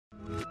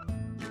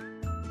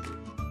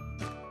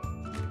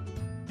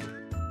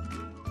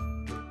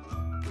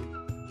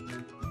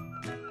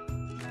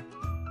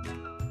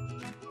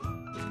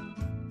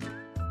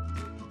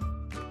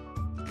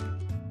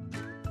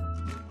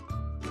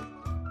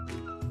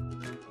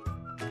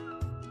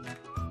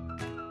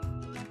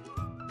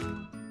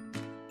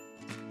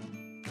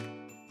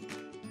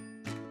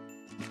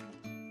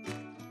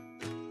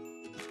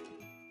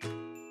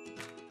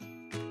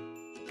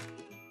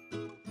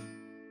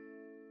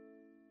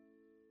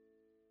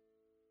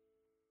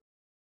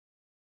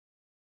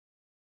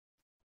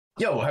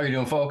Yo, how are you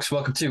doing, folks?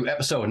 Welcome to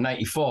episode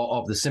 94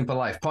 of the Simpa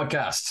Life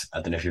podcast.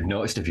 I don't know if you've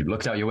noticed, if you've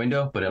looked out your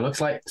window, but it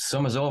looks like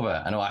summer's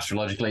over. I know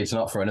astrologically it's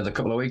not for another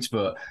couple of weeks,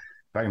 but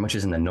very much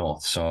is in the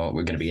north. So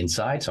we're going to be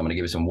inside. So I'm going to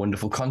give you some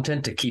wonderful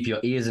content to keep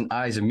your ears and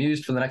eyes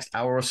amused for the next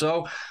hour or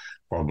so.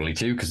 Probably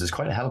two, because there's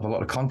quite a hell of a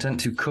lot of content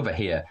to cover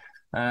here.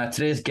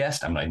 Today's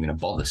guest, I'm not even going to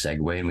bother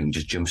segueing, we can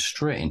just jump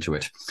straight into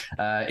it,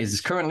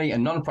 is currently a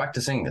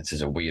non-practicing, this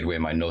is a weird way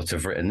my notes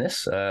have written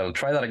this, I'll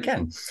try that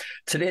again.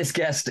 Today's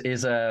guest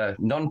is a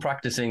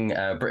non-practicing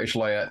British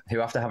lawyer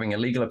who, after having a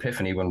legal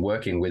epiphany when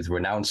working with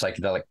renowned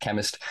psychedelic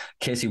chemist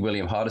Casey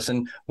William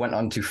Hardison, went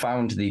on to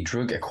found the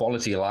Drug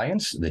Equality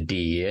Alliance, the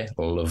DEA,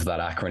 love that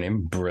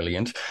acronym,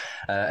 brilliant,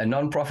 a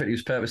non-profit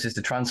whose purpose is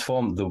to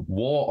transform the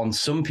war on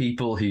some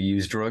people who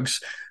use drugs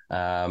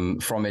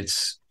from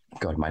its...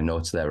 God, my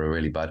notes there are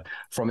really bad.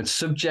 From its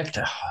subject,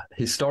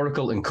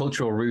 historical and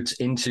cultural roots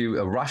into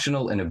a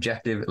rational and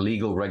objective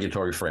legal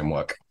regulatory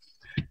framework.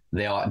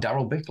 They are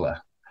Darryl Bickler.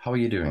 How are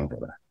you doing,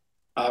 brother?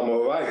 I'm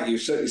all right. You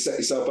certainly set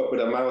yourself up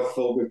with a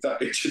mouthful with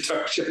that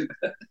introduction.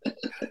 But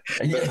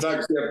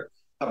thanks,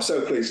 I'm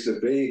so pleased to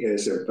be here,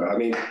 Simpa. I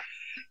mean,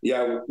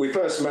 yeah, we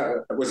first met,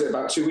 was it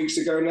about 2 weeks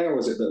ago now, or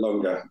was it a bit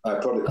longer?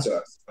 Product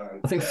Earth.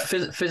 I think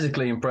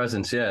physically in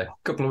presence, yeah. A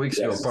couple of weeks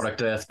ago,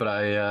 Product Earth, but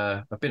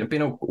I've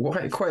been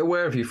quite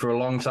aware of you for a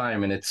long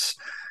time, and it's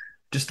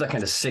just that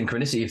kind of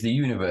synchronicity of the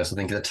universe. I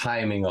think the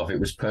timing of it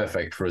was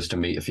perfect for us to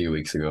meet a few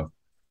weeks ago.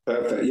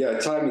 Perfect. Yeah,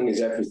 timing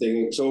is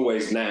everything. It's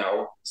always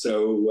now.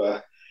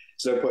 So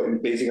no point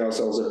in beating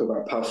ourselves up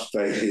about past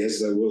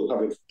failures. So we'll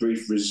have a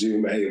brief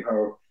resume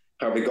of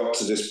how we got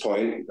to this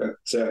point. But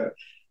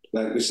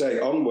like we say,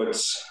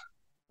 onwards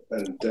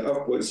and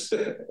upwards.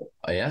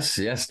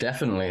 Yes,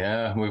 definitely.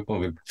 Yeah,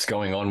 it's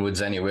going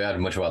onwards anyway. I'd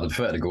much rather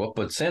prefer to go up,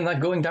 but saying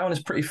that going down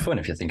is pretty fun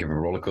if you think of a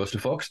roller coaster,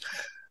 folks.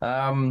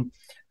 I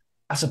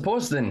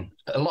suppose then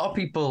a lot of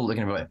people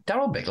looking about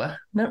Darryl Bickler.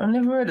 I've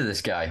never heard of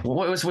this guy.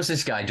 What's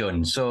this guy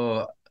done?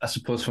 So I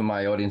suppose for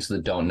my audience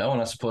that don't know,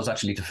 and I suppose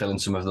actually to fill in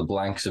some of the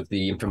blanks of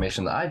the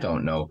information that I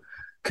don't know,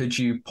 could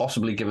you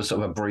possibly give us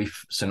sort of a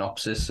brief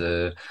synopsis,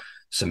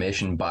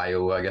 summation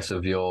bio, I guess,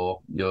 of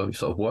your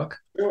sort of work?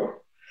 Sure.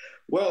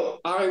 Well,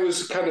 I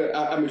was kind of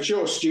a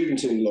mature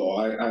student in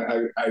law.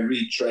 I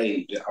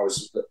retrained. I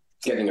was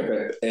getting a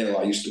bit ill.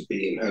 I used to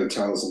be in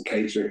hotels and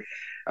catering,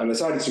 and I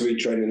decided to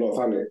retrain in law.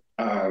 I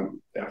found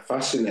it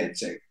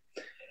fascinating.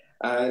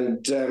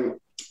 And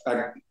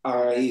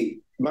I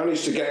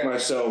managed to get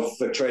myself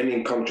a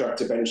training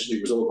contract eventually.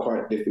 It was all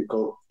quite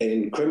difficult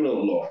in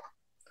criminal law.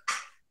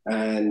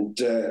 And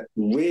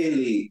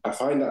really, I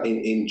find that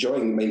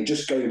enjoying. I mean,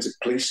 just going to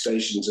police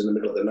stations in the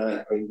middle of the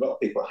night. I mean, a lot of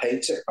people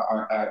hate it, but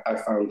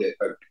I found it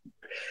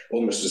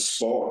almost a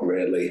sport,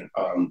 really,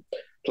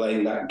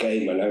 playing that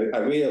game. And I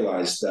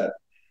realised that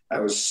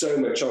I was so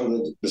much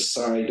on the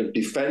side of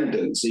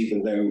defendants,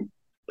 even though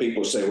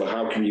people say, "Well,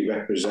 how can you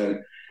represent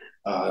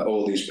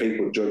all these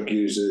people, drug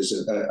users,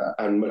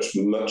 and much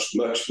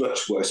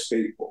worse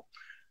people?"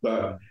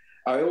 But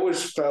I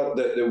always felt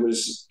that there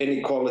was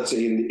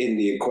inequality in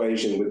the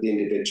equation with the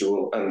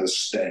individual and the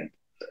state,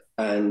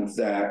 and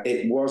that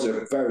it was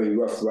a very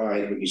rough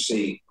ride when you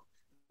see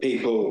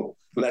people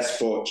less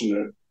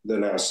fortunate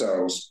than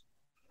ourselves,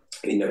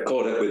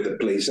 caught up with the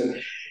police. And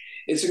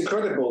it's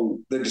incredible,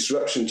 the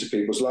disruption to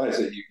people's lives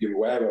that you're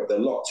aware of. They're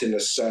locked in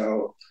a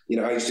cell.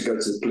 I used to go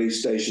to the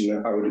police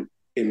station. I would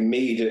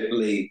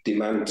immediately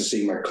demand to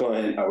see my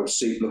client. I would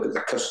look at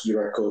the custody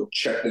record,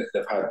 check that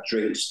they've had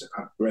drinks, they've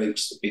had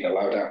breaks, they've been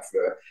allowed out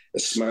for a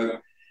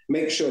smoke,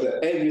 make sure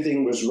that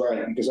everything was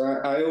right, because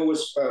I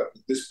always felt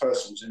that this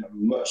person was in a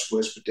much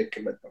worse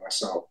predicament than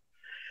myself.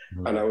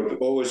 Mm-hmm. And I would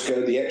always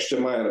go the extra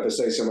mile, if I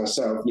say so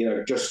myself,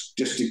 just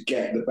to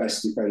get the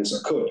best defense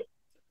I could.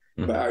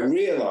 Mm-hmm. But I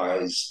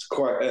realized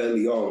quite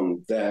early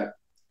on that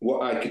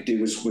what I could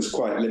do was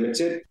quite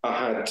limited. I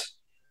had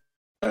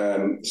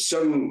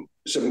some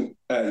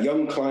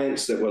young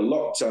clients that were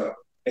locked up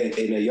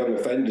in a young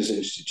offenders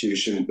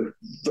institution, but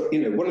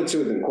one or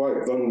two of them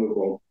quite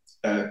vulnerable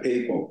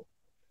people,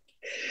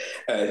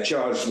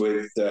 charged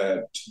with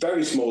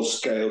very small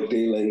scale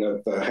dealing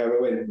of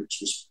heroin, which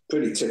was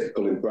pretty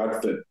typical in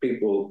Bradford,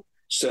 people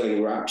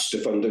selling wraps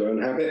to fund their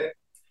own habit.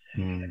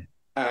 Mm.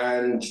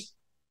 And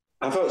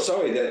I felt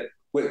sorry that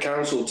when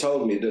counsel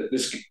told me that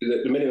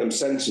the minimum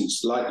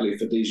sentence likely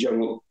for these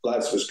young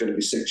lads was going to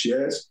be 6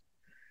 years.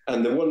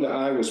 And the one that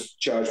I was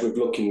charged with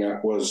looking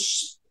at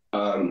was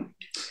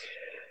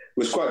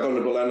quite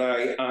vulnerable, and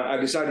I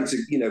decided to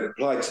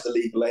apply to the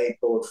Legal Aid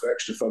Board for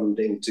extra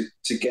funding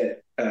to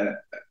get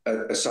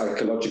a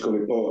psychological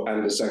report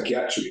and a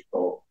psychiatric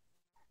report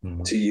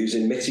to use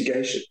in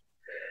mitigation.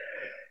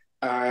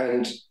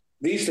 And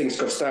these things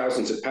cost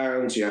thousands of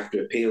pounds. You have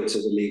to appeal to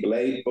the Legal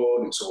Aid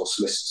Board. It's all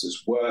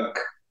solicitors' work,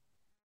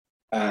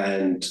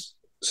 and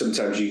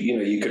sometimes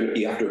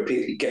you have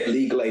to get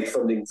legal aid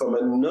funding from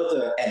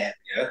another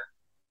area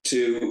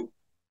to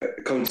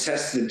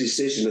contest the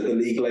decision of the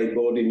legal aid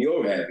board in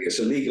your area.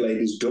 So legal aid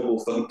is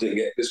double funding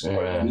at this point.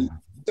 Yeah.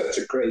 Such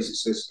a crazy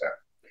system.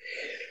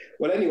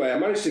 Well, anyway, I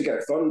managed to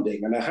get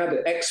funding, and I had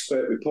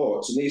expert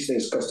reports, and these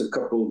things cost a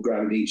couple of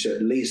grand each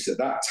at least at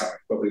that time,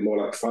 probably more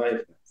like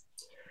 5.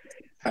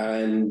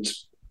 And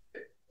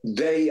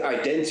they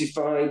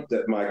identified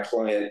that my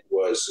client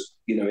was,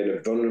 in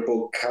a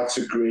vulnerable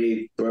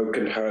category,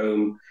 broken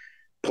home,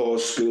 poor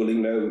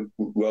schooling, no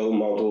role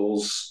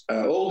models,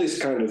 all these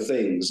kind of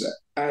things,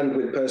 and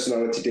with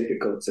personality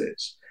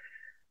difficulties.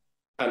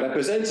 And I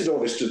presented all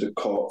this to the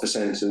court for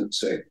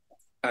sentencing.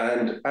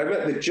 And I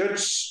read the judge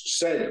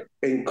said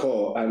in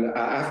court, and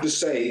I have to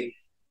say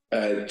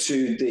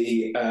to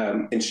the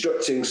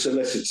instructing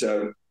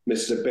solicitor,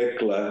 Mr.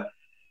 Bickler,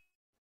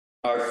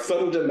 I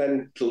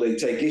fundamentally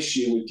take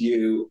issue with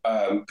you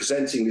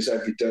presenting this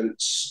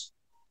evidence.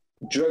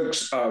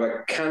 Drugs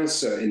are a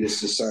cancer in this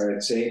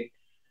society.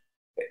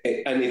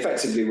 And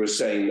effectively was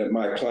saying that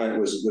my client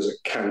was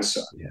a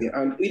cancer. Yeah.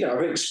 And,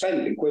 I've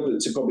spent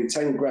equivalent to probably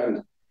 10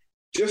 grand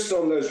just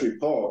on those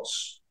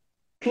reports,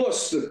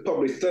 plus the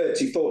probably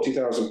 30,000,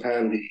 40,000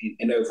 pounds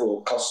in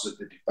overall costs of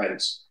the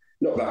defence.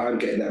 Not that I'm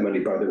getting that money,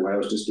 by the way, I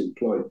was just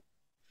employed.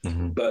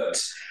 Mm-hmm.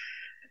 But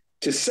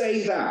to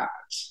say that,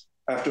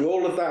 after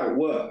all of that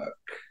work,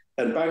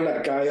 and bang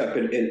that guy up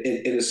in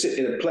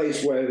a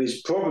place where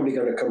he's probably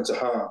going to come to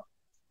harm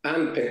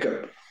and pick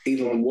up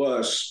even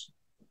worse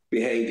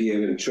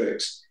behaviour and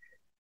tricks,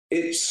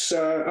 it's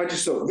I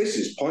just thought, this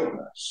is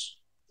pointless.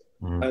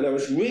 Mm. And I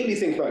was really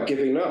thinking about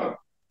giving up.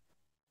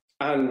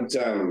 And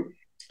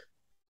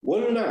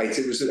one night,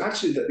 it was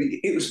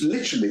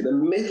literally the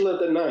middle of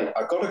the night.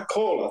 I got a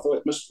call. I thought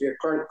it must be a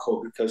crank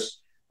call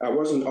because I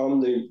wasn't on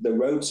the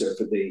rota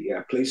for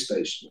the police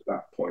station at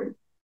that point,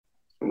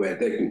 where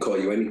they can call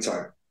you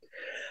anytime.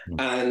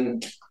 Mm.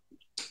 And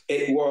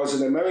it was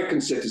an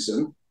American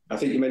citizen, I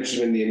think you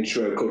mentioned in the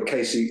intro, called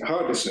Casey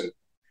Hardison.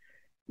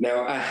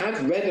 Now, I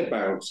had read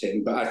about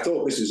him, but I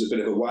thought this was a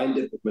bit of a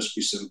wind-up. It must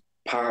be some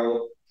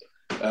pal.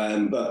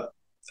 But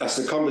as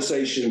the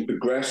conversation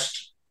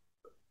progressed,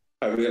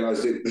 I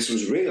realised that this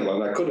was real,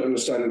 and I couldn't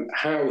understand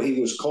how he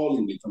was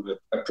calling me from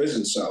a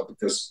prison cell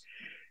because,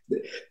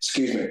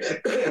 excuse me,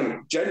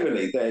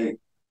 generally they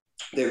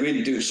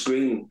really do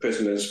screen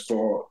prisoners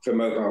for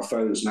mobile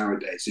phones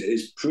nowadays. It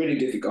is pretty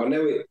difficult. I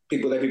know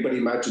everybody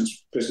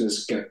imagines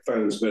prisoners get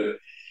phones, but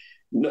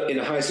in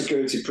a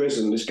high-security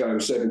prison, this guy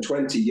was serving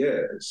 20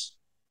 years.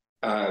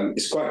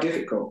 It's quite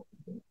difficult,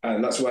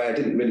 and that's why I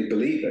didn't really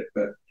believe it.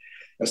 But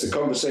as the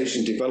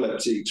conversation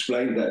developed, he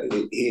explained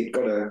that he had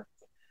got a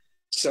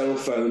cell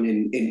phone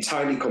in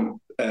tiny,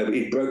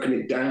 he'd broken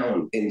it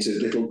down into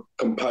little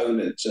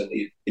components, and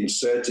he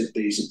inserted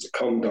these into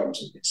condoms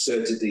and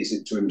inserted these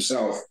into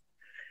himself.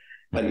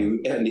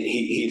 And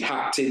he'd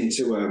hacked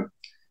into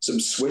some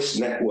Swiss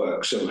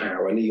network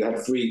somehow, and he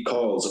had free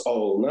calls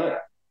all night.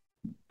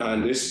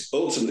 And this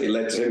ultimately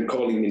led to him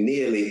calling me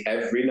nearly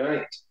every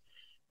night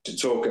to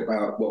talk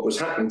about what was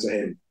happening to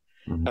him.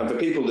 Mm-hmm. And for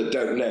people that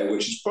don't know,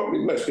 which is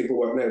probably most people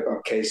won't know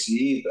about Casey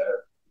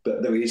either,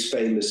 but though he's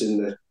famous in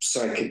the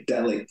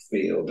psychedelic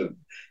field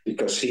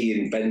because he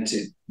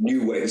invented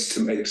new ways to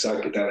make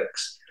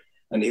psychedelics.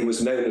 And he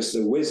was known as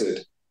the Wizard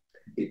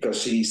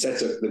because he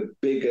set up the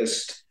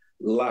biggest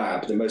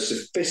lab, the most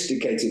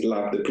sophisticated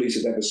lab the police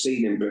had ever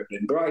seen in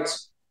Brighton.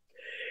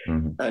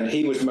 Mm-hmm. And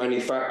he was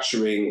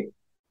manufacturing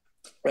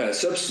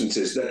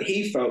substances that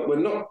he felt were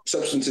not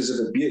substances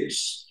of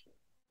abuse.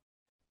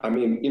 I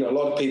mean, a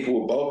lot of people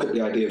will balk at the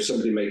idea of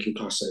somebody making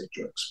Class A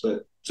drugs,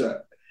 but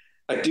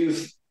I do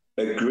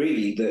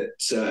agree that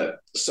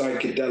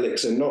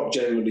psychedelics are not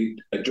generally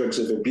drugs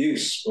of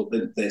abuse, or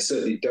they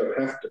certainly don't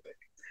have to be.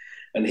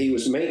 And he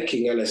was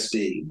making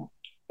LSD,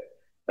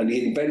 and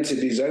he invented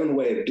his own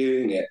way of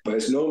doing it, but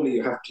it's normally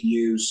you have to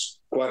use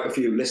quite a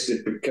few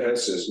listed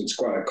precursors, and it's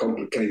quite a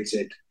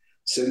complicated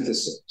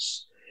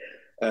synthesis.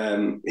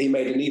 He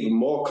made an even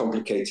more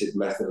complicated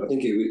method. I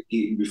think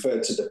he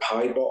referred to the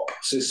PIBOP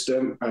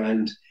system,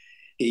 and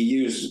he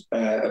used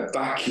a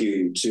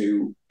vacuum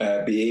to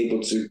be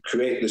able to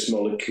create this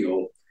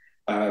molecule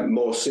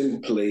more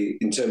simply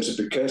in terms of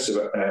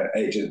precursor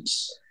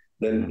agents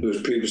than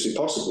was previously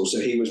possible. So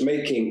he was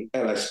making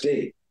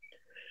LSD.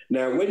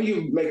 Now, when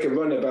you make a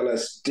run of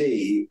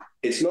LSD,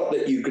 it's not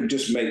that you can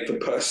just make for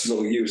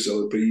personal use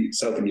or for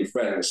yourself and your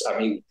friends. I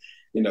mean,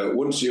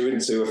 once you're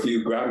into a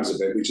few grams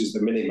of it, which is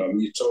the minimum,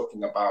 you're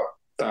talking about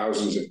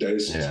thousands of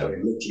doses,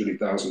 literally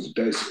thousands of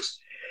doses.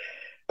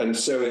 And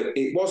so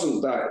it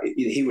wasn't that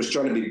he was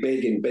trying to be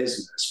big in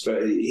business,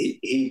 but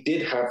he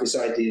did have this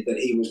idea that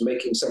he was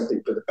making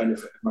something for the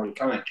benefit of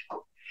mankind.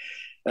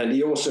 And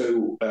he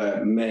also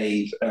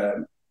made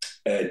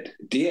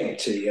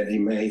DMT, and he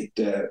made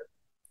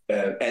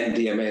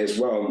NDMA as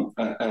well,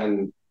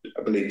 and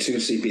I believe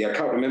 2CB. I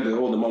can't remember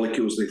all the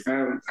molecules they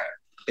found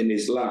in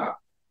his lab.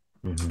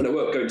 Mm-hmm. And I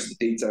won't go into the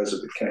details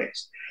of the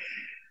case.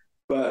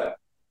 But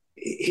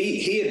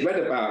he had read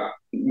about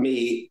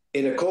me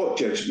in a court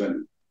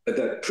judgment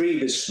that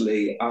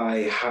previously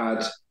I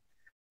had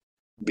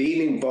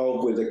been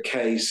involved with a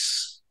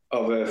case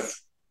of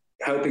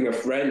helping a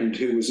friend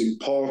who was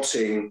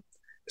importing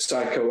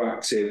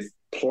psychoactive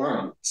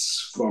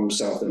plants from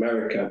South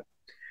America.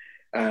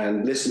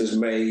 And listeners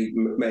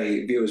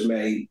viewers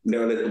may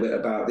know a little bit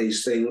about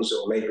these things,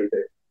 or maybe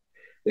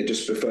they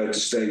just prefer to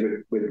stay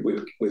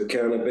with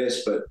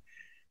cannabis. But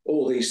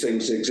all these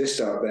things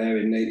exist out there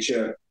in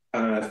nature,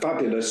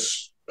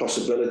 fabulous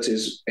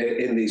possibilities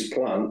in these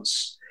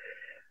plants.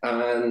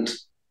 And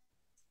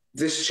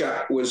this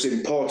chap was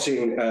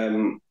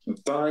importing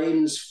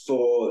vines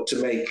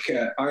to make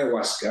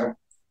ayahuasca,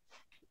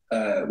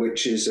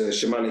 which is a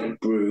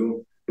shamanic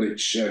brew,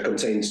 which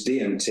contains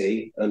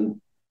DMT. And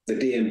the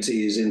DMT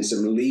is in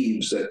some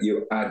leaves that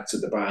you add to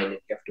the vine. You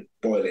have to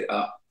boil it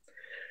up.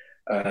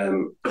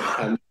 And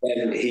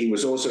then he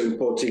was also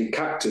importing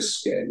cactus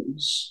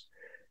skins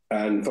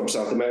from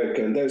South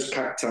America. And those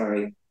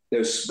cacti,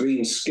 those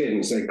green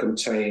skins, they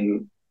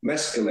contain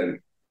mescaline,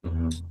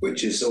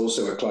 which is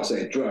also a Class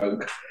A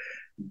drug.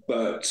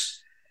 But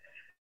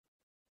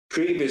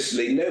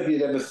previously, nobody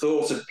had ever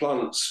thought of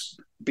plants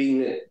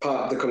being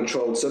part of the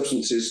controlled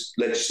substances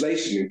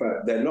legislation. In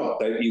fact, they're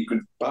not. You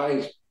could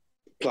buy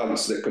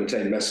plants that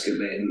contain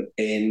mescaline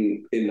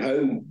in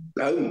home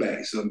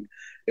base and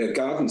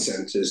garden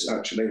centres,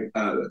 actually,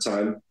 at the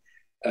time.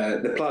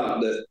 The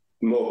plant that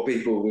more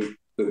people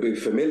would be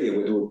familiar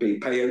with would be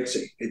peyote.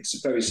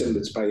 It's very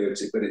similar to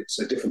peyote, but it's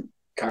a different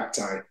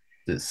cacti.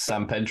 It's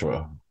San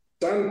Pedro.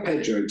 San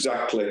Pedro,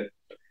 exactly.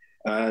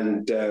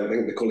 And I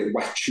think they call it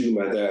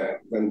wachuma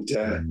there. And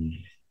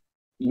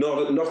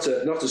not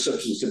a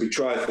substance to be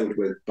trifled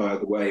with, by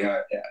the way.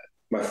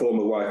 My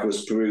former wife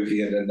was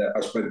Peruvian, and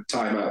I spent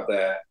time out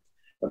there.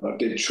 And I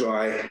did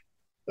try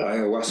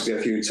ayahuasca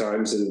a few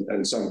times,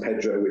 and San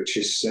Pedro, which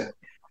is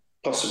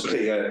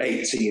possibly an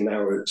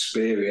 18-hour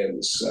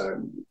experience,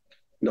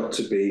 not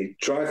to be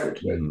trifled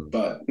with.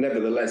 But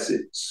nevertheless,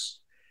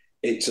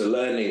 it's a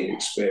learning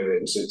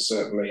experience. It's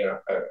certainly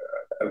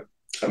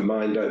a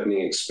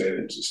mind-opening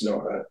experience. It's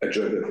not a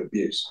drug of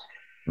abuse.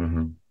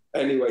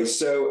 Anyway,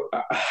 so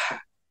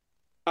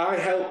I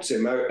helped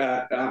him.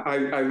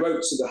 I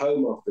wrote to the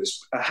Home Office.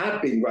 I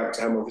had been writing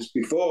to the Home Office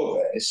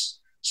before this,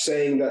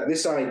 saying that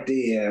this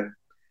idea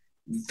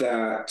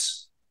that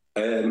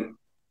a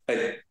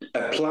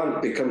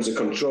plant becomes a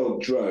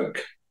controlled drug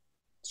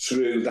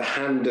through the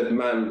hand of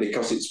man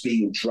because it's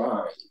being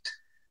dried,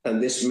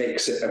 and this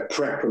makes it a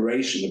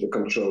preparation of a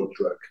controlled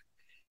drug,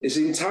 is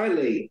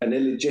entirely an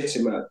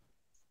illegitimate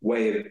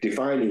way of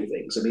defining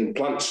things. I mean,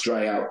 plants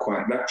dry out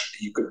quite naturally.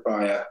 You could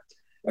buy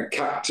a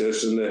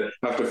cactus, and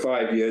after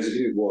 5 years, if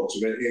you didn't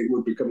water it, it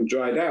would become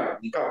dried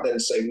out. You can't then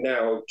say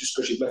now, just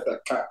because you've left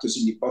that cactus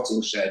in your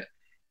potting shed,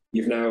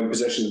 you've now in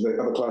possession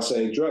of a Class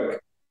A drug.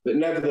 But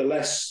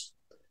nevertheless,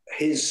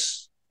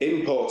 his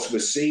imports were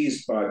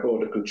seized by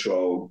Border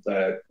Control,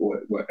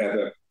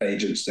 whatever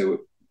agents they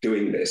were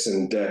doing this.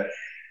 And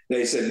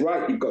they said,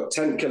 right, you've got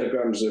 10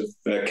 kilograms of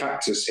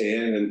cactus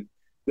here, and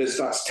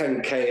that's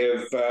 10K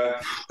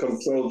of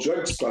controlled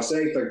drugs, Class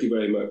A, thank you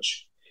very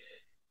much.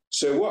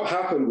 So what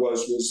happened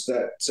was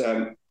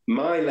that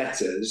my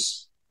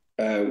letters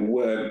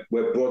were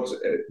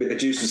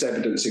adduced as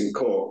evidence in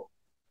court.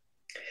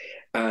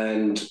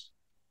 And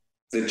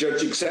the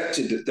judge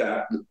accepted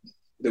that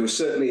there was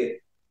certainly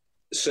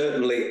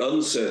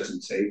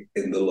uncertainty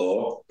in the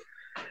law,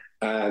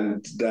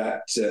 and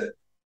that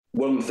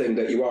one thing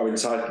that you are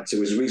entitled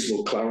to is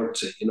reasonable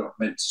clarity. You're not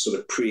meant to sort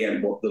of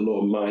preempt what the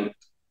law might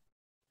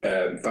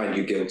find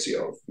you guilty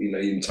of. You know,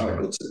 you're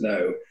entitled to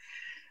know.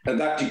 And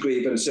that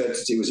degree of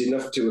uncertainty was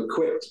enough to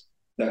acquit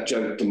that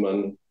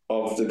gentleman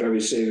of the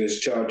very serious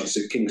charges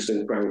at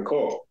Kingston Crown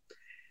Court.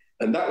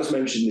 And that was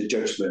mentioned in the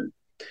judgment.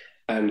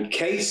 And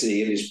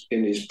Casey,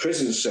 in his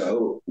prison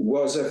cell,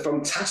 was a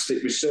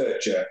fantastic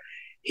researcher.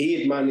 He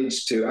had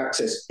managed to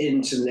access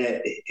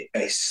internet.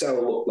 A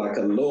cell looked like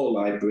a law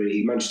library.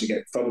 He managed to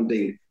get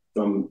funding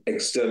from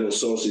external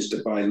sources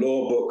to buy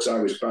law books. I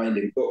was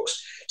buying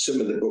books.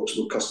 Some of the books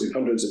were costing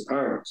hundreds of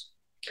pounds,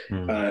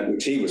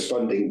 which he was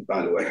funding,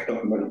 by the way,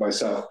 not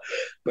myself.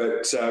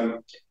 But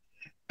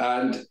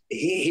and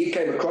he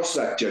came across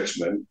that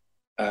judgment.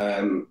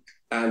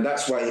 And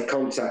that's why he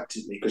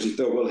contacted me, because he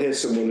thought, well,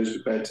 here's someone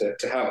who's prepared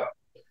to help.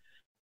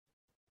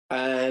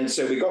 And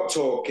so we got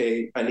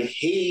talking, and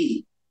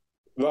he,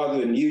 rather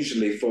than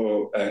usually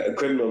for a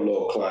criminal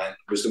law client,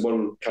 was the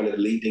one kind of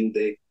leading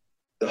the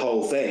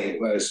whole thing,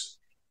 whereas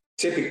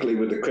typically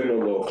with a criminal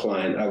law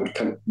client, I would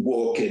kind of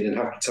walk in and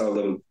have to tell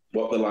them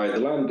what the lie of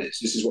the land is.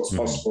 This is what's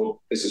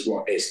possible. This is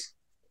what is.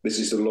 This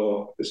is the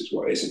law. This is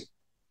what isn't.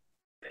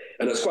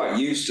 And I was quite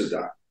used to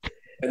that.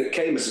 And it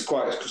came as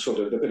quite sort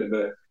of a bit of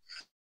a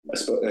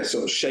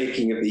sort of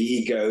shaking of the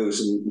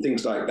egos and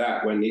things like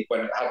that when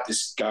I had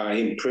this guy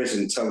in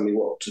prison telling me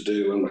what to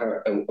do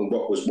and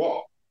what was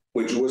what,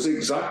 which was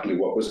exactly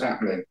what was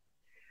happening.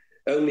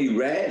 Only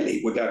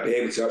rarely would I be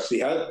able to actually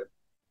help him.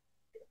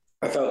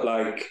 I felt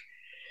like,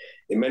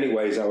 in many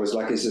ways, I was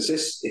like his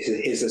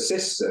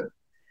assistant.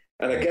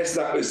 And I guess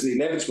that was the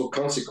inevitable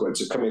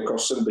consequence of coming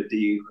across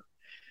somebody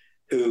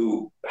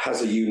who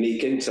has a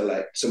unique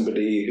intellect,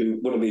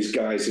 one of these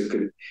guys who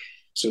can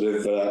sort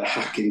of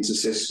hack into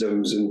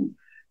systems and,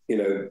 you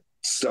know,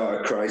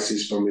 start a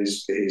crisis from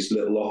his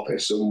little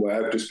office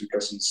somewhere just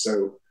because he's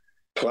so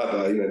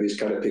clever. These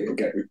kind of people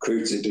get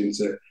recruited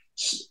into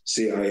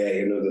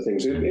CIA and other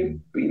things.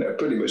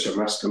 Pretty much a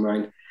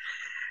mastermind.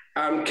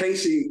 And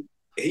Casey,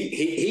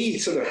 he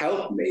sort of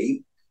helped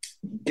me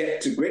get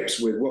to grips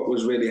with what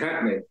was really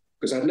happening,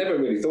 because I'd never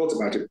really thought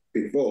about it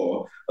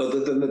before,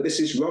 other than that this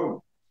is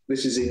wrong,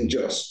 this is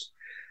unjust.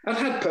 I'd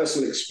had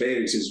personal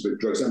experiences with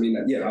drugs. I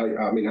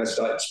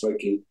started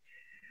smoking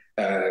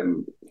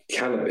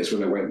cannabis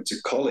when I went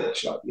to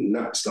college.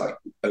 That's like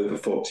over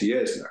 40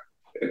 years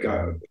now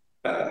ago.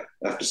 I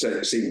have to say,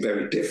 it seemed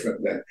very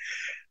different then.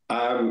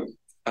 And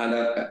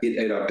I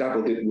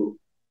dabbled in,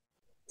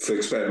 for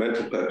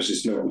experimental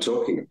purposes, know what I'm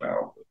talking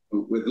about,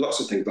 with lots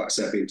of things, like I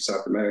said, being to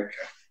South America.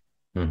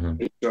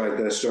 Tried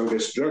their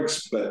strongest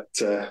drugs,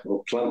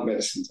 or plant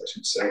medicines, I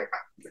should say.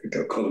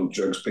 Don't call them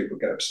drugs, people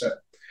get upset.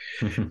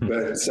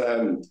 But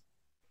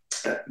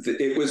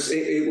it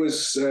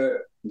was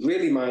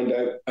really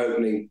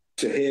mind-opening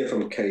to hear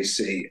from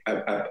Casey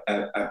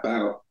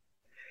about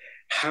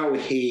how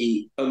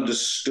he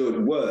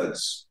understood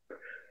words.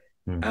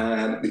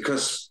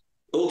 Because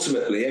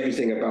ultimately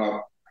everything,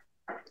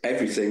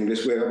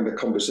 this way of the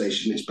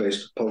conversation is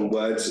based upon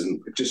words,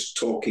 and just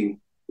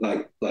talking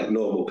like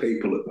normal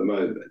people at the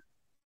moment.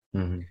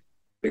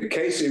 But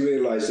Casey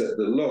realized that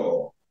the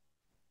law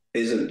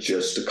isn't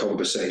just a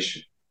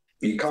conversation.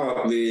 You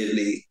can't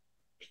really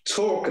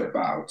talk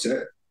about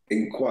it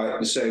in quite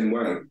the same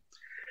way.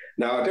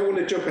 Now, I don't want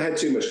to jump ahead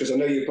too much, because I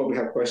know you probably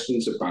have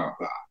questions about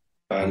that.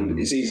 And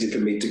it's easy for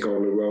me to go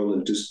on a roll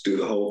and just do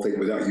the whole thing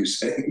without you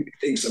saying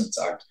anything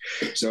sometimes.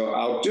 So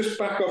I'll just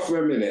back off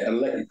for a minute and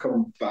let you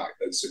come back.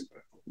 That's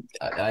super.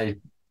 I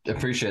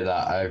appreciate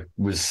that. I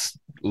was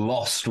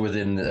lost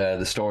within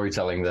the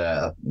storytelling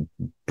there.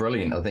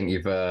 Brilliant. I think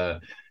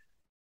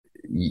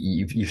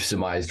you've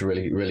surmised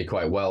really, really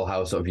quite well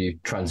how sort of you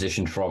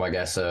transitioned from, I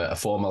guess, a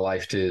former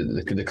life to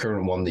the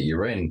current one that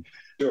you're in.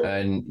 Sure.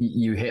 And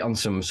you hit on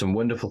some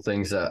wonderful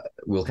things that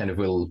will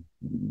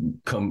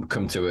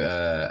come to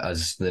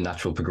as the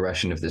natural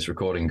progression of this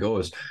recording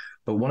goes.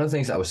 But one of the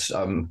things I was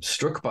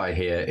struck by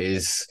here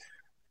is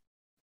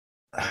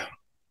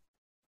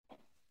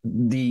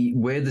the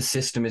way the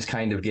system is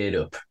kind of geared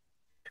up.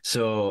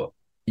 So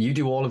you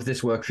do all of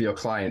this work for your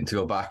client, to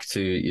go back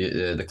to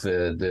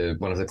the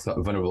one of the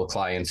vulnerable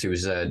clients who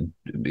was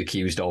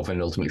accused of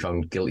and ultimately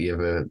found guilty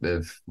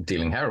of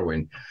dealing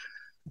heroin.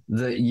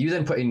 You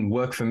then put in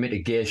work for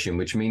mitigation,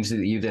 which means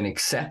that you then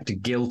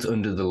accept guilt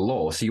under the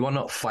law. So you are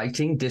not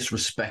fighting,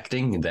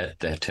 disrespecting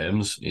their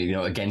terms,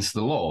 against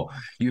the law.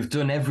 You've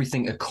done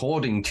everything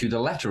according to the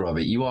letter of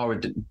it. You are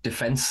a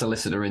defense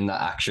solicitor in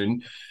that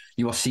action.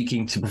 You are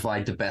seeking to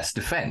provide the best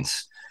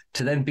defense.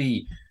 To then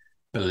be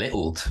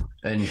belittled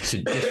and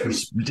to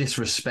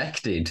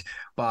disrespected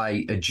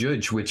by a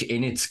judge, which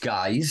in its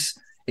guise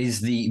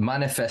is the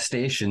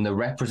manifestation, the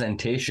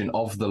representation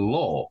of the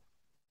law.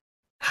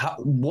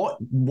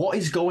 What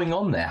is going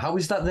on there? How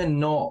is that then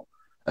not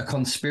a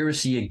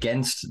conspiracy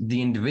against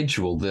the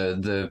individual,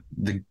 the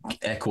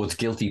air quotes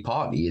guilty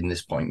party in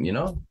this point,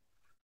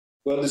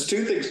 Well, there's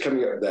two things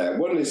coming up there.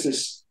 One is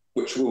this,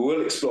 which we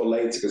will explore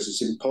later because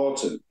it's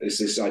important, is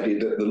this idea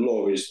that the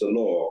law is the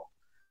law.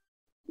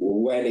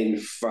 When in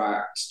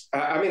fact,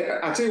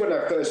 I tell you when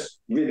I first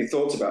really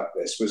thought about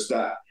this was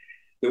that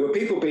there were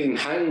people being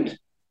hanged.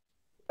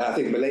 I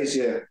think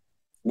Malaysia,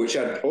 which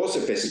I'd also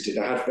visited.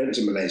 I had friends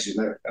in Malaysia,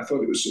 and I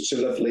thought it was such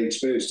a lovely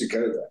experience to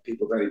go there.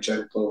 People very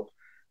gentle,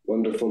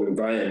 wonderful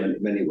environment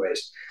in many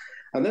ways.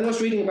 And then I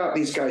was reading about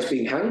these guys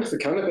being hanged for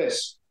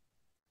cannabis.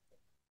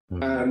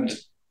 And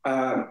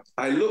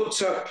I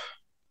looked up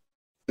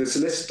the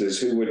solicitors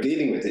who were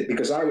dealing with it,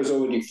 because I was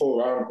already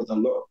forearmed with a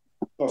lot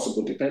of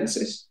possible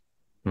defences.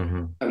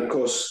 And of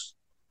course,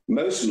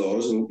 most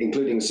laws,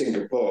 including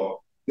Singapore,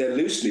 they're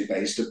loosely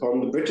based upon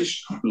the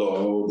British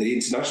law or the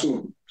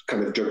international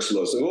kind of drugs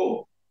laws. They're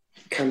all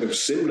kind of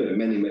similar in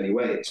many, many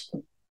ways.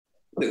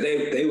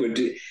 They would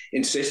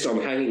insist on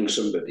hanging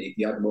somebody if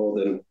you had more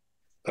than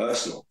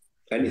personal.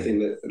 Anything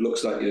that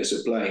looks like you're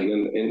supplying,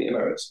 and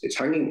it's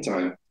hanging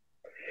time,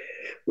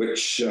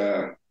 which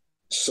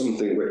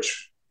something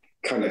which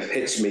kind of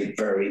hits me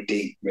very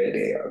deep,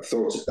 really. I've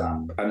thought of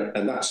that.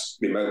 And that's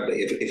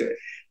remotely. If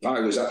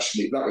I was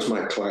actually, that was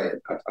my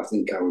client, I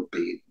think I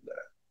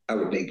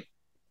would need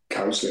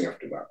counselling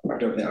after that. I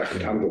don't think I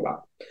could handle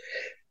that.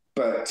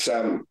 But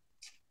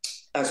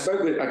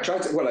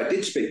I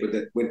did speak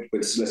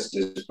with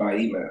solicitors by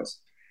emails.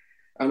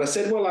 And I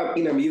said, well,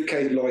 I'm a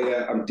UK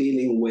lawyer. I'm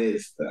dealing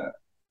with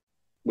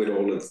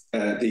all of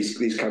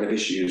these kind of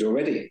issues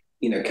already.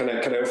 Can I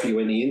offer you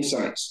any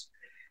insights?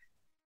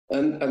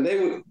 And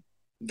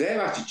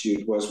their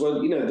attitude was, well,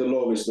 the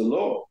law is the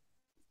law.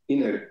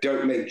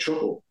 Don't make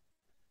trouble.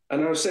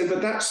 And I was saying,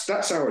 but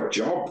that's our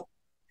job.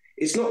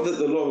 It's not that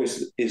the law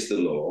is the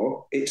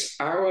law. It's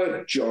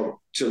our job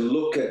to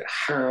look at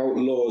how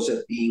laws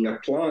are being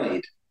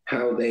applied,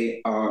 how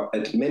they are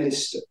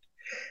administered.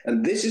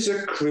 And this is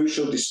a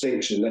crucial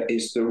distinction that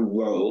is the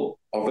role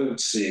of a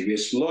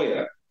serious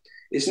lawyer.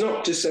 It's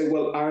not to say,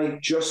 well, I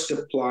just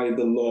apply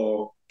the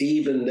law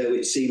even though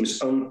it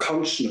seems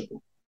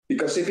unconscionable,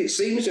 Because if it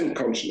seems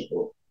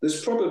unconscionable,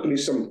 there's probably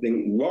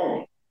something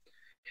wrong.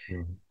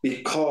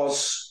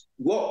 Because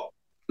what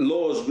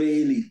laws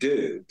really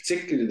do,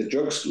 particularly the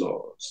drugs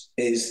laws,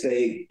 is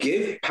they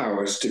give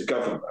powers to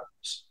government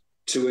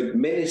to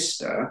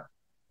administer,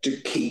 to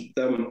keep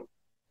them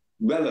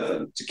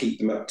relevant, to keep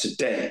them up to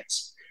date,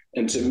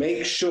 and to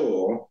make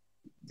sure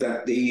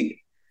that the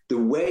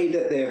way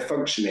that they're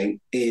functioning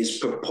is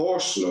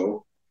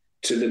proportional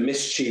to the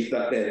mischief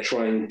that they're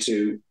trying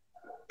to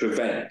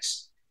prevent.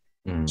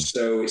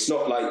 So it's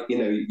not like,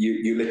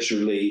 you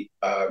literally,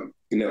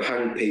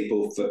 hang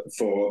people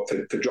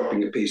for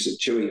dropping a piece of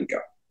chewing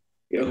gum.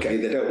 Okay,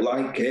 they don't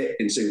like it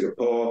in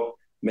Singapore.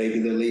 Maybe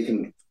they'll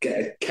even get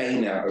a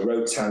cane out, a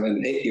rotan,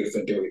 and hit you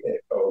for doing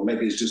it. Or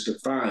maybe it's just a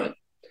fine.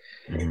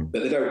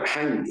 But they don't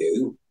hang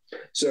you.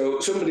 So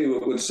somebody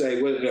would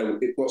say, well,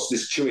 what's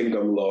this chewing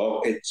gum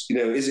law? It's,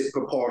 is it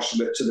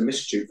proportionate to the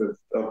mischief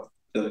of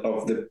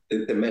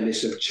the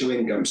menace of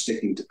chewing gum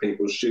sticking to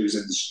people's shoes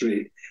in the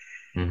street?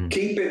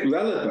 Keep it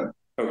relevant.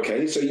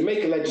 Okay, so you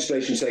make a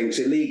legislation saying it's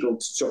illegal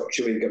to stop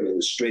chewing gum in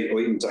the street or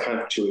even to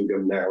have chewing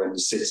gum now in the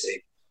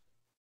city.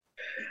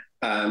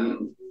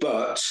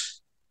 But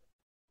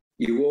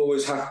you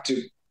always have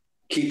to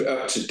keep it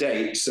up to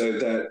date so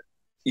that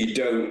you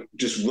don't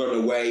just run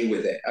away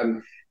with it.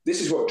 And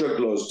this is what drug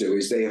laws do,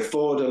 is they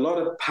afford a lot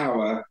of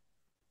power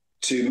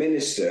to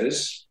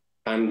ministers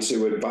and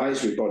to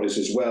advisory bodies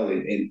as well.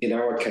 In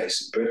our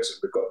case, in Britain,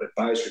 we've got an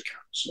advisory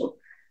council,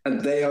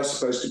 and they are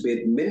supposed to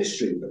be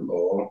administering the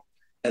law.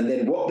 And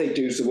then what they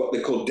do is what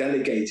they call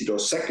delegated or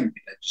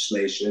secondary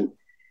legislation,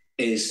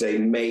 is they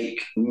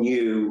make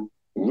new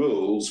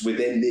rules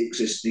within the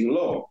existing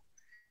law.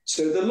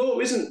 So the law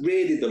isn't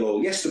really the law.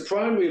 Yes, the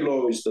primary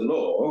law is the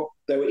law,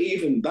 though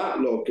even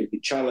that law can be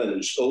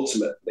challenged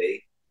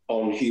ultimately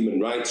on human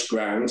rights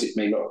grounds. It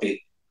may not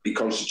be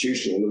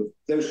constitutional.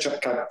 Those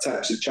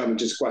types of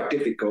challenges are quite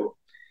difficult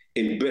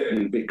in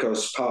Britain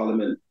because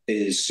Parliament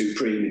is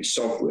supreme, it's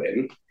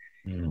sovereign.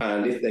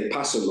 And if they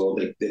pass a law,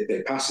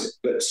 they pass it.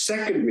 But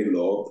secondary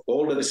law,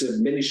 all of this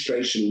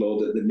administration law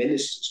that the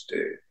ministers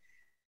do,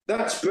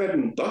 that's bread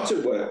and butter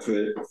work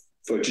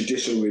for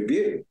judicial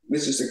review.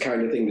 This is the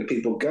kind of thing that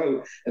people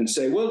go and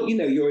say, well,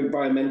 your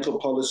environmental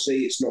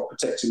policy, it's not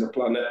protecting the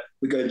planet.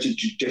 We're going to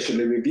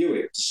judicially review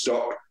it to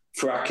stop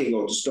fracking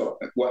or to stop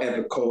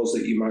whatever cause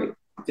that you might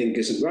think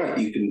isn't right.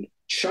 You can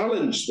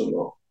challenge the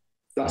law.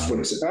 That's what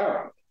it's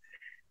about.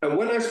 And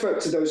when I spoke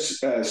to those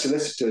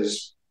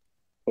solicitors,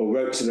 or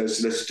wrote to those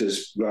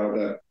solicitors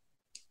rather,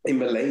 in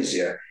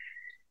Malaysia,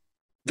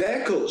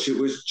 their culture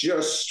was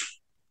just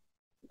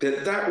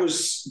that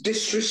was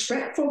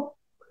disrespectful.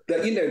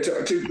 That,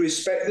 to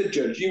respect the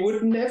judge, you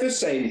would never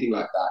say anything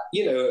like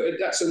that.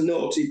 That's a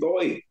naughty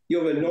boy.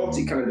 You're a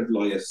naughty kind of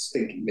lawyer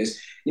thinking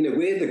this.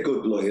 We're the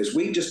good lawyers.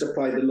 We just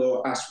apply the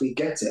law as we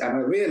get it. And I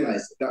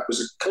realized that was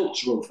a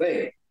cultural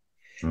thing.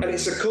 And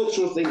it's a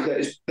cultural thing that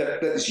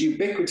is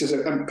ubiquitous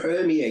and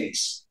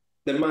permeates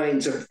the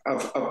minds of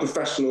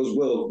professionals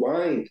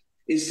worldwide,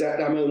 is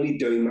that I'm only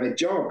doing my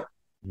job.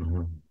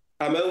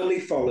 I'm only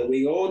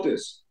following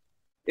orders.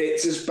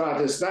 It's as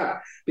bad as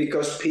that,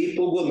 because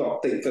people will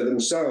not think for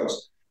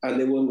themselves and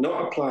they will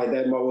not apply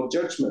their moral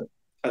judgment.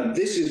 And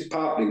this is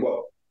partly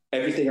what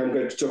everything I'm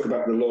going to talk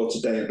about the law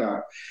today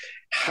about,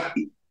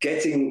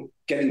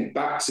 getting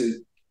back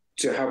to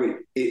how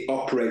it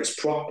operates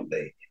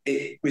properly.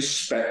 It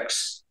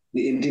respects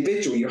the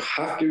individual. You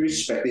have to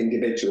respect the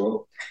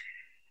individual.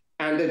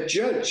 And a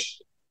judge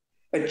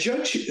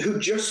who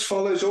just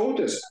follows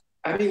orders.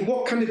 I mean,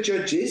 what kind of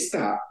judge is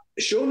that?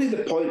 Surely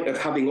the point of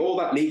having all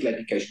that legal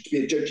education, to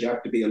be a judge, you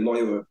have to be a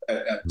lawyer,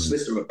 a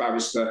solicitor, a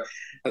barrister,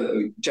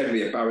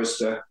 generally a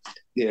barrister,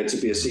 to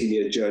be a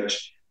senior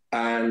judge.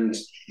 And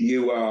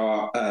you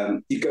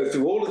go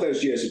through all of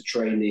those years of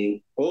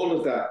training, all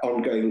of that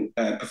ongoing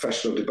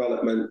professional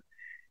development.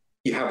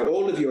 You have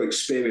all of your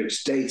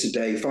experience day to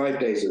day, 5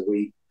 days a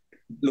week,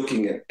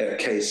 looking at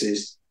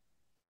cases.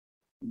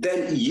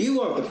 Then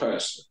you are the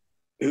person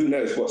who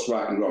knows what's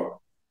right and wrong.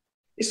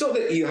 It's not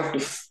that you have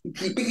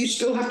to, but you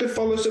still have to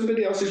follow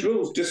somebody else's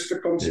rules just for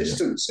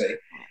consistency. Yeah.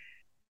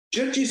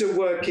 Judges are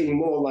working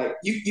more like,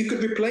 you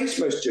could replace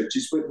most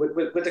judges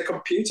with a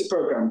computer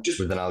program. Just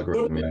with an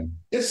algorithm.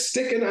 Just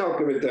stick an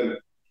algorithm.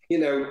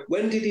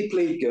 When did he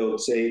plead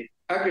guilty?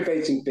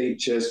 Aggravating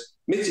features,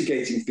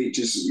 mitigating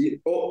features,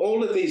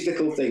 all of these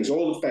little things,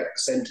 all affect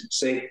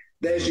sentencing.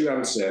 There's your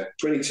answer,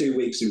 22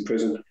 weeks in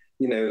prison,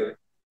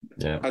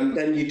 Yeah. And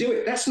then you do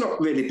it. That's not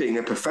really being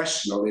a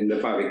professional in the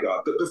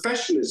regard, but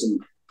professionalism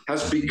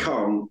has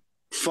become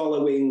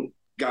following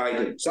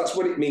guidance. That's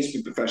what it means to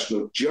be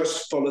professional.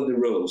 Just follow the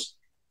rules,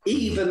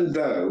 even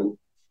though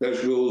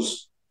those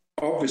rules,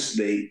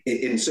 obviously,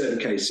 in certain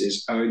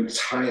cases, are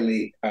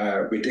entirely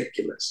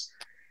ridiculous.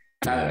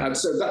 And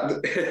so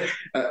that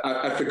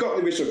I forgot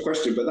the original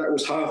question, but that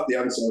was half the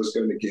answer I was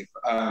going to give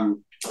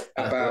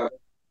about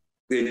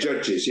the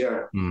judges.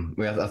 Yeah.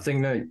 Well, I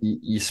think that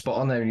you spot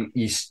on there.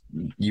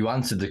 You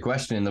answered the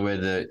question in the way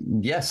that,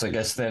 yes, I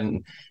guess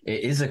then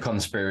it is a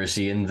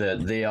conspiracy in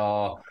that they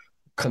are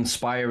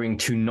conspiring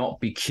to not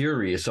be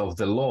curious of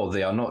the law.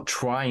 They are not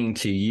trying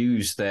to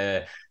use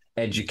their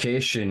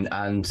education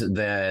and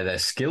their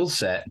skill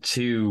set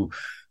to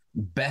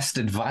best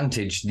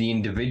advantage the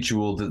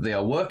individual that they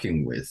are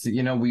working with.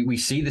 You know, we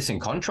see this in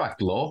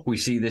contract law. We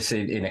see this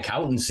in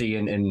accountancy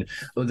and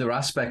other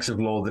aspects of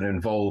law that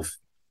involve,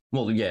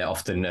 well, yeah,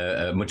 often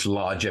a much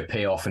larger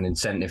payoff and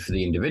incentive for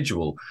the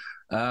individual.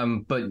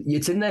 But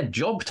it's in their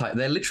job type.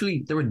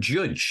 They're a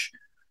judge.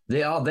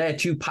 They are there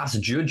to pass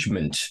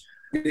judgment.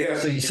 Yeah.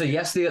 So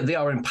yes, they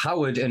are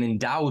empowered and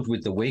endowed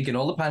with the wig and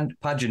all the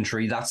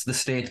pageantry. That's the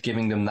state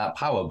giving them that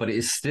power. But it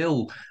is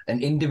still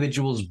an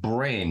individual's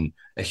brain,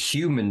 a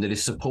human that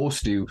is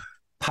supposed to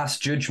pass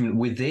judgment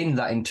within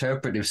that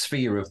interpretive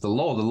sphere of the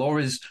law. The law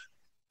is,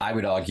 I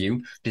would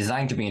argue,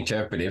 designed to be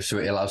interpretive, so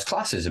it allows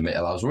classism, it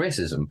allows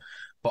racism.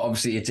 But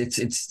obviously,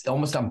 it's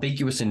almost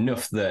ambiguous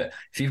enough that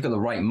if you've got the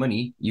right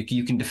money,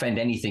 you can defend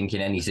anything in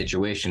any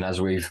situation,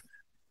 as we've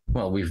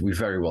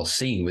very well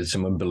seen with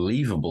some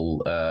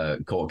unbelievable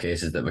court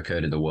cases that have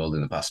occurred in the world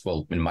in the past,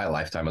 well, in my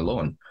lifetime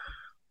alone.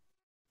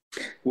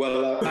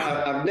 Well,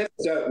 I've never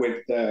dealt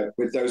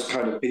with those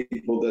kind of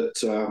people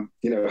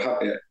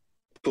that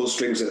pull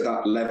strings at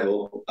that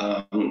level,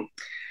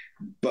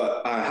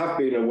 but I have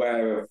been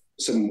aware of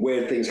some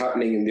weird things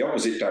happening in the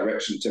opposite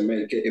direction to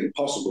make it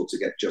impossible to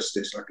get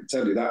justice. I can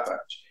tell you that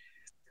much.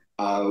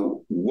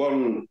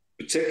 One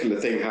particular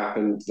thing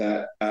happened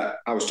that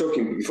I was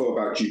talking before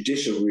about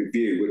judicial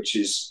review, which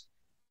is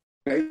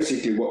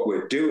basically what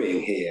we're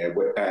doing here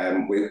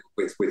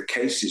with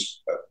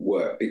cases at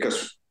work,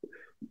 because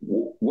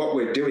what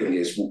we're doing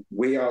is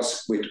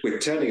we're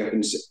turning up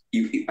and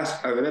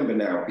I remember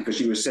now, because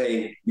you were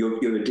saying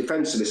you're a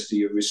defense solicitor,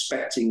 you're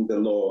respecting the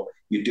law,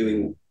 you're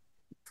doing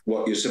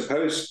what you're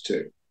supposed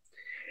to,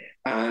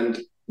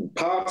 and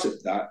part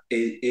of that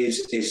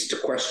is to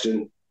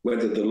question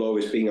whether the law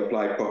is being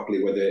applied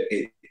properly, whether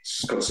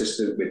it's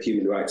consistent with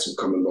human rights and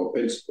common law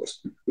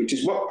principles, which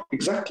is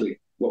exactly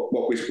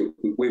what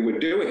we were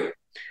doing.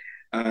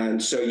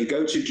 And so you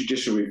go to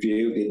judicial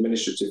review, the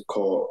administrative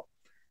court,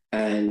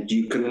 and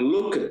you can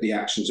look at the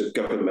actions of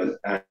government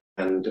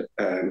and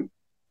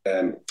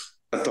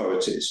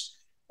authorities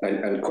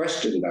and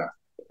question that.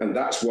 And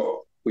that's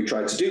what we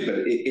try to do.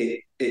 But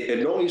it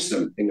annoys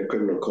them in the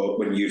criminal court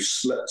when you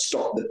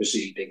stop the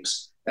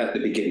proceedings at the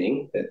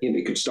beginning.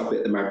 You could stop it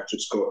at the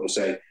magistrate's court and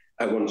say,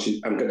 I'm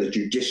going to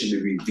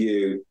judicially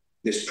review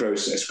this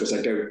process because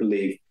I don't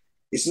believe.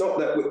 It's not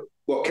that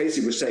what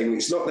Casey was saying,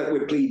 it's not that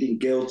we're pleading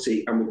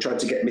guilty and we're trying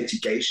to get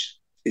mitigation.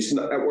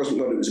 That wasn't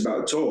what it was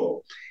about at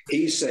all.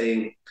 He's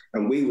saying,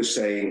 and we were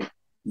saying,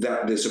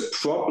 that there's a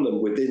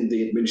problem within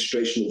the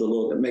administration of the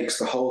law that makes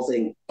the whole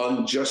thing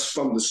unjust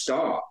from the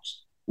start.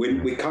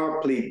 We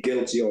can't plead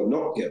guilty or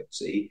not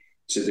guilty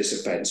to this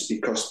offence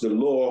because the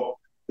law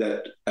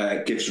that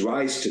gives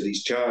rise to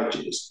these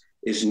charges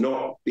is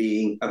not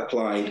being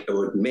applied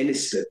or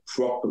administered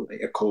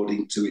properly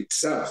according to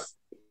itself.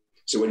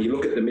 So when you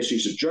look at the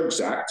Misuse of Drugs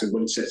Act and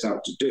what it sets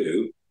out to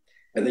do,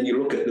 and then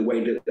you look at the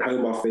way that the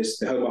Home Office,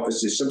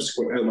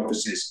 subsequent Home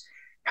Offices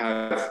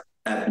have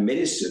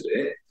administered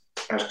it,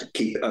 has to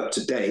keep it up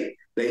to date,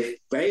 they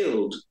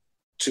failed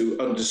to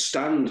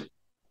understand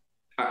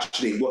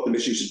actually what the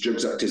Misuse of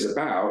Drugs Act is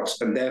about,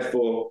 and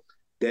therefore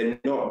they're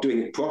not doing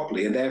it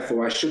properly, and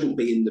therefore I shouldn't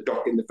be in the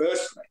dock in the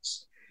first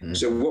place. Mm.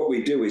 So what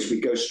we do is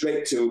we go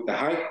straight to the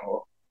High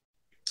Court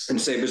and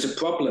say there's a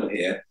problem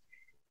here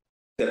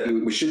that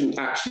we shouldn't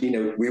actually,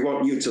 we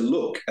want you to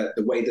look at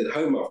the way that the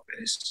Home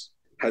Office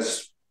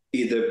has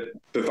either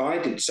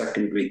provided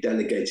secondary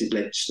delegated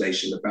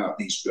legislation about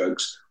these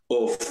drugs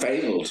or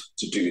failed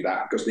to do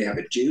that because they have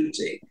a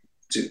duty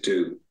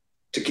to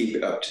keep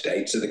it up to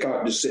date. So they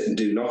can't just sit and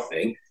do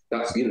nothing.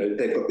 That's,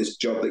 they've got this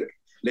job that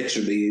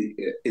literally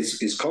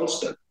is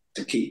constant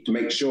to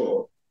make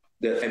sure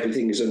that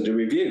everything is under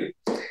review.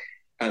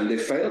 And they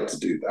failed to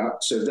do that.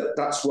 So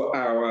that's what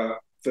our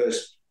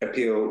first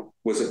appeal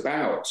was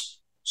about.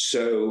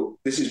 So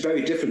this is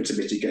very different to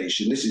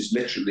mitigation. This is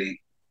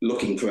literally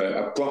looking for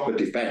a proper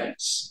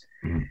defence.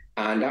 Mm.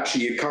 And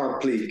actually you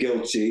can't plead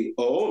guilty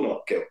or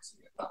not guilty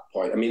at that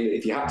point. I mean,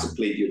 if you had to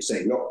plead, you'd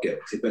say not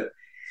guilty, but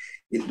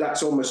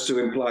that's almost to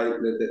imply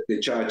that the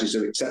charges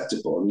are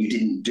acceptable and you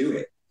didn't do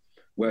it.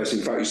 Whereas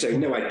in fact you say,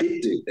 no, I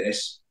did do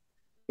this,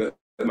 but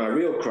my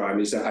real crime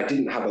is that I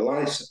didn't have a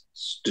license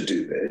to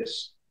do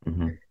this.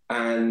 Mm-hmm.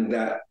 And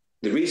that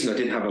the reason I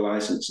didn't have a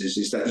license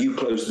is that you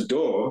closed the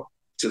door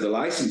to the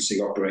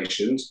licensing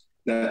operations,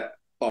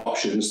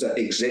 options that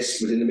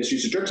exist within the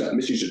Misuse of Drugs Act. The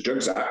Misuse of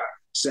Drugs Act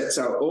sets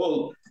out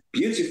all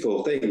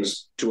beautiful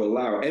things to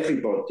allow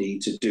everybody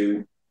to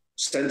do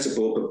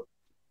sensible,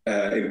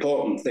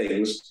 important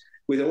things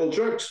with all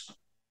drugs.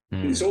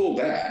 Mm. It's all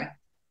there,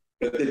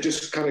 but they've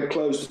just kind of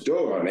closed the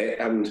door on it.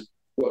 And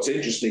what's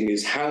interesting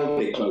is how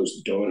they close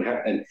the door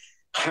and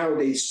how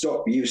they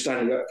stop you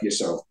standing up for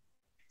yourself.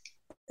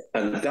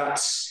 And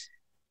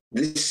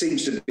this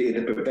seems to be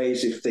the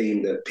pervasive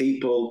theme that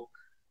people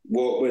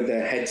walk with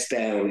their heads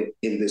down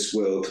in this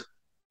world,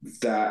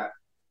 that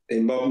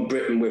in modern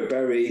Britain we're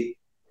very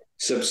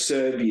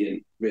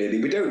subservient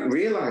really. We don't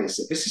realize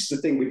it. This is the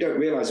thing. We don't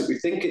realize it. We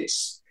think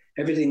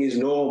everything is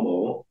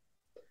normal,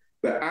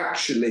 but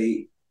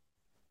actually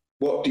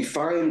what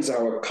defines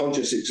our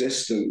conscious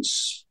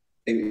existence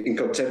in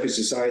contemporary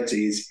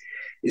societies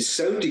is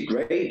so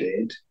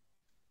degraded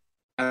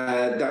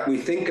that we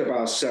think of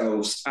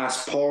ourselves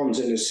as pawns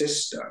in a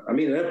system. I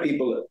mean, I know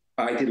people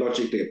are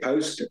ideologically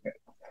opposed to it,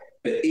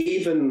 but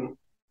even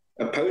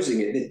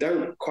opposing it, they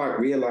don't quite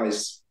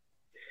realize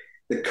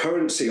the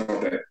currency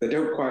of it. They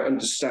don't quite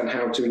understand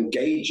how to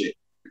engage it,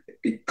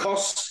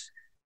 because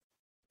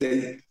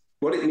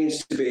what it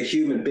means to be a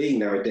human being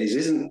nowadays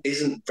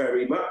isn't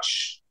very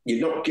much.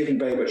 You're not given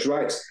very much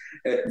rights,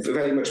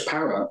 very much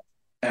power,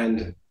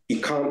 and you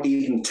can't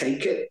even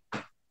take it.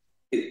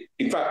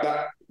 In fact,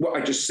 that what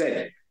I just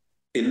said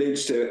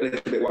alludes to a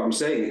little bit what I'm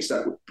saying. It's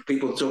that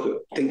people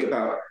think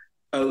about,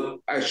 oh,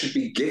 I should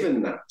be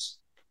given that.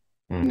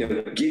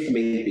 Mm-hmm. Give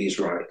me these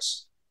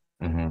rights.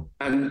 Mm-hmm.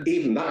 And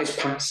even that is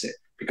passive,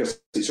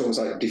 because it's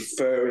almost like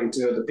deferring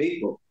to other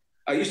people.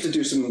 I used to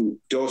do some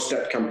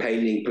doorstep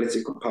campaigning,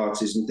 political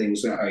parties and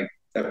things that I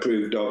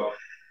approved of.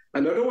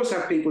 And I'd always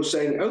have people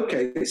saying,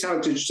 okay, it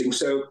sounds interesting.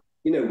 So,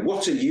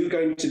 what are you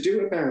going to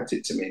do about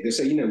it to me? They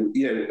say,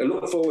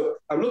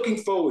 I'm looking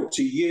forward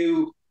to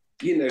you,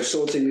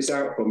 sorting this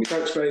out for me.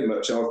 Thanks very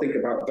much. I'll think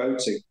about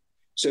voting.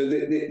 So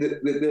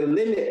the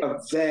limit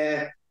of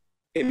their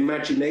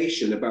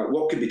imagination about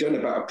what could be done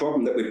about a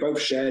problem that we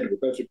both shared, we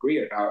both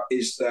agree about,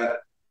 is that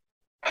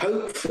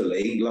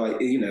hopefully,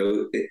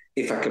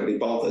 if I can be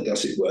bothered,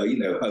 as it were,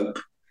 hope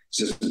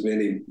doesn't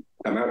really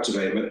amount to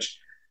very much,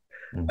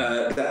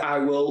 that I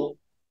will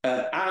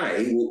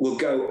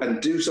go and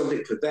do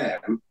something for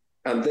them,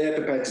 and they're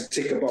prepared to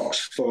tick a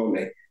box for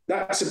me.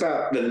 That's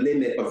about the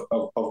limit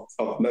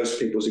of most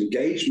people's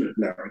engagement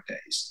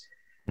nowadays.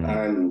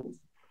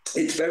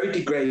 It's very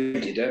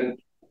degraded, and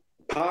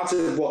part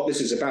of what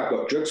this is about,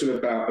 what drugs are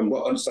about, and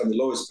what Understand the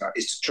Law is about,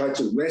 is to try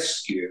to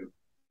rescue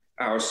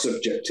our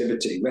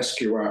subjectivity,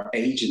 rescue our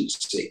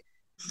agency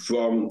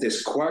from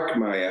this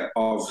quagmire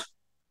of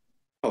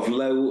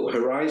low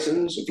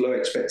horizons, of low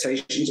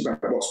expectations about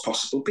what's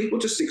possible. People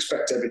just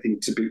expect everything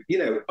to be,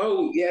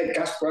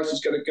 gas price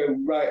is going to go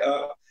right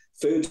up,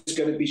 food's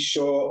going to be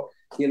short,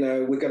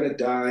 we're going to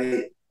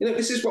die.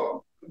 This is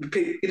what,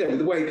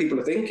 the way people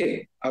are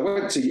thinking. I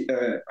went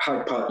to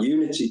Hyde Park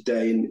Unity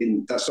Day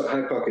in that's not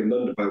Hyde Park in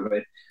London, by the way.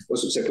 It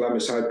wasn't so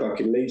glamorous Hyde Park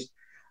in Leeds.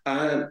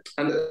 And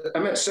I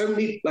met so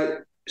many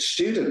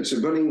students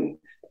running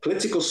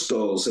political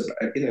stalls,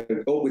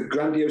 all with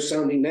grandiose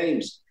sounding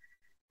names.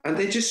 And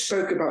they just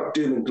spoke about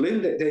doom and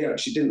gloom. They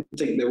actually didn't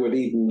think they would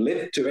even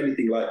live to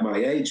anything like my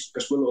age,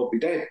 because we'll all be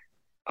dead.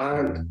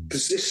 And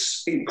there's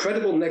this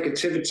incredible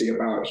negativity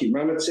about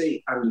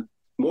humanity, and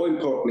more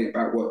importantly,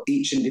 about what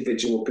each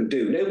individual can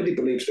do. Nobody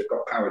believes they've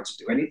got power to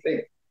do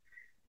anything.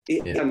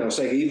 And I'll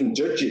say even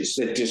judges,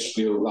 they just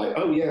feel like,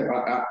 oh yeah,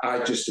 I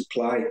just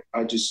apply,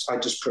 I just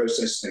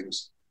process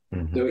things.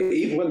 Mm-hmm.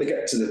 Even when they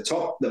get to the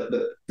top,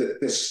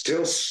 they're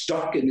still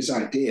stuck in this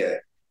idea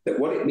that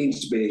what it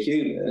means to be a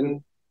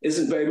human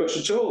isn't very much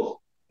at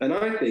all. And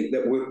I think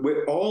that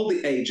we're all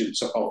the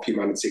agents of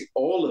humanity.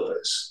 All of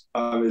us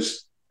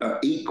are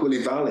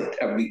equally valid.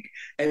 And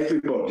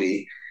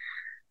everybody,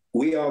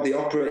 we are the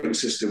operating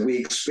system. We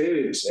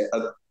experience it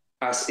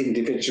as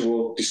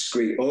individual,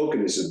 discrete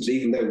organisms,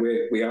 even though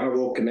we are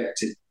all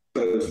connected,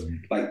 both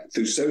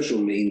through social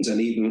means, and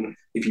even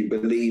if you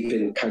believe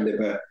in kind of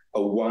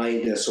a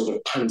wider sort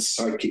of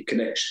panpsychic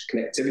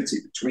connectivity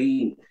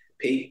between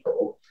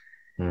people.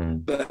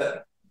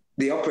 But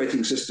the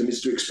operating system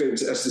is to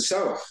experience it as the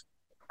self,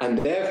 and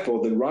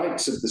therefore the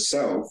rights of the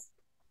self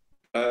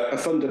are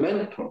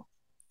fundamental.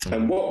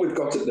 And what we've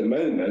got at the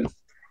moment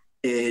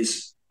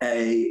is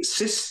a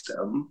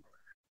system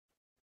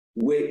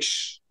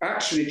which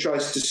actually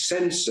tries to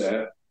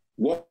censor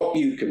what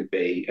you can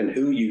be and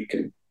who you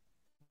can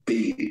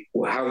be,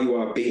 or how you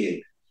are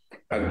being.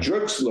 And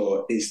drugs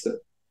law is the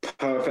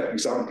perfect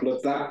example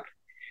of that,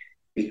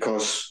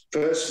 because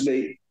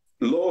firstly,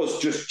 laws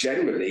just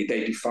generally,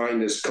 they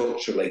define us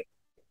culturally.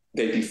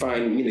 They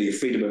define, your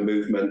freedom of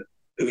movement,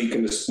 who you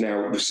can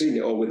now, we've seen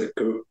it all with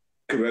the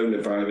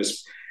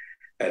coronavirus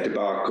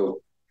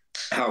debacle,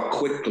 how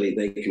quickly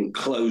they can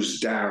close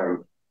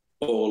down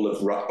all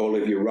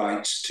of your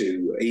rights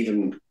to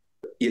even,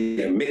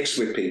 mix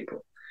with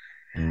people.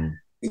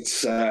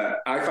 It's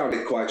I found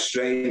it quite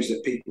strange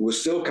that people were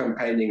still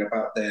campaigning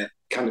about their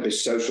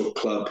cannabis social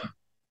club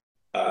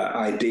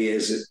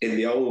ideas in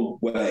the old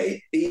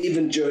way,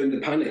 even during the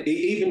panic,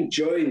 even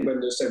during when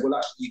they said, well,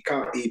 actually, you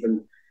can't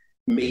even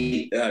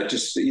meet,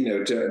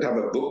 to have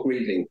a book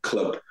reading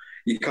club.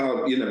 You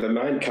can't, the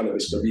Mind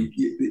Cannabis Club,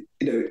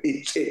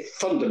 it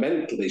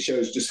fundamentally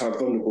shows just how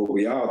vulnerable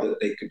we are, that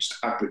they could just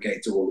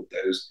abrogate all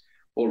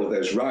of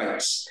those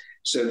rights.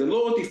 So the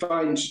law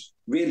defines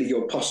really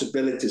your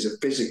possibilities of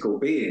physical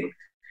being.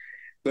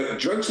 But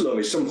drugs law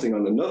is something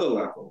on another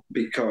level,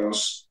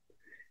 because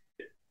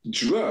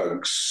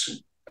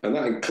drugs, and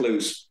that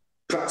includes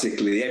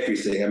practically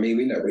everything. I mean,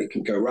 we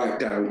can go right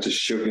down to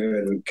sugar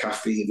and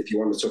caffeine if you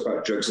want to talk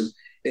about drugs. And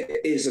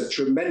is a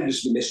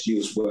tremendously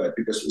misused word,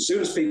 because as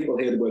soon as people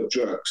hear the word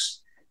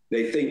drugs,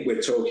 they think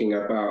we're talking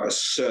about a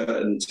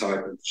certain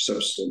type of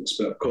substance.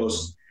 But of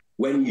course,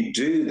 when you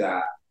do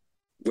that,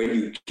 when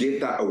you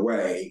give that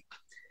away,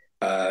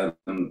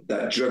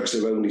 that drugs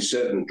are only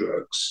certain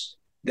drugs,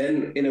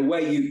 then in a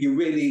way you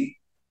really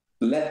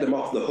let them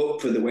off the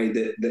hook for the way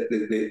that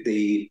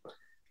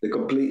the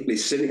completely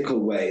cynical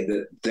way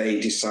that they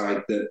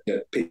decide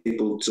that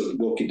people sort of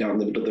walking down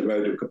the middle of the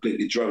road and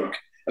completely drunk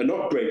are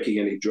not breaking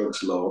any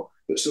drugs law,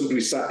 but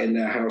somebody sat in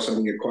their house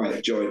having a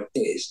quiet joint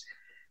is,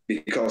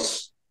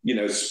 because, you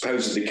know,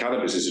 supposedly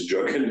cannabis is a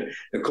drug, and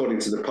according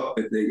to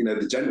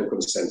the general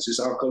consensus,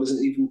 alcohol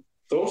isn't even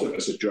thought of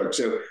as a drug.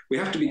 So we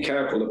have to be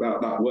careful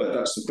about that word.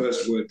 That's the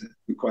first word that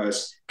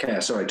requires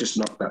care. Sorry, I just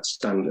knocked that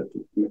standard.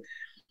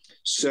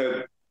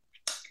 So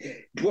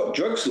what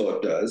drugs law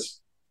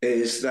does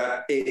is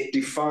that it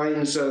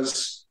defines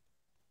us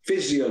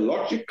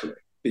physiologically,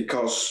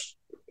 because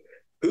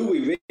who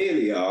we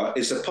really are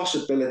is a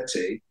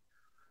possibility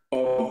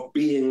of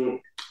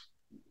being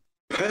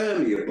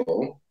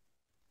permeable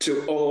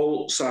to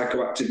all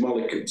psychoactive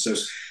molecules. So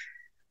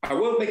I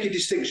won't make a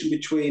distinction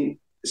between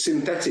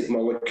synthetic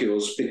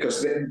molecules,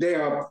 because they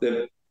are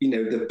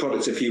the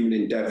products of human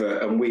endeavor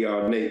and we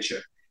are nature.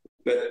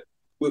 But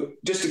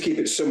just to keep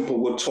it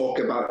simple, we'll talk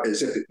about it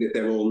as if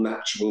they're all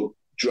natural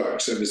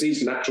drugs. So there's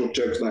these natural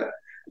drugs like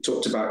I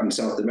talked about in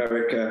South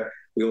America.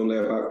 We all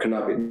know about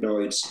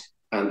cannabinoids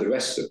and the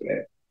rest of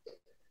it.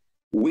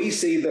 We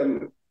see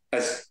them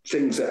as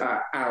things that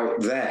are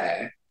out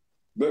there,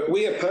 but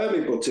we are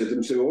permeable to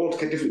them through all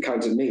different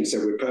kinds of means. So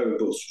we're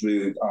permeable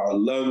through our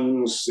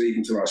lungs,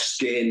 even through our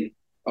skin,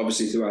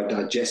 obviously through our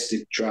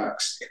digestive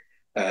tracts,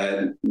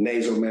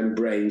 nasal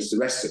membranes, the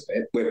rest of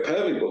it. We're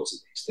permeable to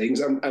these things,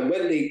 and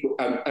when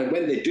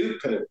they do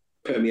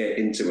permeate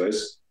into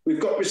us, we've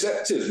got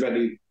receptors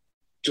ready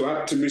to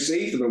act, to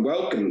receive them and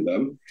welcome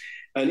them.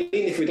 And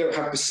even if we don't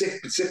have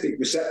specific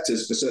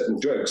receptors for certain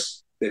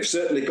drugs, they've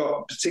certainly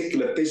got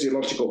particular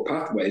physiological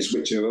pathways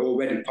which are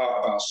already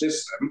part of our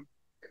system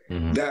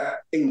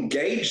that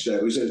engage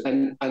those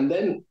and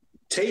then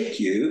take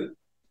you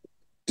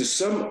to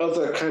some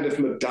other kind of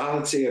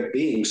modality of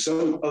being,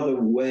 some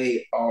other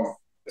way of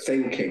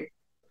thinking.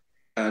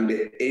 And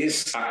it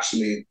is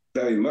actually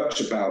very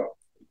much about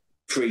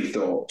free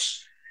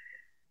thoughts.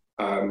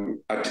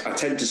 I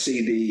tend to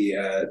see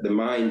the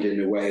mind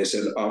in a way as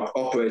an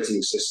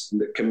operating system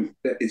that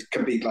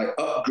can be like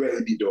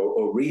upgraded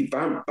or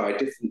revamped by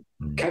different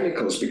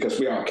chemicals, because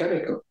we are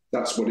chemical.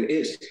 That's what it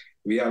is.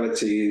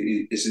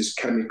 Reality is this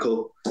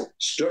chemical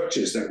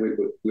structures that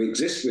we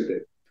exist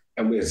within,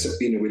 and we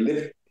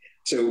live.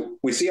 So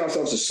we see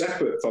ourselves as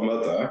separate from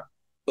other.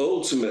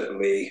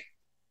 Ultimately,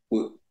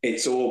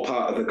 it's all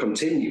part of a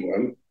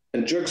continuum,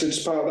 and drugs are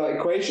just part of that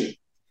equation.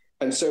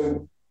 And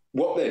so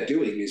what they're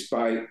doing is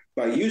by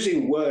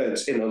using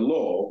words in a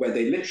law where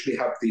they literally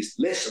have these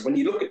lists. And when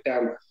you look at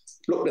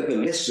the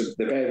lists of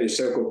the various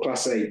so-called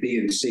Class A, B,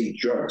 and C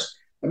drugs,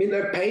 I mean,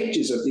 there are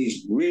pages of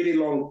these really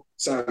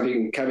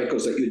long-sounding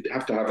chemicals that you'd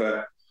have to have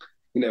a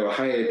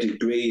higher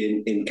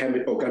degree in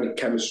organic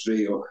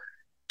chemistry or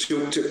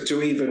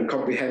to even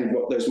comprehend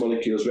what those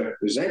molecules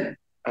represent.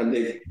 And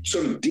they've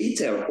sort of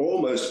detailed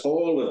almost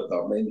all of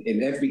them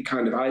in every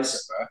kind of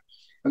isomer,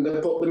 and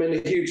they've put them in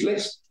a huge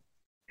list.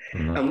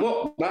 And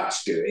what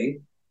that's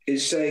doing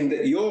is saying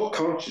that your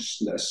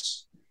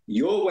consciousness,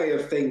 your way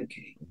of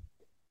thinking,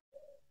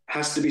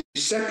 has to be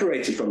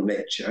separated from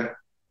nature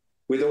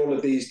with all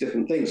of these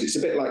different things. It's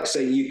a bit like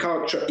saying you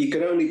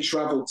can only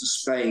travel to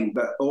Spain,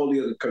 but all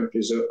the other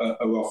countries are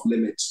off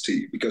limits to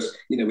you because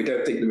we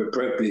don't think they're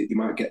appropriate. You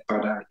might get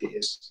bad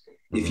ideas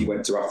if you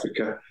went to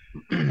Africa.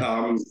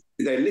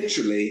 They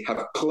literally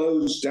have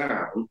closed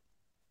down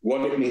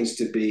what it means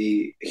to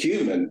be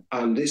human.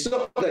 And it's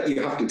not that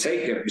you have to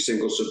take every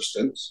single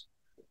substance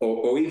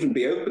or even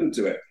be open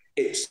to it.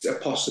 It's a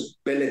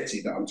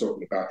possibility that I'm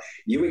talking about.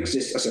 You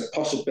exist as a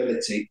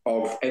possibility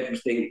of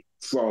everything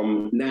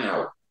from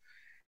now.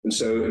 And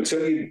so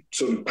until you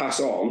sort of pass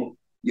on,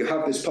 you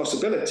have this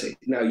possibility.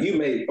 Now, you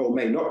may or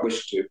may not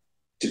wish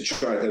to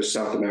try those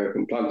South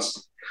American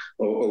plants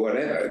or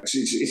whatever.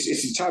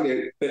 It's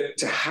entirely, but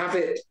to have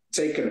it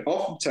taken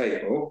off the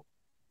table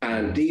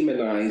and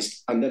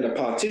demonized and then a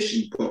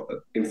partition put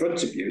in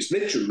front of you, it's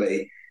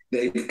literally,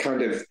 they've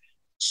kind of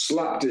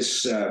slapped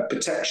this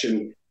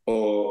protection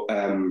or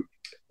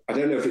I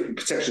don't know if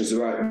protection is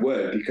the right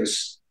word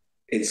because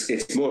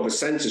it's more of a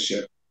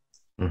censorship,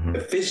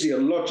 a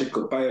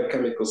physiological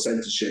biochemical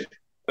censorship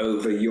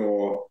over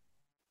your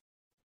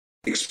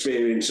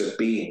experience of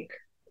being.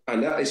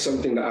 And that is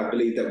something that I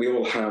believe that we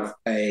all have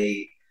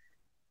a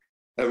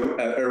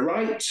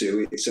right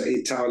to.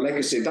 It's our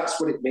legacy. That's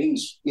what it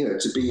means,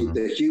 to be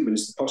the human,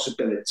 is the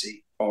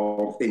possibility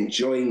of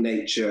enjoying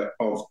nature,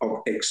 of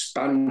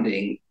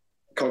expanding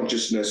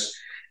consciousness.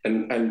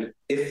 And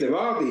if there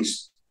are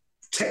these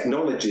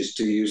technologies,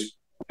 to use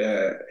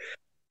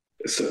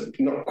sort of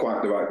not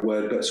quite the right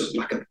word, but sort of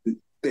like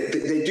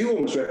they do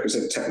almost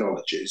represent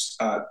technologies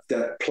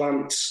that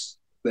plants,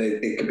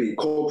 it can be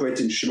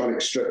incorporated in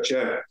shamanic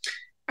structure.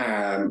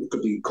 It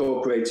could be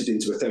incorporated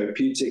into a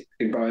therapeutic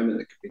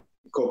environment. It could be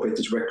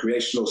incorporated to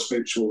recreational,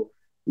 spiritual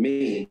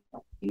means,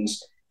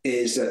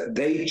 is that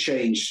they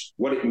change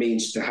what it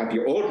means to have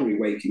your ordinary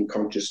waking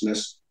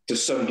consciousness to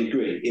some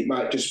degree. It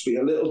might just be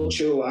a little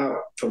chill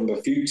out from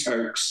a few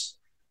tokes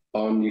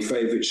on your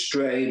favorite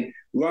strain,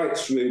 right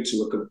through to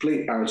a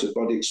complete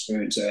out-of-body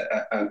experience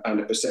and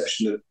a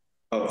perception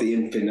of the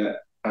infinite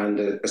and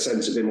a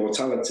sense of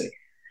immortality.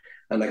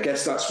 And I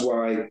guess that's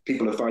why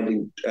people are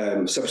finding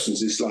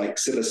substances like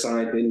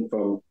psilocybin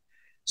from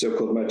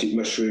so-called magic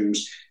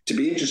mushrooms to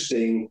be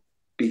interesting,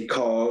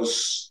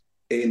 because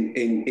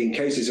in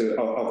cases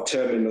of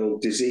terminal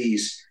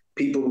disease,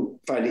 people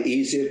find it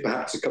easier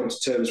perhaps to come to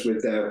terms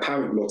with their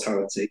apparent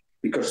mortality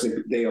because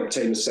they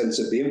obtain a sense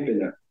of the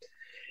infinite.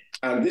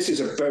 And this is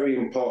a very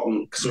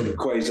important sort of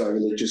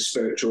quasi-religious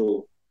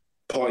spiritual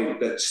point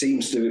that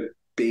seems to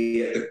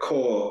be at the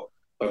core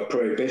of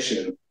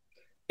prohibition,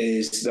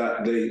 is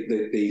that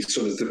the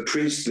sort of the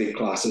priestly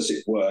class, as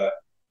it were,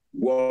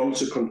 want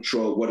to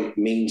control what it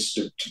means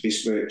to be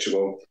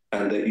spiritual,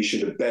 and that you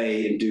should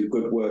obey and do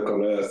good work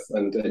on earth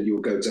and then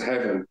you'll go to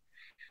heaven.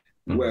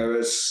 Mm-hmm.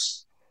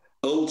 Whereas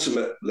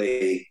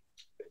ultimately,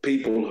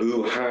 people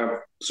who have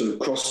sort of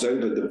crossed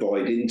over the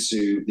void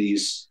into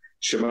these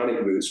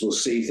shamanic routes will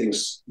see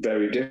things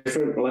very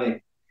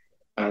differently,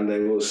 and they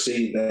will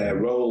see their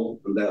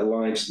role and their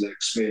lives and their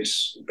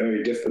experience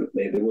very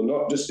differently. They will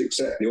not just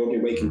accept the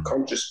ordinary waking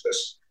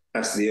consciousness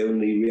as the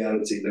only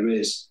reality there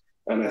is.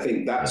 And I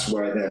think that's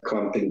why they're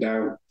clamping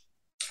down.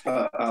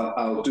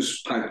 I'll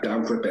just pipe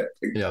down for a bit.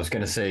 Yeah, I was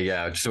going to say,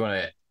 I just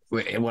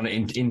want to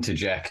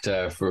interject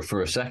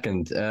for a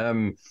second.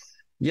 I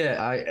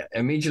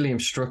immediately am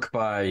struck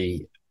by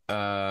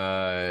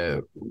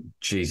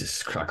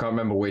Jesus, I can't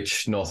remember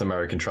which North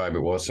American tribe it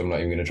was, so I'm not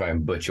even going to try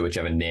and butcher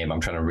whichever name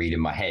I'm trying to read in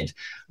my head.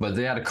 But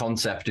they had a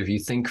concept of, you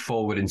think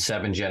forward in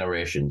 7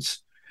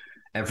 generations,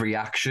 every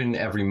action,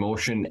 every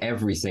motion,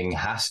 everything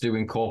has to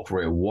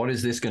incorporate what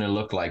is this going to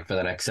look like for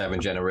the next 7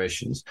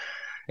 generations.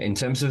 In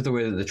terms of the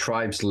way that the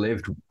tribes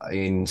lived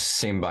in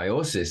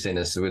symbiosis,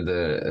 with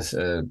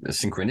a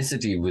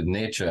synchronicity with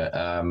nature,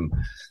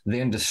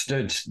 they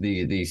understood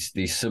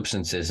these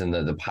substances and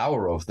the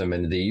power of them,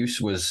 and the use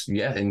was,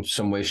 in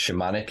some ways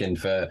shamanic and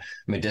for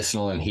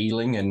medicinal and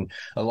healing, and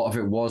a lot of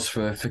it was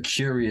for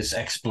curious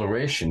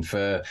exploration,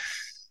 to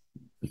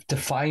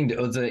find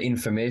other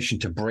information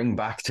to bring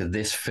back to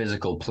this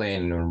physical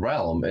plane and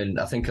realm. And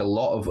I think a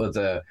lot of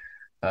other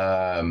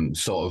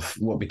sort of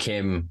what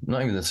became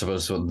not even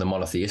the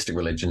monotheistic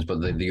religions,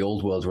 but the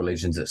old world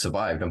religions that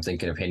survived. I'm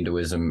thinking of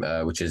Hinduism,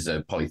 which is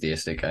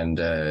polytheistic, and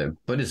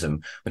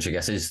Buddhism, which I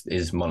guess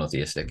is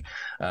monotheistic.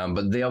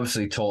 But they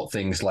obviously taught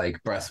things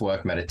like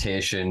breathwork,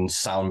 meditation,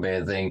 sound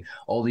bathing,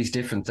 all these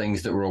different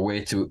things that were a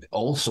way to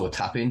also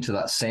tap into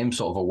that same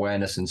sort of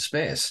awareness and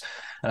space.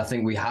 And I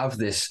think we have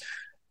this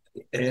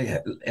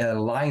a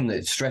line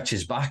that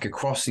stretches back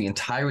across the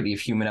entirety of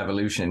human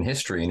evolution and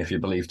history. And if you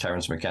believe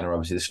Terence McKenna,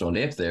 obviously the stoned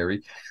ape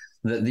theory,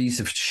 that these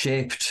have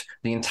shaped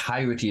the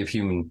entirety of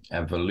human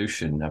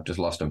evolution. I've just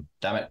lost him.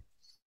 Damn it.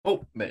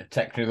 Oh, bit of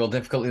technical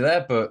difficulty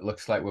there, but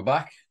looks like we're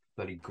back.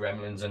 Bloody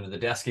gremlins under the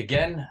desk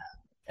again.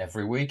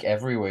 Every week.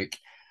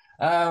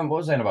 What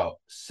was I saying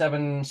about?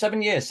 7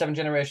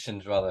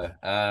 generations rather.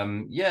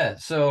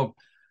 So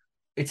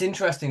it's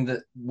interesting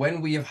that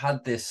when we have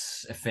had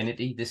this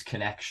affinity, this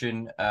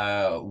connection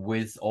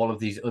with all of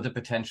these other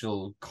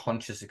potential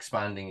conscious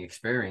expanding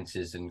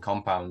experiences and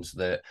compounds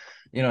that,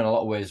 in a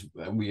lot of ways,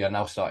 we are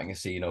now starting to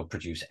see,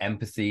 produce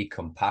empathy,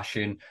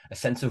 compassion, a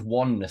sense of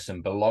oneness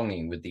and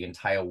belonging with the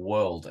entire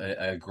world,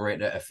 a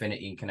greater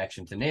affinity and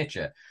connection to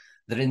nature,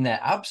 that in their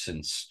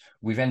absence,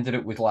 we've ended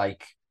up with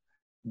like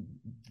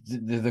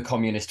the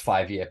communist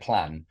 5-year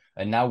plan.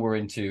 And now we're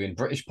in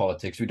British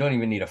politics, we don't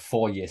even need a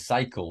 4-year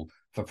cycle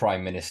for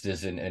prime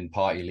ministers and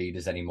party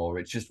leaders anymore.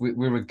 It's just we're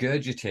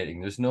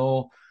regurgitating. There's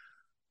no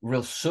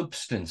real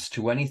substance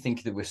to anything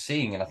that we're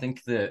seeing. And I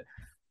think that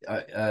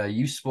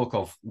you spoke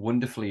of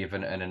wonderfully of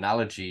an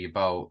analogy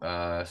about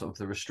sort of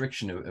the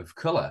restriction of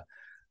color,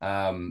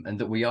 and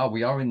that we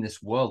are in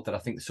this world that I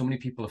think so many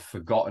people have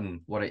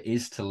forgotten what it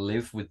is to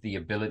live with the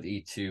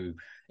ability to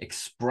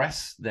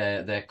express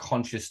their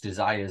conscious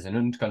desires and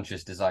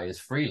unconscious desires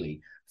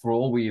freely. For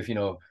all we've,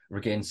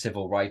 regained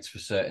civil rights for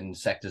certain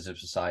sectors of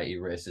society,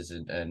 races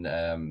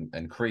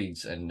and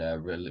creeds and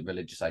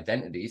religious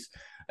identities,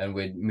 and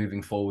we're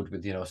moving forward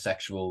with,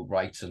 sexual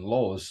rights and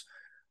laws,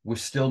 we're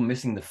still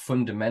missing the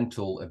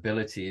fundamental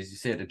ability, as you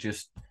say, to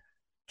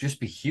just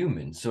be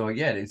human. So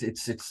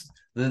it's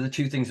the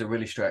two things that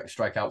really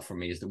strike out for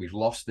me, is that we've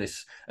lost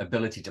this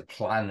ability to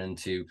plan and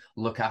to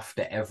look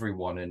after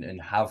everyone and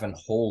have and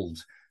hold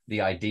the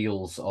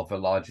ideals of a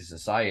larger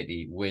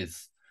society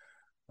with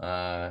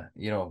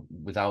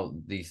without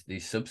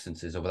these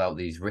substances, or without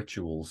these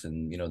rituals,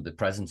 and the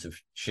presence of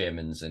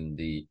shamans and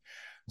the,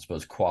 I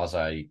suppose,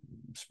 quasi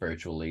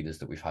spiritual leaders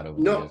that we've had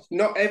over the years.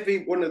 Not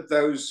every one of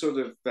those sort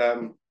of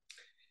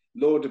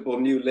laudable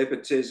new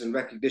liberties and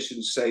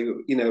recognitions say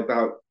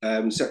about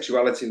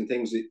sexuality and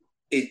things.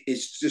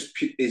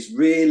 It's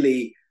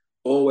really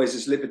always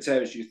as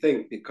libertarian as you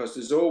think, because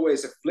there's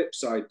always a flip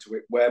side to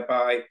it,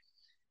 whereby,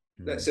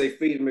 let's say,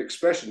 freedom of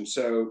expression.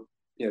 So,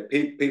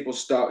 people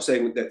start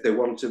saying that they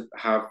want to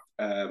have,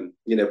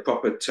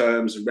 proper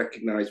terms and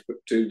recognize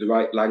to the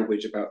right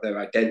language about their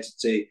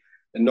identity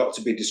and not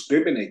to be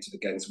discriminated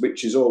against,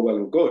 which is all well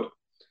and good.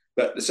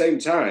 But at the same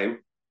time,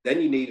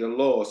 then you need a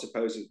law,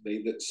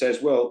 supposedly, that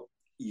says, well,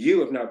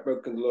 you have now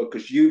broken the law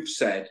because you've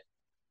said,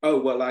 oh,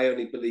 well, I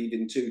only believe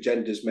in two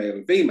genders, male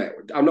and female.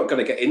 I'm not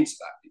going to get into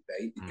that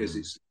debate because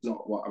it's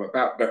not what I'm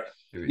about. But,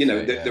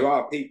 there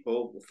are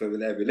people, for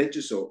their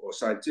religious or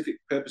scientific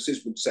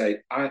purposes, would say,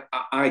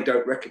 I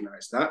don't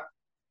recognize that.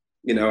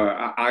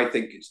 I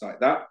think it's like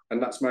that.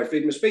 And that's my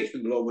freedom of speech.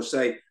 But the law will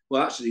say,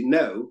 well, actually,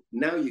 no,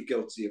 now you're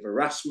guilty of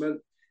harassment.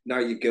 Now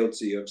you're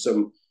guilty of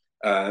some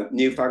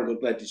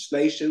newfangled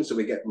legislation. So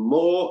we get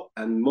more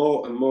and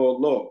more and more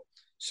law.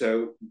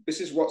 So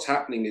this is what's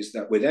happening, is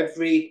that with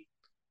every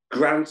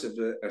grant of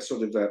a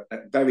sort of a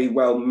very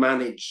well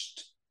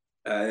managed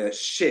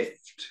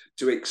shift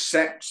to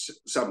accept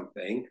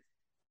something,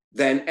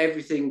 then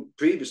everything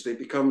previously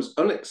becomes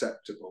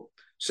unacceptable.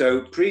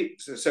 So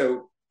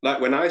like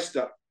when I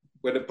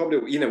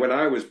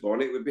was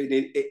born, it would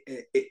be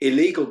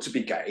illegal to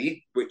be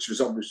gay, which was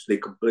obviously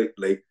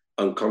completely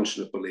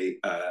unconscionably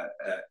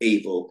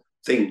evil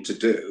thing to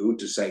do,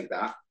 to say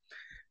that.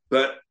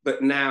 But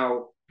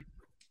now,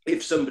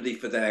 if somebody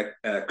for their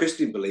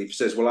Christian belief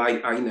says, well, I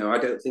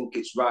don't think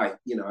it's right,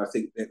 I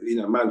think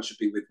that, man should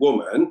be with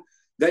woman,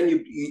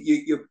 then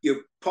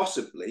you're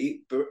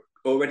possibly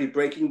already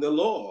breaking the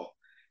law.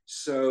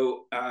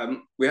 So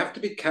we have to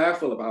be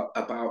careful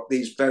about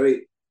these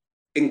very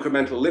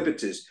incremental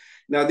liberties.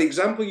 Now, the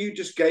example you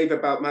just gave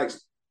about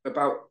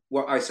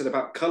what I said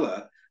about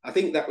colour, I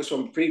think that was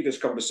from a previous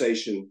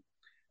conversation.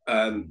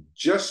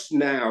 Just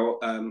now,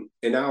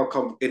 in our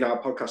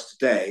podcast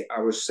today, I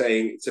was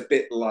saying it's a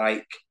bit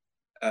like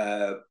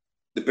the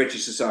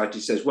British Society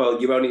says, well,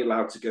 you're only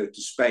allowed to go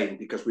to Spain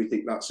because we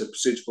think that's a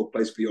suitable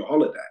place for your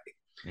holiday.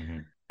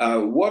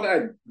 What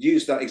I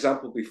used that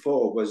example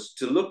before was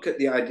to look at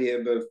the idea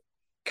of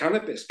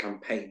cannabis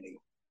campaigning.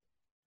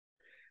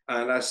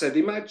 And I said,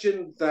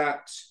 imagine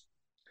that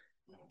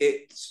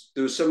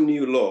there was some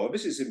new law.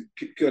 This is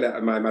purely out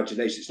of my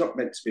imagination. It's not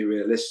meant to be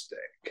realistic.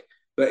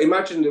 But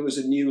imagine there was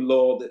a new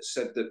law that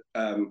said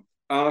that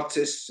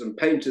artists and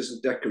painters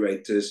and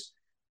decorators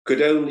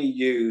could only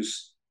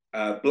use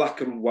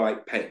black and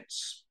white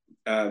paints.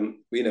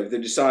 They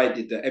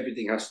decided that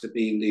everything has to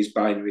be in these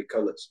binary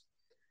colours.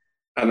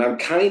 And I'm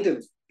kind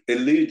of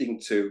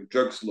alluding to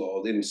drugs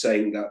law in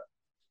saying that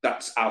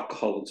that's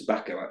alcohol and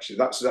tobacco, actually.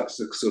 That's the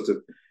sort of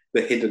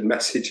the hidden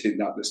message in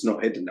that that's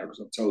not hidden now because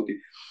I've told you.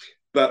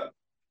 But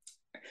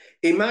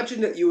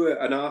imagine that you were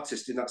an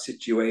artist in that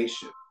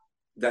situation,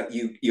 that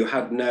you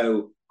had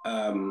no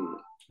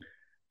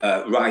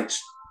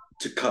rights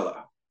to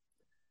colour.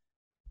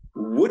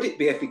 Would it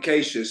be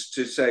efficacious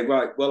to say,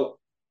 right, well,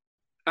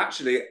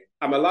 actually,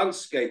 I'm a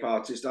landscape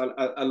artist.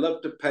 I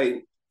love to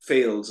paint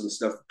fields and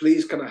stuff.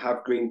 Please, can I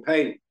have green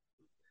paint?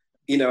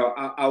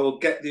 I will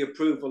get the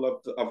approval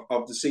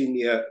of the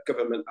senior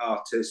government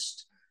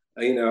artist.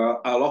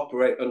 I'll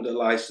operate under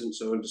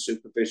license or under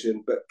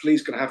supervision, but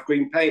please, can I have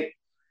green paint?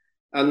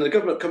 And the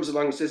government comes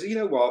along and says, you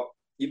know what?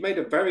 You've made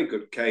a very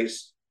good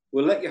case.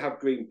 We'll let you have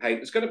green paint.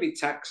 There's going to be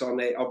tax on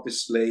it,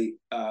 obviously.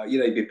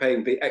 You'd be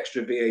paying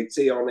extra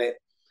VAT on it.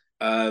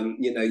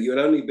 You'll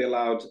only be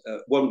allowed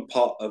one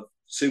pot of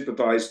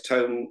supervised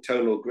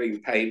tonal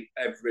green paint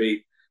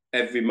every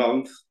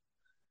month.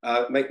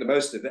 Make the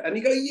most of it. And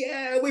you go,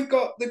 yeah, we've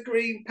got the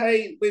green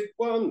paint, we've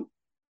won.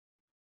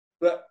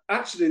 But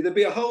actually, there'd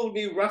be a whole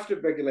new raft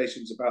of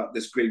regulations about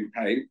this green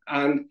paint.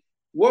 And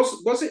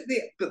was it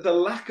the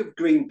lack of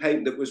green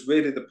paint that was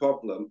really the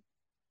problem?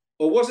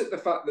 Or was it the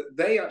fact that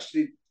they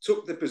actually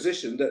took the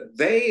position that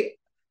they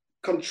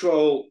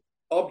control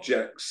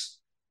objects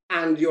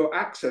and your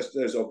access to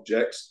those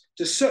objects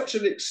to such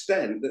an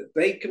extent that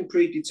they can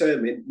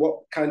predetermine what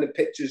kind of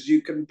pictures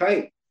you can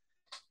paint?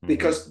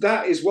 Because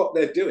that is what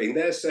they're doing.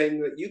 They're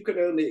saying that you can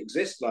only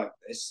exist like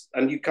this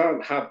and you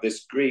can't have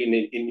this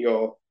green in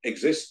your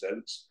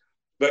existence,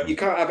 but you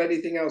can't have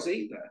anything else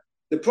either.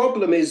 The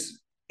problem is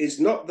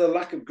not the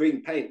lack of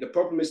green paint. The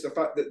problem is the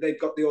fact that they've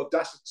got the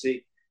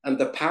audacity and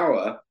the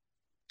power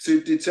to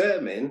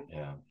determine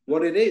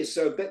what it is.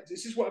 So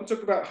this is what I'm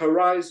talking about,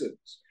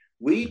 horizons.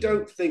 We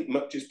don't think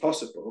much is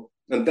possible,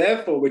 and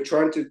therefore we're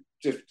trying to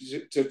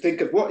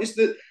think of what is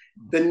the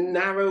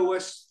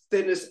narrowest,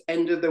 thinnest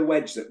end of the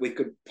wedge that we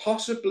could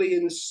possibly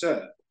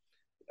insert,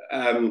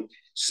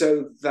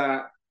 so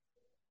that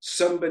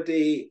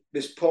somebody,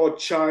 this poor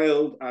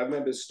child, I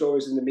remember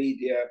stories in the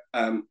media,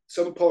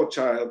 some poor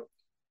child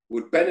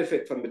would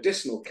benefit from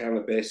medicinal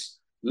cannabis.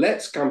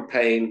 Let's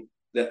campaign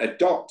that a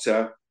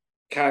doctor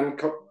can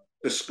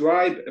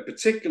prescribe a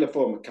particular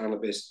form of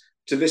cannabis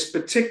to this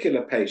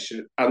particular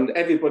patient, and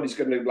everybody's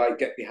going to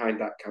get behind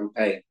that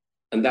campaign,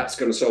 and that's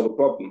going to solve the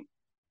problem.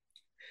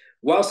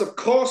 Whilst, of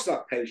course,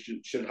 that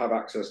patient should have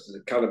access to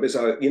the cannabis,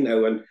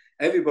 and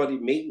everybody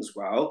means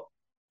well.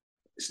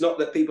 It's not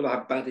that people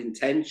have bad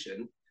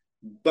intention,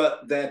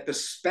 but their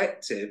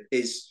perspective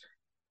is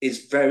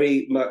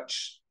very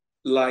much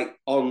like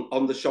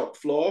on the shop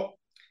floor.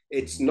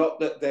 It's not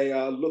that they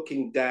are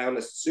looking down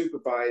as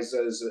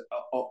supervisors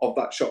of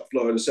that shop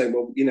floor and saying,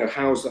 well,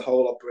 how's the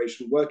whole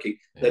operation working?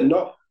 Yeah. They're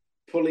not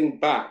pulling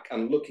back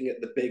and looking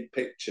at the big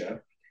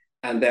picture,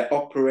 and they're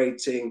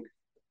operating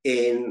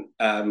in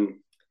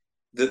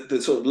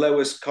the sort of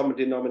lowest common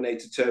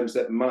denominator terms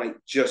that might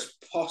just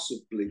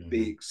possibly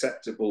be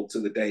acceptable to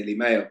the Daily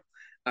Mail.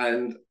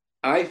 And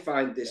I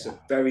find this a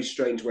very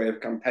strange way of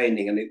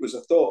campaigning, and it was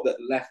a thought that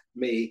left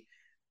me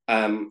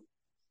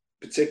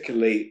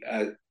particularly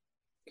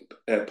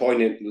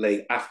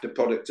poignantly after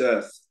Product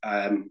Earth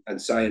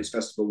and Science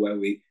Festival, where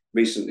we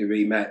recently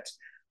re-met,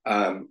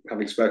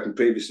 having spoken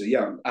previously.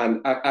 Yeah,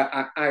 and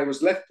I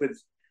was left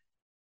with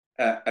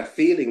a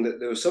feeling that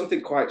there was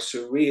something quite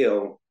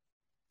surreal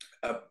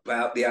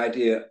about the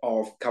idea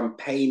of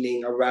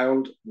campaigning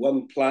around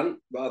one plant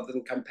rather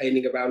than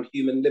campaigning around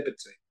human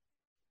liberty.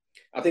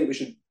 I think we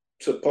should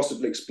sort of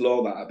possibly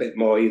explore that a bit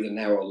more either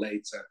now or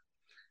later,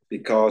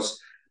 because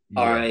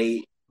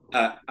I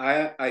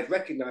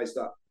recognise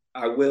that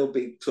I will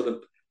be sort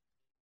of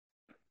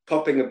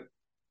popping up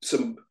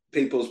some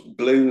people's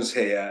balloons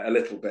here a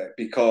little bit,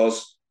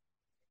 because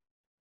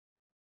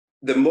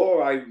the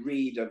more I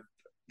read of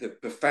the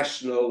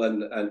professional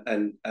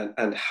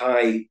and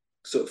high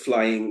sort of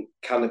flying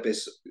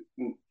cannabis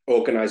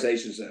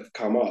organizations that have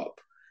come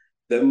up,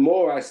 the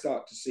more I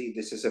start to see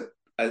this as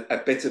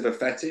a bit of a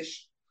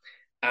fetish,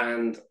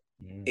 and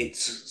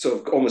it's sort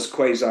of almost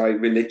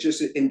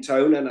quasi-religious in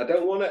tone. And I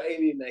don't want to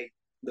alienate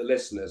the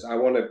listeners. I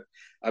want to,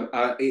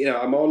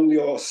 I'm on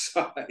your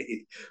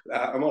side.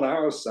 I'm on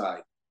our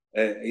side.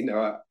 I'm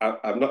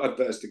not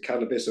adverse to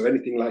cannabis or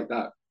anything like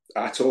that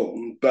at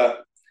all,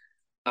 but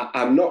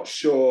I'm not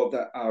sure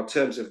that our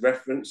terms of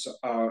reference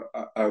are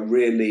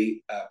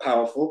really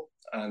powerful,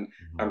 and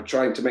I'm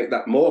trying to make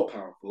that more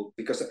powerful,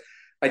 because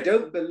I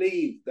don't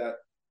believe that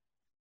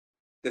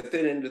the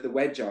thin end of the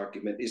wedge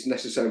argument is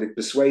necessarily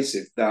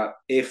persuasive, that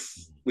if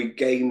we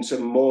gain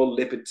some more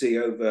liberty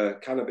over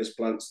cannabis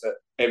plants, that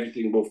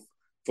everything will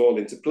fall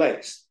into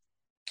place.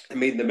 I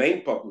mean, the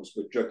main problems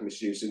with drug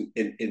misuse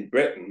in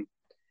Britain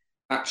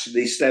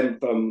actually stem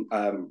from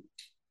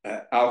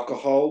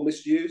alcohol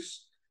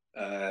misuse,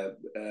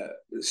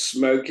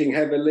 smoking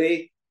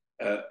heavily,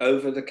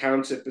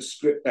 over-the-counter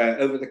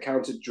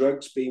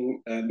drugs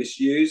being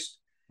misused,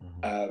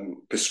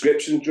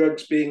 prescription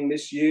drugs being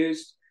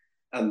misused,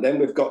 and then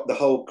we've got the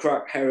whole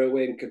crack,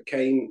 heroin,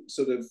 cocaine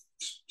sort of,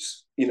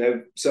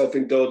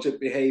 self-indulgent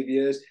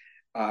behaviours,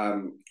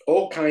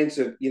 all kinds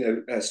of,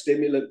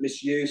 stimulant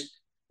misuse.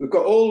 We've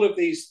got all of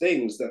these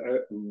things that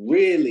are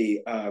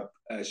really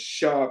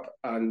sharp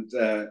and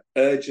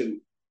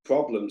urgent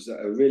problems that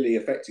are really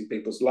affecting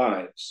people's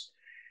lives.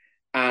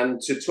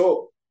 And to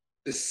talk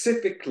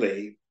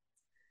specifically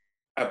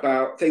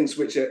about things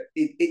which are,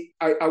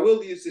 I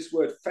will use this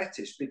word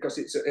fetish, because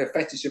it's a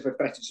fetish of a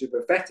fetish of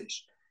a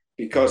fetish,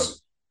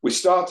 because we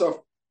start off,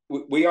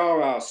 we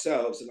are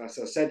ourselves, and as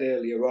I said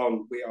earlier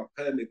on, we are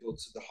permeable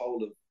to the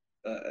whole of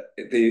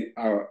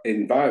our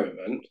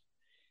environment,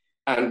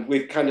 and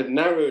we've kind of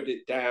narrowed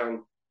it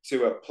down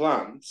to a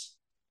plant,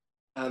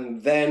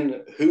 and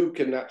then who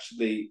can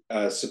actually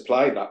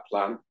supply that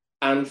plant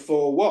and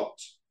for what.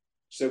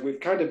 So we've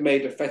kind of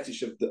made a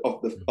fetish of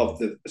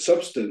the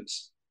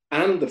substance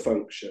and the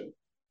function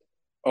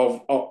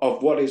of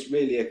what is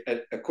really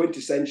a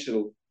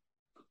quintessential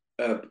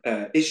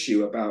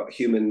issue about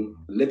human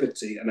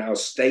liberty and our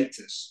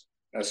status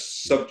as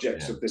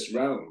subjects of this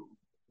realm.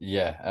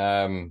 Yeah,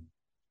 I'm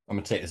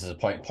going to take this as a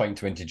point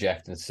to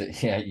interject and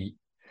say,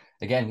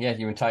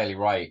 you're entirely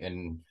right,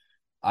 and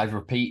I've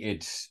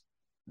repeated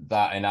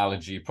that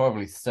analogy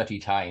probably 30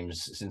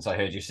 times since I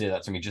heard you say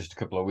that to me just a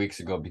couple of weeks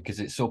ago,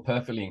 because it so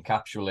perfectly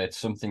encapsulates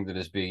something that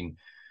has been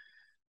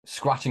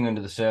scratching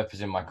under the surface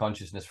in my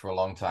consciousness for a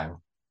long time.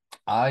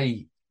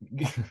 I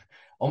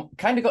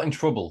kind of got in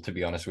trouble, to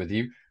be honest with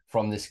you,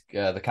 from this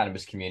the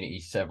cannabis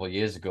community several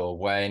years ago,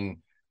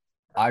 when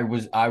I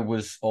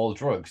was all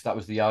drugs. That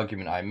was the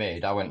argument I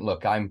made. I went,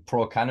 look, I'm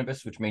pro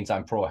cannabis, which means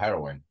I'm pro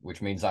heroin,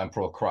 which means I'm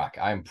pro crack.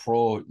 I'm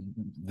pro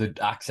the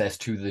access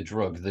to the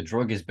drug. The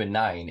drug is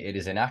benign. It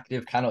is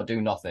inactive, cannot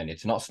do nothing.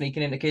 It's not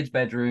sneaking into kids'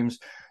 bedrooms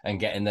and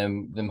getting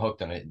them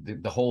hooked on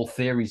it. The whole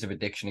theories of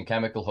addiction and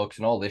chemical hooks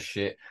and all this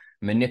shit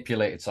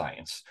manipulated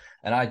science.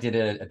 And I did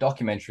a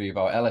documentary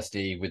about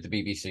LSD with the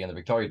BBC and the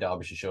Victoria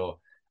Derbyshire show,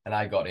 and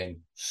I got in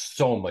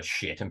so much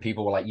shit, and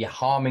people were like, you're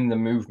harming the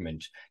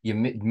movement, you're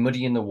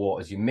muddying the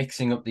waters, you're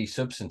mixing up these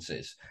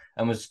substances,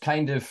 and was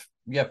kind of,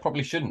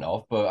 probably shouldn't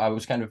have, but I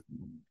was kind of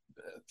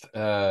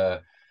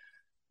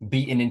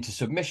beaten into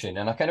submission,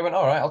 and I kind of went,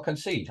 all right, I'll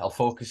concede, I'll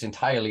focus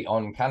entirely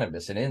on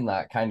cannabis. And in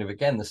that, kind of,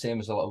 again, the same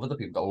as a lot of other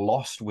people, got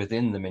lost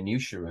within the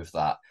minutiae of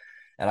that.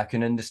 And I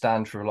can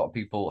understand for a lot of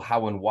people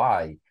how and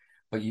why,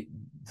 but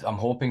I'm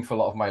hoping for a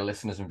lot of my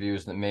listeners and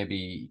viewers that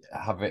maybe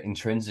have it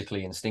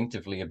intrinsically,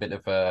 instinctively, a bit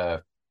of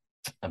a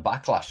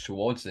backlash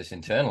towards this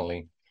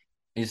internally,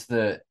 is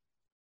that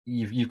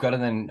you've got to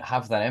then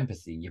have that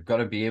empathy. You've got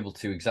to be able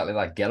to exactly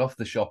like get off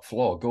the shop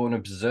floor, go and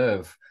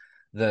observe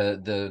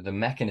the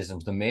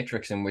mechanisms, the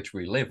matrix in which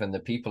we live, and the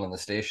people and the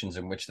stations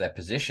in which they're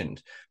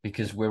positioned,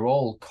 because we're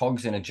all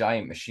cogs in a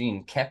giant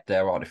machine kept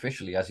there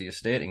artificially, as you're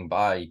stating,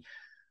 by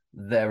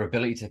their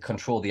ability to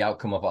control the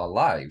outcome of our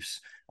lives.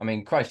 I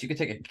mean, Christ, you could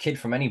take a kid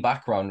from any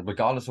background,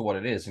 regardless of what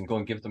it is, and go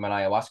and give them an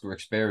ayahuasca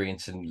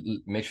experience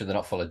and make sure they're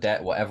not full of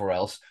debt, whatever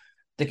else.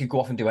 They could go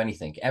off and do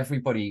anything.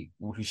 Everybody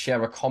who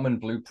share a common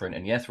blueprint,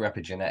 and yes, through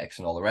epigenetics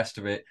and all the rest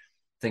of it,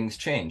 things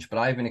change. But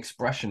I have an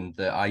expression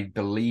that I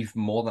believe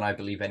more than I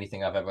believe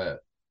anything I've ever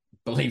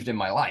believed in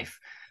my life.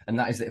 And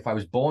that is that if I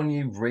was born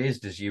you,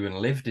 raised as you, and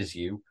lived as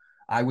you,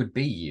 I would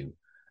be you.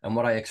 And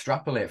what I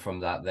extrapolate from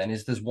that then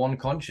is there's one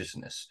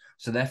consciousness.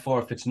 So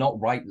therefore, if it's not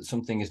right that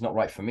something is not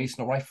right for me, it's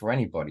not right for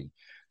anybody.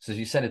 So as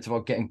you said, it's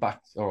about getting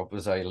back, or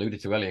as I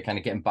alluded to earlier, kind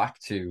of getting back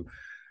to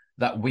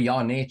that we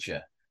are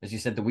nature. As you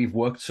said, that we've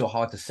worked so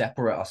hard to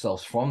separate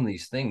ourselves from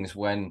these things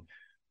when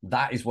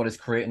that is what is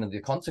creating the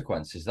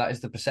consequences. That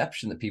is the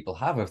perception that people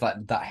have of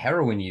that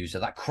heroin user,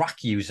 that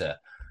crack user.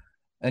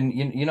 And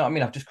you know what I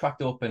mean? I've just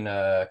cracked open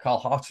Carl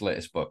Hart's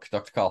latest book,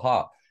 Dr. Carl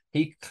Hart.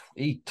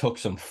 He took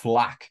some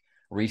flack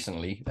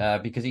recently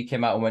because he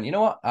came out and went, you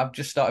know what? I've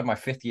just started my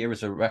 5th year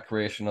as a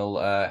recreational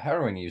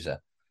heroin user.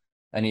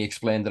 And he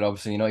explained that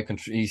obviously, you know,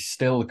 he's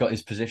still got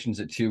his positions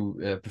at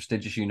 2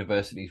 prestigious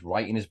universities,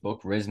 writing his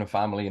book, raising a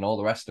family, and all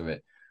the rest of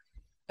it.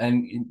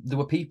 And there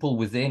were people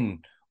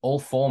within all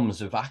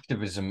forms of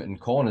activism and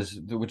corners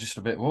that were just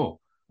a bit, whoa,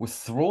 were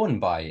thrown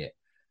by it.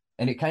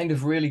 And it kind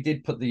of really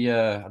did put the,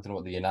 I don't know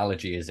what the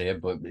analogy is here,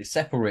 but it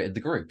separated the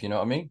group, you know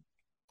what I mean?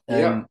 Yeah.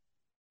 And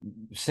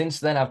since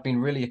then, I've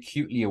been really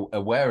acutely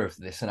aware of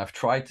this, and I've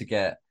tried to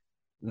get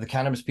the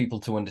cannabis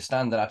people to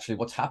understand that actually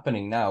what's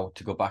happening now,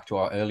 to go back to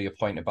our earlier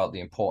point about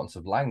the importance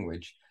of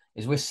language,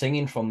 is we're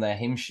singing from their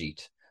hymn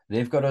sheet.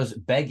 They've got us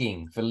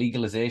begging for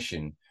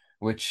legalization,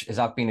 which, as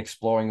I've been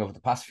exploring over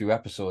the past few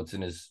episodes,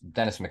 and as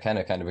Dennis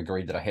McKenna kind of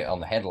agreed that I hit on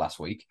the head last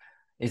week,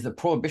 is that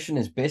prohibition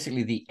is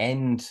basically the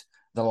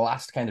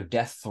last kind of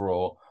death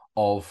throw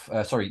of,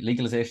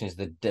 legalization is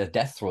the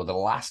death throw, the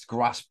last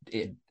grasp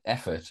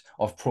effort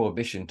of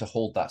prohibition to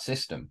hold that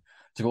system.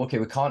 To go, okay,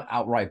 we can't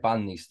outright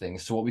ban these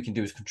things. So what we can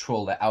do is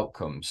control their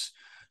outcomes.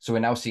 So we're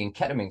now seeing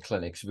ketamine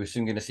clinics. We're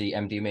soon going to see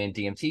MDMA and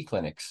DMT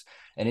clinics.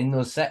 And in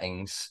those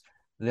settings,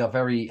 they are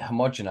very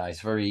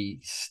homogenized, very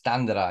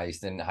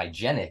standardized and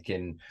hygienic.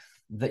 And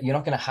that you're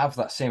not going to have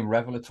that same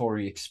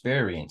revelatory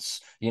experience.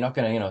 You're not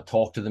going to, you know,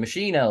 talk to the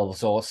machine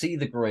elves or see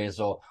the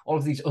greys or all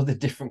of these other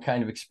different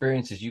kind of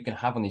experiences you can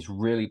have on these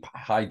really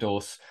high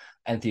dose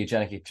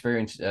entheogenic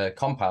experience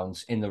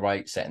compounds in the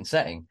right set and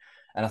setting.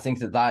 And I think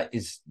that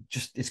is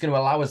just, it's going to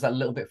allow us that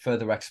little bit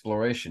further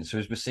exploration. So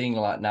as we're seeing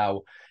like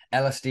now,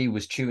 LSD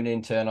was tune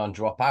in, turn on,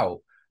 drop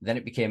out. Then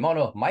it became, oh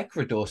no,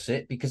 microdose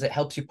it because it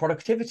helps your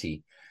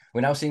productivity.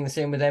 We're now seeing the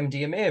same with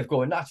MDMA of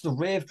going, that's the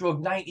rave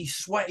drug, 90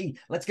 sweaty.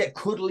 Let's get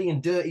cuddly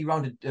and dirty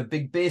around a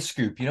big bass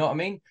scoop. You know what I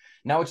mean?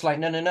 Now it's like,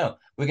 no.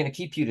 We're going to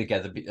keep you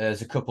together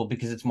as a couple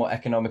because it's more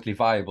economically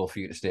viable for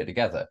you to stay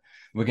together.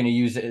 We're going to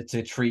use it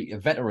to treat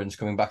veterans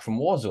coming back from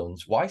war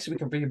zones. Why? So we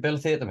can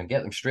rehabilitate them and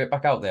get them straight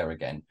back out there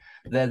again.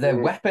 They're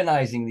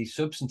weaponizing these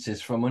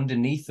substances from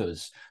underneath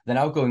us. They're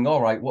now going,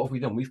 all right, what have we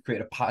done? We've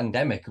created a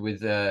pandemic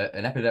with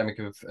an epidemic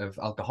of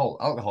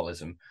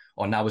alcoholism,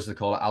 or now as they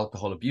call it,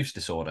 alcohol abuse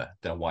disorder.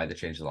 Don't know why they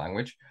changed the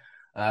language.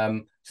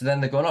 So then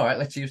they're going, all right,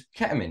 let's use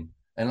ketamine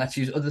and let's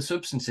use other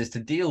substances to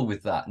deal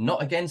with that.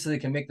 Not again so they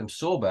can make them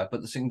sober,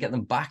 but so they can get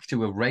them back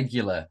to a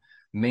regular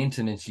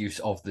maintenance use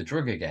of the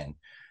drug again.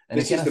 And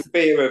this is the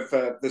fear of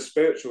the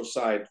spiritual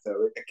side,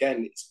 though.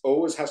 Again, it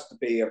always has to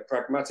be a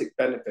pragmatic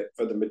benefit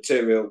for the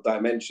material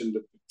dimension,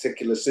 the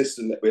particular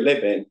system that we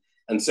live in.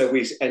 And so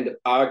we end up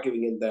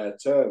arguing in their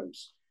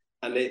terms.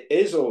 And it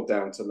is all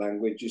down to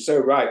language. You're so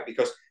right,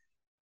 because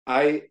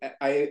I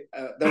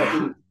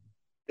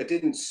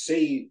didn't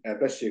see,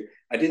 bless you,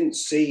 I didn't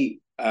see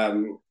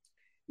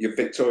your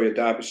Victoria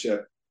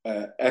Derbyshire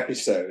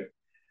episode.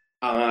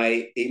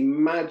 I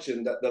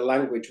imagined that the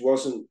language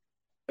wasn't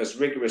as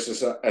rigorous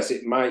as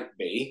it might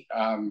be,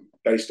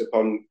 based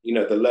upon, you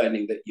know, the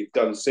learning that you've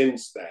done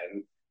since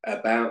then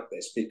about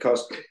this.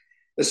 Because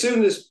as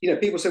soon as, you know,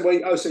 people say, well,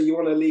 oh, so you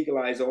want to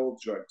legalize all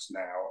drugs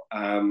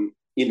now?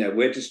 You know,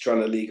 we're just trying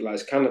to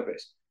legalize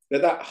cannabis.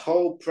 But that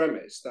whole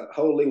premise, that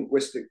whole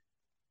linguistic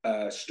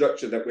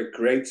structure that we're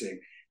creating,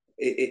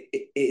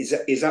 it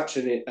is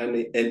actually an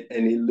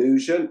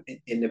illusion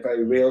in a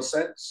very real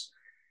sense.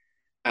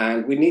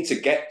 And we need to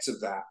get to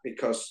that,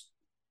 because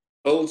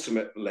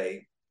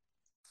ultimately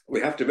we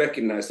have to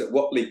recognize that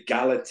what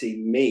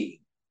legality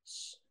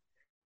means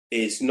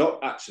is not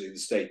actually the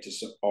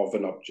status of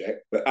an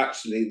object, but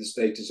actually the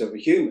status of a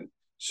human.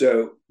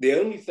 So the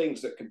only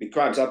things that can be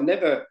crimes, I've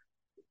never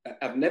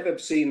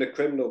seen a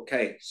criminal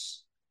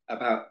case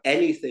about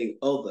anything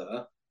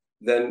other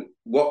than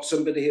what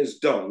somebody has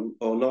done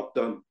or not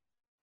done.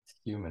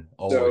 Human,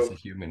 always a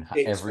human.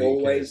 It's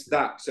always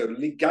that. So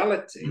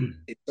legality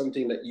is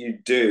something that you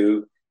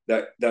do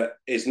that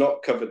is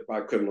not covered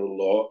by criminal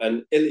law,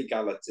 and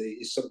illegality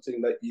is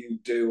something that you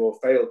do or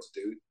fail to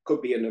do. It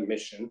could be an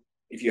omission.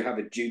 If you have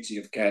a duty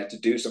of care to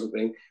do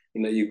something,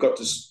 you've got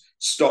to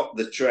stop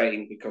the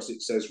train because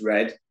it says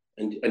red,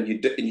 and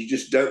you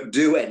just don't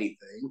do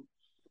anything.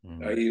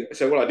 You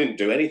say, well, I didn't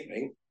do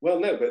anything. Well,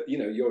 no, but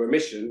your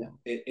omission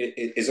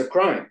is a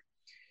crime.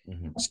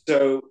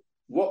 So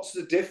what's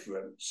the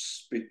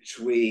difference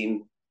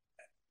between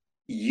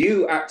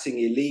you acting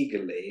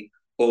illegally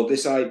or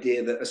this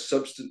idea that a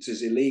substance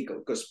is illegal?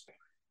 Because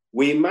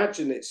we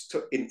imagine it's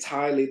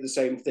entirely the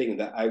same thing,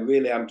 that I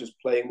really am just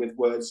playing with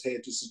words here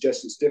to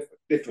suggest it's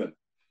different.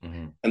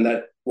 And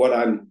that what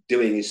I'm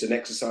doing is an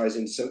exercise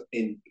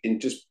in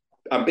just,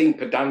 I'm being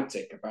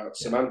pedantic about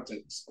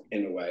semantics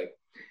in a way.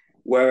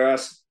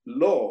 Whereas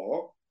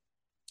law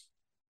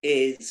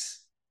is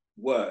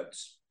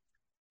words.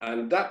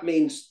 And that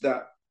means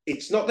that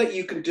it's not that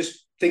you can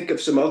just think of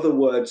some other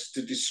words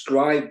to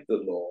describe the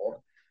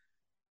law.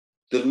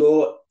 The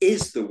law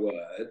is the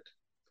word,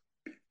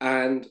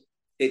 and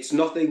it's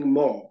nothing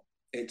more.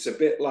 It's a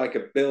bit like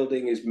a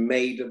building is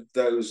made of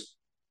those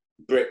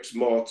bricks,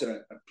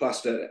 mortar,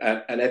 plaster,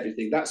 and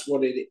everything. That's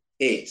what it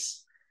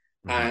is.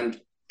 And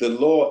the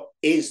law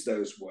is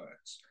those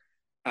words.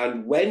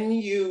 And when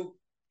you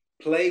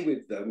play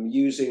with them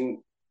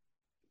using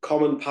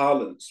common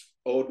parlance,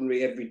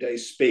 ordinary everyday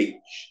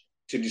speech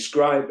to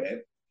describe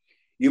it,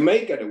 you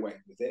may get away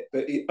with it,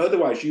 but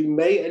otherwise you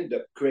may end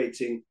up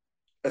creating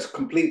a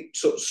complete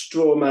sort of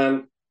straw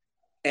man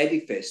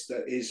edifice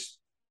that is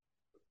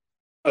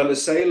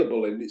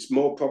unassailable, and it's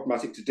more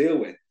problematic to deal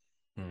with.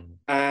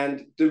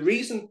 And the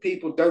reason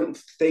people don't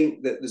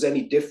think that there's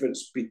any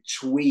difference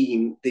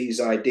between these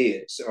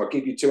ideas, so I'll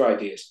give you two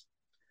ideas.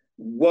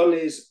 One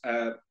is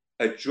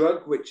a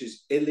drug which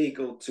is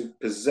illegal to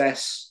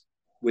possess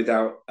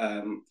without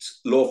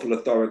lawful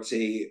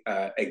authority,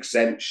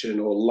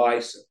 exemption, or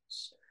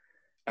license.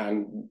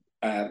 And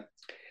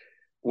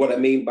what I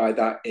mean by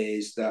that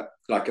is that,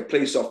 like, a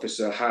police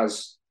officer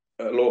has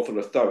a lawful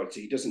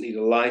authority, he doesn't need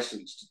a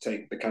license to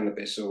take the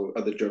cannabis or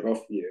other drug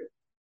off you.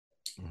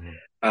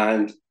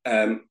 And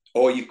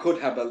or you could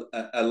have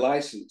a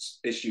license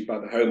issued by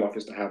the Home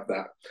Office to have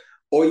that,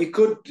 or you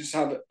could just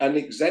have an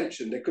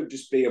exemption. There could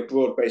just be a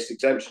broad-based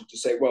exemption to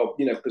say, well,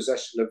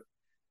 possession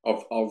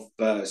of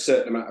a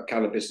certain amount of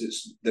cannabis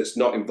that's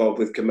not involved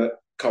with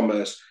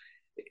commerce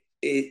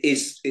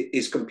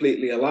is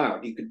completely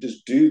allowed. You could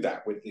just do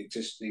that with the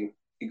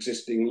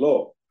existing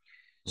law.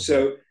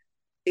 So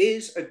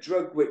is a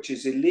drug which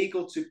is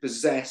illegal to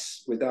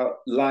possess without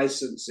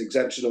license,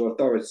 exemption, or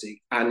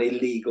authority an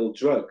illegal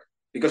drug?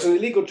 Because an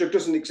illegal drug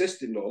doesn't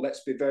exist in law.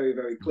 Let's be very,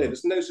 very clear.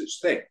 There's no such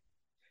thing.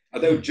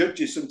 Although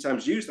judges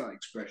sometimes use that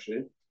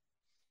expression,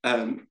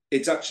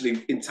 it's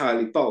actually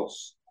entirely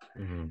false.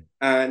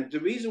 And the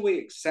reason we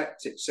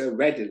accept it so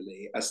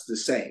readily as the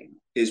same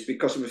is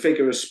because of a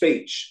figure of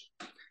speech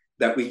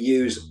that we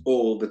use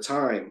all the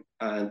time.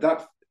 And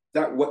that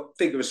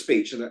figure of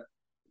speech, and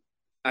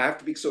I have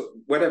to be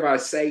whenever I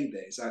say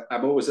this,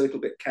 I'm always a little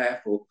bit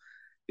careful,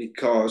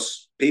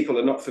 because people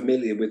are not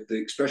familiar with the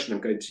expression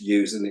I'm going to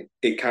use, and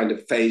it kind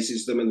of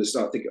phases them, and they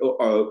start thinking,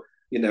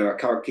 I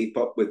can't keep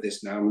up with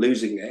this now, I'm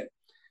losing it.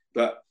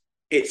 But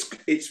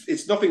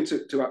it's nothing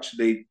to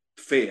actually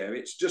fear.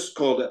 It's just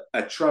called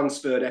a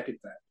transferred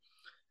epithet.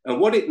 And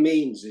what it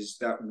means is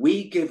that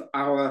we give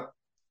our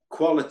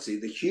quality,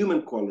 the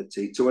human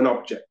quality, to an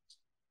object.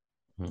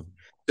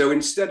 So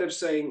instead of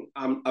saying,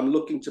 I'm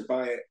looking to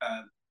buy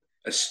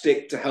a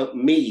stick to help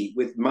me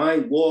with my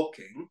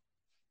walking,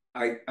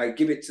 I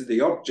give it to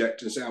the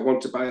object and say, I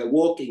want to buy a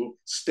walking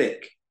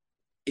stick,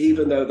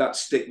 even though that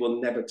stick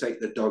will never take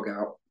the dog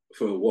out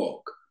for a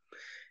walk.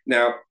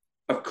 Now,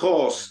 of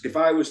course, if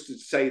I was to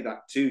say that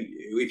to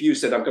you, if you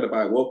said, I'm going to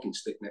buy a walking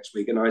stick next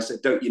week, and I said,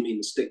 don't you mean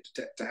the stick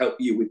to help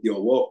you with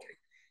your walking?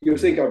 You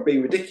would think I'm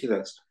being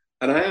ridiculous.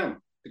 And I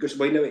am, because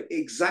we know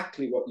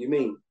exactly what you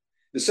mean.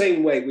 The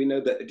same way we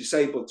know that a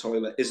disabled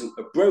toilet isn't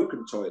a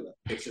broken toilet,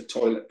 it's a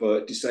toilet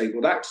for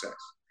disabled access.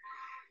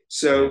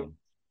 So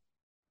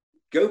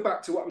go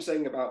back to what I'm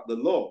saying about the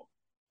law.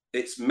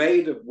 It's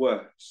made of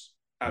words.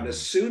 And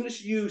as soon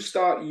as you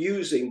start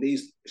using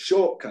these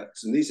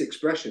shortcuts and these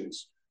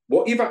expressions,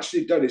 what you've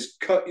actually done is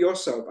cut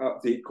yourself out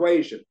of the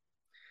equation.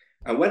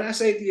 And when I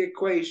say the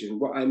equation,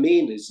 what I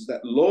mean is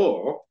that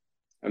law,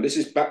 and this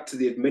is back to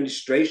the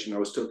administration I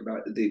was talking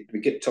about at the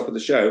top of the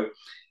show,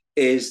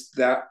 is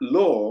that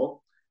law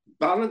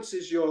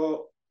balances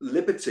your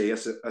liberty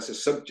as a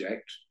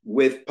subject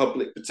with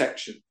public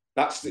protection.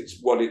 That's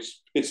what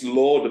its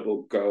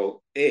laudable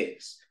goal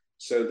is,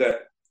 so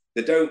that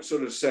they don't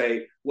sort of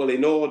say, well,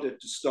 in order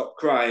to stop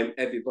crime,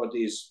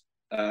 everybody's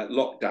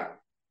locked down,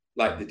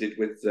 like they did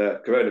with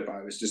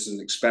coronavirus, just an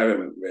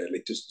experiment,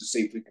 really, just to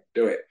see if we can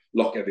do it,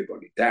 lock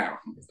everybody down.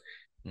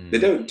 They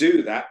don't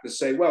do that. They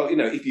say, well,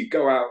 if you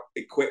go out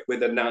equipped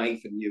with a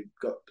knife and you've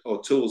got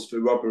or tools for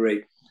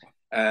robbery,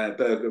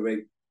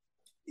 burglary,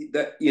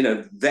 that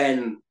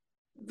then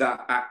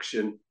that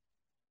action,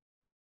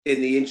 in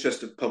the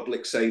interest of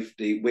public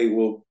safety, we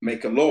will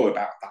make a law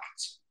about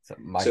that.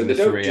 So they Magnus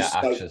don't Rea, just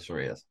like, Actus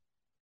Reus.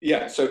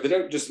 yeah, so they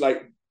don't just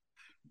like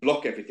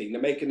block everything. They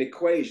make an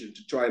equation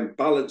to try and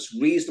balance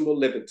reasonable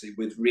liberty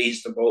with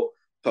reasonable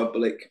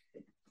public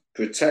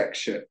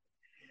protection.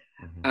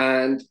 Mm-hmm.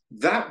 And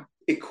that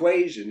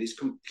equation is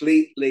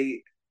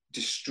completely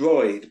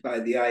destroyed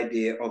by the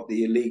idea of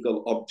the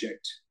illegal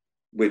object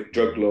with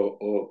drug law,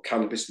 or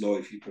cannabis law,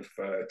 if you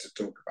prefer to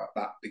talk about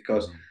that.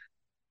 Because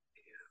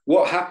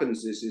what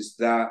happens is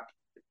that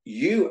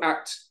you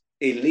act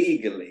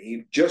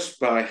illegally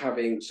just by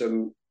having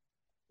some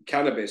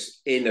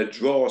cannabis in a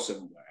drawer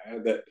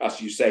somewhere that,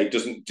 as you say,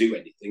 doesn't do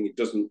anything. It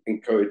doesn't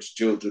encourage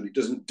children. It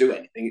doesn't do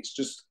anything. It's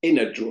just in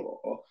a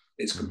drawer.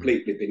 It's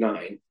completely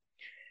benign.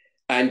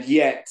 And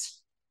yet,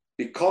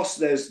 because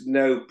there's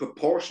no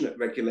proportionate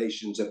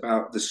regulations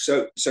about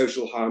the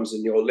social harms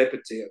in your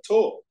liberty at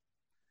all,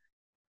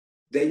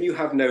 then you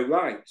have no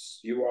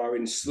rights. You are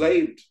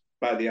enslaved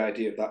by the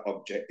idea of that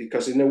object,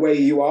 because in a way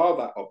you are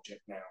that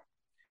object now,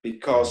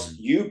 because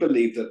you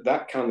believe that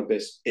that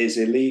cannabis is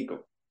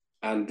illegal.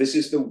 And this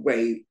is the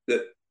way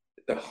that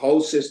the whole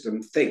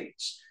system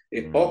thinks.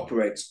 It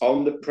operates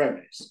on the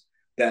premise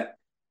that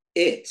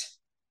it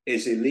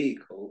is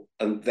illegal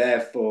and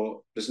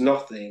therefore there's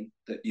nothing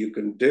that you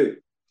can do.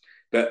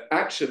 But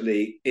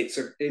actually, it's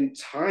an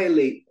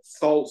entirely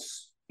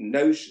false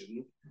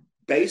notion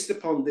based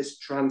upon this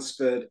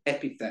transferred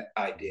epithet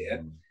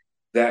idea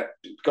that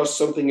because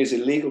something is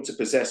illegal to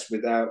possess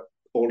without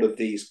all of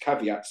these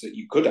caveats that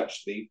you could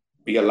actually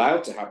be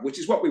allowed to have, which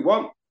is what we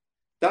want.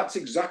 That's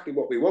exactly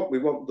what we want. We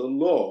want the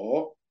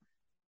law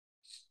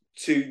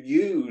to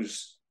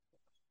use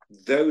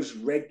those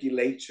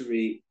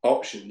regulatory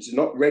options,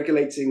 not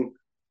regulating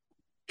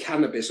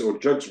cannabis or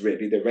drugs,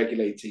 really. They're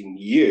regulating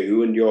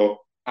you and your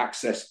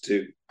access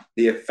to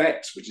the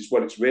effects, which is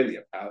what it's really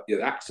about.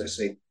 You're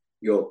accessing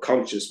your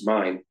conscious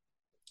mind.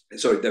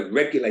 Sorry, they're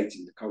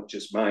regulating the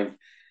conscious mind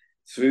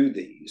through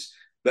these.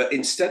 But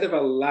instead of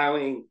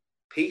allowing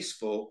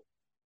peaceful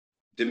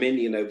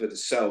dominion over the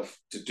self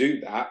to do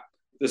that,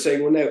 they're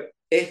saying, well, no,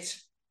 it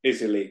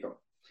is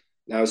illegal.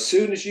 Now, as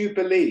soon as you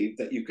believe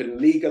that you can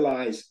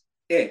legalize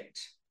it,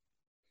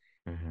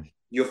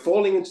 you're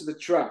falling into the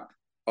trap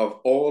of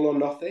all or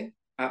nothing,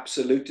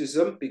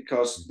 absolutism,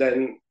 because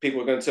then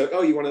people are going to say,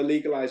 oh, you want to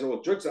legalize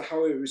all drugs?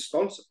 How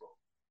irresponsible.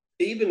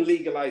 Even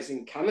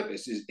legalizing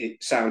cannabis,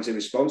 it sounds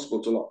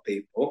irresponsible to a lot of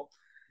people.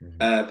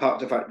 Part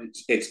of the fact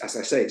it's, as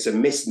I say, it's a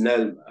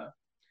misnomer,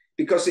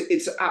 because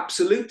it's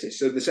absolutist.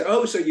 So they say,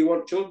 oh, so you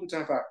want children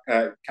to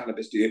have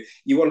cannabis, do you?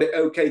 You want it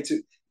okay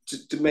to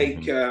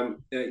make,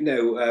 cannabis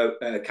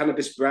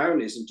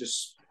brownies and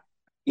just,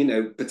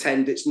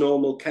 pretend it's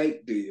normal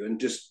cake, do you? And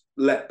just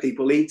let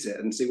people eat it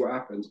and see what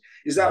happens.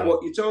 Is that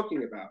what you're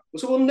talking about?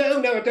 So, well, no,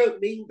 I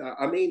don't mean that.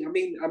 I mean,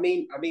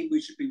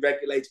 we should be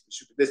regulated. We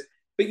should be this.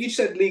 But you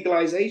said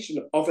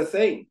legalization of a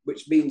thing,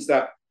 which means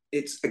that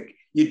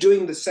you're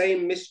doing the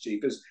same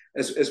mischief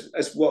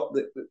as what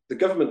the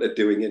government are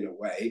doing, in a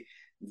way,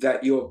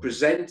 that you're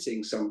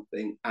presenting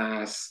something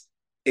as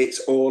it's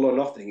all or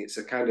nothing. It's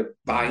a kind of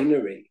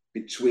binary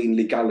between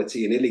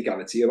legality and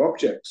illegality of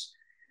objects.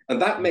 And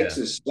that makes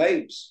us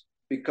slaves,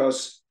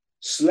 because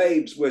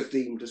slaves were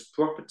deemed as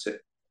property,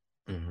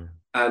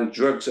 and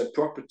drugs are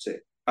property.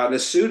 And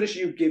as soon as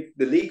you give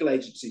the legal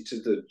agency to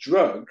the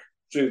drug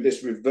through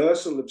this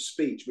reversal of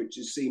speech, which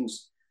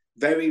seems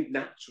very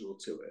natural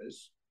to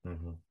us,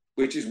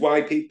 which is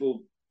why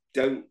people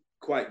don't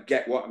quite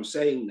get what I'm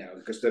saying now,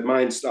 because their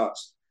mind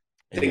starts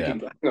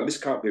thinking, no, this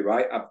can't be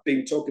right. I've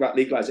been talking about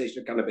legalization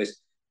of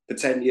cannabis for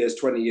 10 years,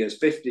 20 years,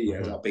 50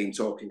 years. I've been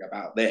talking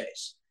about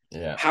this.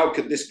 How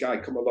could this guy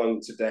come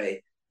along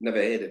today, never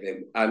heard of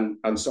him,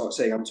 and start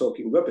saying I'm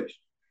talking rubbish?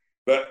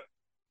 But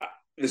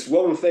this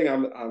one thing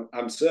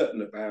I'm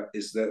certain about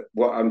is that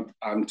what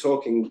I'm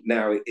talking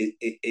now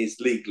is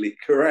legally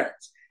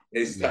correct.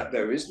 Is that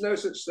there is no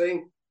such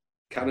thing.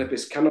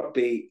 Cannabis cannot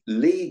be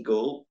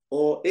legal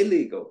or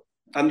illegal,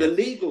 and the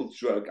legal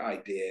drug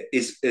idea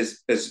is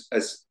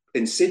as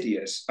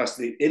insidious as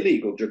the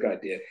illegal drug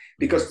idea,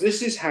 because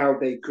this is how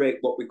they create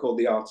what we call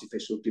the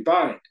artificial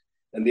divide.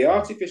 And the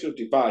artificial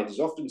divide is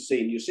often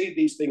seen. You see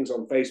these things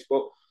on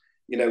Facebook.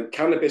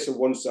 Cannabis on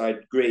one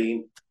side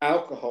green,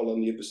 alcohol on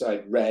the other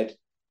side red,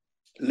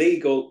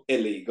 legal,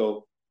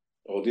 illegal,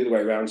 or the other way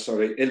around,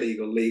 sorry,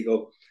 illegal,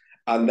 legal.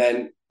 And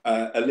then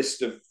a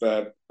list of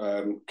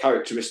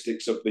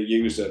characteristics of the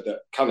user,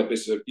 that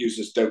cannabis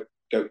users don't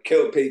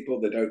kill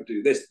people, they don't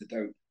do this, they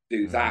don't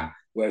do that,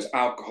 whereas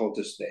alcohol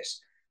does this.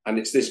 And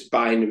it's this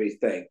binary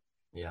thing.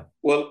 Yeah.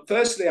 Well,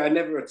 firstly, I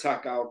never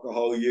attack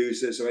alcohol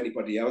users or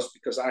anybody else,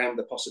 because I am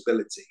the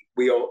possibility.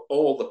 We are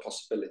all the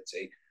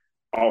possibility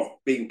of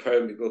being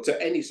permeable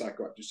to any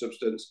psychoactive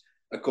substance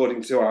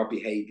according to our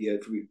behavior.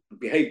 If we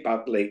behave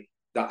badly,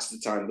 that's the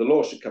time the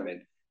law should come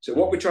in. So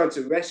what we're trying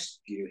to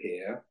rescue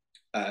here,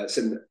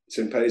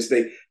 Simpa, is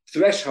the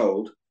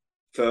threshold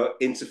for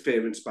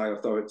interference by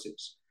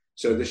authorities.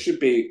 So there should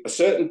be a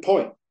certain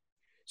point.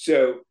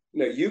 So,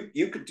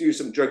 you could do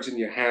some drugs in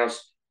your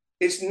house.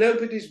 It's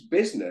nobody's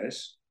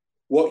business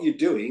what you're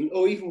doing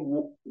or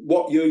even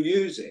what you're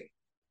using.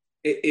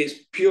 it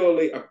is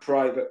purely a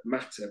private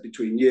matter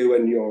between you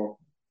and your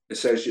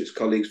associates,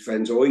 colleagues,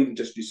 friends, or even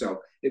just yourself.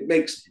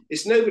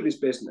 It's nobody's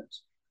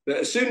business. But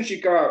as soon as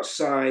you go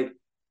outside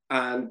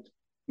and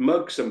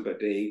mug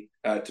somebody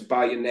to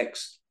buy your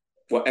next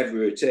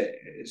whatever it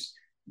is,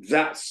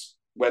 that's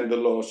when the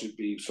law should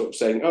be sort of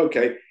saying,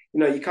 okay,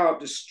 you can't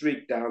just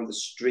streak down the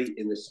street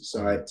in this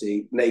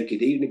society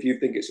naked, even if you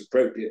think it's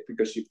appropriate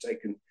because you've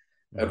taken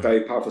a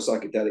very powerful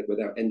psychedelic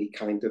without any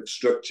kind of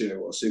structure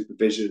or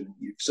supervision.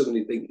 You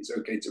suddenly think it's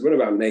okay to run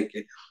around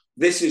naked.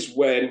 This is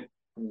when,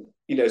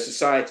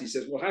 society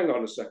says, well, hang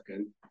on a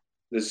second,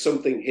 there's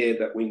something here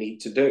that we need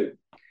to do.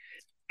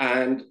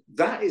 And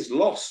that is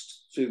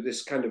lost through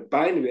this kind of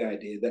binary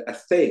idea that a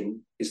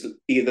thing is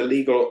either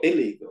legal or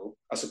illegal,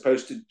 as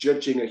opposed to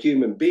judging a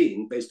human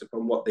being based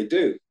upon what they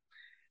do.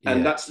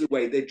 And that's the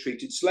way they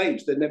treated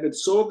slaves. They never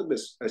saw them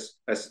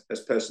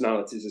as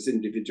personalities, as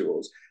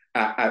individuals,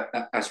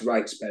 as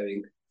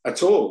rights-bearing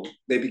at all.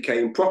 They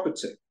became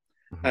property.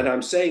 And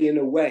I'm saying, in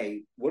a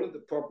way, one of the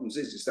problems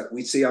is that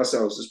we see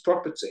ourselves as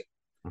property.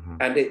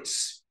 And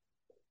it's,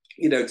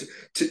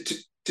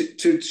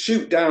 to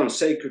shoot down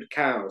sacred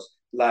cows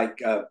like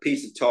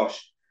Peter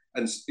Tosh,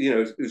 and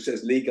who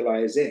says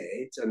legalize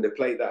it, and they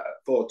play that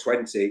at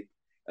 420.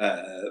 I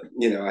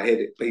heard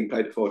it being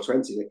played at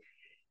 420.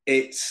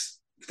 It's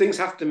things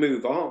have to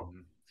move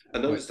on,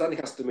 and understanding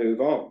has to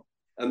move on.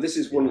 And this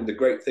is one of the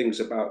great things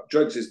about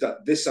drugs, is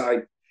that this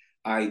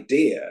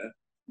idea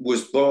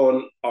was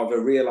born of a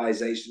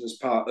realization as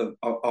part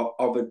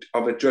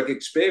of a drug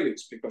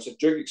experience, because a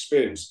drug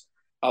experience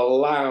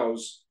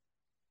allows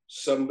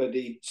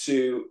somebody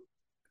to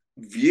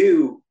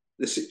view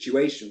the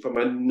situation from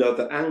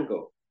another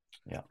angle.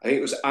 I think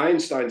it was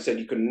Einstein said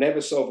you can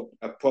never solve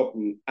a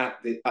problem at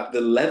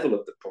the level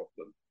of the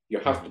problem. You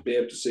have to be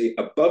able to see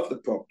above the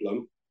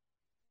problem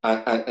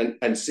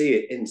and see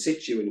it in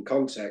situ, in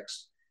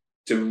context,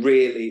 to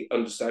really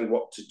understand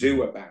what to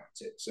do about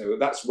it. So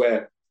that's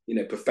where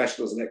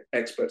professionals and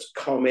experts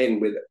come in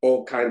with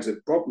all kinds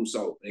of problem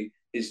solving,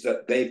 is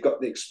that they've got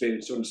the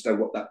experience to understand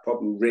what that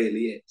problem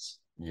really is.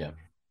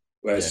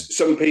 Whereas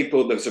some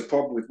people, there's a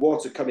problem with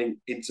water coming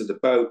into the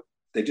boat,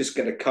 they just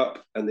get a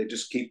cup and they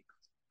just keep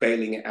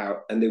bailing it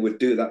out, and they would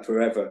do that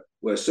forever.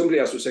 Whereas somebody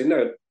else would say,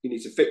 no, you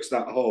need to fix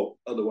that hole,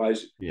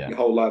 otherwise your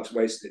whole life's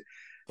wasted.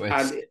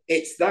 And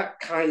it's that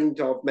kind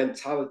of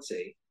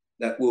mentality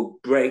that will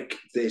break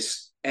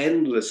this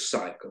endless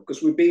cycle,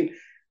 because we've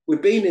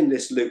been in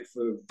this loop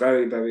for a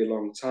very, very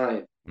long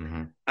time.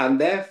 And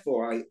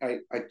therefore, I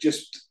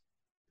just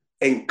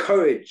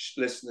encourage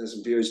listeners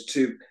and viewers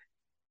to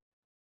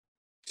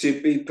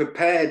be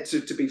prepared,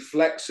 to be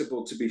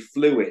flexible, to be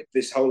fluid.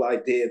 This whole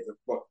idea that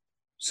what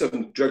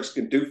some drugs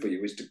can do for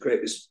you is to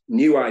create this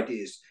new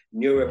ideas,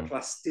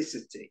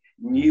 neuroplasticity,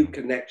 new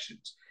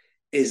connections,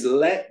 is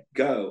let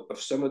go of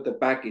some of the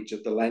baggage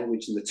of the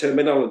language and the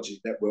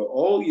terminology that we're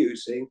all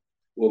using,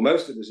 or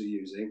most of us are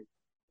using,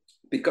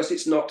 because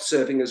it's not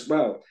serving us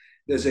well.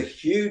 There's a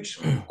huge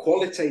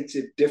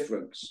qualitative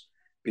difference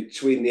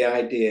between the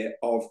idea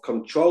of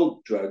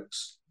controlled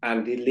drugs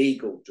and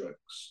illegal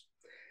drugs.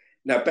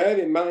 Now, bear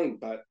in mind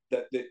that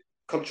the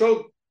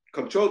controlled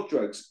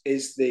drugs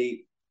is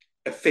the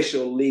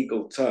official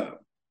legal term,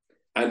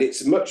 and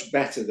it's much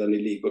better than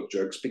illegal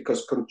drugs,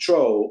 because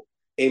control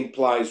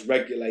implies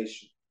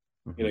regulation.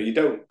 You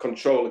don't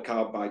control a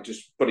car by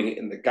just putting it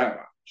in the garage.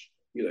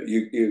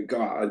 You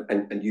go out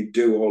and you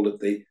do all of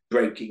the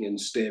braking and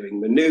steering,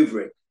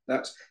 maneuvering.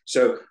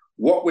 So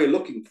what we're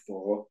looking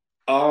for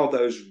are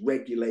those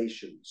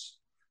regulations.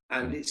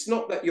 And it's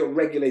not that you're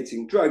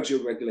regulating drugs,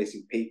 you're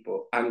regulating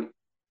people. And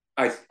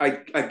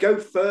I go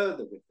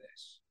further with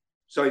this.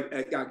 So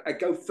I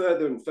go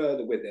further and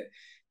further with it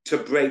to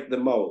break the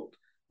mold.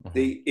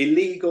 The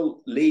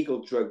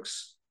legal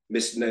drugs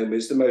misnomer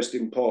is the most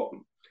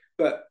important.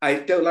 But I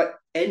don't like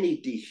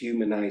any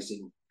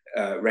dehumanizing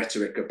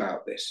rhetoric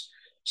about this.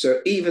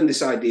 So even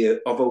this idea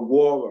of a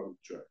war on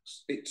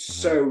drugs, it's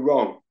so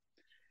wrong.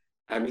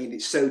 I mean,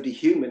 it's so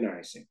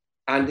dehumanizing.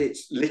 And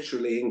it's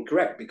literally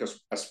incorrect,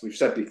 because, as we've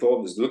said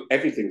before,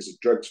 everything's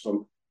drugs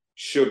from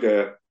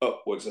sugar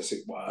upwards, as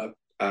it were,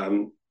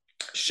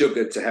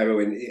 sugar to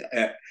heroin.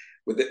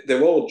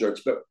 They're all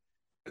drugs. But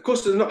of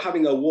course, they're not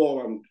having a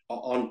war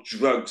on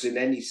drugs in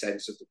any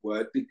sense of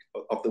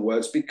the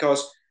words,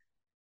 because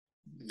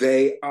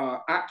they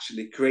are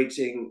actually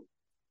creating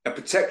a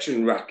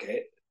protection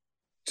racket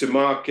to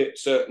market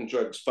certain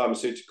drugs,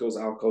 pharmaceuticals,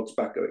 alcohol,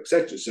 tobacco,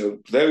 etc. So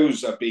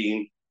those are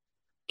being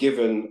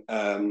given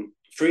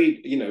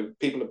free,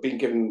 people have been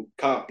given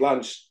carte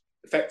blanche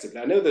effectively.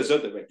 I know there's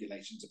other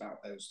regulations about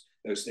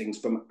those things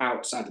from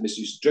outside the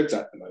Misuse of Drugs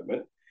Act at the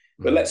moment,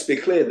 but let's be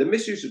clear, the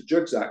Misuse of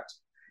Drugs Act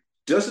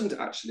doesn't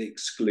actually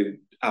exclude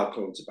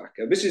alcohol and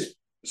tobacco. This is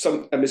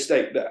a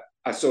mistake that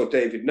I saw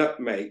David Nutt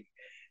make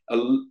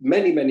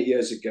many, many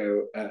years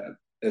ago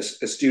as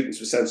Students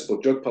for Sensible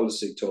Drug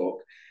Policy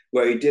talk,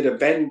 where he did a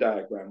Venn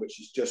diagram,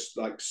 which is just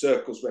like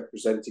circles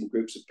representing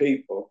groups of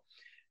people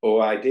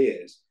or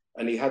ideas.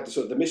 And he had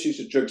the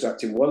Misuse of Drugs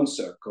Act in one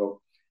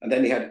circle And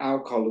then he had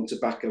alcohol and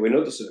tobacco in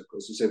other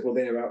circles and said, well,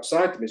 they're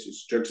outside the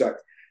Misuse of Drugs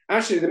Act.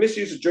 Actually, the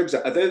Misuse of Drugs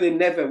Act, although they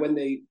never, when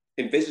they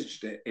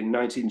envisaged it in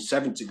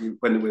 1970,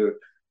 when we were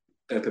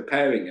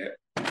preparing it,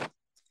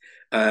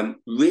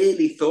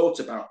 really thought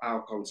about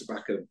alcohol and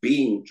tobacco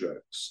being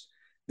drugs.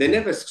 They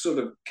never sort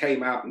of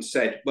came out and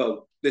said,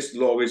 well, this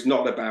law is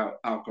not about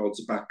alcohol,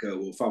 tobacco,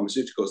 or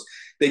pharmaceuticals.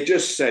 They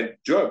just said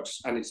drugs,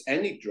 and it's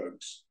any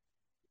drugs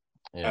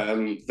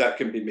that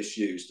can be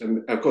misused.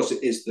 And of course,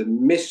 it is the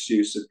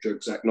Misuse of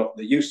Drugs Act, not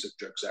the Use of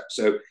Drugs Act.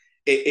 So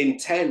the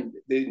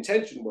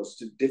intention was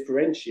to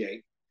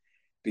differentiate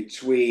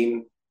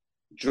between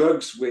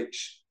drugs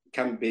which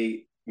can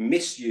be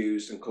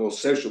misused and cause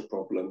social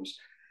problems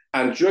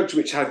and drugs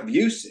which have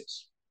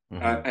uses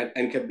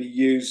and can be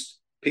used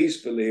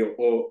peacefully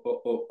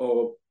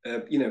or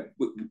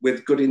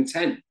with good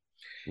intent.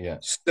 Yeah.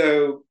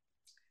 So,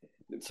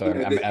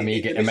 sorry, I'm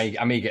eager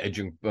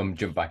to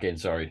jump back in.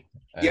 Sorry.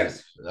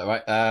 Yes. All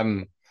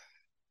right.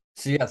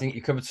 So yeah, I think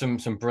you covered some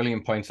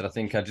brilliant points that I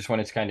think I just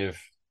wanted to kind of,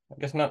 I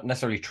guess not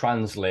necessarily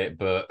translate,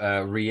 but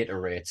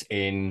reiterate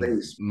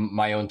in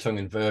my own tongue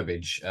and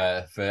verbiage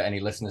for any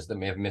listeners that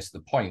may have missed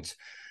the point.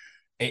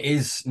 It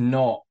is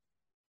not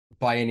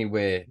by any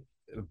way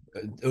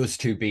us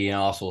two being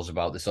arseholes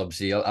about this.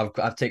 Obviously,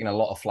 I've taken a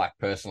lot of flack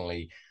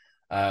personally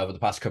over the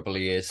past couple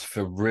of years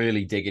for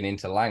really digging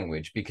into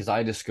language, because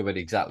I discovered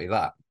exactly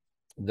that.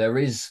 There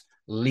is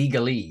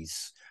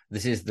legalese.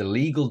 This is the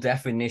legal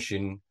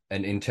definition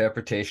and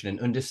interpretation and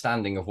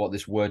understanding of what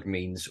this word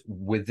means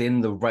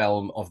within the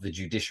realm of the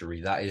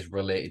judiciary that is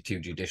related to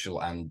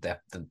judicial and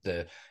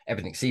the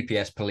everything,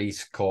 CPS,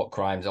 police, court,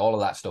 crimes, all of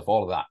that stuff,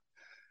 all of that.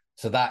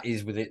 So that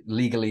is with it,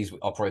 legalese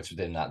operates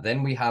within that.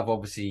 Then we have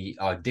obviously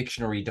our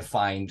dictionary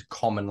defined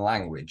common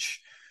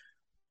language,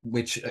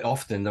 which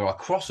often there are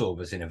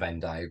crossovers in a Venn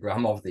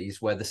diagram of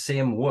these where the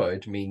same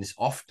word means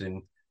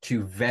often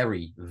two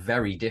very,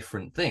 very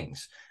different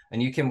things.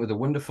 And you came with a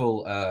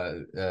wonderful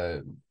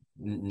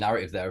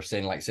narrative there of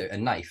saying, like, say, a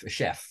knife, a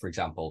chef, for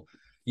example.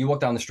 You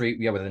walk down the street,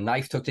 with a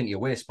knife tucked into your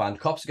waistband,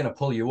 cops are going to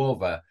pull you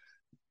over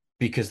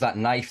because that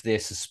knife they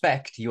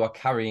suspect you are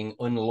carrying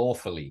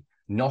unlawfully,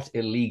 not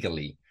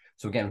illegally.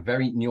 So again,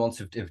 very nuance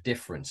of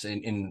difference.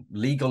 In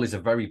legal is a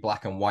very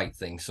black and white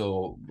thing.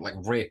 So like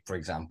rape, for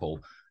example,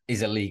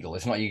 is illegal.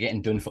 It's not you're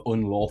getting done for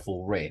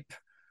unlawful rape.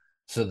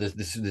 So there's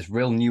this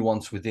real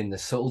nuance within the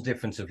subtle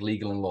difference of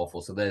legal and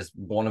lawful. So there's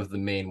one of the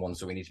main ones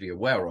that we need to be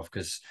aware of,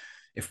 because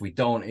if we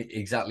don't,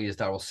 exactly as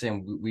Darryl's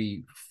saying,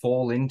 we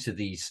fall into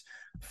these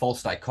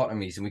false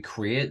dichotomies and we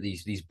create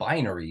these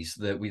binaries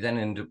that we then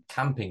end up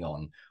camping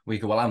on. We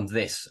go, well, I'm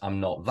this, I'm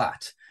not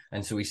that.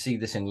 And so we see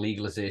this in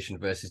legalization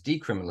versus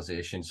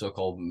decriminalization,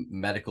 so-called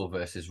medical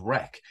versus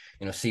rec,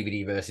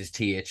 CBD versus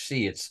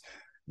THC.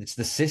 It's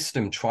the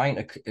system trying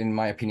to, in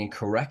my opinion,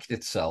 correct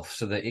itself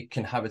so that it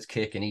can have its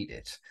cake and eat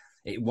it.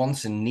 It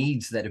wants and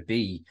needs there to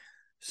be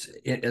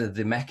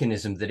the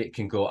mechanism that it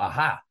can go,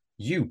 aha,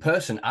 you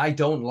person I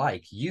don't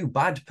like, you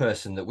bad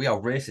person that we are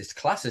racist,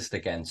 classist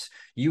against,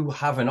 you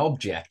have an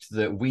object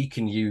that we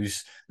can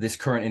use this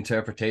current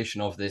interpretation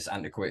of this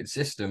antiquated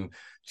system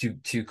to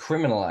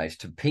criminalize,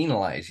 to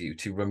penalize you,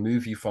 to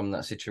remove you from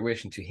that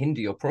situation, to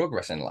hinder your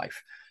progress in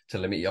life, to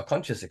limit your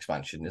conscious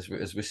expansion, as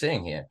we're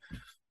saying here.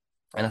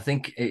 And I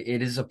think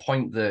it is a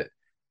point that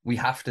we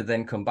have to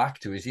then come back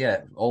to is,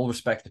 all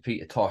respect to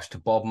Peter Tosh, to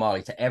Bob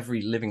Marley, to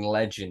every living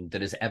legend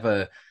that has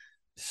ever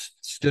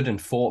stood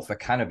and fought for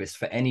cannabis,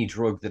 for any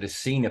drug that has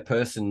seen a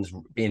person's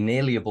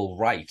inalienable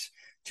right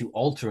to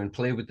alter and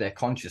play with their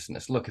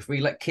consciousness. Look, if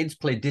we let kids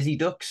play dizzy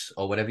ducks,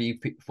 or whatever you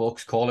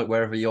folks call it,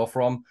 wherever you're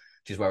from,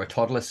 which is where a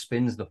toddler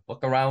spins the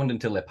fuck around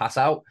until they pass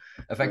out,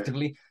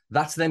 effectively,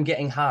 that's them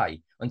getting high.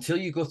 Until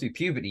you go through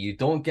puberty, you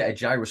don't get a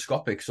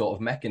gyroscopic sort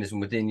of mechanism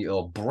within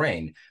your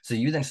brain. So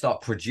you then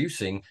start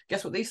producing,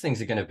 guess what these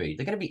things are going to be?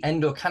 They're going to be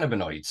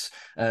endocannabinoids,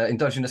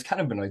 endogenous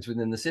cannabinoids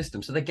within the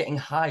system. So they're getting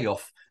high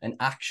off an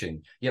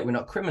action, yet we're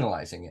not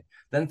criminalizing it.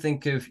 Then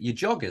think of your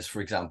joggers,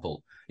 for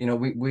example.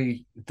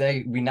 We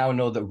now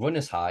know that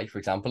runner's high, for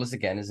example, is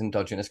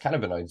endogenous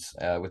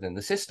cannabinoids within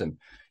the system.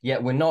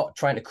 Yet we're not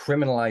trying to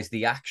criminalize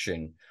the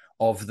action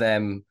of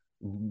them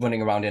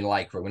running around in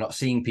Lycra. We're not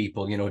seeing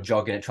people,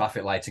 jogging at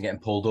traffic lights and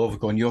getting pulled over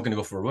going, you're going to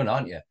go for a run,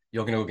 aren't you?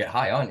 You're going to go get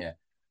high, aren't you?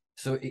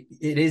 So it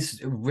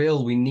is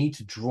real. We need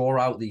to draw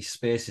out these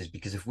spaces,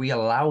 because if we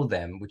allow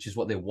them, which is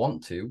what they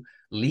want to,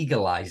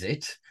 legalize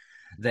it,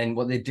 then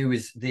what they do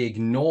is they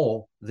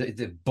ignore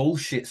the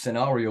bullshit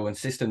scenario and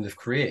system they've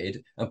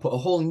created and put a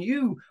whole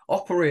new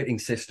operating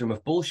system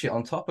of bullshit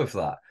on top of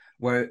that,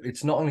 where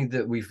it's not only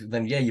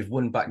that you've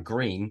won back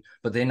green,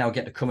 but they now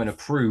get to come and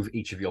approve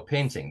each of your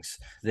paintings.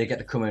 They get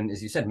to come and,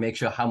 as you said, make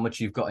sure how much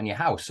you've got in your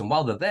house. And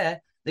while they're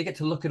there, they get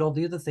to look at all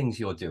the other things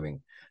you're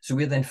doing. So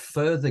we're then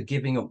further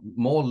giving up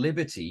more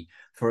liberty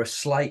for a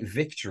slight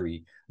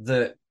victory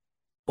that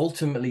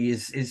ultimately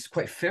is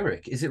quite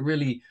Pyrrhic. Is it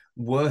really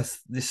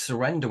worth this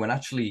surrender when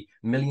actually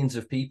millions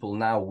of people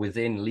now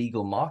within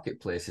legal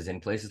marketplaces in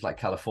places like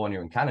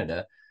California and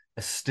Canada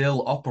are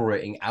still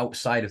operating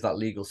outside of that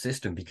legal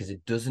system because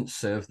it doesn't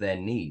serve their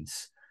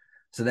needs?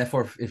 So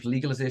therefore, if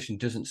legalization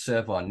doesn't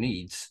serve our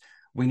needs,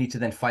 we need to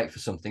then fight for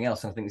something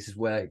else. And I think this is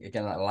where,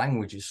 again, that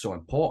language is so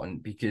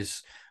important,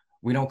 because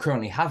we don't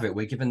currently have it.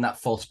 We're given that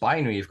false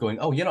binary of going,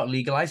 oh, you're not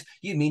legalized,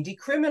 you mean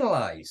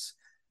decriminalize.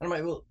 And I'm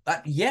like, well,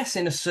 yes,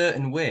 in a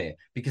certain way,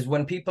 because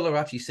when people are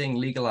actually saying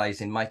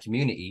legalize in my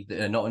community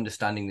that are not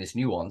understanding this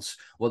nuance,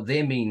 what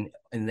they mean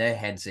in their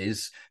heads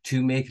is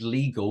to make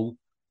legal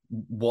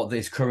what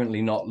is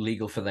currently not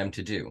legal for them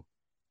to do.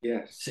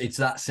 Yes. It's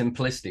that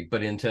simplistic,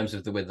 but in terms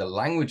of the way the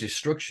language is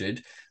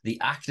structured, the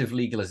act of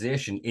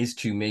legalization is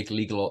to make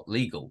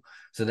legal.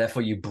 So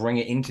therefore you bring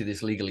it into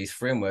this legalese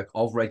framework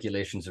of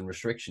regulations and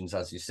restrictions,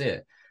 as you say.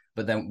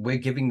 But then we're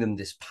giving them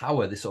this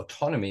power, this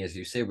autonomy, as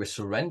you say, we're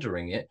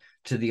surrendering it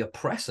to the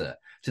oppressor,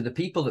 to the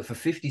people that for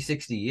 50,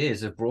 60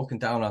 years have broken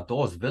down our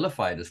doors,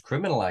 vilified us,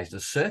 criminalized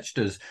us, searched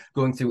us,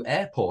 going through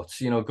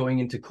airports, going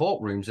into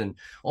courtrooms and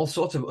all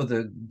sorts of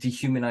other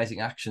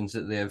dehumanizing actions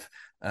that they've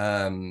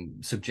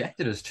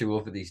subjected us to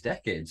over these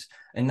decades.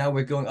 And now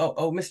we're going,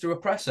 oh, Mr.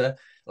 Oppressor,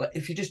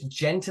 if you just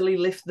gently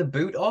lift the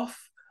boot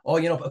off, or,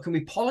 can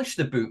we polish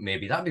the boot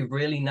maybe? That'd be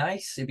really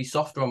nice. It'd be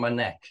softer on my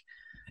neck.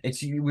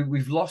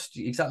 We've lost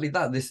exactly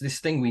that. This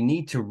thing, we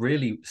need to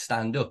really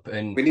stand up,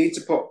 and we need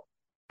to put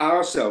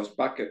ourselves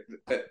back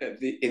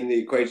in the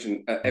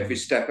equation at every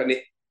step. And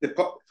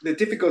the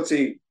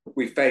difficulty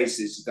we face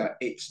is that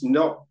it's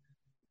not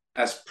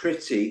as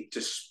pretty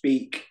to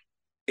speak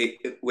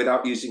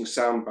without using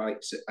sound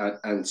bites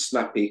and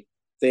snappy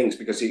things,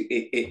 because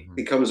it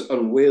becomes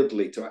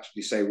unwieldy to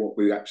actually say what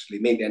we actually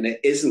mean, and it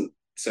isn't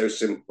so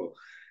simple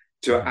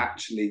to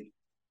actually.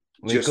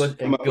 It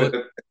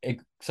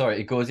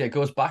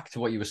goes back to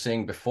what you were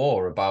saying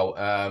before about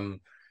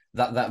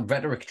that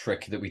rhetoric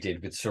trick that we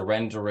did with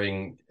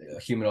surrendering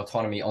human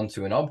autonomy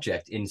onto an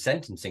object in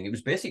sentencing. It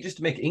was basically just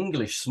to make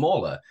English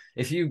smaller.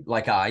 If you,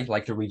 like I,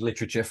 like to read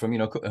literature from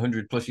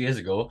 100 plus years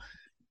ago,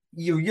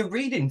 you're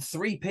reading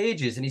 3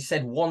 pages and he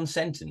said one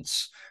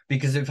sentence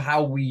because of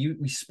how we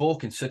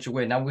spoke in such a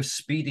way. Now we're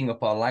speeding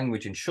up our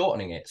language and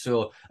shortening it.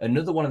 So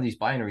another one of these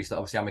binaries that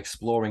obviously I'm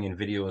exploring in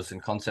videos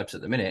and concepts at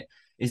the minute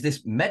is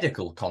this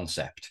medical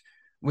concept,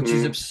 which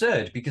is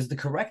absurd, because the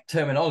correct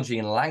terminology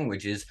in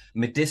language is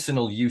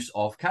medicinal use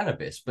of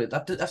cannabis, but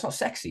that's not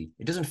sexy.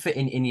 It doesn't fit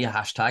in your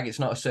hashtag. It's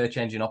not a search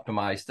engine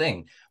optimized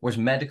thing, whereas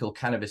medical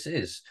cannabis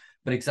is.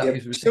 But exactly,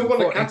 you still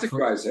want to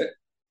categorize it.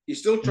 You're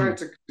still trying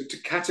to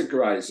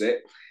categorize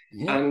it,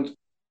 and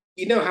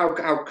you know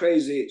how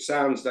crazy it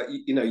sounds that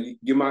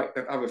you might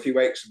have a few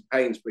aches and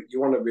pains, but you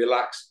want to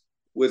relax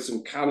with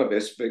some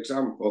cannabis, for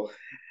example.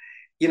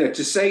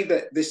 To say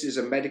that this is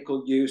a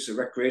medical use, a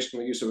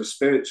recreational use, or a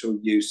spiritual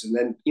use, and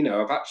then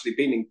I've actually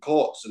been in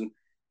courts and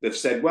they've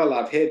said, well,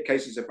 I've heard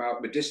cases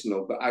about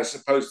medicinal, but I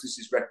suppose this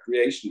is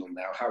recreational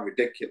now. How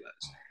ridiculous!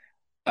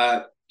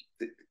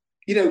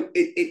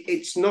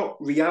 It's not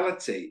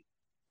reality.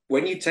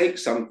 When you take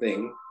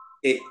something,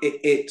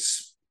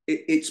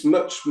 it's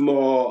much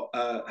more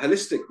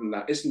holistic than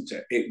that, isn't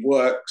it? It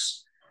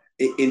works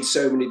in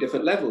so many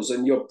different levels,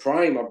 and your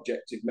prime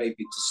objective may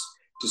be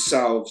to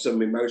solve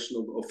some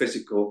emotional or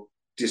physical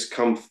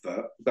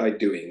discomfort by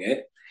doing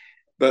it,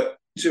 but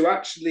to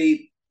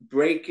actually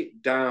break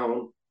it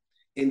down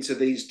into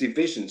these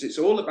divisions. It's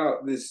all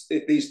about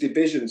these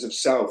divisions of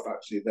self,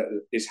 actually,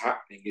 that is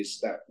happening, is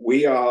that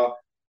we are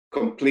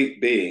complete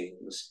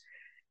beings,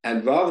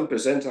 and rather than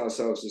present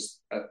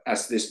ourselves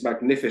as this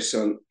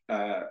magnificent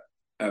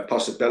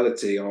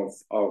possibility of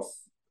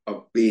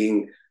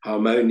being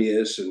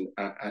harmonious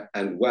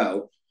and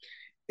well,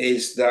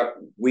 is that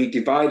we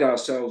divide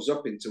ourselves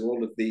up into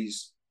all of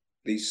these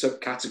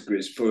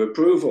subcategories for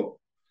approval,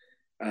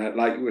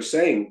 like you were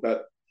saying.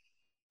 But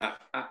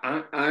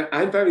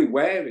I'm very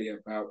wary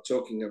about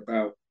talking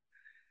about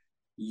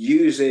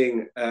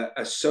using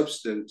a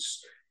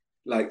substance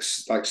like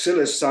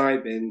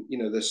psilocybin.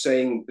 They're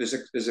saying there's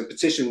a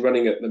petition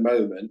running at the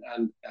moment,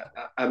 and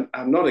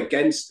I'm not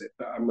against it,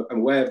 but I'm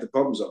aware of the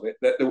problems of it.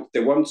 That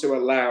they want to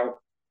allow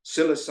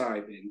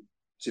psilocybin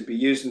to be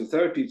used in the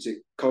therapeutic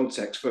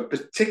context for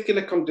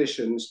particular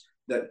conditions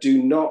that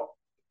do not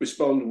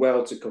respond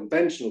well to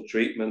conventional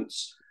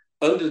treatments,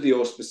 under the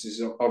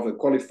auspices of a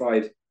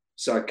qualified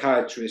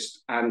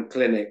psychiatrist and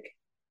clinic,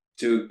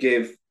 to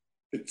give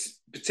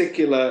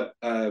particular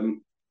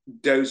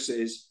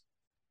doses,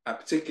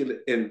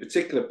 in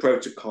particular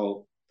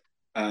protocol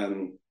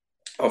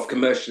of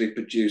commercially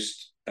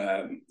produced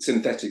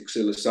synthetic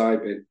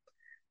psilocybin.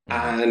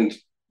 And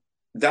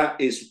that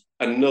is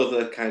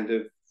another kind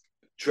of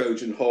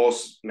Trojan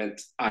horse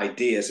meant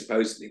idea,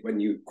 supposedly, when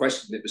you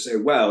question it, to say,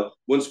 well,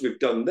 once we've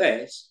done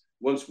this,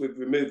 once we've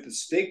removed the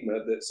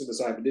stigma that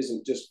psilocybin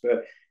isn't just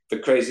for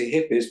crazy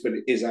hippies, but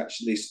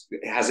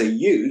it has a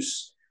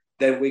use,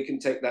 then we can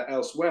take that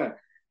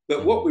elsewhere.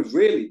 But what we've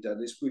really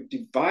done is we've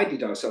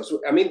divided ourselves.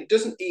 I mean, it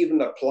doesn't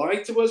even apply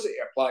to us. It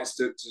applies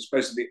to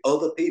supposedly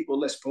other people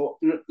less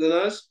fortunate than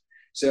us.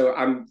 So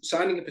I'm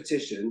signing a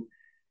petition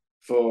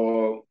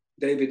for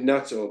David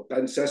Nutt or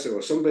Ben Sessa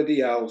or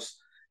somebody else.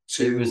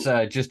 It was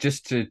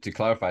just to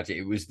clarify,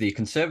 it was the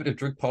Conservative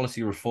Drug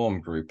Policy Reform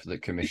Group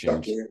that commissioned.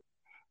 Exactly.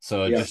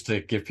 So Yeah. just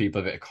to give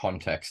people a bit of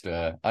context,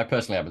 I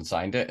personally haven't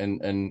signed it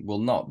and will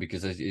not,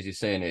 because as you're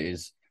saying, it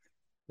is,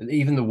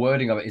 even the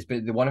wording of it is, they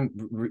want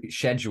to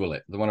schedule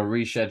it. They want to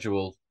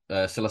reschedule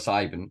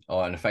psilocybin,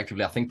 and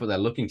effectively, I think what they're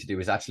looking to do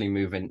is actually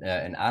move in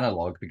an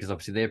analog, because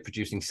obviously they're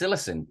producing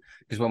psilocin.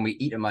 Because when we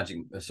eat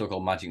a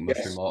so-called magic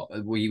mushroom, or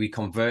we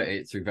convert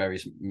it through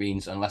various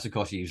means, unless of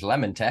course you use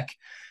lemon tech,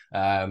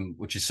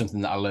 which is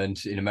something that I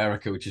learned in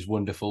America, which is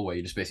wonderful, where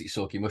you just basically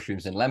soak your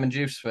mushrooms in lemon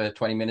juice for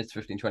 20 minutes,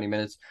 15, 20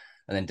 minutes,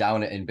 and then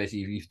down it, and basically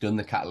you've done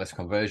the catalyst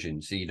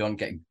conversion. So you don't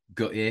get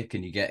gut ache,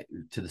 and you get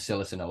to the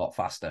psilocin a lot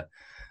faster.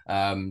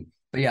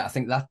 But yeah, I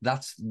think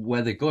that's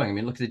where they're going. I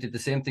mean, look, they did the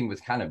same thing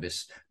with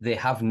cannabis. They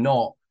have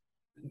not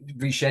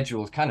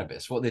rescheduled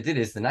cannabis. What they did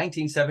is the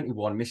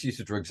 1971 Misuse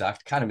of Drugs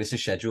Act, cannabis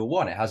is Schedule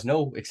 1. It has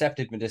no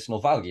accepted medicinal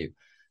value.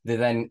 They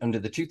then, under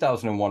the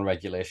 2001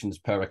 regulations,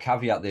 per a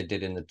caveat they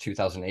did in the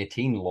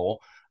 2018 law,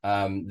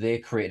 they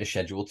created a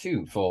Schedule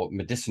 2 for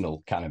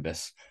medicinal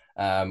cannabis,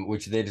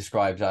 which they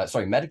described,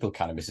 medical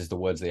cannabis is the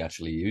words they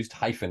actually used,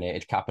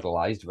 hyphenated,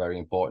 capitalized, very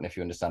important if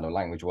you understand how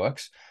language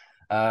works.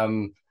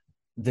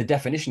 The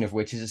definition of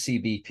which is a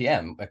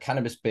CBPM, a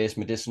cannabis-based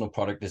medicinal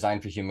product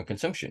designed for human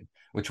consumption,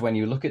 which when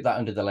you look at that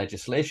under the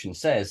legislation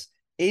says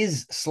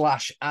is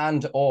 /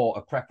 and or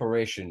a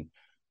preparation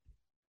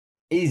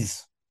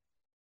is.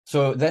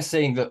 So they're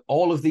saying that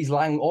all of this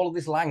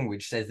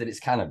language says that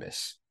it's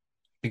cannabis,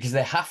 because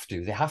they have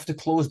to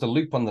close the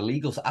loop on the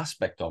legal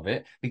aspect of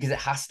it, because it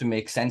has to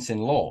make sense in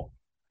law.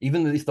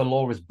 Even if the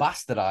law is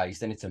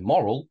bastardized and it's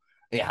immoral,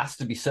 it has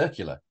to be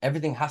circular.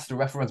 Everything has to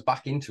reference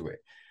back into it,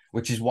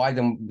 which is why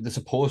the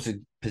supposed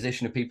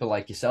position of people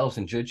like yourselves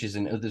and judges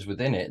and others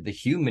within it, the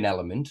human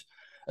element,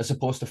 are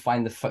supposed to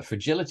find the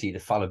fragility, the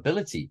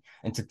fallibility,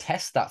 and to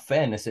test that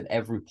fairness at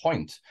every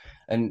point.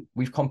 And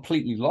we've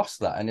completely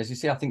lost that. And as you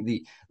say, I think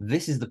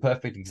this is the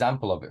perfect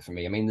example of it for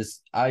me. I mean,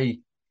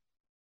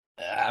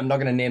 I'm not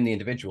going to name the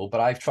individual,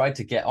 but I've tried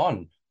to get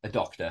on a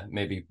doctor,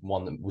 maybe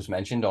one that was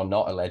mentioned or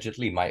not,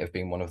 allegedly, might have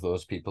been one of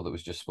those people that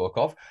was just spoke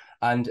of,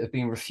 and have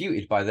been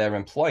refuted by their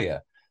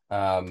employer.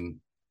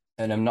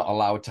 And I'm not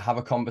allowed to have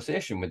a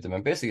conversation with them.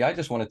 And basically, I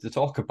just wanted to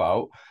talk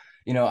about,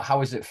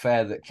 how is it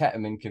fair that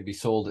ketamine can be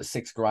sold at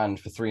 $6,000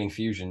 for 3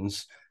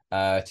 infusions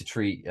to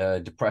treat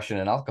depression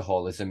and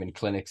alcoholism in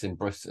clinics in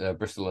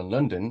Bristol and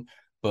London,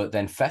 but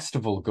then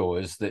festival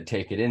goers that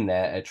take it in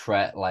there are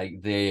treat like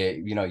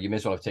you may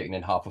as well have taken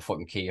in half a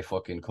fucking key of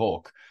fucking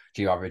coke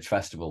to your average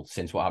festival,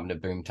 since what happened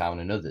at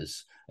Boomtown and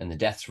others, and the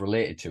deaths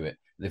related to it.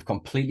 They've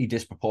completely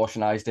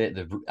disproportionized it.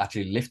 They've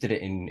actually lifted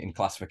it in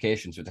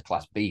classifications with a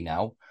class B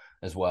now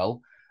as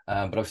well.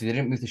 But obviously they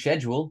didn't move the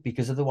schedule,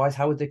 because otherwise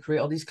how would they create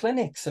all these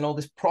clinics and all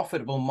this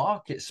profitable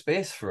market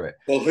space for it?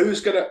 Well, who's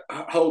going to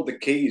hold the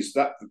keys?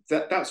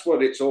 That's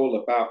what it's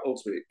all about.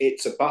 Ultimately,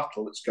 it's a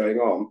battle that's going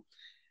on.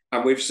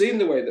 And we've seen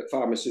the way that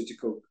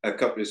pharmaceutical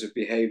companies have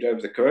behaved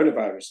over the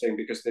coronavirus thing,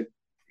 because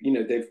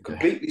they've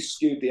completely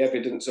skewed the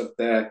evidence of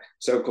their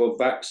so-called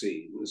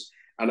vaccines.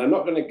 And I'm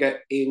not going to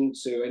get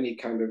into any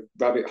kind of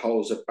rabbit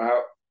holes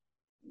about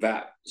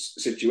that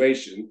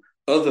situation,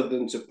 other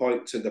than to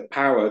point to the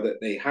power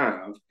that they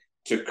have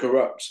to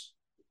corrupt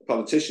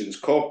politicians.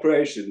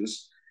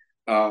 Corporations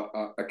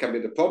can be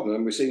the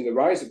problem. We're seeing the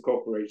rise of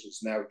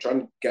corporations now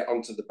trying to get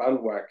onto the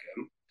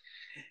bandwagon.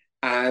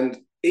 And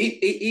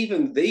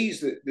even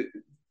these,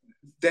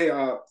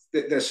 they're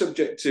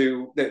subject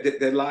to,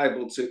 they're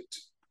liable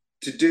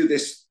to do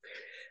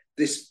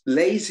this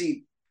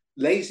lazy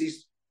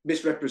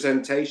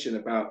misrepresentation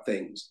about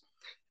things.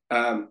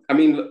 I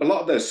mean, a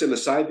lot of those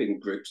psilocybin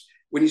groups,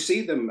 when you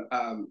see them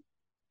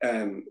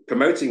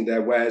promoting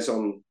their wares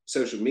on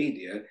social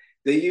media,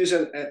 they use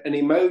an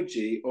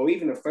emoji or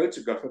even a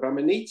photograph of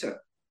Amanita,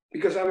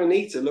 because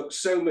Amanita looks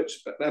so much,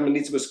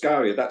 Amanita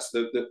muscaria, that's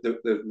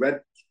the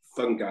red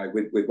fungi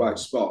with white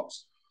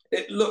spots.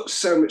 It looks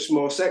so much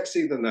more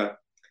sexy than a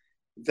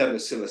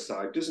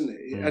psilocybe, doesn't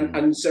it?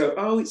 And so,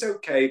 it's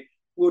okay,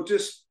 we'll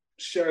just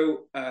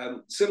show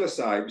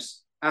psilocybes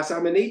as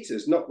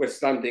Amanitas,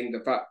 notwithstanding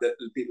the fact that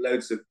there'll be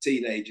loads of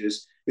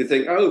teenagers who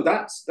think,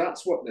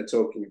 that's what they're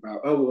talking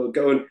about. Oh, we'll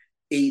go and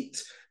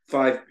eat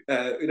 5,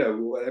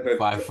 whatever.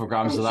 5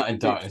 grams of that in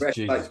darkness,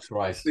 Jesus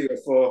Christ. 3 or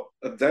 4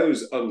 of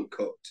those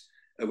uncooked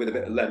with a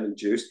bit of lemon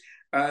juice.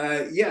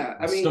 I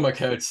mean, stomach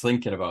hurts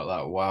thinking about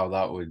that. Wow,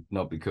 that would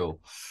not be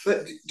cool.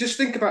 But just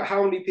think about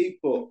how many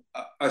people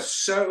are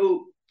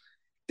so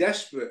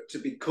desperate to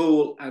be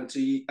cool and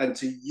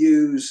to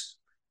use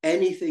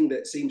anything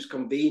that seems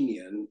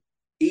convenient,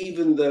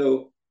 even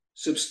though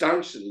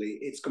substantially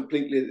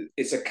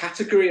it's a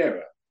category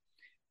error.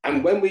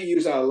 And when we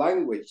use our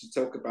language to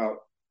talk about,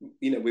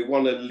 we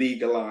want to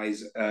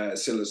legalize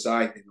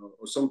psilocybin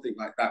or something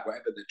like that,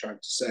 whatever they're trying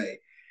to say,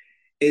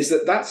 is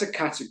that's a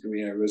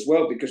category error as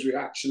well, because we're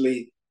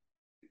actually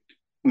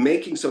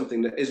making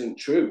something that isn't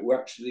true. We're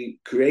actually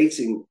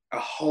creating a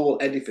whole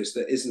edifice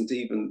that isn't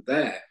even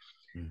there.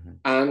 Mm-hmm.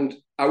 And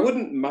I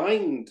wouldn't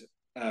mind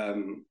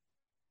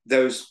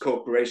those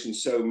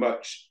corporations so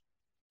much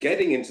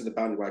getting into the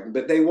bandwagon,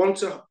 but they want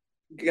to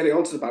getting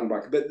onto the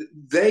bandwagon, but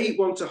they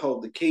want to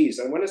hold the keys.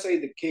 And when I say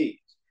the keys,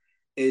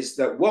 is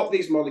that what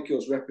these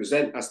molecules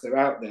represent as they're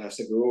out there, as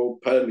if we're all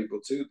permeable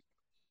to them,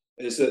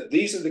 is that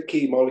these are the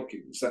key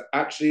molecules that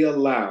actually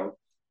allow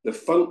the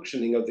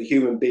functioning of the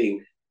human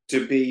being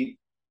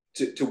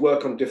to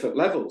work on different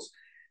levels.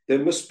 There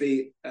must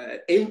be an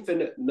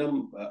infinite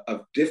number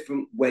of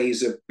different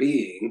ways of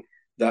being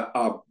that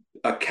are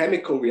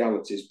chemical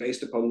realities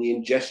based upon the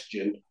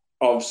ingestion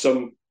of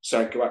some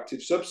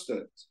psychoactive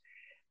substance.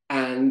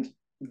 And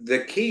the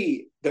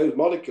key, those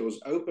molecules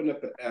open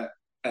up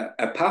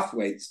a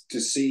pathway to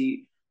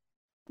see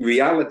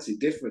reality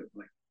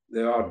differently.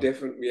 There are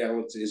different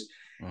realities,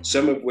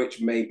 some of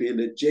which may be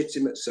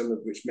legitimate, some of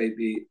which may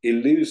be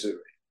illusory.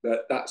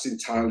 But that's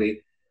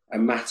entirely a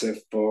matter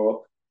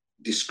for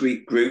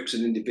discrete groups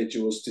and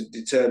individuals to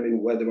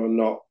determine whether or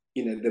not,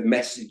 the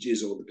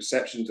messages or the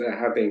perceptions they're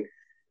having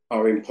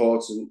are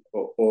important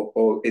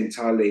or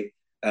entirely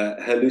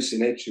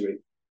hallucinatory.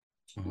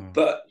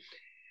 But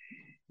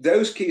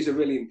those keys are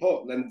really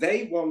important, and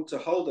they want to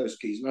hold those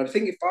keys. And I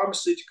think if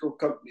pharmaceutical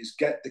companies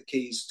get the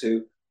keys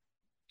to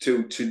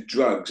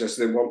drugs, as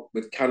they want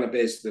with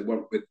cannabis, they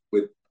want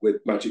with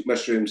magic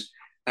mushrooms,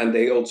 and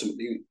they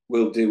ultimately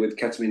will do with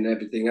ketamine and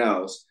everything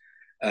else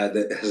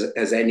that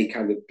has any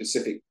kind of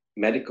specific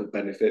medical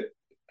benefit.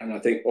 And I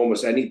think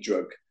almost any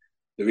drug,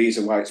 the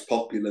reason why it's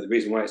popular, the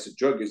reason why it's a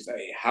drug is that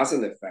it has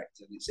an effect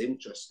and it's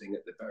interesting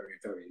at the very,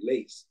 very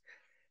least.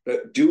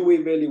 But do we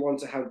really want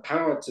to hand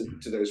power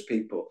to those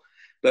people?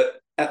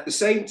 But at the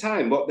same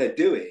time, what they're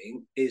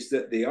doing is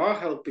that they are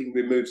helping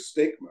remove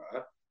stigma,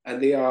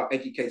 and they are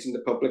educating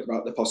the public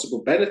about the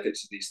possible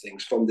benefits of these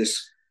things from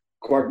this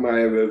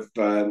quagmire of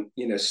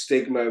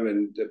stigma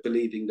and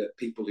believing that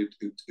people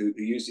who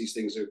use these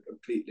things are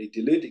completely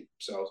deluding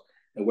themselves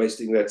and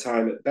wasting their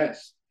time at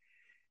best.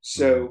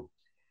 So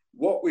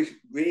what we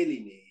really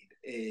need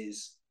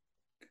is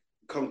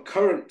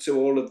concurrent to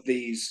all of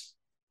these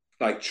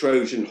like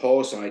Trojan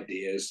horse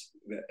ideas,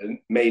 that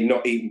may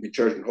not even be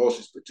Trojan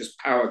horses, but just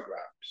power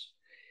grabs,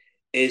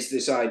 is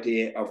this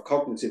idea of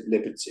cognitive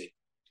liberty,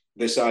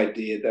 this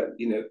idea that,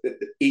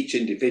 that each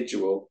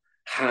individual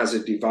has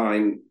a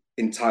divine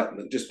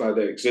entitlement just by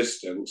their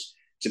existence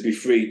to be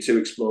free to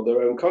explore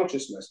their own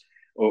consciousness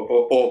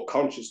or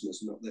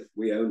consciousness, not that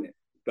we own it.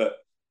 But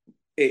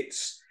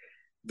it's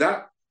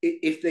that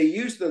if they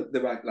use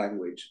the right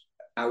language,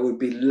 I would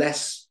be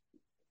less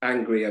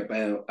angry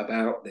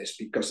about this,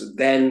 because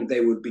then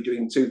they would be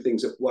doing two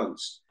things at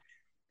once.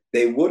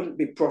 They wouldn't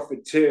be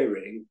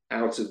profiteering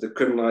out of the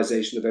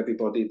criminalization of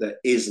everybody that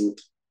isn't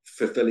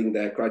fulfilling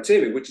their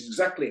criteria, which is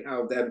exactly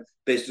how their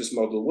business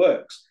model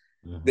works.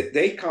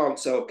 They can't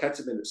sell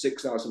ketamine at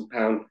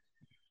 £6,000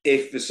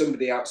 if there's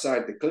somebody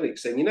outside the clinic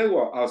saying, you know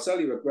what, I'll sell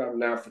you a gram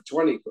now for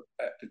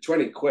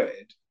 20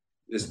 quid.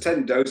 There's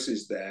 10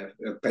 doses there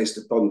based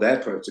upon their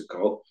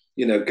protocol.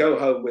 Go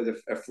home with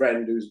a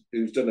friend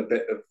who's done a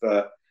bit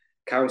of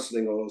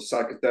counseling or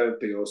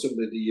psychotherapy or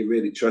somebody you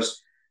really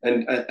trust,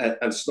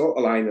 and snort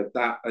a line of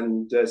that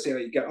and see how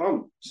you get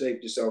on.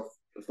 Saved yourself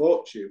a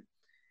fortune.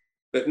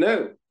 But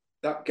no,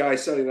 that guy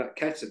selling that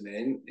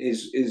ketamine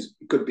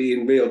could be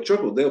in real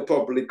trouble. They'll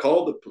probably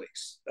call the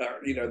police.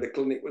 The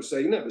clinic will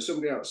say, there's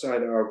somebody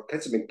outside our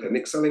ketamine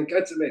clinic selling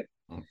ketamine.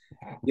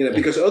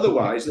 Because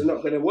otherwise they're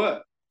not going to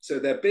work. So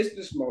their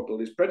business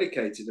model is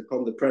predicated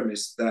upon the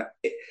premise that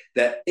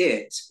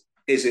it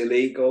is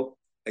illegal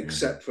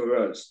except for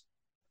us.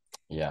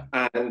 Yeah.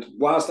 And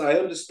whilst I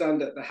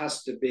understand that there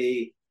has to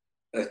be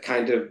a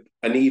kind of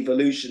an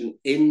evolution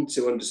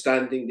into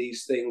understanding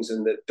these things,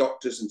 and that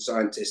doctors and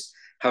scientists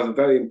have a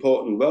very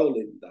important role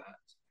in that,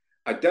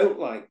 I don't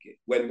like it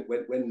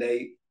when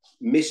they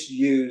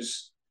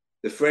misuse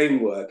the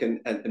framework and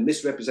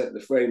misrepresent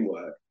the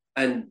framework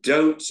and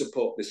don't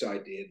support this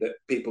idea that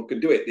people can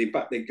do it. In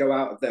fact, they go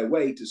out of their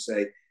way to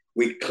say,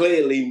 we're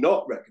clearly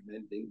not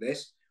recommending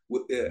this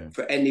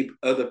for any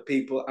other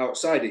people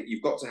outside it.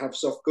 You've got to have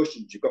soft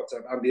cushions, you've got to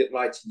have ambient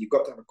lighting, you've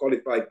got to have a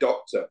qualified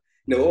doctor.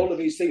 All of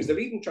these things. They've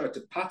even tried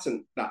to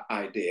patent that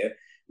idea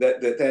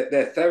that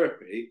their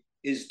therapy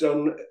is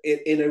done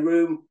in a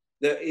room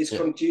that is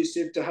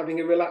conducive to having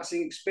a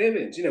relaxing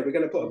experience. We're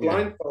going to put a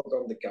blindfold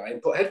on the guy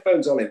and put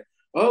headphones on him.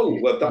 Oh,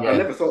 well, I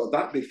never thought of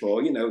that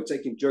before,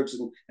 taking drugs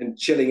and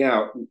chilling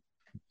out.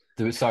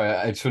 Sorry,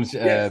 I just wanted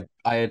to,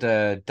 I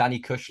had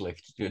Danny Kushlik,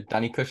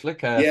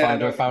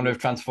 founder of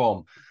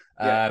Transform.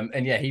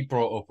 And he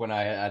brought up when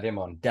I had him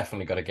on,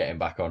 definitely got to get him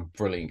back on.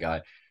 Brilliant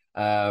guy.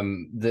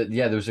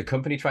 There was a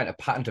company trying to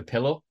patent a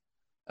pillow.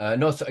 It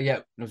was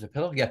a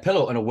pillow? Yeah,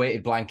 pillow and a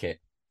weighted blanket.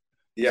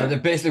 Yeah. So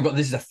they've basically got,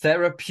 this is a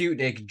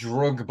therapeutic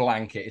drug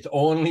blanket. It's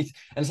only,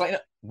 and it's like,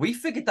 we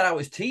figured that out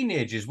as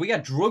teenagers. We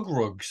had drug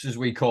rugs, as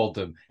we called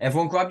them.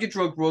 Everyone grabbed your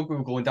drug rug. We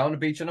were going down the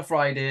beach on a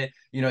Friday.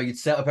 You'd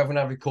set up, everyone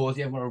had a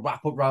cozy, everyone would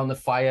wrap up around the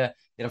fire.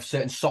 You'd have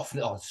certain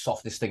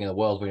softest thing in the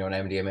world when you're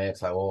on MDMA.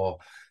 It's like,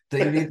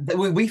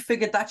 we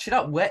figured that shit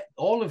out.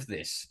 All of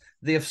this,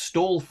 they have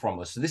stole from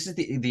us. So this is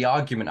the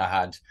argument I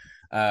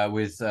had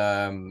with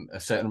a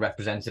certain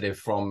representative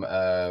from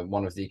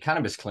one of the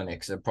cannabis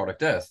clinics at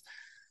Product Earth.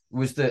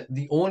 was that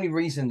the only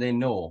reason they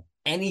know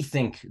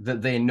anything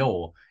that they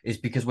know is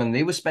because when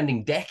they were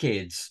spending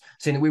decades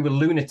saying that we were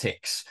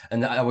lunatics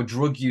and that our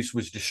drug use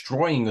was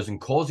destroying us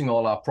and causing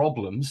all our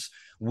problems,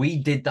 we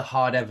did the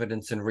hard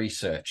evidence and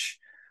research.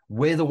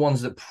 We're the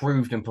ones that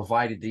proved and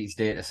provided these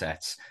data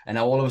sets. And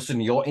now all of a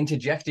sudden you're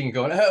interjecting and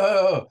going,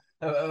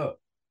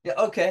 yeah,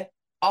 okay,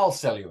 I'll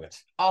sell you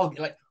it. I'll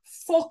like,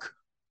 fuck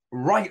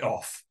right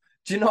off.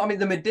 Do you know what I mean?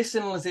 The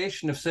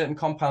medicinalization of certain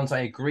compounds, I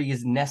agree,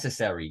 is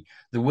necessary.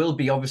 There will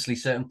be obviously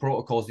certain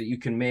protocols that you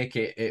can make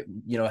it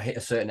hit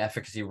a certain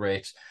efficacy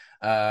rate,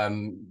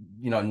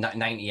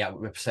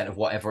 90% of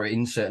whatever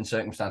in certain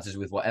circumstances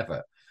with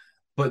whatever.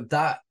 But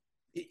that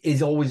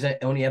is always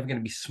only ever going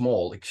to be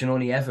small. It can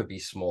only ever be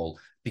small.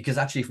 Because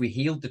actually, if we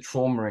healed the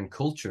trauma in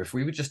culture, if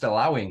we were just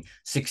allowing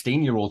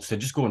 16-year-olds to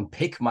just go and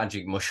pick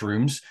magic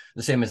mushrooms,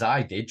 the same as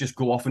I did, just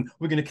go off and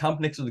we're going to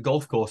camp next to the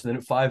golf course, and then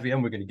at 5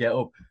 a.m. we're going to get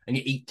up and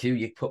you eat two,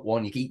 you put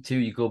one, you eat two,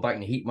 you go back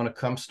and you heat them on a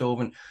camp stove,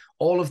 and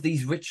all of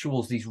these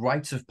rituals, these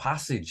rites of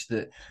passage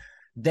that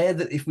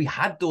if we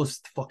had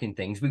those fucking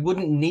things, we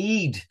wouldn't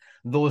need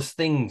those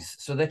things.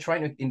 So they're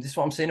trying to, and this is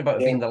what I'm saying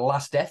about it being the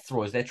last death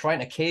throes, they're trying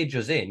to cage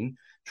us in,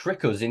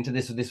 trick us into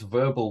this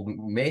verbal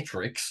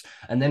matrix,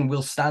 and then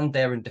we'll stand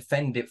there and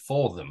defend it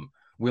for them.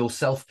 We'll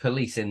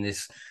self-police in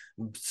this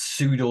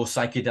pseudo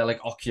psychedelic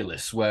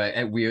oculus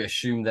where we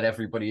assume that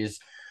everybody is,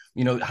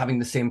 having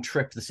the same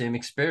trip, the same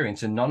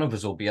experience, and none of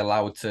us will be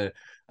allowed to,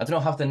 I don't know,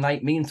 have the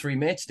night me and three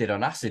mates did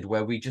on acid,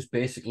 where we just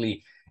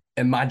basically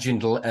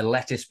imagined a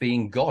lettuce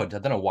being God. I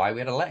don't know why we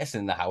had a lettuce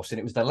in the house, and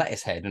it was the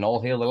lettuce head, and all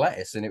hail the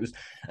lettuce, and it was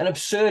an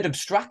absurd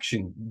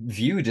abstraction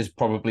viewed as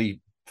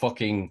probably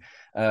fucking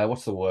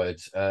what's the word,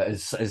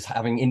 as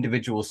having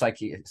individual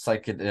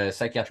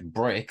psychiatric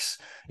breaks,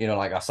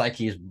 like our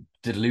psyche is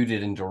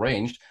deluded and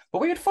deranged,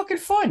 but we had fucking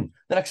fun.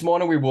 The next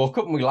morning we woke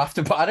up and we laughed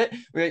about it,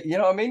 you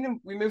know what I mean,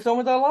 and we moved on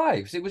with our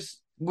lives. It was,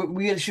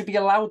 we should be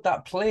allowed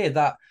that play,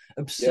 that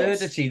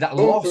absurdity, that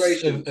loss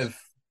of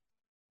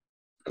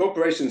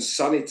corporations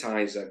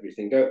sanitize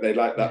everything, don't they?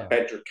 Like that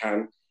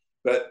Bedrocan,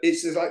 but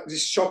it's like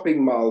this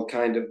shopping mall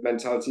kind of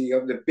mentality. You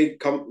have the big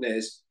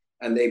companies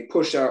and they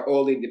push out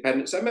all the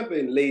independents. I remember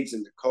in Leeds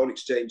and the Corn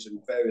Exchange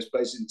and various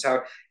places in town,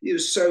 there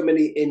was so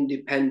many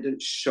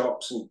independent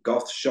shops and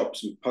goth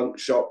shops and punk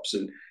shops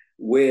and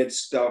weird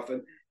stuff,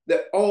 and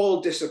they're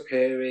all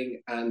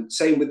disappearing. And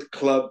same with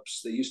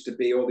clubs. There used to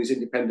be all these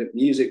independent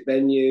music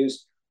venues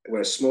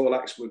where small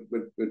acts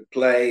would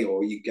play,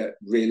 or you get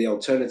really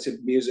alternative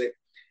music.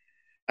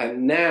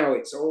 And now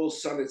it's all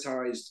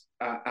sanitized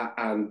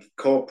and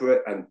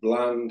corporate and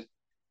bland.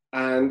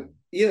 And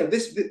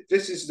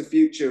this is the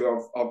future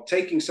of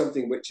taking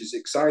something which is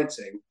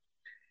exciting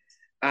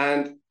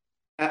and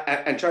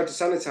trying to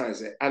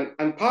sanitize it.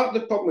 And part of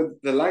the problem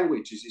with the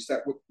language is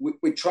that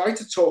we try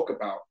to talk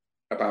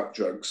about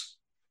drugs,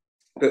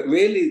 but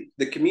really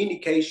the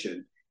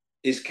communication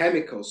is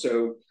chemical.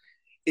 So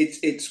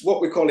it's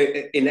what we call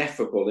it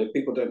ineffable. If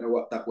people don't know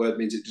what that word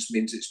means, it just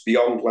means it's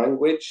beyond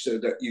language. So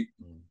that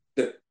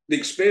the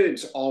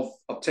experience of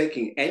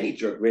taking any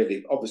drug,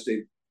 really,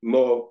 obviously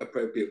more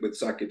appropriate with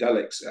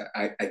psychedelics,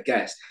 I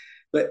guess,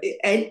 but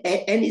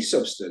any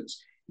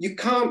substance, you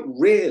can't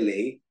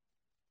really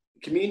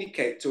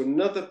communicate to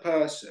another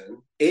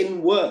person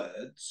in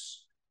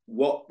words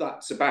what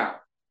that's about.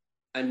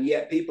 And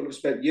yet people have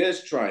spent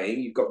years trying.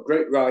 You've got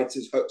great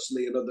writers,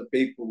 Huxley and other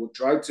people, will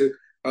try to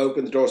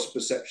open the doors of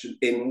perception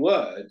in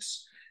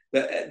words.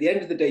 But at the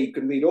end of the day, you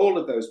can read all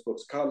of those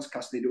books, Carlos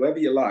Castaneda, whoever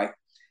you like,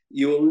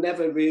 you will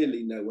never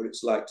really know what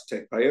it's like to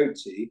take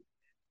peyote.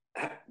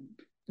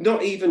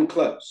 Not even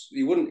close.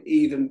 You wouldn't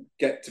even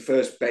get to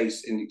first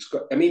base.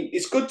 I mean,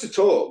 it's good to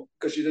talk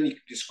because then you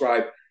can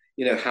describe,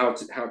 how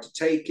to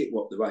take it,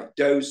 what the right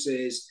dose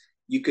is.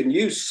 You can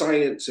use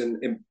science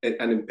and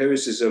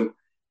empiricism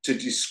to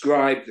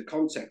describe the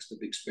context of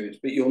the experience,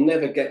 but you'll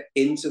never get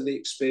into the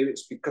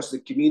experience because the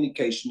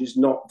communication is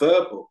not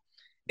verbal.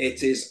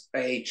 It is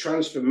a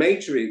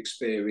transformatory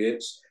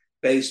experience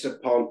based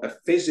upon a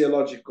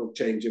physiological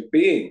change of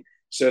being,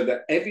 so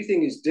that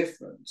everything is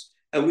different.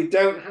 And we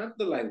don't have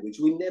the language.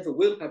 We never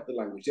will have the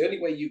language. The only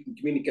way you can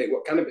communicate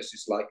what cannabis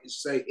is like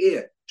is say,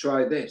 here,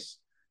 try this,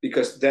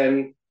 because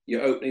then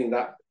you're opening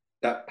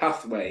that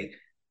pathway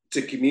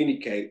to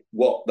communicate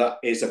what that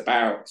is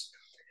about.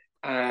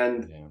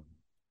 And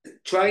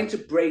trying to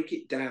break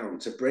it down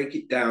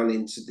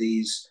into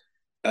these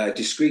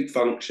discrete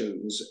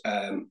functions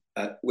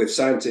with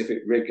scientific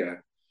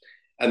rigor.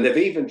 And they've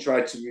even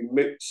tried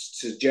to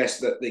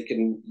suggest that they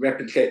can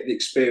replicate the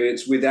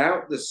experience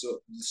without the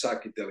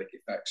psychedelic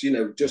effects,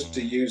 just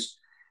to use.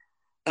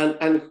 And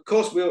of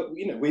course,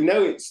 we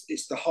know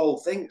it's the whole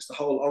thing. It's the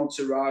whole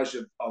entourage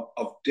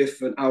of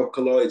different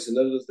alkaloids and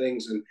other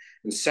things and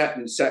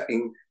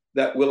setting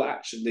that will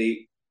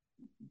actually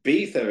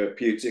be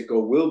therapeutic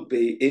or will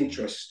be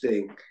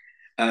interesting.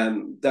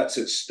 That's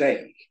at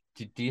stake.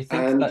 Do you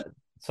think that?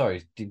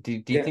 Sorry, do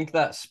you think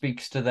that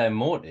speaks to their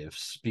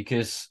motives?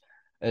 Because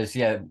what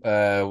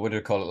did I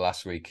call it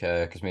last week?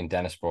 Because me and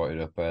Dennis brought it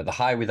up. The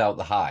high without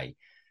the high.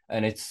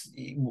 And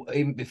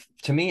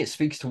to me, it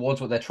speaks towards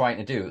what they're trying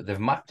to do. They've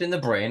mapped in the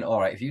brain, all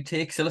right, if you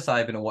take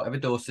psilocybin or whatever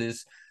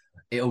doses,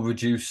 it'll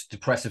reduce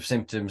depressive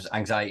symptoms,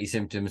 anxiety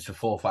symptoms for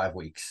 4 or 5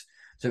 weeks.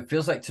 So it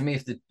feels like to me,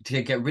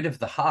 to get rid of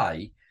the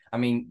high, I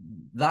mean,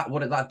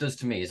 what that does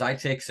to me is I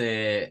take,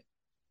 say,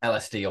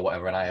 LSD or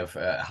whatever, and I have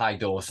a high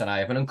dose and I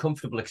have an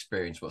uncomfortable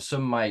experience, what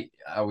some might,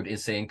 I would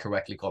say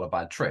incorrectly, call a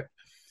bad trip.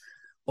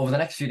 Over the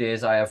next few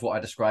days, I have what I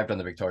described on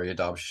the Victoria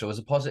Derbyshire show as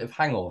a positive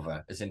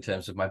hangover, as in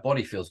terms of my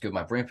body feels good,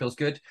 my brain feels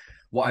good.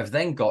 What I've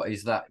then got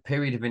is that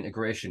period of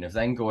integration of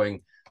then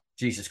going,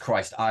 Jesus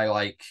Christ,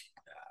 I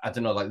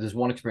don't know, like there's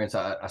one experience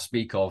I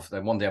speak of,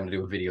 that one day I'm going to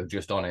do a video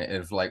just on it,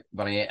 of like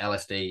when I ate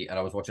LSD and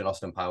I was watching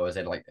Austin Powers,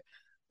 it like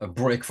a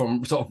break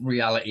from sort of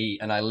reality,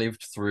 and I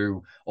lived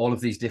through all of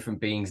these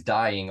different beings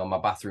dying on my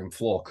bathroom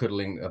floor,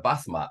 cuddling a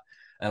bath mat.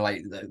 And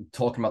like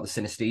talking about the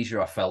synesthesia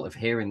I felt of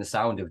hearing the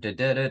sound of da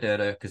da da da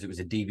da, because it was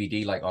a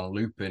DVD like on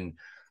loop, and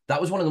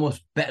that was one of the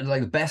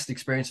the best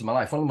experience of my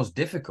life, one of the most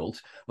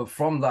difficult. But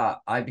from that,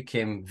 I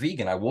became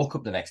vegan. I woke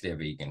up the next day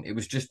vegan. It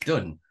was just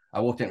done.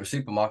 I walked into a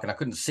supermarket and I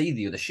couldn't see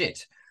the other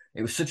shit.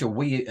 It was such a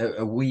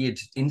weird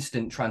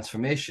instant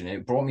transformation.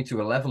 It brought me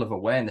to a level of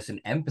awareness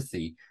and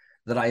empathy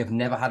that I have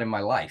never had in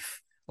my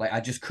life. Like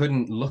I just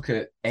couldn't look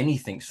at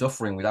anything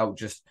suffering without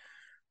just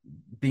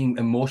being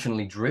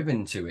emotionally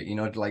driven to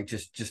it, like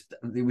just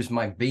it was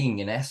my being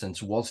in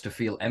essence, was to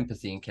feel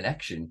empathy and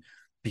connection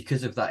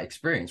because of that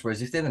experience.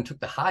 Whereas if they then took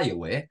the high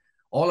away,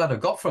 all I'd have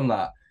got from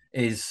that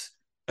is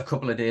a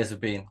couple of days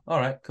of being all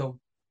right, cool.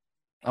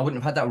 I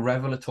wouldn't have had that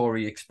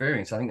revelatory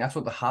experience. I think that's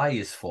what the high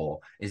is for,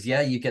 is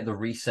yeah, you get the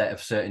reset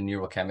of certain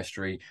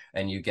neurochemistry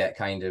and you get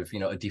kind of,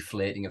 a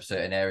deflating of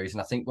certain areas.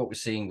 And I think what we're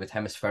seeing with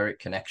hemispheric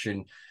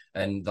connection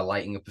and the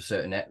lighting up of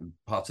certain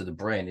parts of the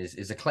brain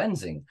is a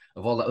cleansing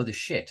of all that other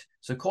shit.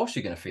 So of course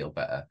you're going to feel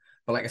better.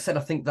 But like I said,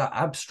 I think that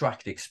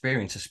abstract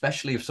experience,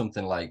 especially of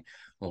something like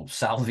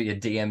salvia,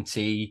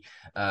 DMT,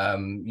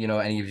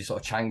 any of your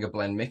sort of Changa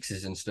blend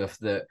mixes and stuff,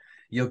 that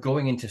you're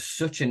going into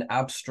such an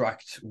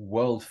abstract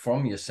world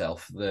from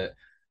yourself that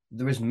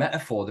there is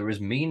metaphor, there is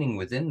meaning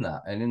within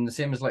that. And in the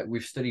same as like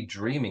we've studied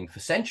dreaming for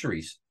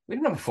centuries, we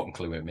don't have a fucking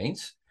clue what it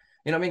means.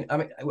 You know what I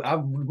mean? I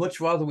would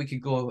much rather we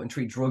could go and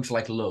treat drugs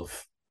like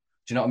love.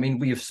 Do you know what I mean?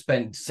 We have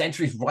spent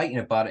centuries writing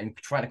about it and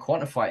trying to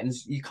quantify it, and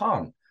you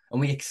can't. And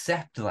we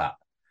accept that.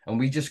 And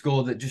we just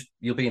go that just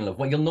you'll be in love.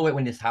 Well, you'll know it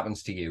when this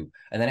happens to you.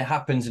 And then it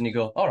happens and you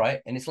go, all right.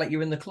 And it's like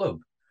you're in the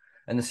club.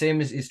 And the same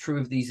is true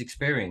of these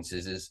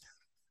experiences, is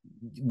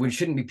we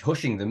shouldn't be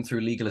pushing them through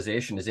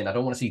legalization, as in, I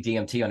don't want to see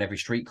DMT on every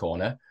street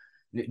corner.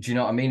 Do you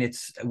know what I mean?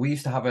 We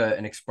used to have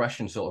an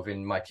expression sort of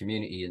in my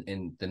community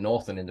in the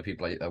North, and in the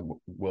people I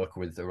work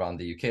with around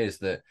the UK, is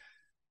that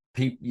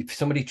if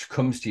somebody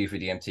comes to you for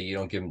DMT, you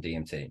don't give them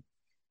DMT.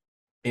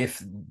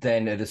 If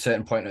then at a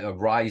certain point it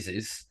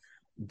arises,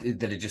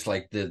 that it just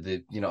like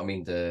the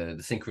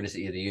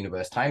synchronicity of the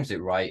universe times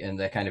it right, and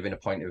they're kind of in a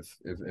point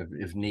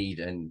of need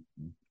and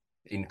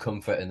in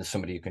comfort, and there's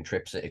somebody who can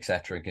trips it,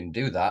 etc., and can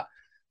do that,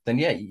 then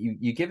yeah,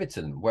 you give it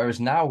to them. Whereas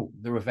now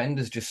there are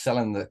vendors just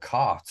selling the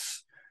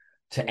carts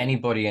to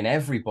anybody and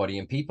everybody,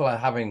 and people are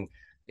having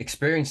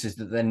experiences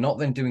that they're not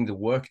then doing the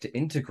work to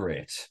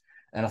integrate.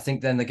 And I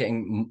think then they're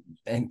getting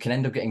and can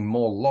end up getting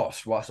more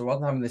lost. So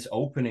rather than having this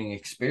opening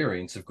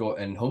experience of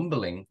and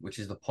humbling, which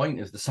is the point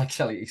of the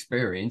psychedelic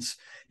experience,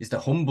 is to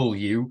humble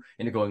you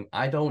into going,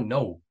 I don't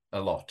know a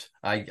lot.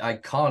 I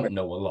can't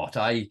know a lot.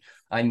 I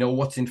know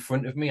what's in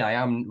front of me. I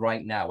am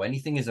right now.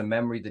 Anything is a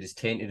memory that is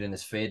tainted and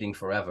is fading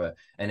forever.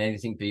 And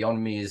anything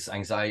beyond me is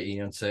anxiety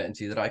and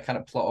uncertainty that I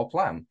cannot plot or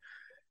plan.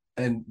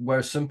 And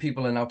whereas some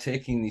people are now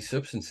taking these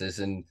substances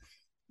and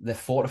they're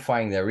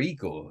fortifying their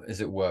ego, as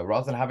it were,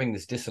 rather than having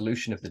this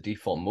dissolution of the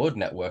default mode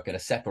network and a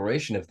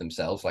separation of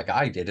themselves like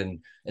I did. And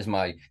as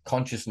my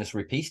consciousness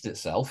repeats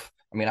itself,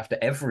 I mean, after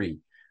every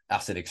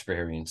acid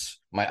experience,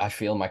 I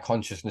feel my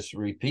consciousness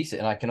repeats it.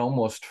 And I can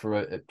almost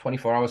for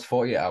 24 hours,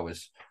 48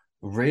 hours,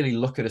 really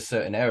look at a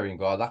certain area and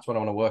go, oh, that's what I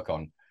want to work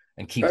on.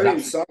 And keep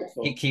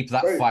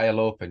that file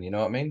open, you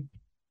know what I mean?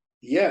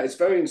 Yeah, it's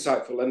very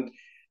insightful. And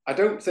I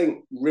don't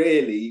think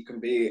really you can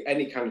be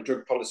any kind of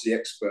drug policy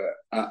expert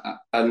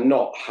and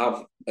not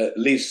have at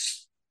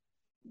least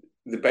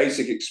the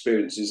basic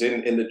experiences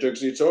in the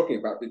drugs you're talking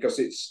about, because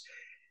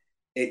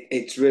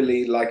it's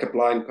really like a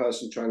blind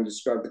person trying to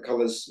describe the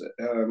colours,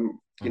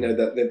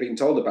 that they've been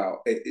told about.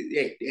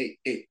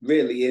 It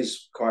really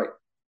is quite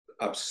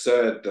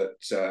absurd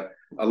that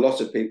a lot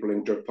of people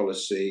in drug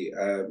policy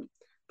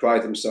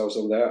pride themselves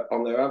on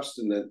their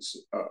abstinence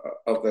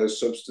of those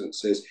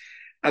substances.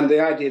 And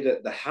the idea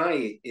that the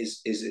high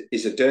is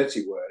a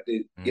dirty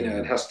word,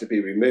 and has to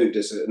be removed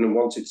as an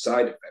unwanted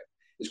side effect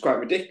is quite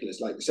ridiculous.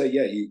 Like you say,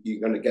 yeah,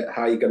 you're going to get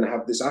high, you're going to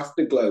have this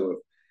afterglow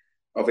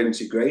of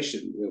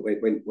integration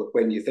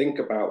when you think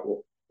about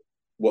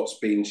what's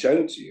being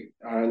shown to you.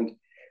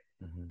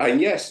 And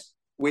yes,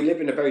 we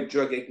live in a very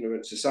drug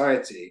ignorant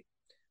society.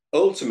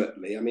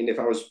 Ultimately, I mean, if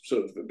I was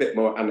sort of a bit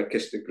more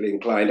anarchistically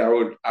inclined,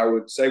 I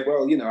would say,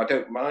 well, I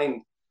don't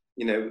mind,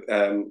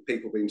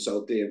 people being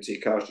sold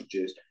DMT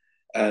cartridges.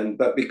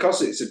 But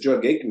because it's a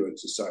drug ignorant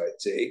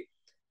society,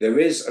 there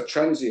is a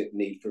transient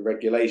need for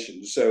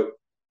regulation. So,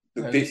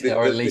 or at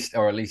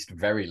least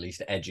very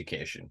least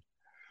education.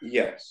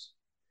 yes,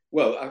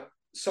 well,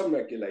 some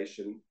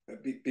regulation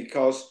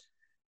because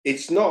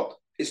it's not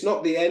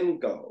the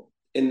end goal.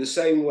 In the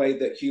same way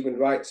that human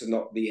rights are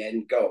not the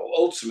end goal,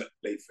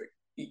 ultimately, for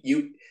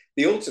you,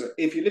 the ultimate.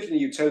 If you lived in a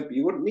utopia,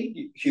 you wouldn't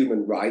need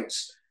human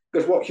rights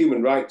because what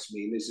human rights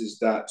mean is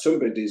that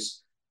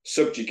somebody's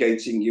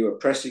subjugating you,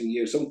 oppressing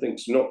you,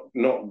 something's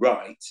not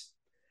right,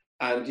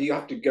 and you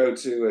have to go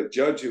to a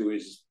judge who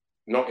is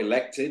not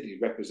elected. He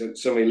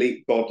represents some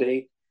elite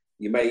body.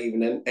 You may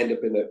even end up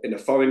in a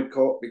foreign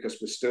court because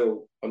we're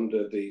still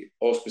under the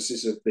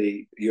auspices of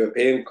the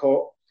European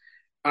court,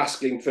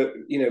 asking for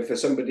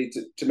somebody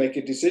to make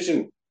a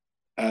decision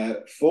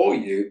for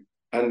you,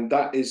 and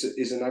that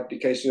is an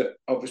abdication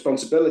of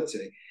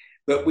responsibility.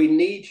 But we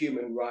need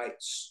human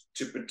rights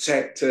to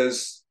protect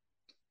us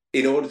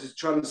in order to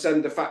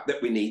transcend the fact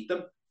that we need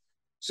them,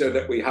 so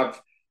that we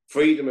have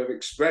freedom of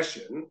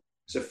expression,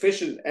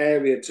 sufficient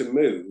area to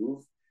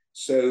move,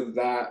 so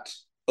that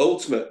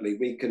ultimately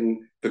we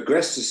can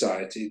progress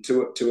society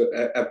to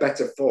a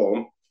better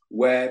form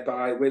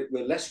whereby we're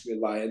less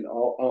reliant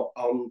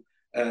on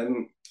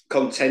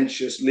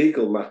contentious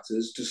legal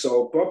matters to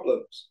solve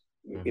problems,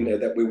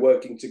 that we're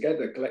working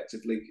together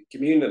collectively,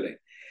 communally.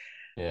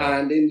 Yeah.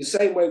 And in the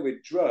same way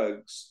with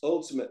drugs,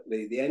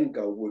 ultimately the end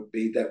goal would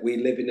be that we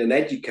live in an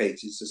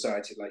educated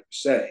society, like you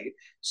say.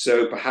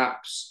 So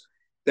perhaps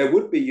there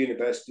would be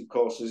university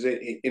courses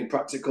in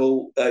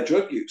practical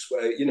drug use,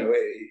 where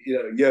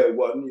year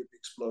one you'll be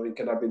exploring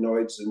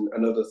cannabinoids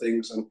and other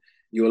things, and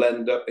you'll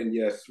end up in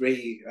year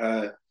three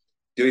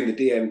doing the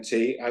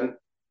DMT, and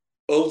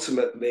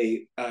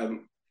ultimately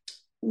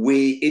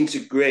we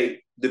integrate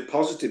the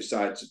positive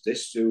sides of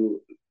this through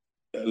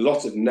a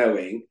lot of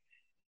knowing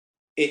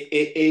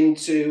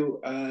into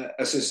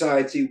a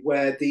society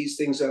where these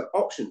things are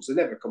options. They're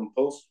never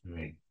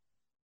compulsory.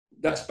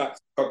 That's back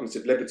to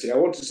cognitive liberty. I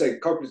want to say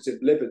cognitive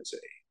liberty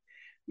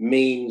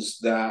means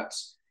that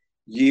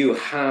you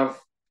have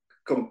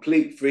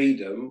complete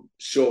freedom,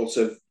 short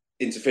of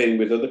interfering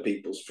with other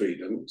people's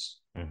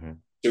freedoms,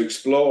 to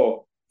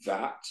explore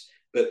that.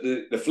 But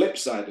the flip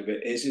side of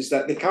it is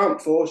that they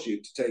can't force you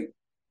to take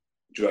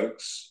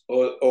drugs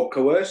or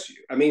coerce you.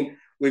 I mean,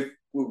 we've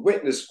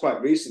witnessed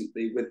quite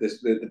recently with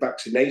the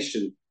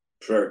vaccination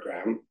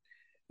program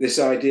this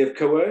idea of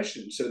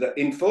coercion, so that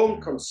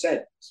informed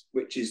consent,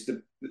 which is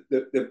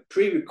the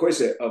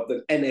prerequisite of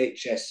the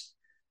NHS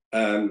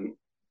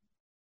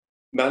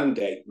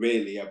mandate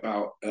really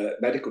about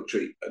medical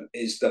treatment,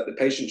 is that the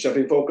patient should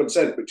have informed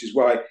consent, which is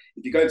why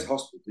if you go into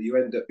hospital, you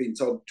end up being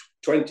told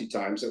 20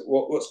 times that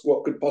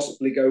what could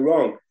possibly go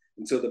wrong,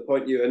 until the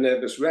point you're a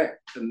nervous wreck,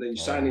 and then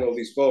you're signing all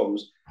these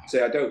forms,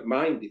 say, I don't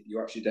mind if you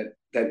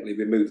accidentally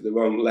remove the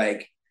wrong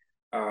leg.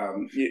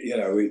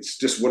 It's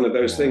just one of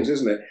those things,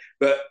 isn't it?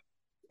 But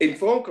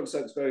informed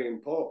consent is very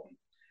important,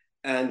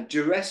 and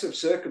duress of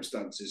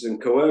circumstances and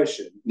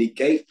coercion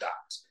negate that.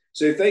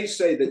 So if they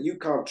say that you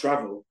can't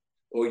travel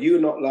or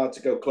you're not allowed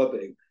to go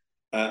clubbing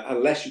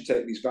unless you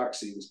take these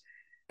vaccines,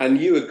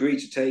 and you agree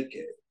to take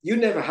it, you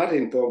never had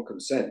informed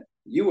consent.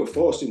 You were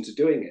forced into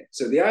doing it.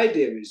 So the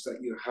idea is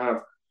that you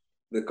have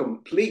the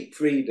complete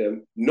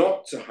freedom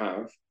not to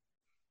have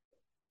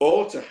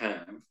or to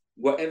have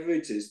whatever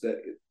it is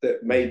that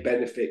may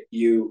benefit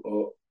you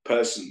or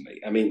personally.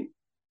 I mean,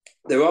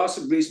 there are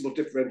some reasonable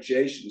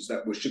differentiations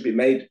that should be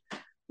made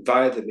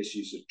via the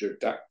Misuse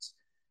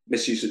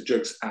of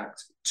Drugs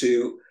Act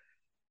to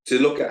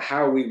look at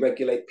how we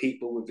regulate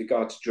people with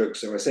regard to drugs.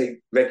 So I say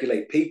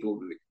regulate people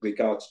with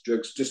regard to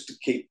drugs just to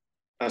keep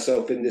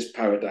ourselves in this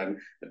paradigm.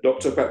 I'm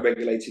not talking about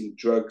regulating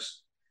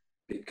drugs,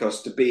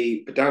 because to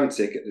be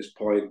pedantic at this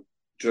point,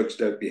 drugs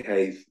don't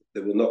behave.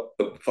 They will not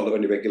follow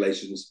any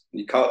regulations.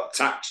 You can't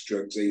tax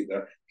drugs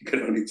either. You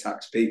can only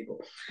tax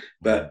people.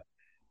 But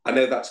I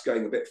know that's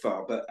going a bit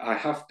far, but I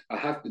have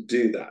to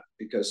do that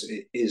because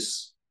it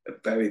is a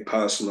very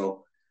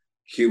personal,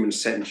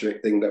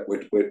 human-centric thing that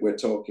we're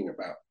talking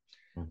about.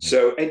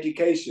 So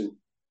education,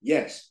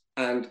 yes.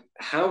 And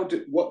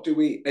what do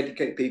we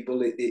educate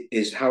people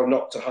is how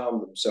not to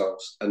harm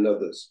themselves and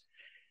others.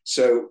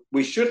 So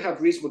we should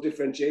have reasonable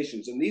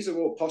differentiations, and these are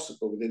all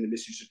possible within the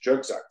Misuse of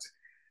Drugs Act.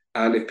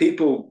 And if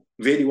people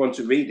really want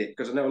to read it,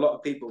 because I know a lot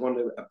of people want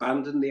to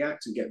abandon the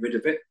act and get rid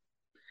of it.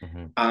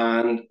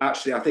 And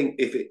actually, I think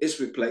if it is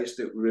replaced,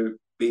 it will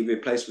be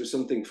replaced with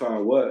something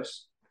far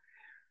worse,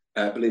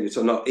 believe it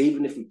or not.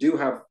 Even if we do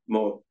have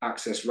more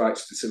access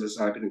rights to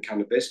psilocybin and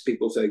cannabis,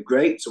 people say,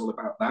 great, it's all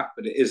about that,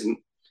 but it isn't.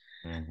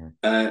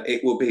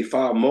 It will be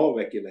far more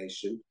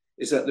regulation.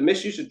 Is that the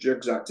Misuse of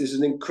Drugs Act is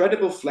an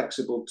incredible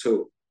flexible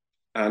tool.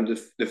 And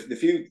the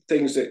few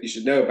things that you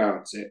should know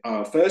about it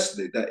are,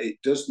 firstly, that it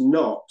does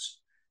not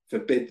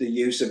forbid the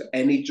use of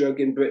any drug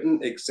in Britain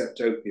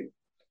except opium.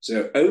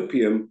 So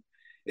opium,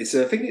 I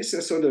think it's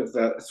a sort of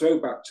a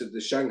throwback to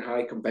the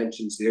Shanghai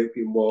Conventions, the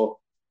Opium War,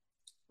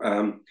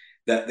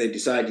 that they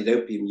decided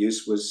opium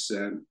use was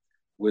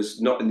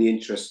not in the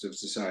interest of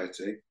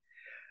society.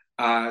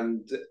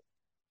 And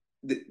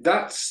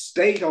that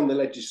stayed on the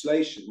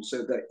legislation so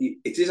that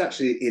it is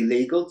actually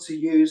illegal to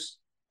use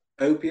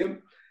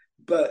opium,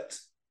 but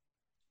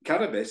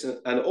cannabis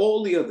and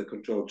all the other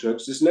controlled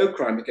drugs, there's no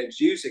crime against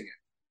using it.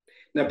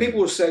 Now, people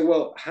will say,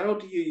 well, how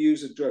do you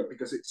use a drug?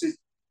 Because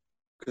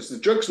the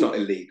drug's not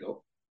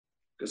illegal,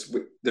 because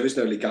there is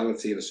no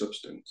legality in a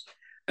substance,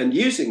 and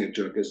using a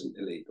drug isn't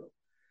illegal.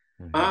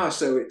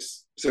 So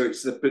it's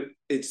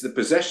the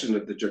possession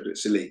of the drug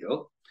that's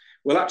illegal.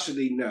 Well,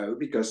 actually, no,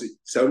 because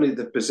it's only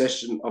the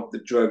possession of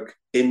the drug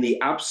in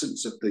the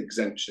absence of the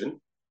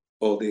exemption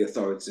or the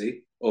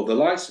authority or the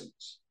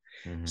license.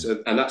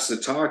 So, and that's the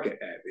target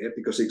area,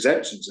 because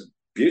exemptions are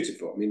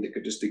beautiful. I mean, they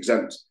could just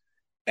exempt,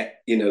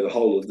 the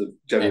whole of the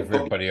general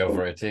everybody public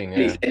over 18,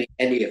 yeah.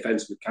 any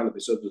offence with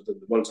cannabis, other than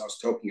the ones I was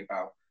talking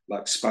about,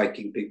 like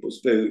spiking people's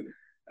food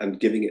and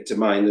giving it to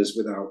minors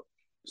without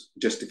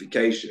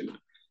justification.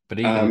 But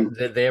even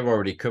they're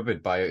already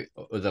covered by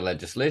other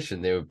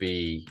legislation. There would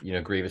be,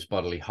 grievous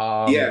bodily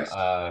harm, yes,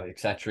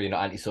 etc.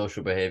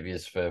 Antisocial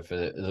behaviours for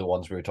the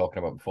ones we were talking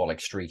about before, like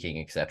streaking,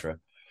 etc.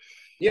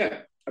 Yeah,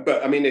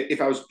 but I mean,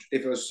 if I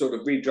was sort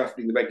of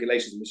redrafting the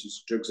regulations of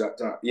Misuse of Drugs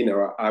Act,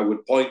 I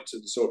would point to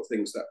the sort of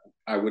things that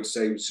I would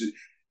say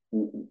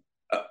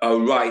are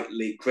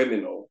rightly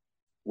criminal,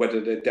 whether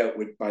they're dealt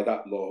with by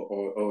that law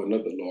or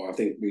another law. I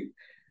think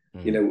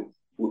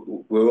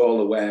we're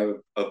all aware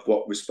of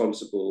what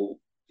responsible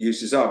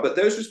uses are, but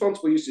those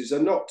responsible uses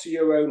are not to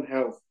your own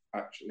health,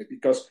 actually,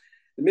 because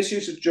the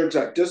Misuse of Drugs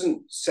Act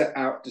doesn't set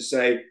out to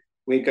say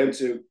we're going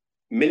to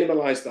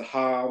minimise the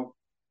harm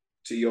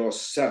to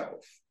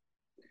yourself.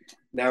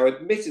 Now,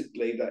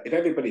 admittedly, that if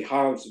everybody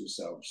harms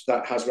themselves,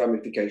 that has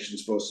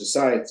ramifications for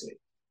society.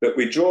 But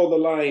we draw the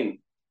line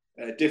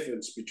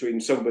difference between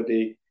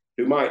somebody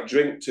who might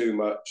drink too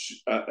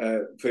much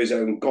for his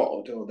own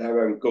God or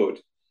their own good,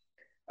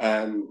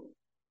 and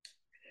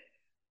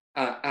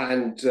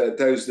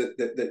those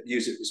that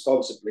use it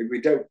responsibly. We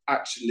don't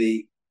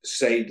actually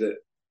say that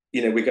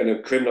we're going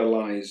to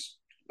criminalise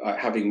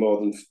having more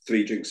than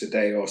 3 drinks a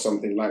day or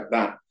something like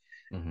that,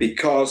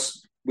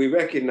 because we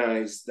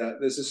recognise that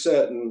there's a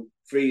certain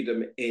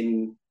freedom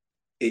in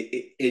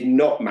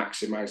not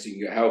maximising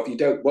your health. You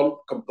don't want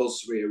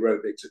compulsory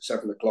aerobics at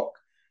 7 o'clock,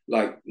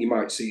 like you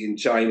might see in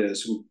China.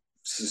 Some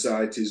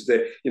societies,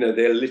 they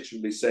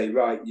literally say,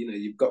 right,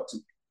 you've got to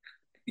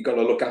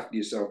look after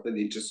yourself in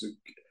the interest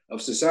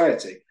of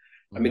society.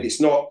 I mean, it's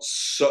not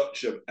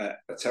such a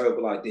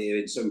terrible idea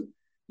in some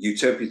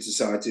utopian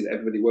society that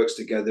everybody works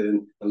together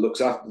and looks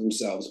after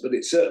themselves, but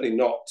it's certainly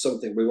not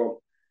something we want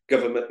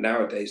government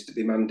nowadays to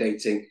be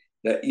mandating,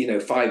 that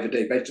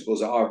 5-a-day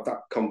vegetables are in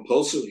fact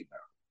compulsory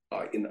now.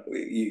 Like,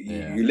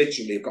 you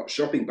literally have got a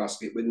shopping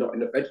basket with not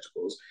enough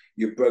vegetables,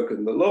 you've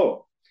broken the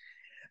law.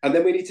 And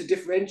then we need to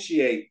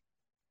differentiate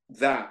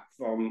that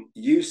from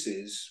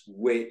uses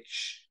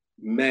which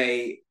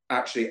may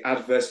actually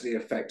adversely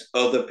affect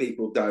other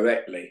people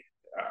directly.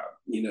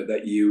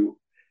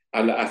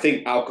 And I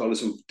think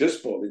alcoholism does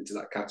fall into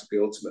that category.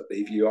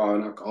 Ultimately, if you are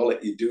an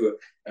alcoholic, you do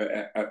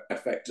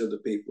affect other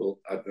people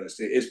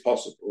adversely. It is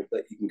possible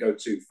that you can go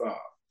too far.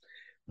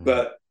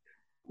 But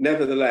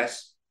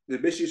nevertheless, the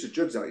Misuse of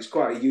Drugs Act is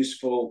quite a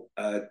useful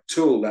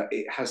tool, that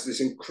it has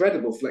this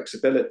incredible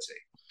flexibility.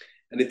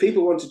 And if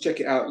people want to check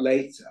it out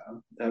later,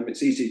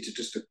 it's easy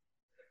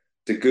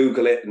to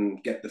Google it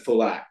and get the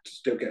full act.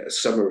 Don't get a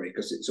summary,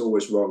 because it's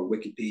always wrong.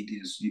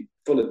 Wikipedia is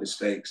full of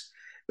mistakes.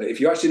 But if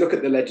you actually look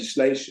at the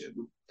legislation,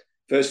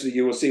 firstly,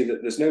 you will see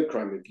that there's no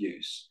crime of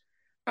use.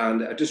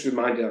 And I just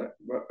reminded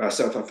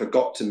myself, I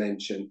forgot to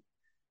mention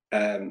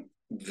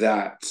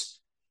that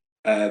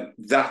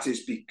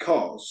is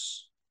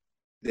because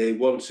they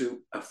want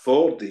to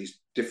afford these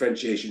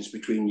differentiations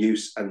between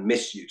use and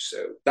misuse.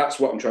 So that's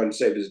what I'm trying to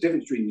say. There's a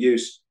difference between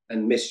use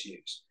and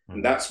misuse.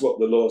 And that's what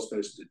the law is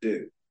supposed to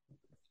do,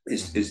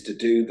 is to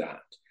do that.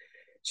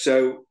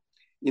 So,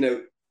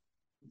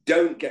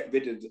 don't get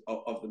rid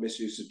of the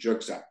Misuse of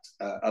Drugs Act.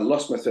 I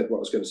lost my thread what I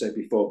was going to say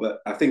before, but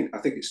I think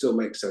it still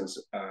makes sense,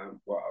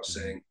 what I was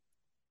saying.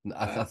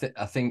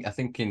 I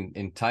think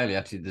entirely,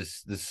 actually,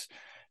 there's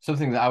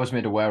something that I was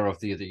made aware of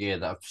the other year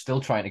that I'm still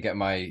trying to get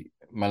my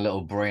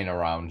little brain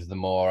around. The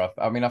more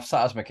I've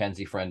sat as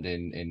Mackenzie friend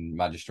in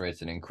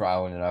magistrates and in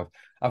Crown, and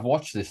I've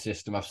watched this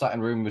system. I've sat in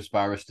rooms with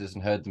barristers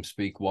and heard them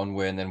speak one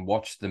way and then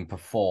watched them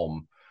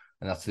perform.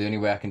 And that's the only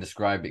way I can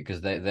describe it,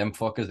 because them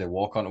fuckers, they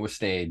walk onto a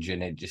stage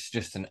and it's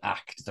just an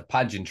act. It's a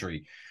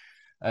pageantry.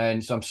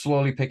 And so I'm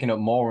slowly picking up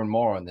more and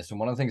more on this. And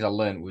one of the things I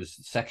learned was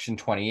Section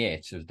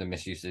 28 of the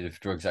Misuse of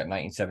Drugs Act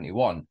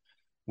 1971,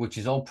 which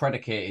is all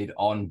predicated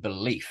on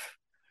belief.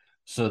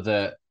 So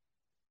that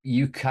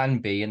you can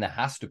be, and there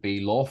has to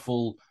be,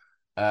 lawful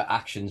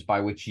actions by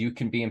which you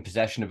can be in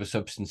possession of a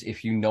substance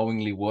if you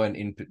knowingly weren't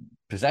in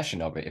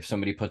possession of it. If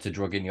somebody puts a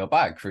drug in your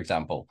bag, for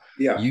example,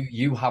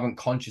 you haven't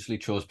consciously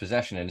chose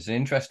possession. And it's an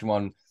interesting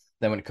one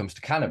then when it comes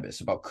to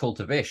cannabis, about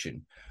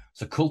cultivation.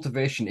 So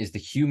cultivation is the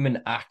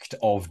human act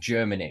of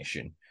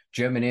germination.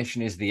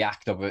 Germination is the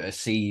act of a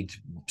seed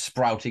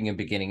sprouting and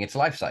beginning its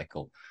life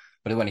cycle.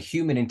 But when a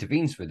human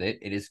intervenes with it,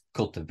 it is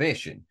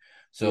cultivation.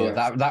 So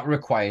that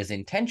requires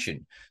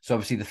intention. So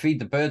obviously the Feed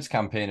the Birds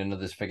campaign and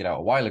others figured out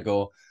a while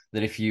ago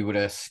that if you were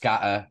to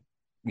scatter,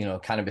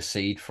 cannabis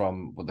seed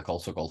from what they call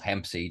so-called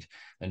hemp seed,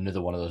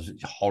 another one of those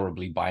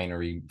horribly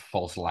binary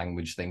false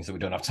language things that we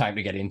don't have time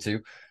to get into.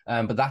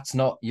 But that's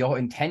not your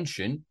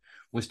intention,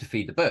 was to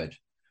feed the bird.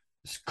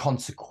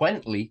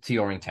 Consequently to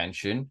your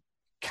intention,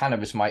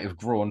 cannabis might have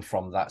grown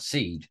from that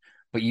seed,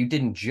 but you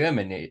didn't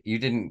germinate, you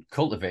didn't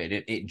cultivate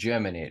it, it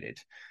germinated.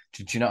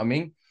 Do you know what I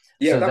mean?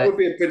 Yeah, so that would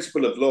be a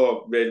principle of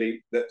law,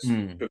 really, that's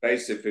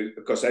pervasive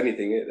across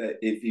anything.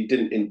 If you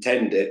didn't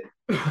intend it,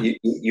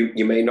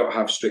 you may not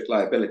have strict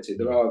liability.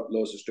 There are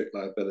laws of strict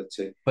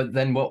liability. But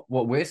then what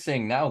we're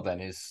seeing now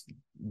then is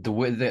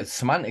the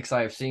semantics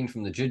I have seen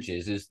from the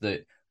judges is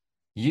that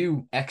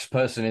you,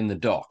 ex-person in the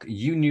dock,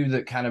 you knew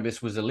that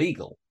cannabis was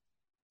illegal.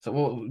 So,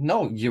 well,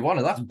 no, Your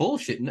Honor, that's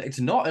bullshit. It's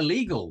not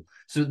illegal.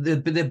 So they're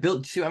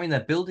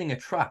building a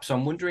trap. So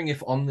I'm wondering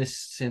if on this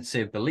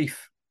sincere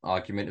belief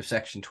argument of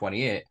Section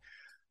 28,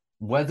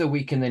 whether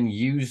we can then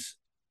use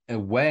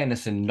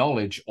awareness and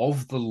knowledge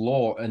of the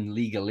law and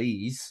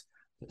legalese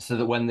so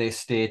that when they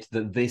state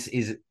that this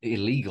is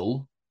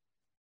illegal,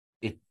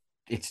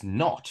 it's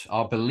not.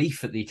 Our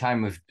belief at the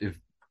time of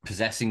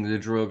possessing the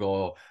drug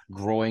or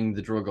growing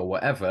the drug or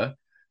whatever,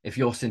 if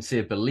your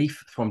sincere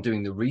belief from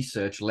doing the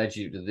research led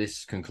you to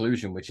this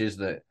conclusion, which is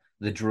that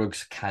the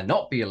drugs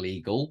cannot be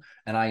illegal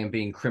and I am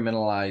being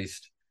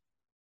criminalized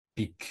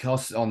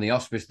because on the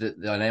auspice that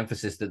an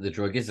emphasis that the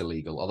drug is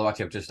illegal. Although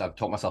actually I've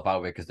talked myself out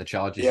of it because the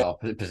charges are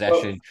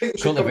possession,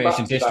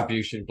 cultivation,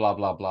 distribution, blah,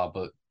 blah, blah.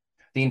 But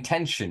the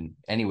intention,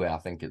 anyway, I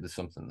think there's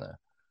something there.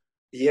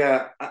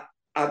 Yeah,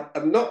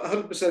 I'm not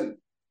 100%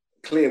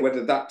 clear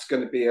whether that's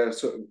going to be a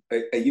sort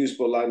of a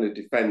usable line of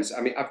defense.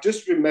 I mean, I've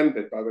just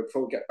remembered, by the way,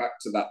 before we get back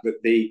to that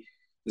the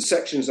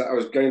sections that I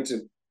was going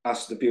to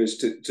ask the viewers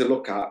to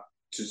look at,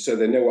 so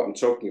they know what I'm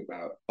talking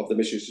about, of the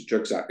Misuse of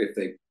Drugs Act if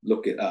they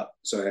look it up.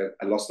 So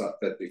I lost that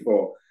bit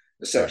before.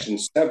 The Section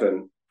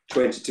 7,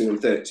 22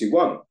 and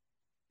 31,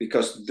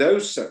 because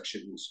those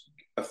sections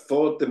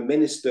afford the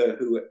minister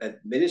who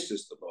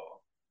administers the law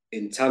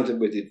in tandem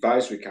with the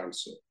Advisory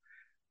Council.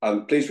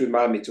 Please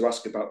remind me to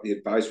ask about the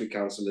Advisory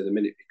Council in a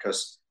minute,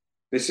 because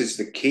this is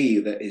the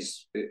key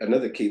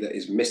another key that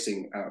is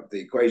missing out of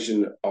the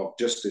equation of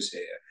justice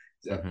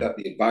here, that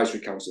the Advisory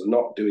Council are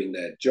not doing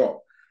their job.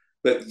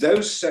 But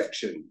those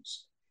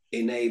sections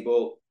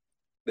enable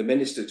the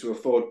minister to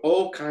afford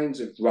all kinds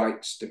of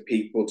rights to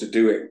people to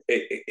do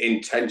it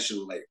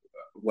intentionally,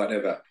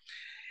 whatever.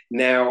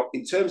 Now,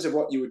 in terms of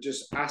what you were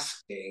just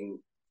asking,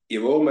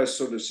 you're almost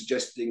sort of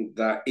suggesting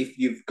that if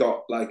you've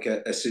got like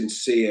a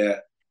sincere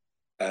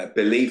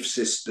belief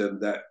system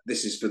that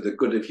this is for the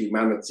good of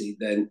humanity,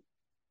 then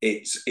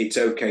it's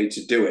okay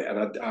to do it.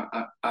 And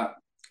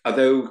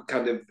although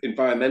kind of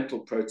environmental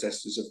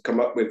protesters have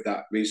come up with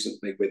that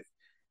recently, with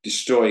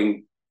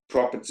destroying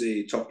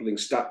property, toppling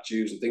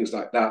statues and things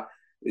like that,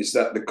 is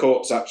that the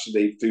courts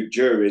actually, through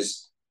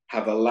juries,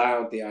 have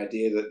allowed the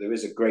idea that there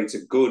is a greater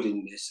good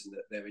in this and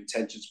that their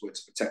intentions were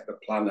to protect the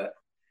planet,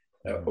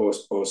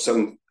 or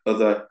some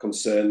other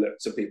concern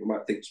that some people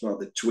might think is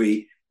rather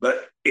twee.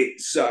 But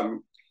it's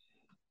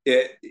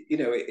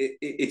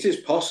it is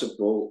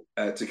possible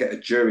to get a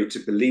jury to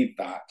believe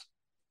that,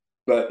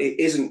 but it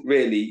isn't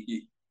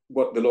really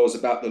what the law is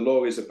about. The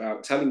law is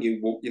about telling you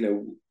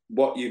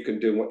what you can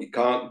do and what you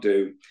can't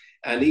do.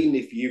 And even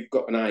if you've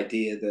got an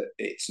idea that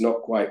it's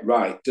not quite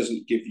right,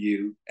 doesn't give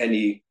you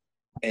any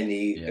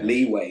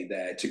leeway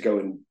there to go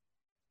and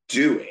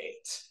do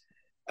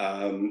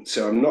it.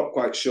 So I'm not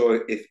quite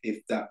sure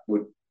if that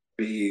would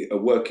be a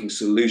working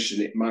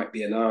solution. It might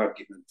be an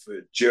argument for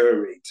a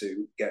jury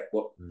to get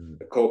what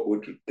the court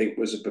would think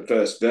was a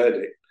perverse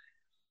verdict.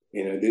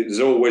 There's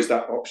always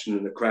that option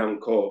in the Crown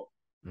Court.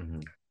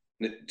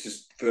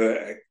 Just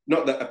for,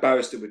 not that a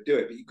barrister would do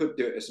it, but you could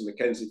do it as a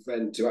Mackenzie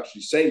friend, to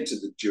actually say to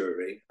the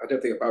jury, I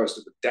don't think a barrister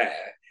would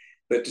dare,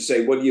 but to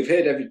say, well, you've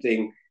heard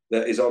everything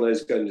that His Honour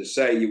is going to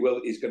say.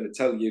 He's going to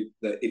tell you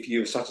that if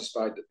you're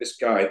satisfied that this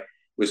guy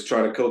was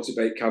trying to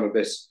cultivate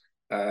cannabis,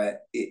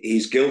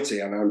 he's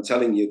guilty, and I'm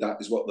telling you that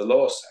is what the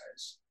law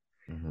says.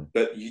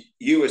 But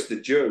you as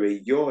the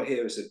jury, you're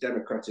here as a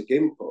democratic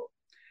input,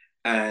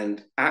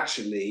 and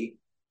actually,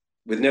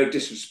 with no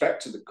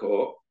disrespect to the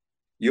court,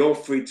 you're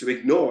free to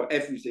ignore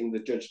everything the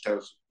judge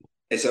tells you.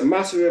 It's a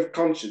matter of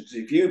conscience.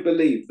 If you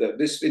believe that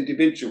this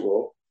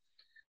individual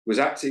was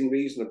acting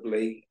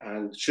reasonably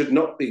and should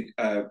not be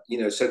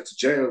sent to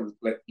jail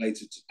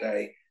later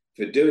today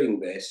for doing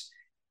this,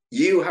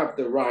 you have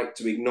the right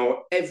to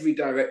ignore every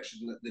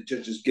direction that the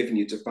judge has given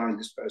you to find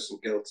this person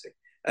guilty.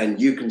 And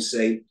you can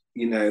say,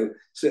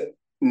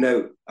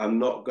 no, I'm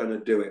not going to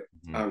do it.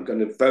 I'm going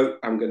to vote.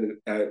 I'm going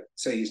to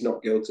say he's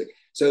not guilty.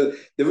 So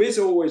there is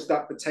always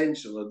that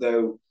potential,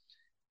 although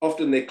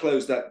often they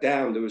close that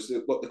down. There was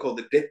what they call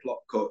the diplock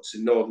courts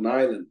in Northern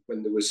Ireland,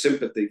 when there was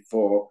sympathy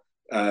for,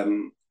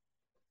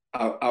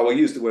 I will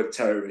use the word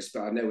terrorist,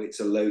 but I know it's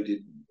a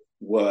loaded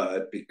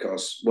word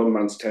because one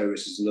man's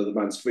terrorist is another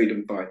man's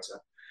freedom fighter.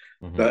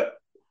 But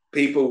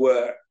people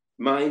were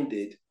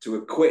minded to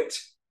acquit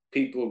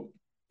people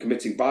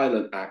committing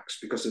violent acts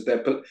because of their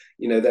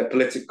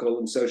political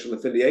and social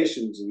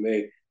affiliations, and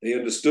they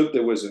understood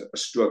there was a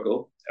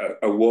struggle,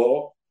 a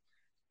war,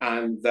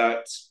 and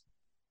that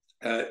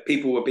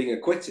people were being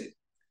acquitted.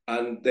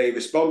 And they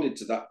responded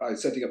to that by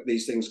setting up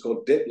these things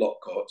called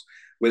diplock courts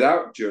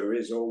without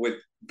juries or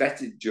with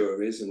vetted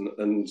juries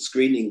and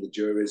screening the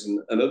juries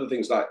and other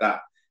things like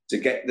that to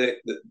get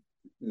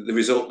the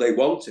result they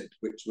wanted,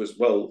 which was,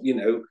 well,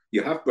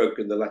 you have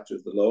broken the letter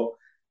of the law.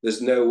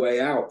 There's no way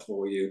out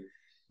for you.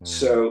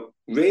 So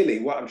really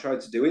what I'm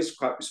trying to do is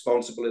quite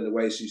responsible in the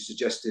ways you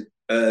suggested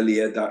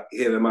earlier, that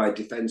here am I,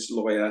 defense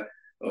lawyer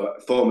or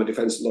former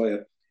defense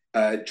lawyer,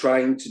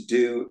 trying to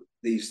do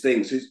these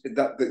things.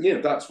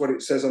 That's what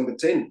it says on the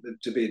tin,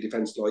 to be a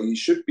defense lawyer. You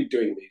should be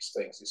doing these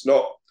things. It's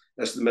not,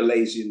 as the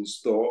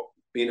Malaysians thought,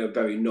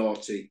 very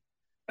naughty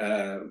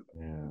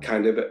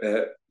kind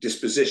of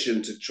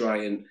disposition to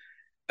try and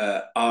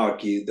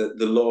argue that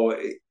the law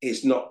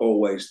is not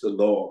always the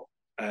law.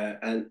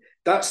 And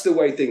that's the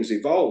way things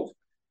evolve,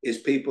 is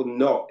people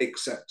not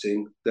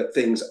accepting that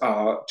things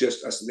are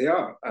just as they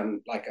are.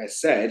 And like I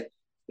said,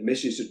 the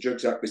Misuse of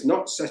Drugs Act is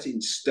not set in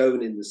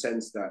stone in the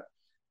sense that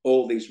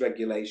all these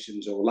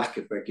regulations or lack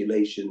of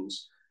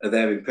regulations are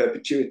there in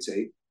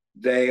perpetuity.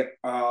 They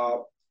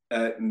are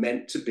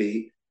meant to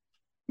be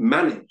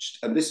managed.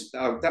 And this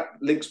that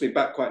links me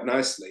back quite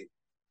nicely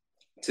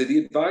to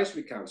the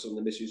Advisory Council on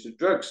the Misuse of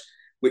Drugs,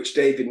 which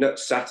David Nutt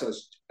sat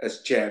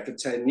as chair for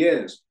 10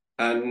 years,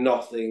 and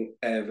nothing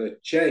ever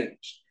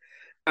changed.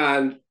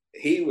 And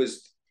he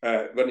was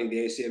running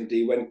the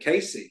ACMD when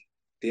Casey,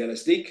 the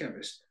LSD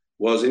chemist,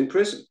 was in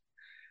prison.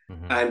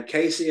 And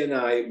Casey and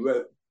I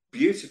wrote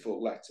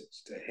beautiful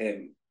letters to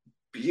him,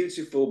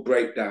 beautiful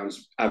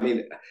breakdowns. I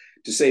mean,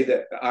 to say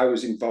that I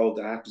was involved,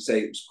 I have to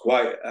say it was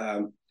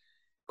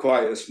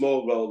quite a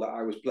small role that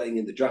I was playing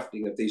in the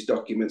drafting of these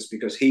documents,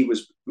 because he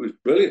was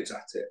brilliant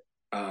at it.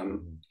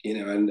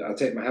 And I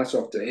take my hat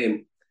off to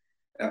him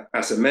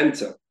as a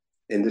mentor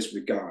in this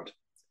regard.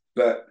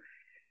 But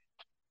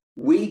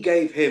we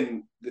gave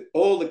him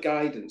all the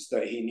guidance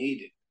that he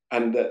needed,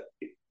 and that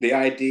the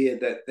idea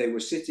that they were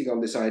sitting on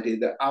this idea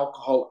that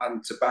alcohol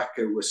and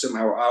tobacco were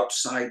somehow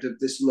outside of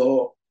this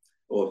law,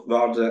 or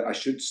rather, I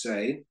should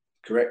say,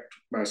 correct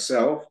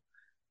myself,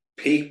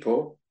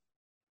 people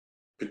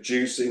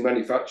producing,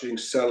 manufacturing,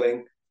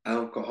 selling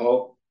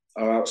alcohol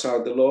are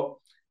outside the law.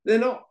 They're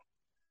not.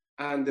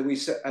 And we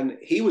said, and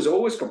he was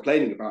always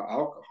complaining about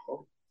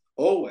alcohol,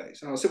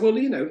 always. And I said, well,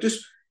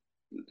 just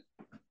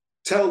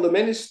tell the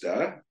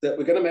minister that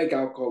we're going to make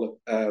alcohol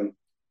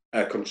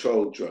a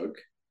controlled drug,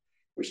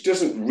 which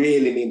doesn't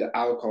really mean that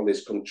alcohol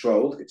is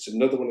controlled. It's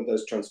another one of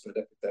those transferred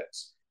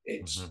epithets.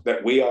 It's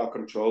that we are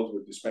controlled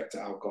with respect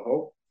to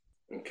alcohol,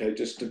 okay,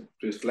 just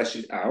to flesh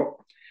it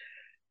out.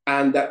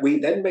 And that we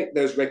then make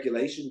those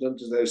regulations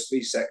under those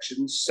three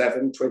sections,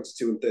 7,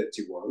 22, and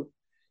 31,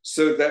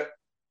 so that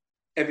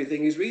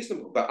everything is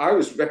reasonable. But I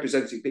was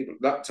representing people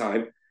at that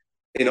time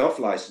in off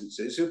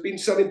licenses who've been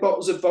selling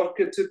bottles of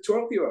vodka to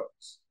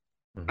 12-year-olds.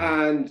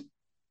 And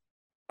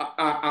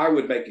I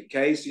would make a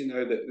case,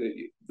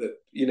 that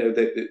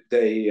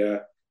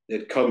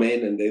they'd come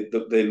in and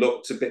they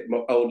looked a bit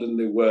more older than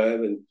they were,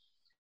 and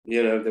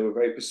they were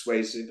very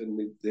persuasive, and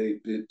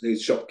the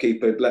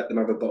shopkeeper had let them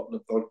have a bottle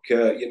of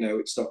vodka.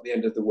 It's not the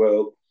end of the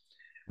world.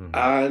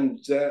 And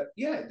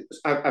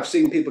I've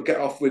seen people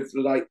get off with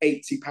like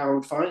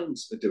 £80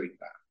 fines for doing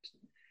that.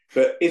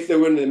 But if they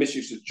were under the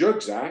Misuse of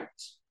Drugs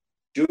Act,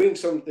 doing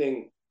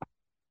something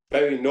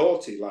very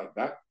naughty like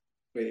that,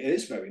 it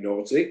is very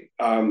naughty,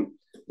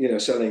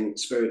 selling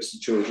spirits to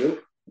children,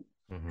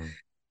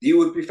 you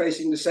would be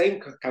facing the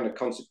same kind of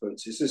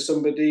consequences as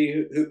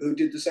somebody who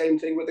did the same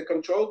thing with a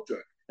controlled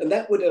drug. And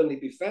that would only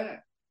be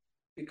fair,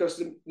 because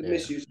the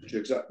Misuse of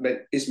Drugs Act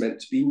is meant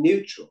to be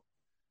neutral.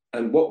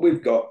 And what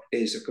we've got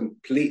is a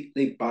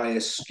completely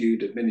biased,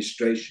 skewed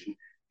administration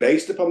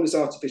based upon this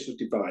artificial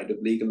divide of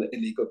legal and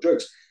illegal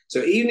drugs.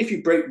 So even if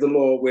you break the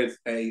law with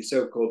a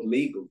so-called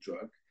legal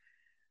drug,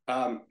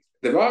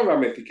 there are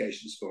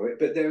ramifications for it,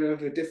 but they're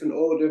of a different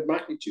order of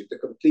magnitude. They're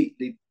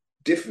completely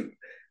different.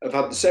 I've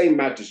had the same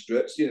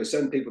magistrates,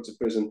 send people to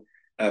prison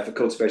for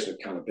cultivation of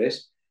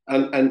cannabis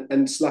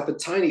and slap a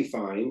tiny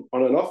fine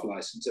on an off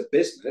license of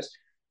business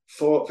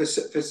for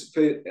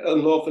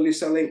unlawfully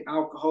selling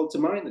alcohol to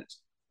minors.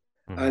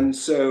 And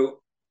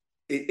so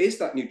it is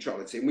that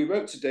neutrality. And we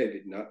wrote to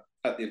David Nutt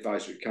at the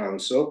Advisory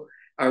Council,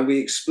 and we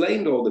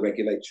explained all the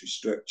regulatory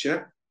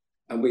structure,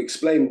 and we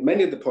explained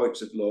many of the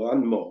points of law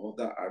and more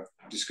that I've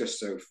discussed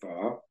so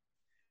far,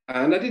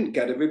 and I didn't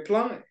get a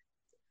reply.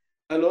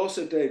 And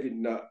also David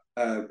Nutt,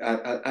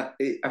 I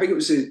think it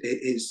was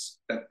his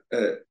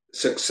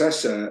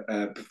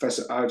successor,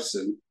 Professor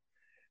Iveson,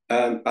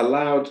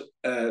 allowed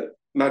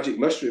magic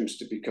mushrooms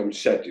to become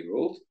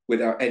scheduled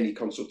without any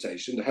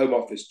consultation. The Home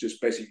Office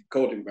just basically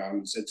called him round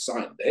and said,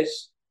 sign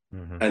this,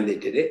 and they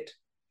did it.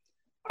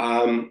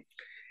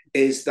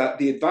 Is that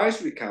the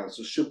Advisory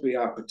Council should be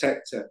our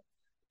protector,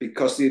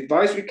 because the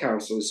advisory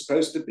council is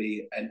supposed to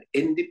be an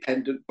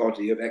independent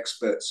body of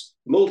experts,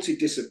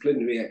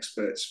 multidisciplinary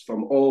experts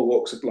from all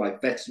walks of life,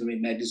 veterinary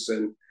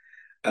medicine,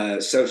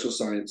 social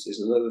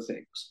sciences, and other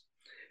things.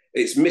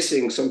 It's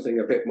missing something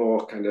a bit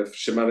more kind of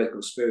shamanic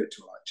or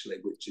spiritual, actually,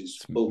 which is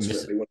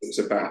ultimately what it's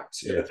about.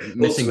 Yeah,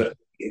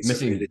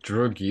 missing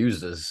drug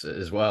users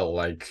as well.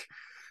 Like,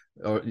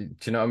 or, do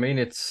you know what I mean?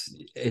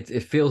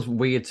 It feels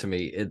weird to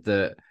me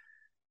that.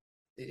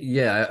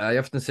 Yeah, I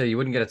often say you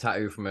wouldn't get a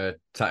tattoo from a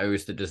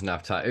tattooist that doesn't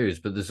have tattoos,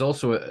 but there's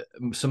also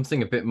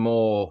something a bit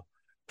more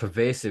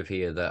pervasive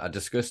here that I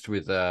discussed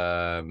with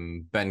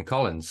Ben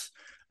Collins,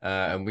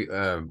 and we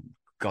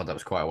God, that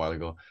was quite a while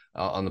ago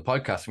on the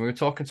podcast, and we were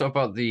talking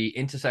about the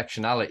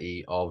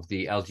intersectionality of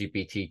the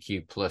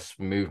LGBTQ plus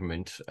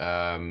movement,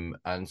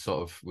 and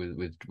sort of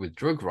with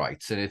drug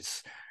rights, and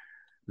it's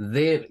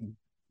they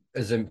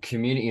as a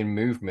community and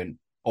movement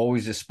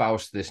always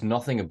espouse this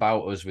nothing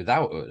about us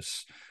without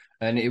us.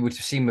 And it would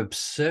seem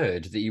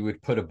absurd that you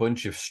would put a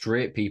bunch of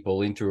straight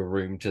people into a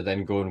room to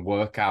then go and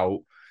work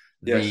out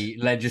the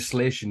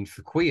legislation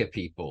for queer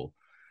people.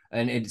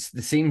 And it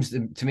seems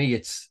to me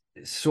it's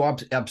so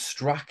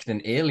abstract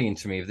and alien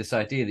to me of this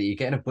idea that you're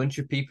getting a bunch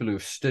of people who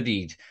have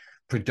studied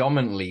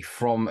predominantly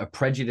from a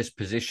prejudiced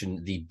position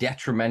the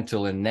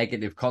detrimental and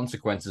negative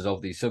consequences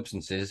of these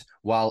substances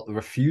while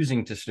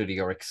refusing to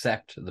study or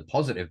accept the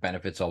positive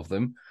benefits of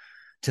them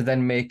to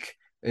then make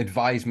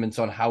advisements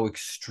on how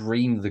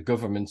extreme the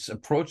government's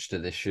approach to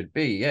this should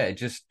be. Yeah,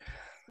 it's just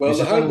one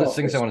of those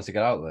things I wanted to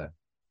get out there.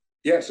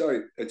 Yeah,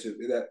 sorry.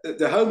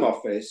 The Home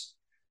Office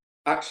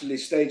actually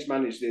stage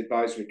manage the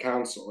advisory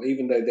council,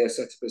 even though they're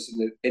set up as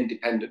an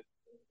independent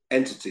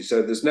entity.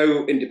 So there's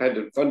no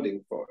independent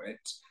funding for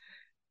it.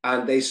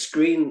 And they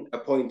screen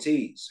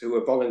appointees who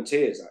are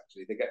volunteers,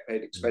 actually. They get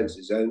paid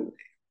expenses only.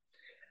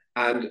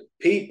 And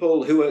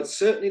people who are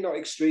certainly not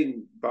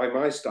extreme by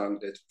my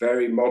standards,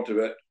 very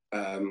moderate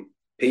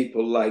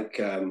people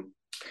like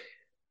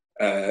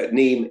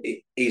Neem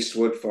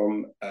Eastwood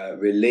from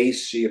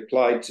Release. She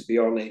applied to be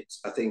on it.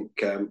 I think,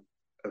 I'm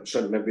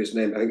trying to remember his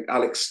name. I think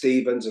Alex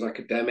Stevens, an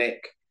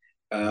academic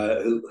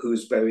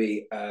who's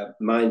very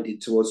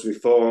minded towards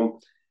reform.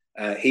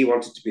 He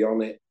wanted to be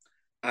on it.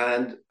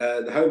 And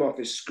the Home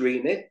Office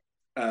screen it.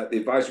 The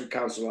Advisory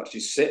Council actually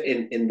sit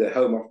in the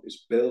Home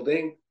Office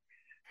building,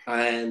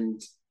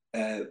 and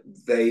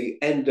they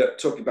end up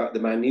talking about the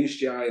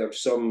minutiae of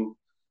some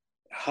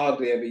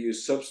hardly ever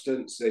used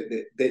substance.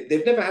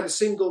 They've never had a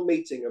single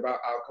meeting about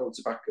alcohol and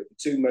tobacco, the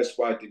two most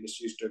widely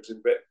misused drugs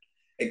in Britain,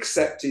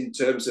 except in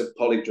terms of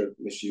polydrug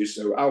misuse.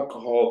 So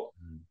alcohol,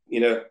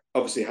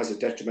 obviously has a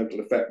detrimental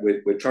effect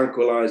with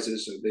tranquilizers.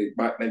 So they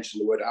might mention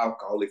the word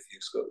alcohol if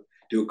you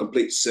do a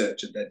complete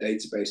search of their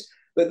database.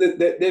 But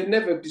they've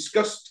never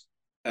discussed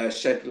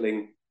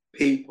scheduling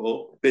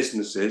people,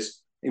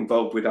 businesses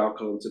involved with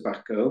alcohol and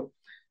tobacco.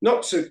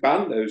 Not to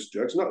ban those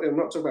drugs, I'm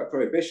not talking about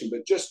prohibition,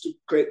 but just to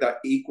create that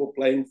equal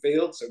playing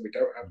field so we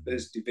don't have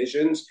those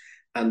divisions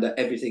and that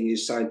everything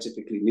is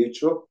scientifically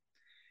neutral.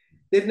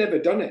 They've never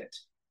done it.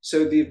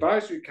 So the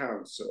Advisory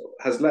Council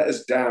has let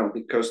us down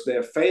because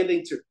they're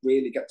failing to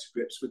really get to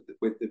grips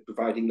with the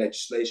providing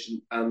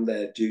legislation and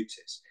their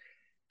duties.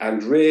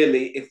 And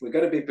really, if we're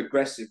going to be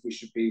progressive, we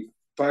should be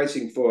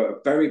fighting for a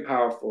very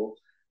powerful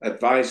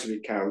Advisory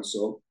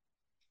Council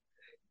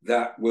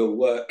that will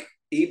work,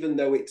 even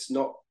though it's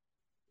not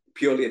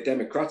purely a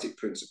democratic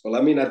principle.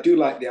 I mean, I do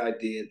like the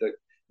idea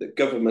that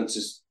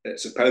governments,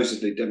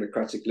 supposedly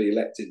democratically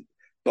elected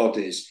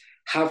bodies,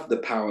 have the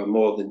power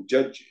more than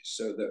judges,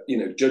 so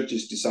that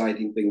judges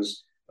deciding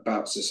things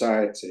about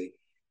society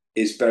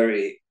is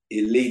very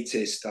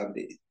elitist and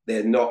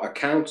they're not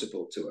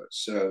accountable to us.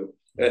 So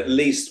at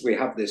least we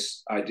have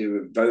this idea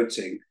of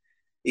voting,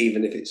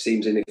 even if it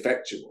seems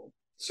ineffectual.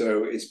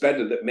 So it's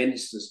better that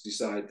ministers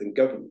decide than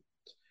government.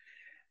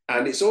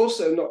 And it's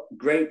also not a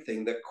great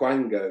thing that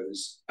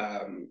quangos,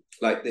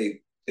 like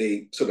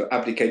they sort of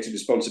abdicated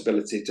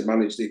responsibility to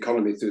manage the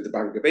economy through the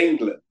Bank of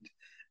England,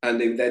 and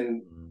they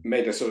then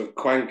made a sort of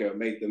quango,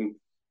 made them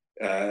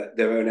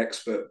their own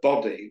expert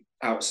body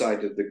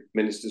outside of the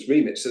minister's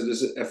remit. So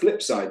there's a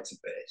flip side to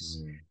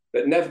this.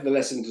 But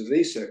nevertheless, under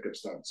these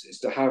circumstances,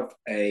 to have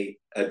a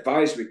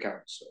advisory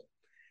council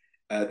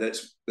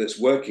that's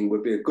working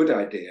would be a good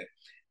idea.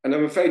 And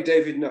I'm afraid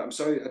David, no, I'm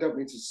sorry, I don't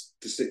mean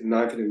to stick the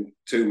knife in him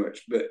too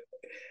much, but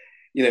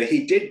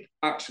he did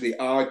actually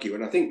argue,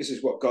 and I think this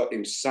is what got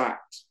him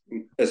sacked,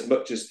 as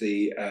much as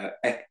the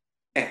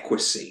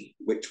equity,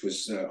 which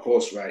was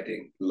horse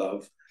riding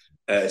love,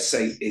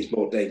 say is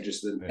more dangerous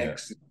than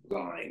ecstasy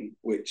line,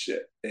 which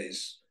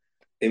is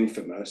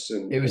infamous.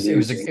 And it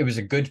was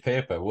a good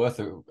paper, worth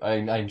it. I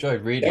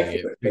enjoyed reading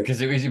it because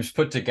it was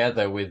put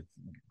together with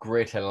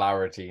great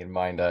hilarity in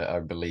mind, I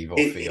believe, or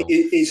feel.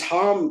 His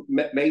harm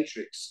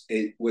matrix,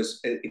 it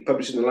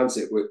published in the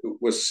Lancet,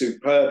 was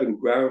superb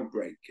and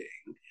groundbreaking.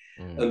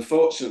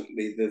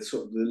 Unfortunately, the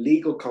sort of the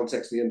legal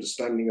context, the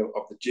understanding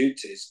of the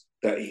duties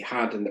that he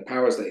had and the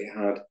powers that he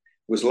had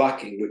was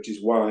lacking, which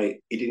is why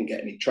he didn't get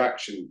any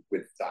traction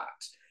with that.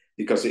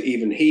 because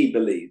even he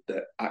believed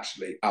that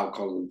actually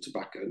alcohol and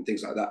tobacco and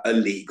things like that are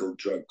legal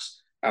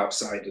drugs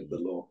outside of the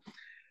law.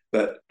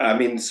 But I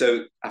mean,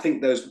 so I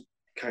think those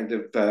kind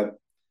of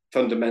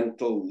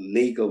fundamental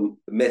legal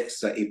myths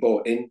that he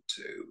bought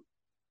into,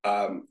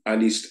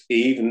 and he's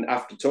even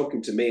after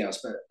talking to me, I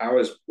spent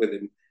hours with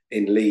him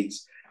in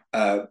Leeds,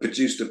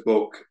 produced a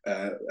book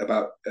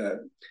about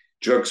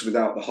drugs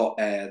without the hot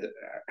air,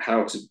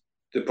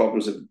 the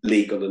problems of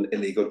legal and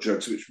illegal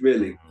drugs, which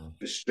really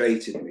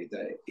frustrated me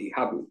that he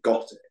hadn't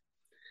got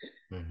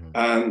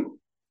it.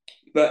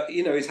 But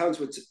his hands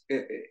were.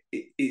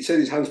 He said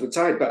his hands were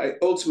tied, but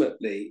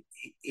ultimately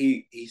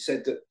he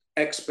said that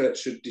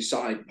experts should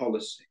decide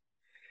policy,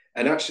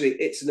 and actually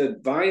it's an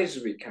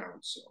advisory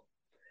council,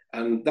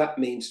 and that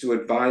means to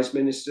advise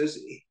ministers.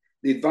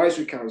 The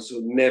advisory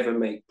council never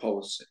make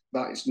policy.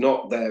 That is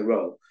not their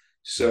role.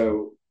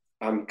 So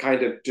I'm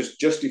kind of just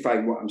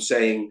justifying what I'm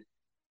saying,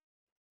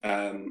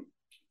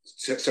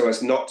 so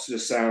as not to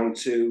sound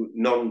too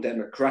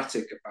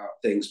non-democratic about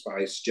things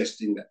by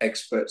suggesting that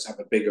experts have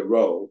a bigger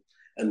role,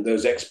 and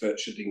those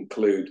experts should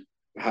include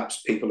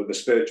perhaps people of a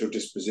spiritual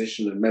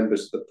disposition and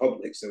members of the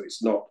public. So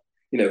it's not,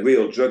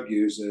 real drug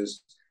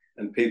users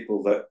and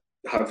people that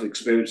have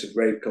experience of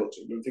rave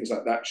culture and things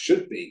like that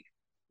should be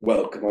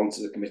welcome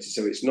onto the committee.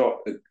 So it's not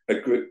a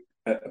group,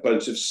 a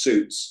bunch of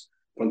suits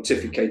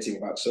pontificating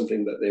about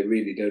something that they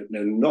really don't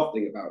know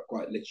nothing about,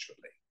 quite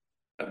literally.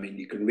 I mean,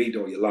 you can read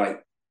all you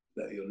like,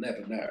 but you'll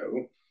never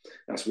know.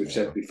 As we've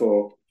said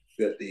before,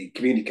 that the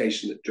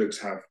communication that drugs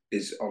have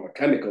is on a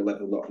chemical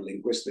level, not a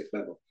linguistic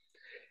level.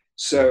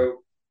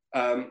 So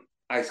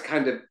I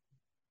kind of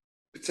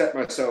protect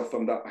myself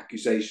from that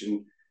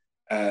accusation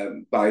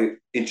by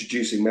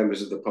introducing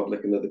members of the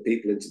public and other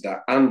people into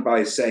that, and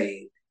by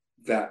saying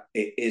that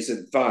it is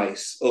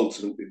advice.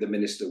 Ultimately, the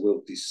minister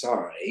will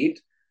decide,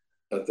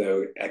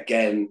 although,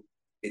 again,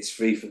 it's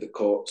free for the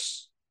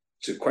courts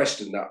to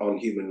question that on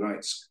human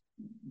rights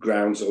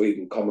grounds or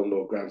even common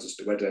law grounds as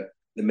to whether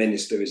the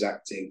minister is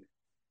acting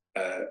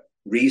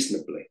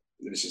reasonably.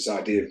 There's this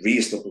idea of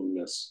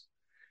reasonableness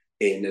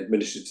in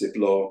administrative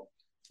law,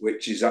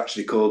 which is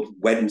actually called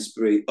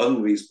Wednesbury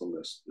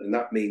unreasonableness. And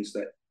that means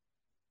that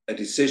a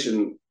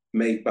decision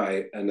made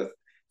by a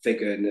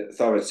figure in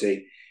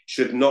authority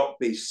should not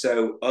be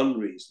so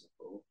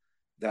unreasonable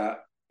that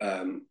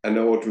an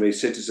ordinary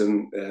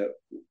citizen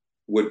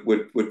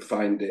would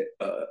find it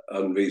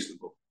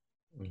unreasonable.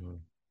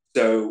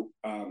 So,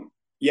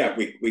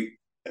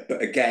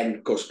 but again,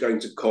 of course, going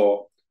to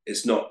court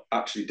is not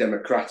actually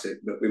democratic,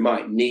 but we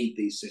might need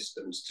these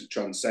systems to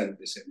transcend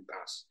this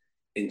impasse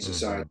in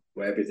society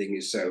where everything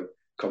is so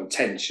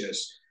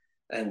contentious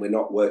and we're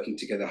not working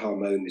together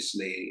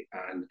harmoniously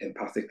and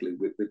empathically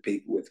with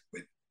people with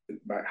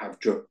might have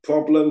drug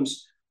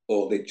problems,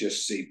 or they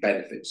just see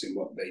benefits in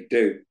what they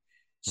do.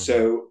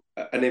 So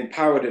an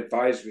empowered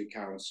advisory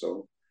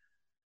council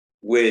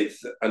with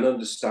an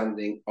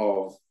understanding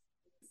of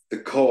the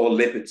core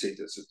liberty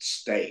that's at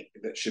stake,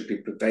 that should be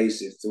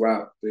pervasive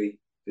throughout the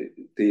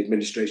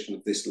administration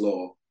of this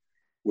law,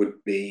 would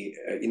be,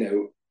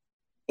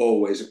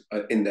 always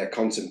in their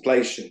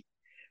contemplation.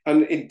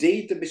 And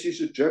indeed, the Misuse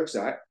of Drugs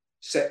Act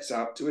sets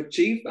out to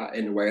achieve that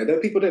in a way. Although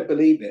people don't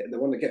believe it and they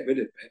want to get rid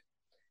of it,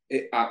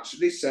 it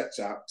actually sets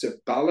out to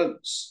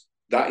balance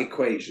that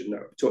equation that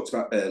we talked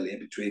about earlier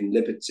between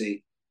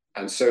liberty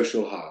and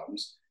social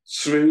harms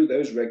through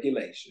those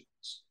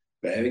regulations,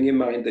 bearing in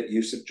mind that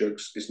use of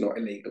drugs is not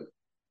illegal.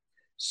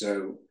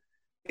 So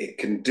it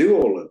can do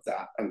all of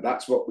that, and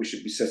that's what we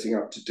should be setting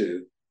out to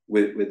do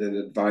with an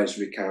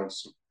advisory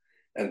council.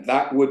 And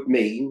that would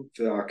mean,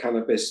 for our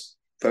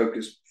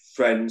cannabis-focused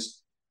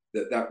friends,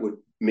 that would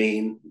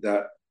mean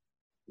that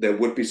there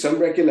would be some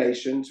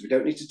regulations. We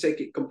don't need to take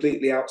it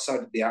completely outside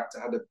of the Act.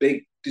 I had a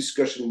big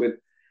discussion with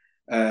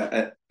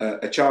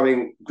a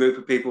charming group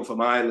of people from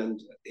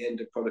Ireland at the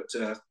end of Product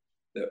Earth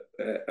that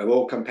are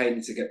all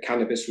campaigning to get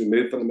cannabis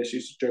removed from the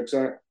Misuse of Drugs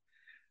Act.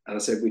 And I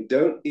said, we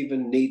don't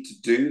even need to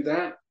do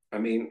that. I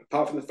mean,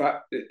 apart from the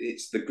fact that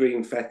it's the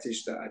green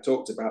fetish that I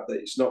talked about, that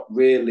it's not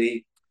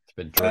really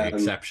drug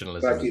exceptionalism.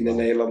 Striking the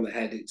nail on the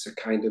head. It's a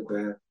kind of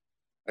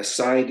a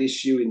side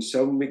issue in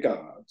some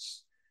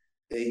regards.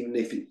 Even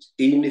if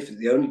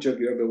the only drug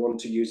you ever want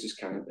to use is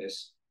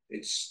cannabis,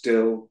 it's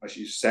still, as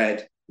you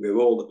said, we're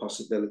all the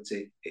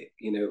possibility.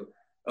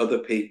 Other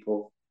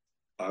people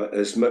are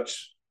as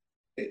much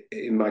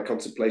in my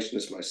contemplation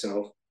as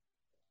myself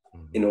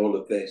in all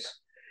of this,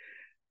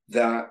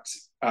 that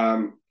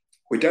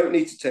we don't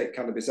need to take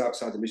cannabis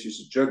outside the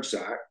Misuse of Drugs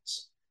Act.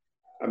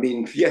 I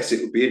mean, yes,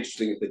 it would be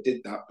interesting if they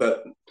did that,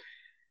 but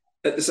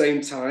at the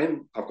same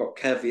time, I've got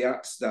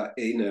caveats that,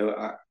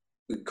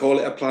 call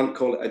it a plant,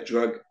 call it a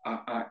drug.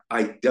 I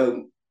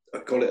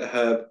call it a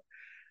herb.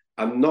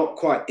 I'm not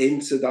quite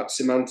into that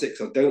semantics.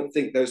 I don't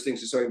think those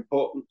things are so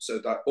important. So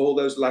that all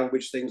those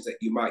language things that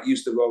you might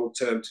use the wrong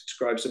term to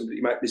describe somebody,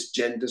 you might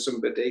misgender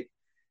somebody.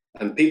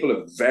 And people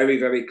are very,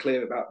 very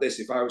clear about this.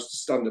 If I was to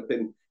stand up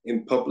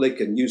in public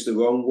and use the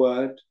wrong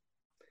word,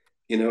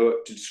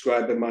 to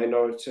describe a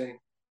minority,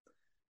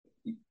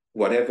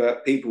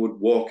 whatever, people would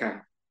walk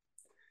out.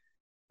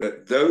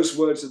 But those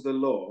words of the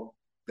law,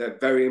 they're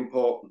very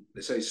important.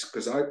 They say,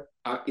 because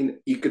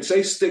you could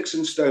say sticks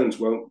and stones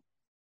will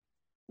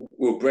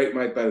break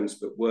my bones,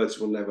 but words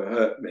will never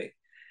hurt me.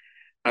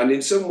 And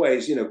in some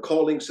ways,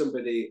 calling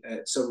somebody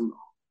some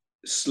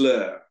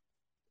slur,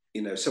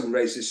 some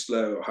racist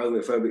slur or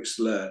homophobic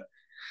slur,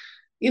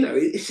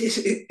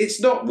 it's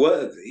not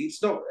worthy.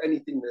 It's not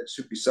anything that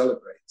should be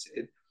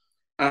celebrated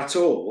at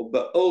all.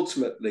 But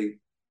ultimately,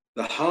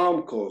 the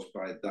harm caused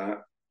by that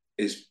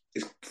is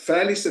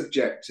fairly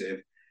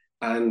subjective,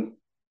 and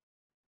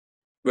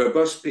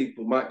robust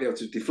people might be able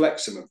to deflect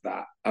some of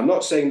that. I'm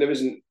not saying there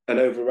isn't an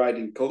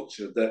overriding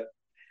culture that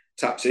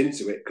taps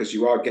into it, because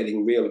you are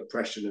getting real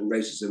oppression and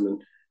racism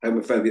and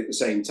homophobia at the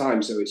same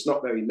time. So it's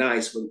not very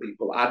nice when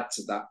people add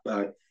to that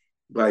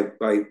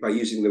by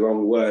using the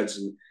wrong words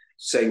and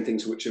saying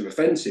things which are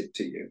offensive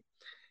to you.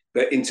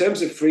 But in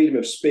terms of freedom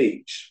of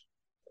speech,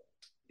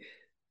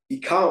 you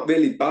can't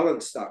really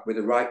balance that with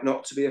a right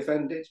not to be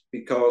offended,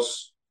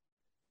 because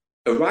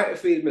a right of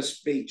freedom of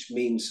speech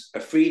means a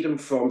freedom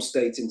from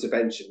state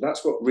intervention.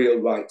 That's what real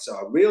rights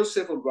are. Real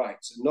civil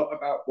rights are not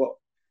about what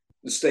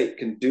the state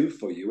can do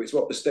for you. It's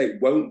what the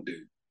state won't do.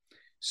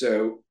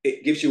 So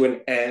it gives you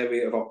an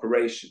area of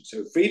operation.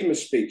 So freedom of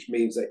speech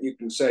means that you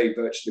can say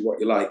virtually what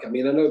you like. I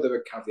mean, I know there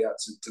are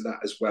caveats to that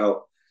as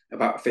well,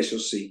 about official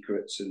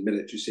secrets and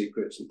military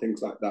secrets and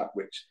things like that,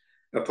 which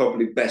are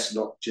probably best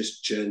not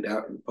just churned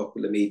out in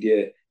popular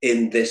media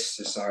in this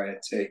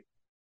society,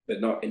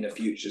 but not in a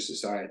future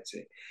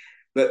society.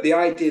 But the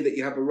idea that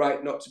you have a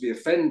right not to be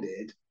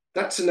offended,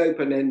 that's an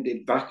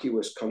open-ended,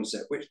 vacuous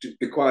concept, which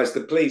requires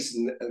the police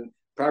and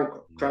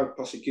Crown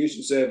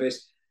Prosecution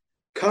Service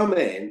come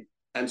in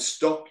and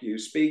stop you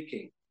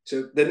speaking.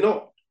 So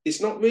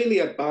it's not really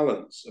a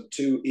balance of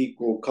two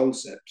equal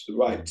concepts, the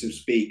right to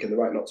speak and the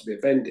right not to be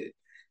offended.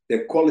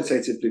 They're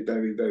qualitatively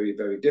very, very,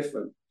 very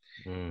different.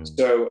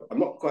 So I'm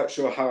not quite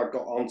sure how I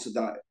got onto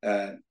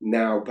that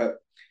now, but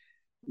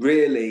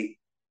really,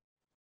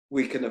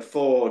 we can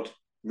afford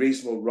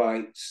reasonable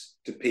rights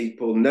to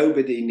people.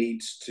 Nobody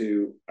needs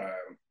to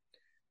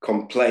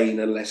complain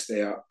unless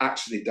they are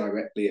actually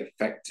directly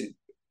affected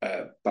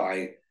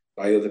by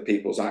other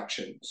people's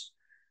actions.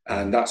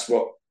 And that's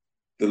what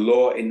the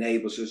law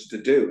enables us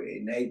to do.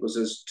 It enables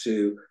us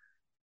to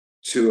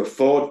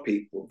afford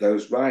people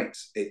those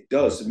rights. It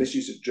does. The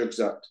Misuse of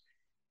Drugs Act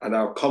and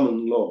our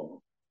common law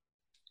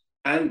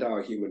and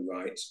our human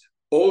rights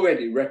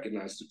already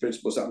recognize the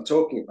principles that I'm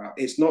talking about.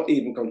 It's not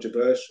even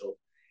controversial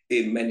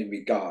in many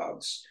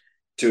regards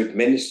to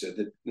administer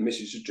the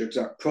Misuse of Drugs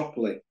Act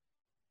properly.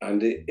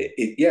 And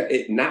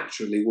it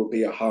naturally will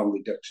be a harm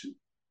reduction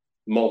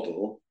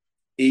model,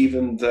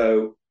 even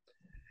though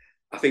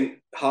I think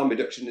harm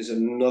reduction is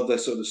another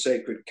sort of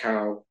sacred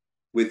cow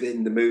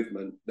within the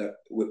movement, that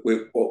what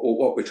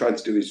we're trying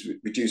to do is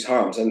reduce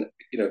harms. And,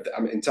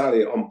 I'm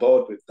entirely on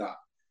board with that.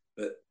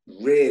 But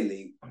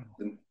really,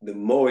 the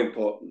more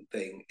important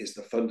thing is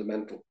the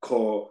fundamental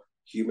core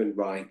human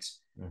right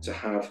to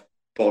have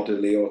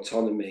bodily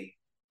autonomy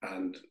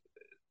and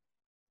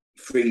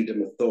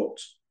freedom of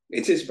thought.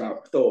 It is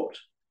about thought,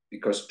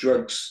 because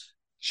drugs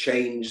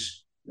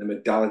change the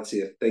modality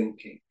of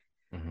thinking.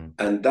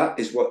 And that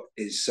is what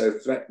is so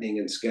threatening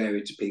and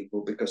scary to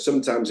people, because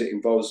sometimes it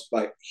involves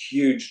like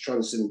huge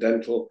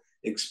transcendental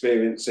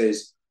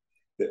experiences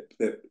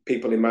that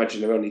people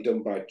imagine are only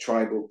done by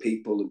tribal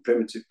people and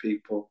primitive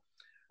people,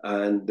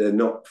 and they're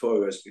not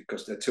for us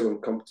because they're too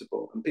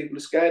uncomfortable. And people are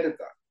scared of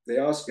that. They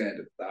are scared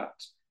of that.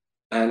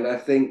 And I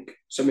think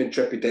some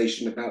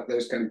intrepidation about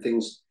those kind of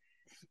things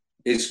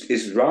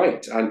is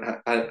right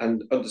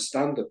and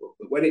understandable.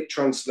 But when it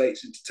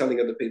translates into telling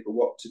other people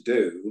what to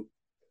do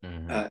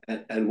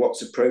and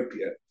what's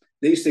appropriate,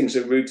 these things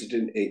are rooted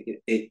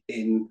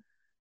in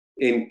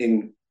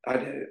I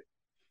don't know,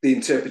 the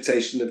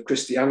interpretation of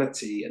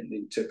Christianity and the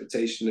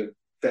interpretation of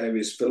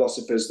various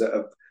philosophers that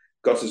have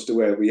got us to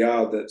where we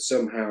are, that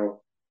somehow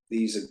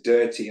these are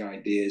dirty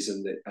ideas,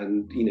 and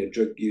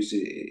drug use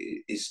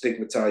is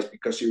stigmatized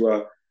because you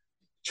are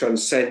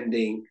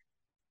transcending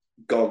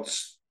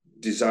God's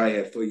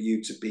desire for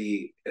you to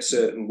be a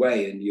certain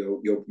way, and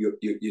you're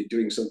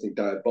doing something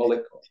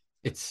diabolical.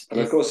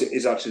 Of course, it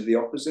is actually the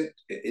opposite.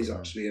 It is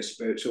actually a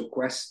spiritual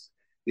quest.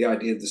 The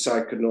idea of the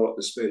psychonaut,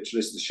 the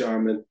spiritualist, the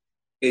shaman,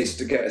 is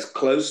to get as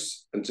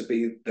close and to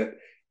be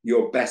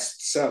your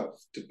best self,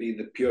 to be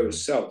the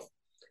purest self.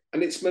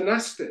 And it's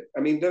monastic. I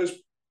mean,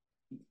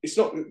 it's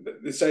not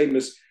the same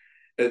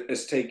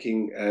as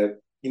taking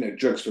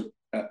drugs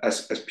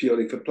as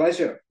purely for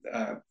pleasure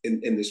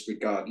in this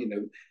regard.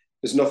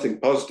 There's nothing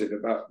positive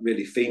about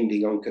really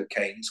fiending on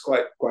cocaine. It's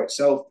quite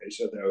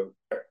selfish, although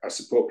I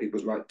support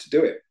people's right to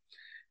do it.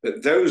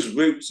 But those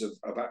roots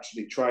of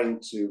actually trying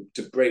to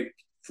break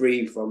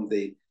free from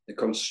the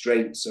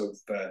constraints of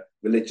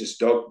religious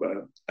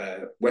dogma,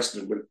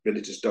 Western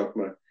religious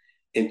dogma,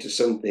 into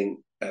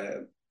something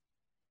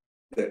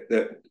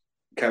that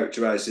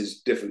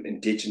characterizes different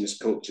indigenous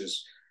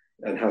cultures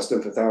and has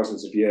done for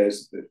thousands of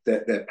years,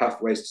 their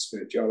pathways to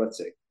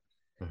spirituality,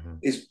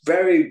 is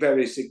very,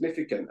 very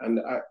significant. And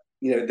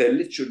they're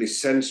literally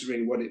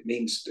censoring what it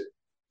means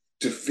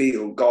to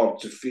feel God,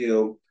 to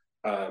feel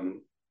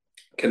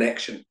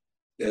connection.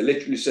 They're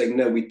literally saying,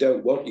 no, we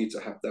don't want you to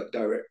have that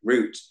direct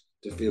route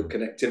to feel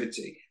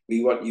connectivity.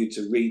 We want you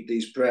to read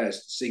these prayers,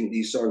 to sing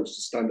these songs,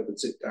 to stand up and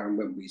sit down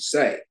when we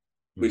say,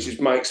 which is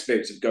my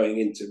experience of going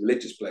into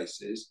religious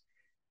places,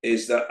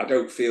 is that I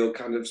don't feel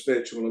kind of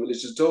spiritual or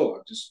religious at all.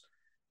 I'm just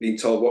being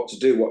told what to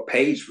do, what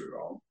page we're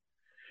on.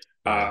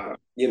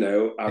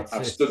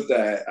 I've stood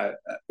there.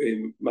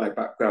 In my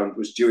background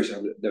was Jewish.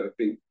 I've never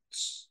been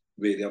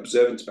really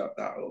observant about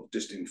that, or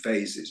just in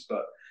phases.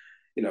 But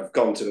I've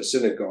gone to a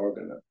synagogue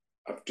and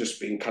I've just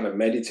been kind of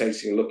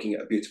meditating and looking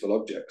at a beautiful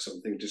object,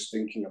 something, just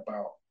thinking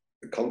about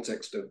the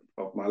context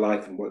of my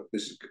life and what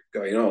this is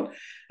going on.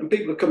 And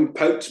people have come and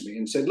poked me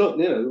and said, look,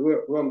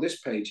 we're on this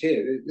page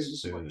here. This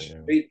is what you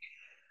should read.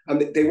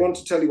 And they want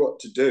to tell you what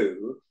to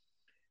do,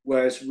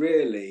 whereas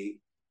really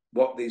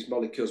what these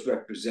molecules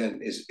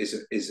represent is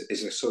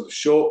a sort of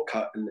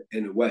shortcut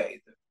in a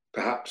way that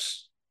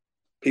perhaps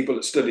people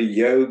that study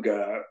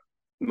yoga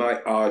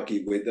might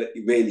argue with, that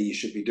really you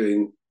should be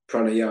doing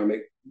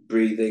pranayamic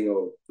breathing,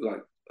 or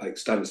like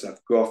Stanislav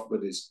Grof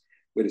with his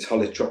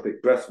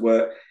holotropic breath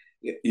work,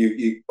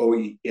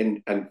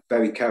 and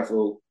very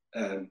careful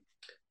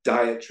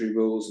dietary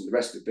rules and the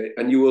rest of it,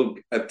 and you will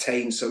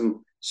obtain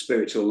some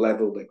spiritual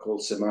level they call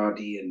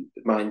samadhi and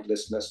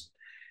mindlessness.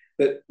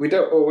 But we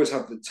don't always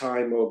have the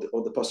time or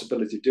the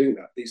possibility of doing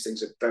that. These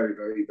things are very,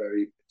 very,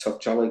 very tough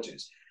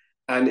challenges.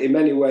 And in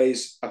many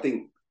ways, I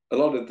think a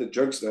lot of the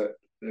drugs that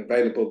are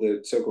available,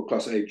 the so-called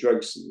class A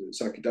drugs,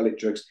 psychedelic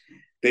drugs,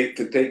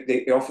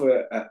 they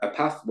offer a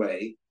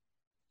pathway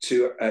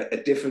to a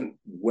different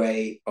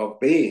way of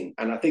being.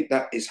 And I think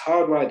that is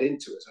hardwired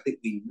into us. I think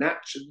we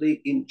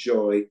naturally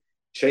enjoy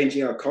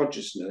changing our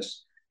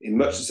consciousness in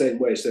much the same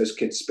way as those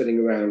kids spinning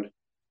around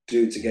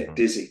do to get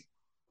dizzy,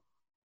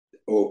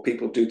 or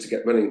people do to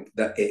get running,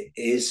 that it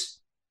is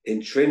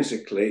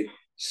intrinsically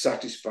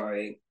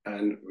satisfying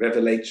and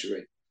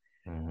revelatory.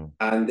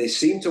 And they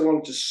seem to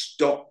want to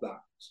stop that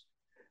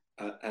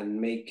and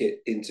make it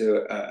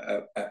into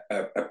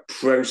a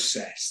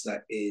process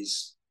that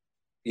is,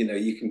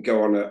 you can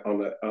go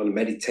on a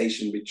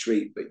meditation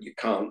retreat, but you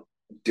can't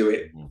do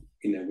it,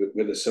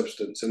 with a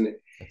substance. And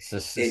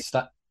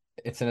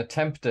it's an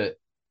attempt at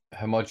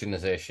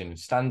homogenization,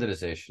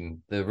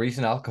 standardization. The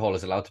reason alcohol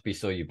is allowed to be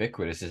so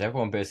ubiquitous is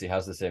everyone basically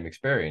has the same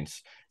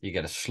experience. You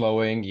get a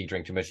slowing, you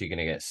drink too much, you're going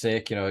to get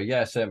sick.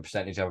 A certain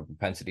percentage have a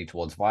propensity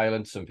towards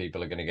violence. Some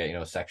people are going to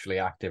get, sexually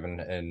active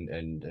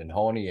and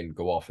horny and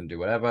go off and do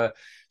whatever.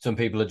 Some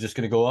people are just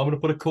going to go, I'm going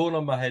to put a cone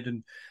on my head.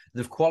 And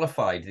they've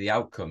qualified the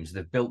outcomes.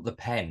 They've built the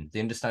pen.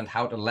 They understand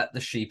how to let the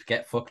sheep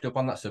get fucked up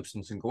on that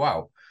substance and go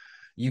out.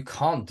 You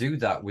can't do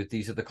that with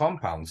these other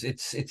compounds.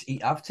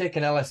 I've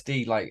taken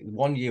LSD, like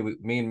 1 year,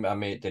 me and my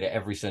mate did it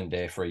every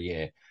Sunday for a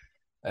year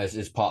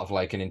as part of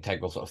like an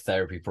integral sort of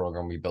therapy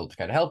program we built to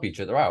kind of help each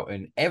other out.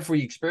 And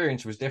every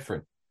experience was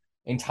different,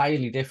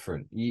 entirely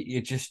different.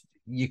 You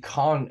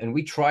can't, and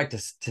we tried to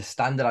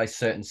standardize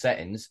certain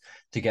settings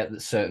to get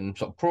certain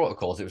sort of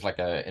protocols. It was like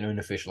an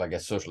unofficial, I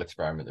guess, social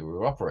experiment that we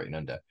were operating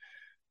under.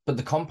 But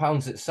the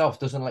compounds itself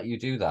doesn't let you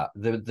do that.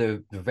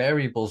 The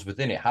variables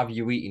within it, have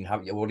you eaten,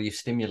 what are you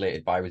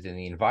stimulated by within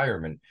the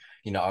environment?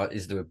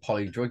 Is there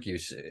poly drug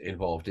use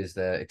involved? Is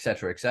there et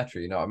cetera, et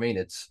cetera? You know what I mean?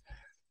 It's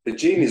the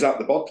genie is at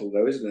the bottle,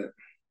 though, isn't it?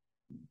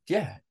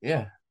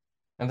 Yeah.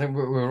 And then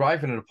we're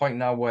arriving at a point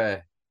now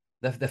where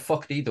they're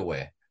fucked either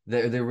way.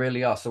 They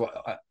really are. So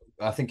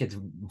I think it's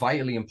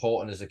vitally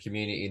important as a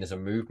community and as a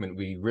movement,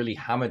 we really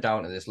hammer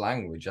down to this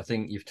language. I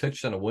think you've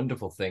touched on a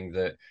wonderful thing,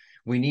 that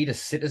we need a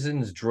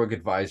citizens drug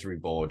advisory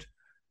board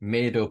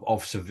made up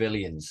of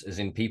civilians, as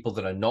in people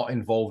that are not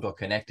involved or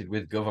connected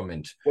with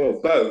government.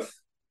 Well, both.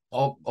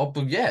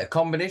 Yeah, a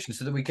combination,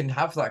 so that we can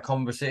have that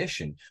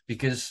conversation.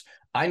 Because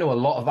I know a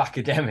lot of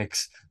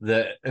academics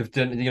that have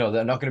done,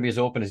 they're not going to be as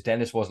open as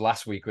Dennis was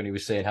last week when he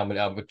was saying how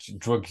much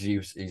drugs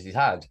use he's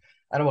had.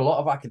 I know a lot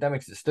of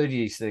academics that study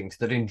these things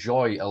that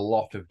enjoy a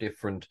lot of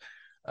different,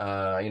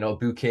 a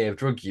bouquet of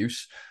drug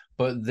use,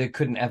 but they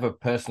couldn't ever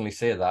personally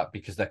say that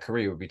because their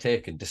career would be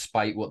taken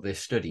despite what they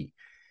study.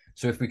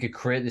 So if we could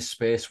create this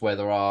space where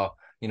there are,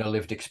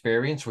 lived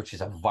experience, which is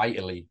a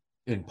vitally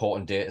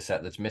important data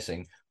set that's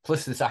missing,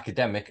 plus this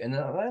academic and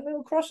a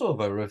little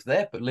crossover of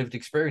their lived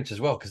experience as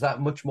well, because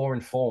that much more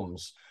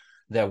informs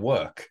their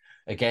work.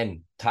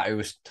 Again,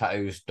 tattoos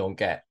don't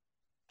get.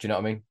 Do you know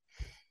what I mean?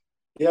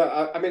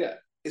 Yeah, I mean,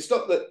 it's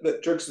not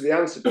that drugs are the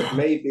answer, but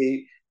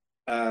maybe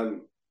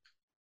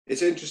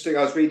it's interesting.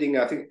 I was reading,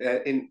 I think,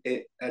 in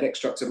an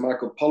extract of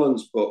Michael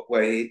Pollan's book,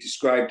 where he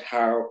described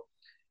how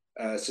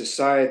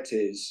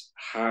societies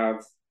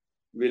have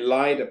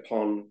relied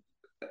upon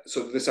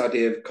sort of this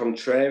idea of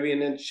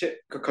contrarianship,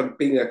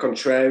 being a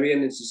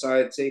contrarian in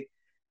society,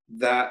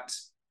 that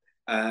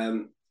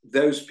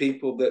those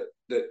people that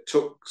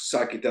took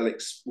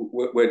psychedelics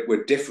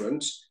were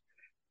different,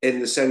 in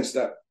the sense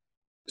that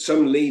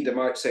some leader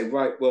might say,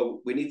 right, well,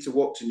 we need to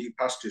walk to new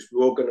pastures.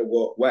 We're all going to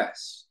walk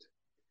west.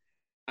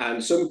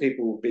 And some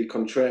people would be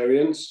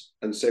contrarians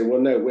and say,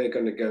 well, no, we're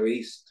going to go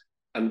east.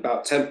 And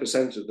about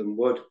 10% of them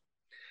would.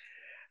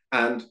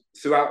 And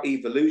throughout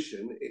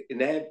evolution,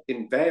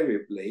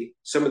 invariably,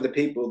 some of the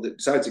people that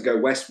decided to go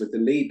west with the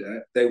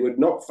leader, they would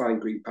not find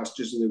green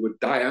pastures and they would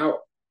die out.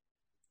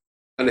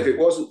 And if it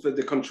wasn't for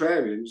the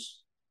contrarians,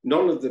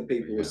 none of the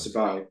people would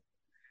survive.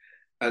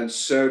 And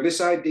so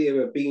this idea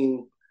of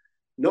being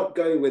not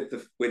going with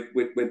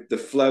the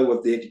flow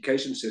of the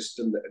education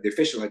system, the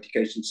official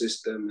education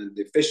system and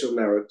the official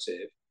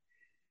narrative,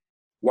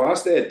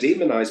 whilst they're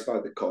demonized by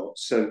the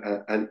courts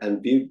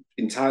and viewed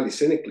entirely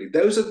cynically,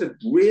 those are the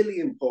really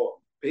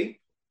important people.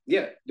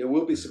 Yeah, there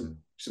will be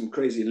some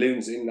crazy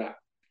loons in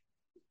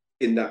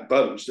that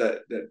bunch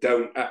that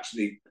don't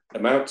actually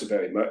amount to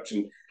very much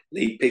and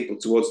lead people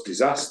towards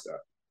disaster.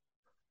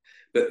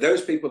 But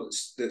those people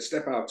that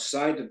step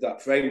outside of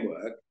that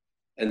framework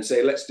and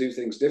say, let's do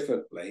things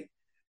differently,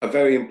 are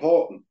very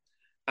important.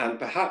 And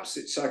perhaps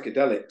it's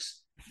psychedelics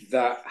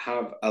that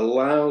have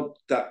allowed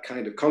that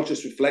kind of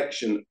conscious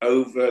reflection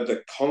over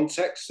the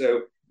context.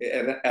 So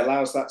it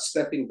allows that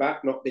stepping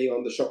back, not being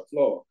on the shop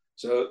floor.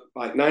 So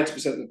like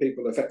 90% of the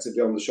people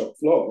effectively on the shop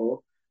floor,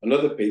 and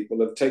other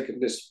people have taken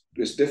this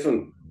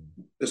different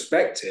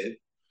perspective,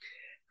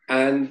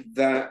 and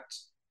that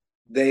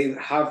they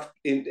have,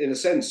 in a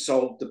sense,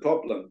 solved the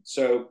problem.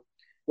 So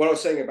what I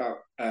was saying about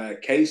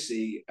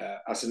Casey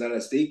as an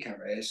LSD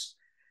chemist,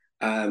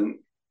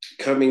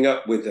 coming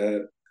up with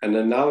an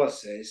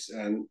analysis,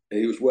 and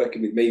he was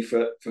working with me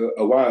for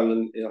a while,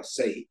 and I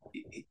say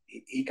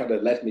he kind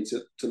of led me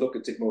to look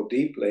at it more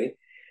deeply.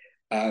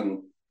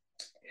 In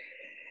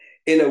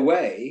a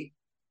way,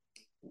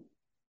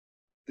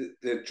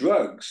 the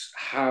drugs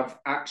have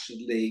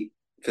actually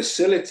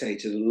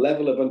facilitated a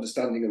level of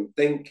understanding and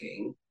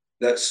thinking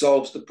that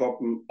solves the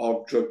problem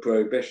of drug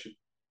prohibition.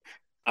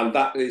 And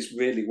that is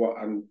really what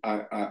I'm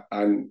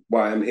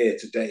why I'm here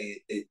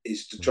today,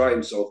 is to try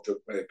and solve drug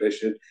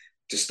prohibition,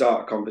 to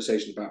start a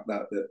conversation about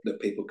that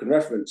people can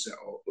reference it,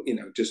 or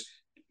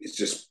it's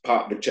just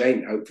part of the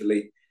chain.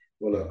 Hopefully,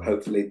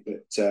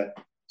 but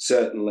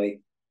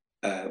certainly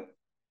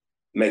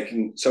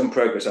making some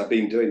progress. I've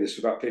been doing this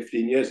for about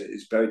 15 years. It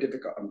is very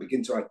difficult. I'm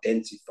beginning to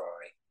identify,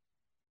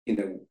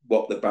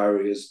 what the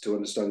barriers to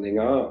understanding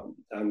are,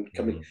 and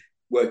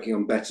working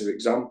on better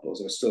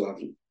examples. I still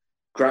haven't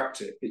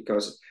cracked it,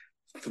 because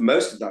for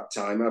most of that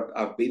time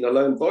I've been a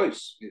lone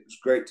voice. It was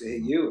great to hear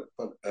you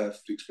to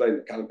explain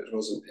that cannabis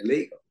wasn't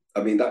illegal.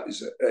 I mean, that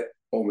is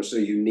almost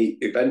a unique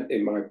event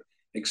in my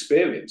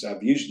experience.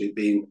 I've usually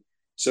been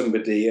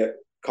somebody at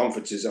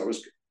conferences.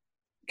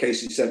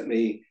 Casey sent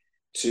me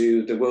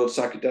to the World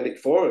Psychedelic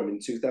Forum in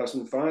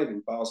 2005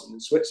 in Basel in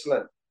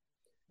Switzerland.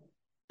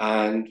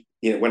 And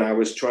when I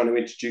was trying to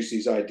introduce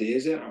these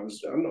ideas,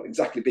 I'm not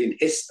exactly being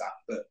hissed at,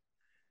 but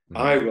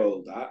I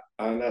rolled that,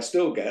 and I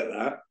still get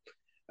that,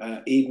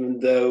 even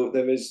though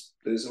there's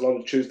a lot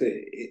of truth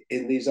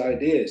in these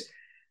ideas.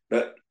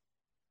 But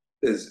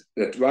there's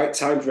the right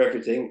time for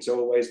everything. It's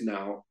always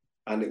now,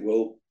 and it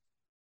will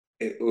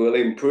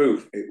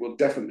improve. It will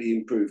definitely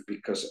improve,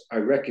 because I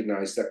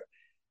recognize that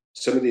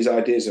some of these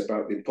ideas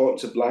about the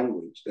importance of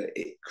language, that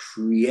it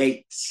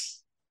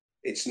creates,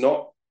 it's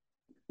not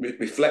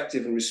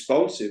reflective and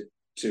responsive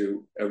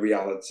to a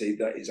reality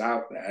that is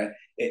out there.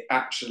 It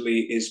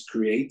actually is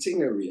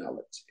creating a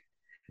reality.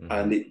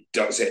 And it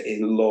does it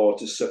in law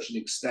to such an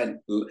extent.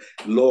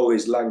 Law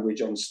is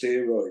language on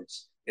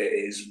steroids. It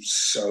is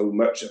so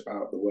much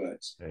about the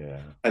words.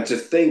 Yeah. And to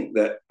think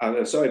that,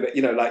 I'm sorry, but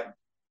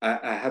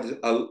I had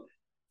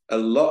a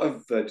lot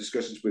of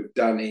discussions with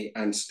Danny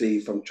and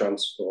Steve from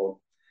Transform,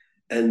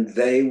 and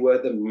they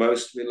were the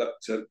most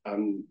reluctant,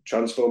 and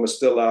Transformers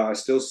still are. I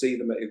still see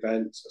them at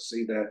events. I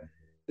see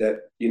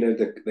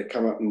they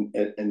come out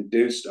and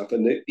do stuff,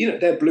 and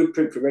their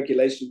blueprint for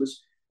regulation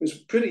was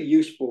pretty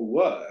useful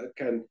work,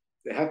 and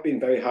they have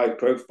been very high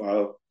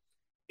profile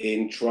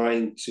in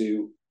trying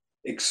to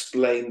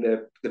explain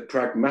the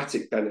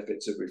pragmatic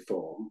benefits of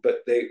reform,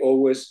 but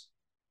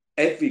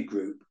every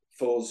group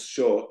falls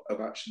short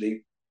of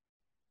actually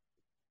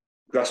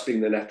grasping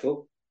the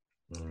nettle.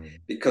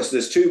 Because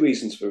there's two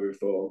reasons for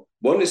reform.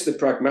 One is the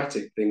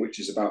pragmatic thing, which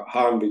is about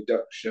harm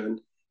reduction,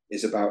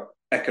 is about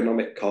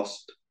economic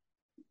cost,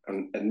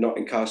 and not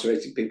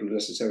incarcerating people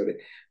necessarily.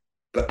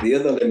 But the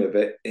other limb of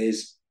it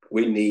is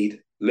we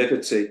need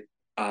liberty.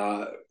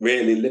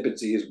 Really,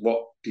 liberty is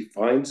what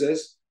defines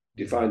us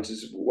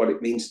what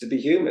it means to be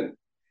human.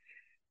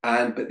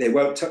 But they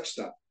won't touch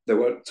that. They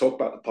won't talk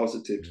about the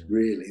positives,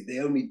 really. They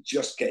only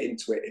just get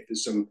into it if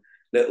there's some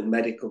little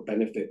medical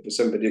benefit for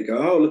somebody to go,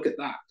 oh, look at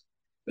that.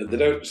 But they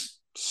don't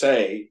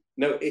say,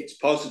 no, it's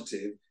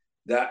positive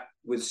that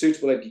with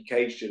suitable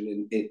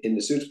education in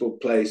the suitable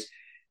place,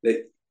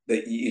 that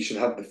you should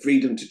have the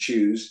freedom to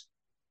choose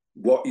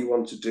what you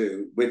want to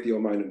do with your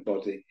mind and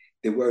body.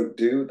 They won't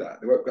do that.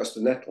 They won't grasp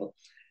the nettle.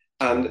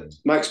 And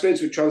my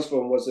experience with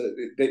Transform was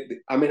that,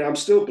 I'm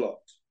still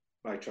blocked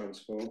by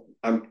Transform.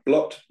 I'm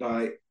blocked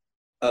by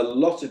a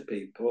lot of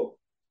people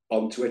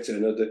on Twitter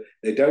and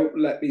they don't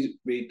let me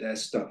read their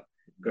stuff,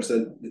 because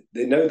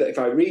they know that if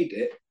I read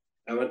it,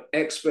 I'm an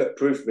expert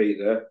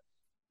proofreader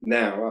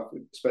now.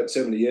 I've spent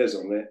so many years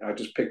on it. I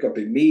just pick up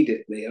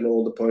immediately on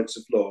all the points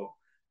of law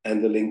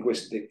and the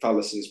linguistic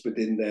fallacies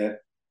within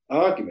their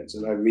arguments,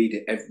 and I read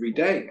it every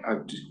day.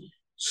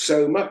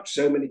 So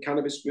many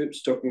cannabis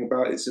groups talking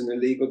about it's an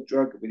illegal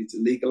drug, we need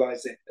to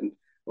legalize it, and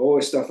all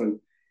this stuff, and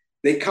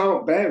they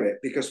can't bear it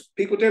because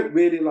people don't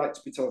really like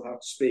to be told how to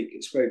speak.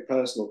 It's very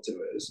personal to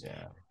us,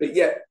 but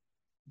yet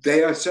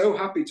they are so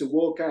happy to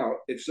walk out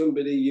if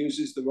somebody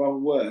uses the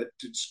wrong word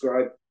to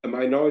describe a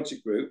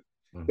minority group,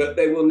 but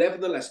they will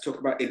nevertheless talk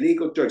about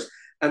illegal drugs.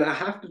 And I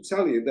have to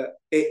tell you that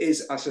it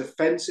is as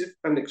offensive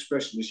an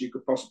expression as you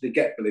could possibly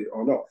get, believe it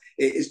or not.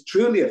 It is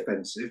truly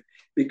offensive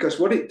because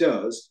what it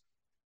does,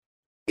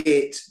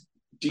 it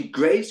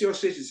degrades your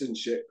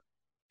citizenship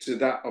to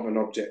that of an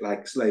object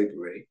like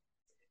slavery,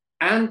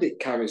 and it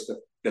carries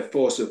the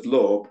force of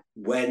law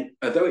when,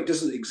 although it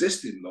doesn't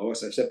exist in law,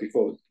 as I've said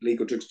before,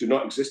 legal drugs do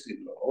not exist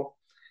in law,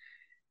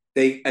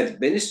 they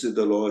administer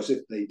the law as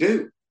if they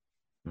do.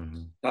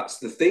 That's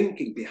the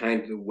thinking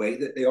behind the way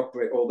that they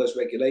operate all those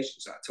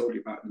regulations that I told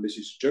you about in the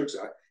Misuse of Drugs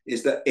Act,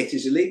 is that it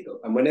is illegal.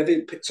 And whenever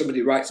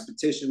somebody writes a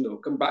petition, they'll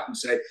come back and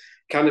say,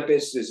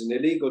 cannabis is an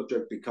illegal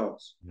drug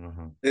because.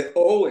 They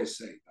always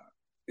say that.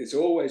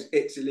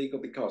 It's illegal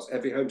because.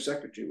 Every Home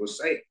Secretary will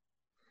say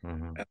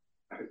it.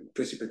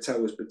 Priti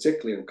Patel was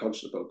particularly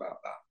unconscionable about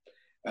that.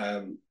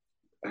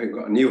 I think we've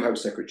got a new Home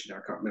Secretary now,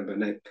 I can't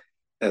remember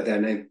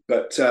their name,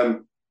 but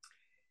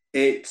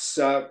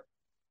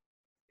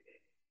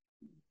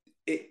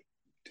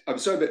I'm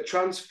sorry, but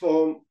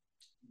Transform,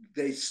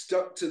 they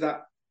stuck to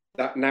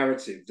that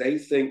narrative. They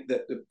think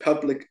that the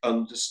public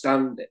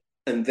understand it,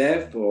 and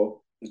therefore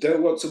they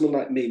don't want someone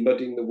like me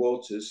muddying the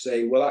waters,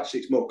 saying, well,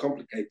 actually, it's more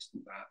complicated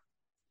than that.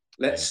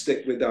 Let's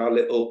stick with our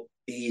little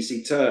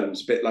easy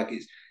terms, a bit like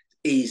it's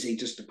easy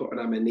just to put an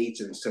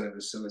amanita instead of a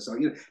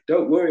psilocybin.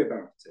 Don't worry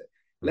about it.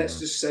 Let's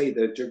just say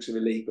the drugs are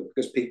illegal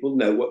because people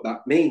know what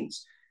that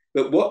means.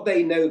 But what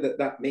they know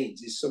that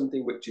means is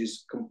something which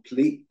is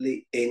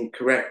completely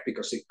incorrect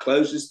because it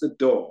closes the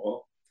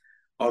door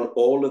on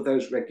all of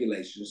those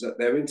regulations that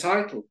they're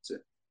entitled to.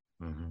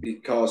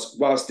 Because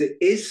whilst it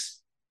is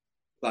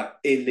like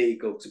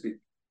illegal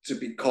to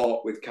be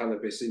caught with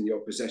cannabis in your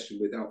possession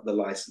without the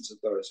license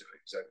authority or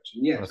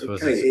exemption, yes,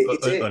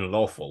 it's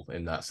unlawful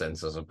in that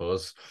sense, I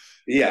suppose.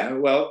 Yeah,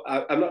 well,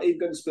 I'm not even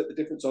going to split the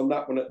difference on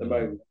that one at the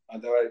moment,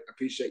 although I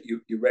appreciate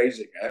you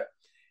raising it.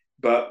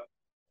 But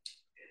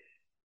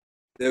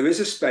there is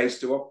a space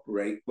to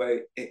operate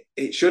where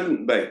it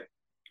shouldn't be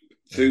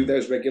through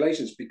those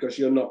regulations because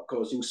you're not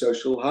causing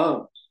social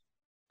harm.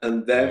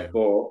 And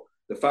therefore,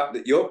 the fact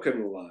that you're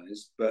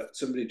criminalized, but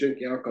somebody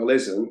drinking alcohol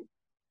isn't,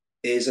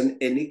 is an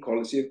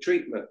inequality of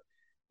treatment.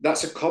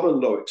 That's a common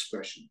law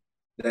expression,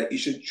 that you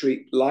should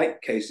treat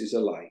like cases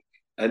alike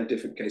and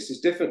different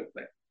cases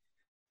differently.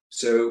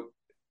 So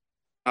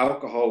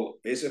alcohol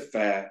is a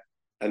fair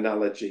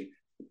analogy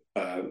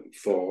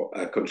for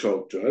a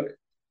controlled drug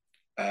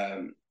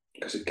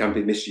because it can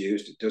be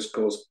misused. It does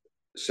cause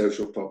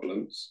social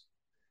problems.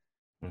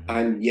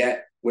 And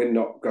yet we're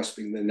not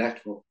grasping the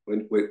nettle.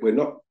 We're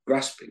not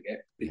grasping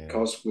it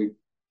because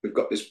we've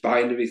got this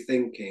binary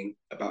thinking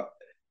about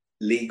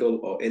legal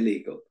or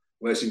illegal,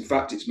 whereas in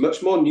fact it's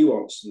much more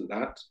nuanced than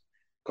that.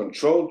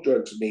 Controlled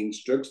drugs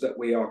means drugs that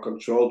we are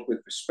controlled with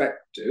respect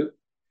to,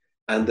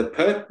 and the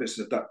purpose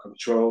of that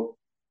control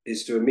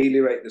is to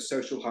ameliorate the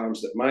social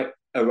harms that might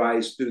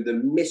arise through the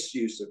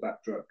misuse of that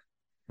drug.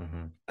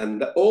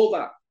 And all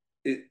that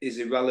is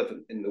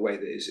irrelevant in the way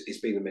that it's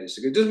being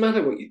administered. It doesn't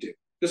matter what you do. It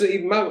doesn't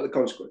even matter what the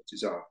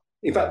consequences are.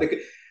 In fact,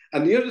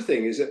 and the other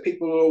thing is that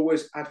people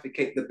always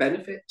advocate the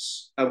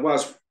benefits. And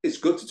whilst it's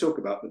good to talk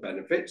about the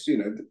benefits,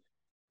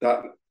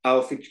 that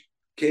alpha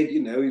kid,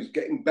 he's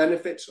getting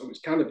benefits from his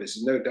cannabis,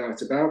 there's no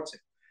doubt about it.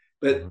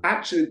 But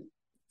actually,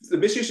 the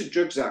Misuse of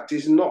Drugs Act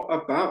is not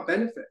about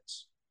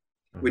benefits.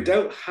 We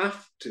don't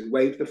have to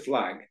wave the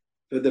flag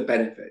for the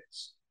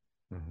benefits.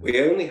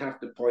 We only have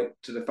to point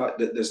to the fact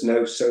that there's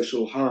no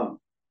social harm.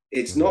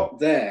 It's not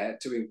there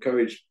to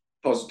encourage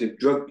positive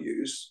drug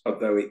use,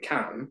 although it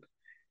can.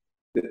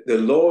 The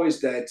law is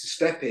there to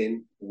step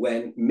in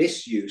when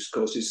misuse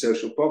causes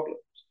social problems.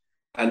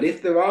 And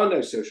if there are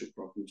no social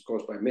problems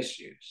caused by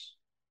misuse,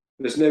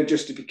 there's no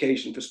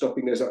justification for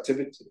stopping those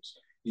activities.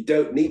 You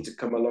don't need to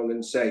come along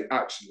and say,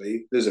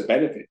 actually, there's a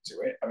benefit to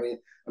it. I mean,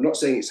 I'm not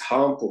saying it's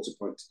harmful to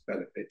point to the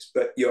benefits,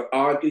 but you're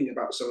arguing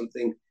about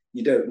something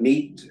you don't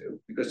need to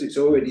because it's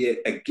already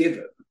a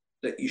given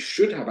that you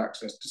should have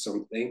access to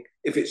something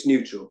if it's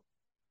neutral.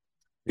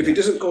 If it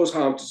doesn't cause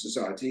harm to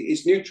society,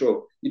 it's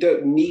neutral. You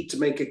don't need to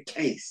make a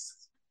case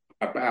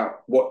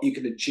about what you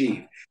can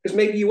achieve because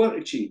maybe you won't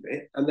achieve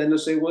it. And then they'll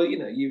say, well,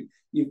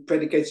 you've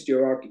predicated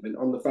your argument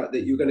on the fact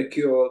that you're going to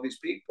cure all these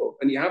people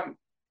and you haven't.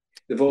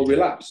 They've all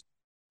relapsed.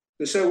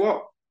 But so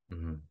what?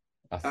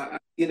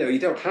 You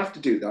don't have to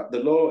do that. The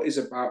law is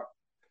about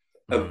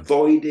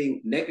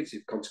avoiding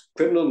negative consequences.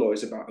 Criminal law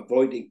is about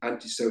avoiding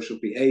antisocial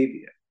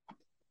behavior.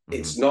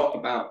 It's not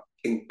about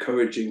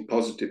encouraging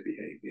positive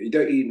behavior. You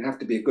don't even have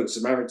to be a good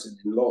Samaritan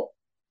in law.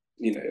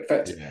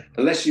 effective. Yeah.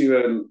 Unless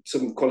you're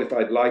some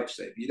qualified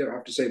lifesaver, you don't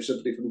have to save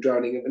somebody from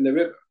drowning in the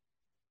river.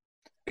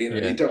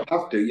 You don't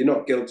have to. You're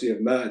not guilty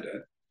of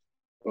murder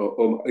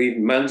or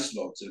even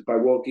manslaughter by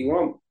walking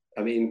on.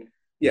 I mean,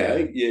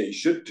 you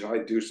should try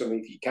to do something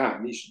if you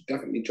can. You should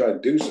definitely try to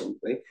do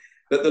something.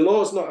 But the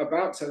law's not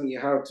about telling you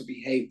how to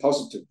behave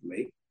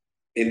positively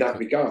in that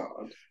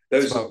regard.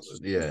 Those are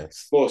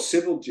more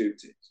civil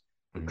duties.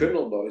 The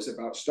criminal law is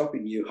about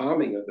stopping you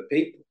harming other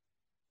people.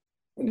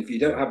 And if you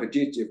don't have a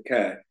duty of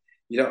care,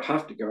 you don't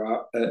have to go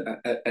out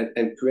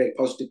and create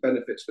positive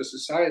benefits for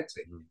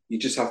society. You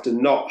just have to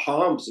not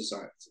harm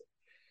society.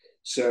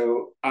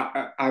 So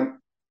I'm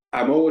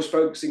always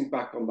focusing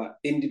back on that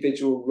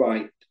individual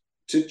right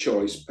to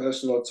choice,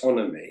 personal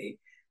autonomy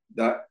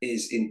that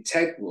is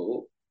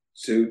integral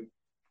to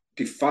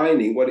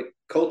defining what it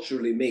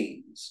culturally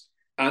means,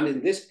 and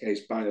in this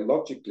case,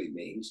 biologically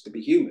means to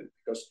be human,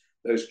 because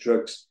those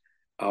drugs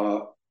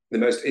are the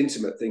most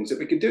intimate things that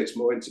we can do. It's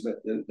more intimate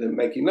than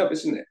making love,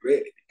 isn't it,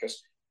 really?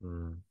 Because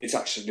it's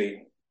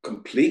actually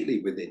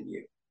completely within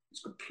you.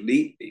 It's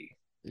completely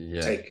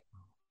taken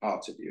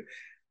part of you.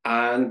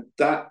 And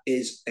that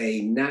is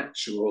a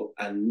natural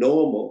and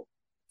normal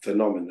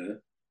phenomena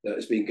that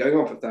has been going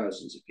on for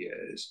thousands of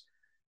years.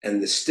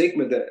 And the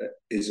stigma that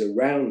is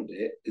around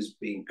it is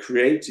being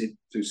created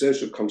through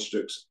social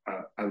constructs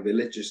and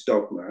religious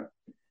dogma,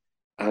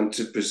 and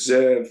to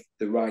preserve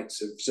the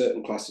rights of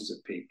certain classes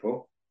of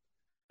people.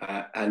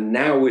 And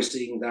now we're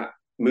seeing that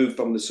move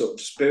from the sort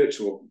of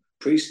spiritual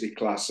priestly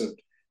class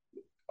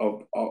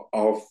of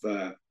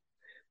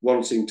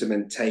wanting to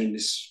maintain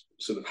this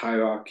sort of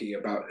hierarchy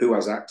about who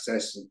has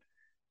access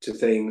to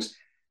things.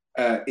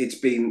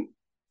 It's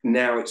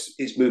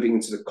moving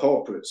into the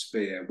corporate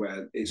sphere,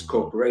 where it's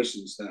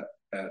corporations that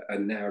are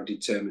now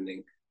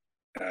determining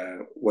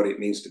what it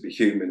means to be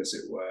human, as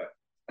it were.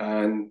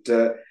 And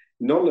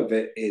none of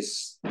it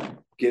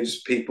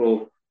gives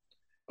people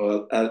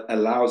or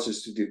allows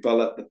us to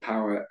develop the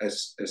power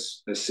as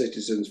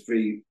citizens,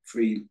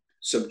 free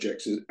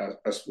subjects,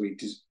 as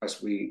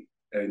we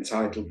are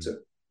entitled to.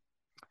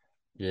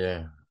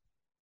 Yeah.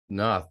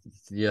 No,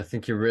 I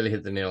think you really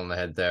hit the nail on the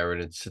head there,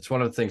 and it's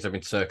one of the things I've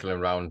been circling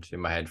around in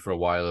my head for a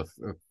while of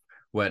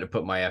where to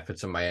put my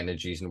efforts and my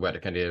energies, and where to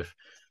kind of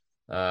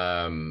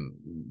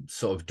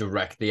sort of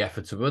direct the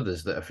efforts of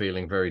others that are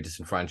feeling very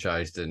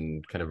disenfranchised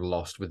and kind of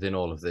lost within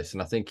all of this.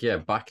 And I think,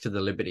 back to the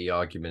liberty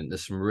argument,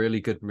 there's some really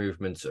good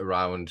movements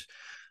around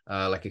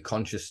like a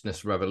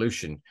consciousness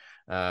revolution.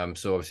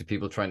 So obviously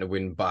people trying to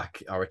win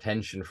back our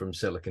attention from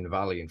Silicon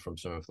Valley and from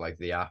some of like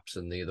the apps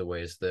and the other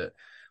ways that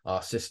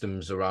our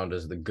systems around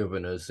us that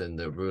govern us and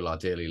that rule our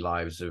daily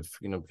lives have,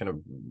 kind of,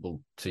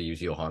 well, to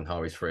use Johann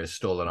Hari's phrase,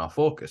 stolen our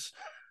focus.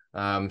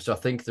 So I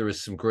think there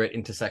is some great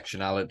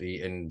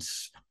intersectionality and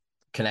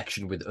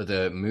connection with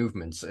other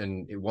movements.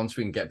 And once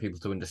we can get people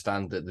to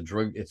understand that the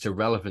drug, it's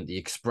irrelevant, the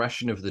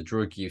expression of the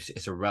drug use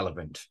is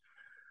irrelevant.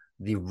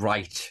 The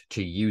right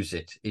to use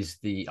it is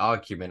the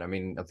argument. I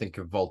mean, I think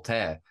of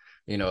Voltaire,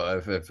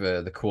 of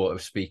the quote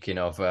of speaking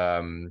of,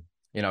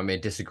 I may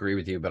disagree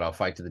with you, but I'll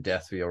fight to the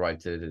death for your right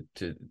to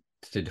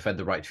defend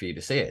the right for you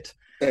to say it.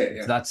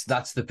 Yeah.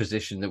 That's the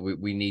position that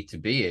we need to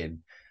be in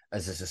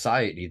as a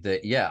society.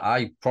 That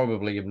I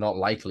probably am not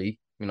likely,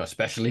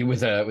 especially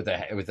with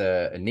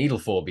a needle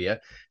phobia,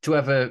 to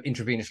ever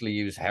intravenously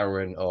use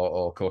heroin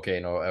or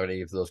cocaine or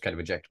any of those kind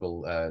of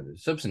injectable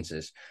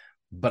substances.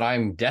 But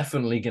I'm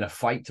definitely going to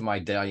fight to my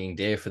dying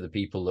day for the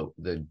people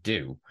that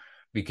do,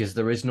 because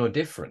there is no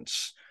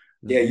difference.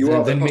 Yeah, you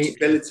are the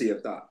possibility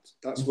of that.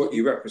 That's what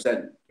you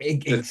represent.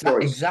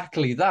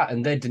 Exactly that.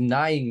 And they're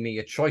denying me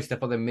a choice.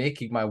 Therefore, they're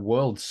making my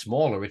world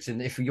smaller.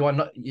 If you are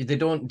not, they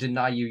don't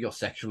deny you your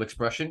sexual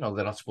expression, or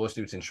they're not supposed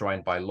to. It's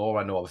enshrined by law.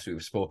 I know, obviously,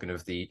 we've spoken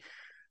of the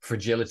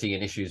fragility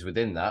and issues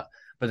within that.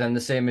 But then the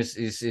same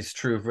is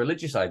true of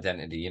religious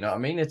identity. You know what I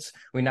mean?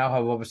 We now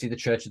have, obviously, the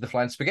Church of the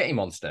Flying Spaghetti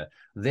Monster.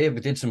 They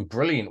did some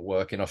brilliant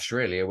work in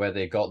Australia where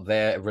they got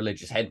their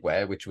religious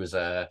headwear, which was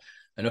an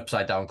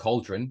upside down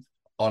cauldron,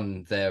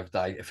 on their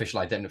official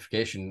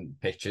identification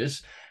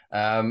pictures,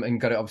 and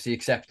got it obviously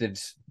accepted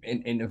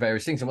in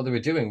various things. And what they were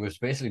doing was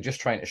basically just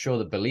trying to show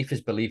that belief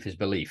is belief is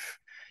belief.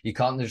 You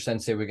can't just then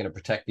say we're going to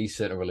protect these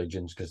certain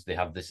religions because they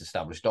have this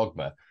established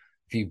dogma.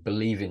 If you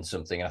believe in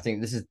something, I think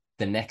this is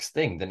the next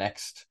thing. The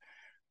next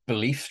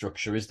belief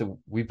structure is that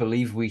we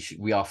believe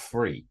we are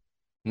free.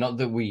 Not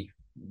that we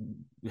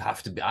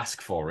have to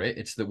ask for it.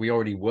 It's that we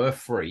already were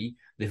free.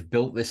 They've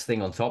built this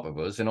thing on top of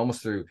us, and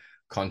almost through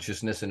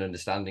consciousness and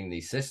understanding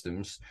these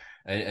systems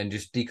and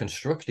just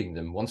deconstructing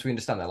them. Once we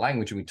understand their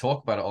language and we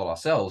talk about it all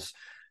ourselves,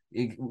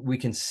 we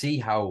can see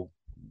how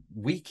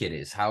weak it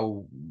is,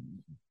 how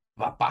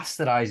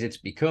bastardized it's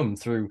become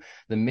through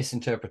the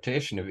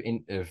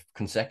misinterpretation of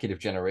consecutive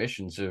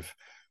generations of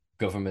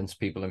governments,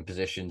 people in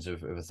positions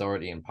of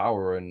authority and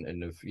power,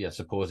 and of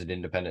supposed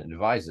independent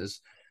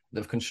advisors that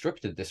have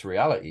constructed this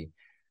reality.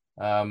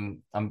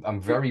 I'm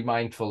very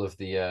mindful of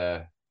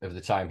the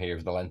time here,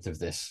 of the length of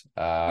this.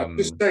 I'll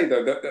just say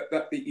though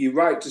that you're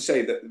right to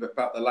say that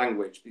about the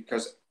language,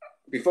 because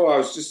before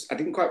I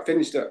didn't quite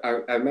finish that.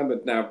 I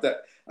remembered now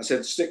that I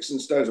said sticks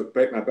and stones would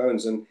break my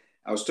bones, and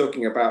I was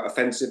talking about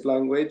offensive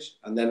language,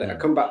 and then I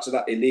come back to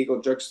that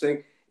illegal drugs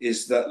thing.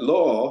 Is that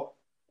law,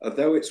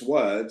 although it's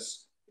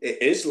words,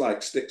 it is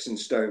like sticks and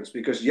stones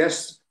because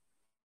yes,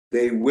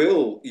 they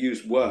will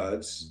use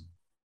words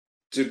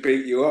to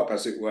beat you up,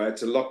 as it were,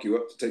 to lock you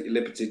up, to take your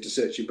liberty, to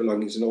search your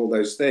belongings, and all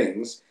those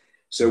things.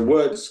 So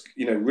words,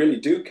 really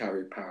do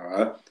carry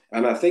power.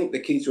 And I think the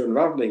key to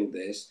unraveling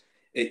this,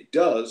 it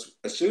does,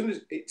 as soon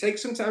as it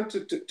takes some time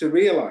to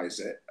realize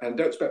it, and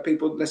don't expect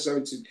people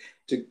necessarily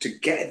to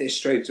get this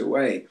straight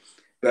away.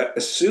 But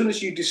as soon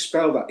as you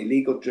dispel that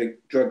illegal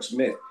drugs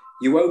myth,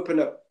 you open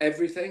up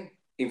everything.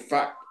 In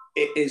fact,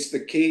 it is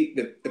the key,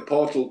 the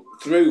portal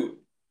through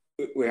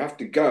we have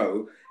to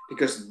go,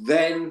 because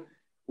then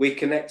we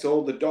connect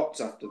all the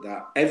dots after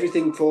that.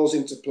 Everything falls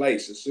into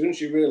place as soon as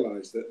you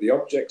realize that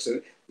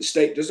the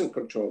state doesn't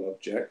control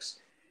objects,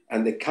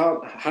 and they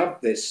can't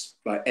have this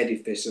like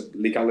edifice of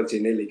legality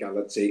and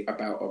illegality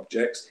about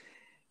objects,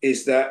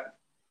 is that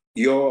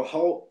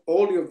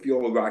all of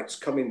your rights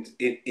come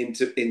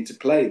into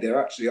play. They're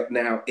actually up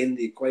now in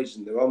the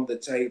equation. They're on the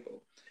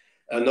table,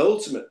 and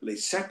ultimately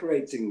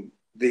separating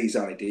these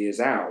ideas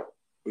out,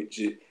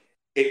 which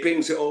it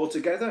brings it all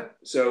together.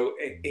 So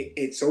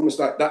it's almost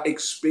like that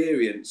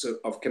experience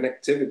of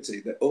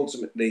connectivity that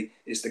ultimately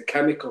is the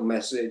chemical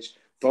message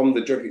from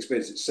the drug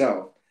experience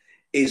itself,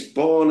 is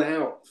born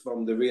out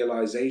from the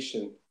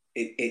realization.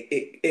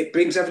 It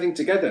brings everything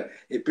together.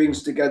 It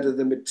brings together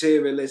the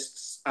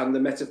materialists and the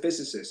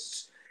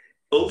metaphysicists.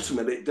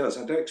 Ultimately, it does.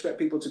 I don't expect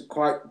people to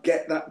quite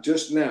get that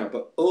just now,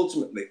 but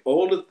ultimately,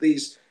 all of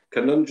these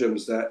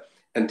conundrums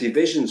and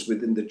divisions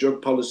within the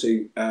drug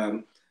policy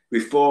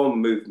reform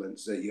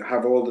movements, that you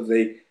have all of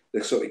the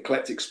sort of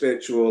eclectic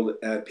spiritual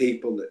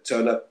people that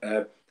turn up,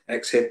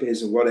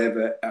 ex-hippies and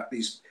whatever, at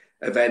these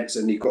events,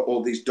 and you've got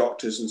all these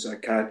doctors and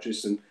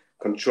psychiatrists and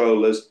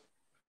controllers,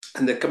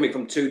 and they're coming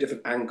from two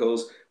different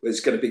angles, where it's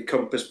going to be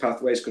compass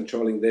pathways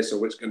controlling this,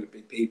 or it's going to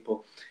be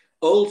people.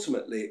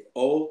 Ultimately, it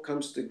all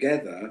comes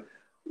together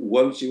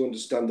once you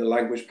understand the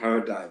language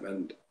paradigm.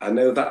 And I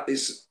know that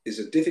is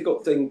a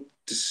difficult thing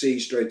to see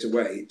straight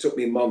away. It took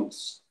me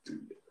months,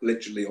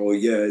 literally, or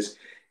years.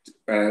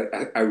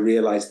 I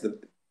realized the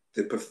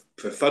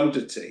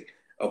profundity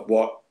of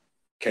what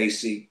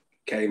Casey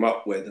came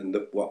up with, and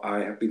what I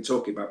have been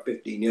talking about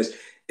 15 years.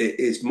 It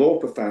is more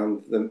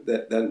profound than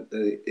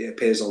it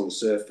appears on the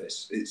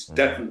surface. It's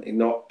definitely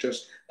not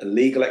just a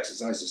legal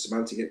exercise, a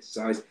semantic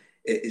exercise.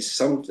 It is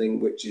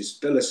something which is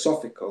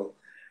philosophical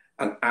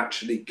and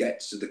actually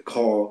gets to the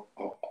core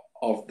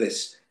of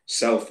this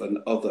self and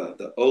other,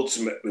 that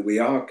ultimately we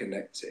are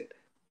connected,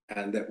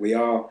 and that we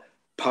are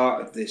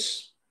part of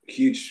this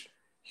huge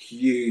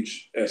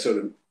sort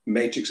of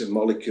matrix of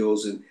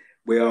molecules, and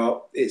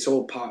it's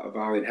all part of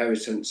our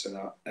inheritance and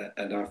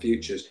our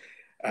futures.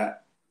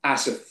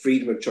 As a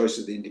freedom of choice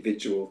of the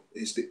individual,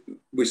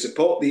 we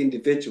support the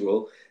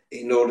individual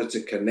in order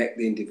to connect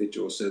the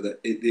individual, so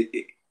that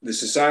the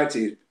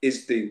society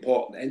is the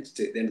important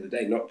entity at the end of the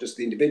day, not just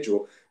the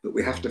individual. But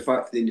we have to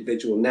fight for the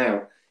individual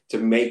now to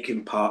make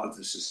him part of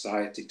the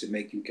society, to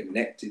make him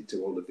connected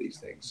to all of these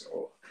things,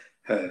 or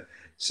her.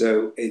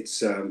 So it's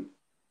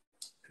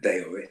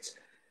they or it.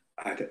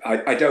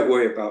 I don't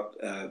worry about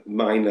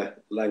minor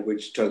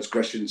language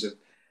transgressions of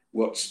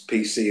what's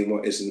PC and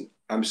what isn't.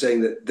 I'm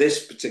saying that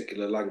this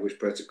particular language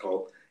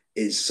protocol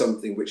is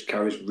something which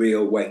carries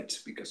real weight,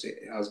 because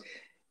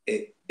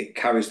it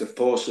carries the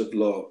force of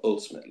law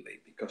ultimately,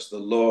 because the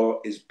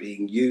law is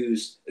being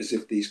used as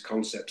if these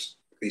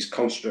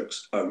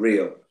constructs are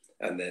real,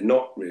 and they're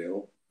not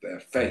real.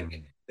 They're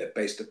fake. They're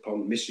based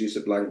upon misuse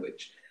of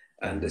language.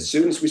 And as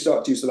soon as we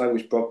start to use the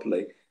language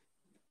properly,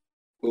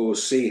 we will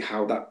see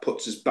how that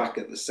puts us back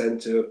at the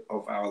center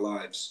of our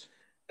lives,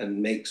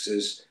 and makes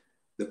us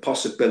the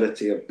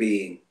possibility of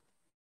being,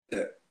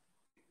 that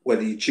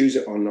whether you choose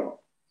it or not,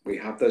 we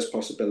have those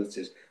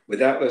possibilities.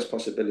 Without those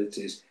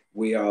possibilities,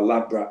 we are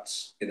lab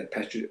rats in a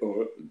petri,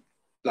 or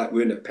like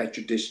we're in a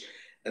petri dish,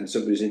 and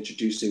somebody's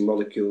introducing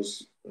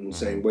molecules and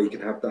saying, well, you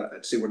can have that,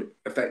 and see what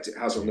effect it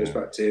has on those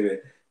bacteria.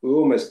 We're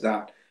almost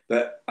that.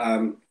 But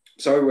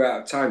sorry, we're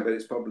out of time, but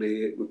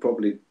we've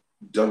probably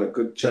done a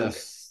good chunk.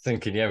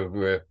 Thinking, we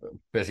were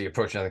basically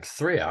approaching, I think,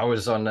 3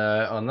 hours on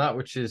that,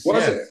 which is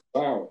it?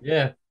 Wow.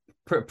 Yeah,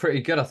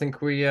 pretty good. I think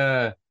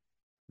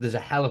there's a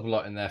hell of a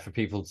lot in there for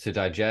people to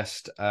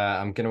digest.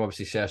 I'm going to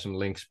obviously share some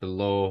links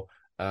below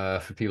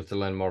for people to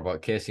learn more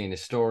about Casey and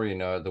his story,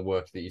 and the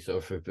work that you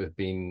sort of have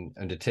been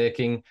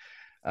undertaking.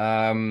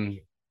 I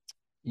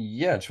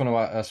just want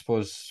to, I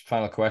suppose,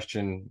 final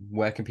question: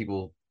 where can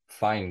people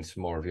find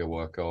more of your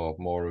work, or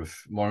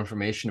more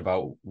information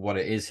about what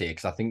it is here?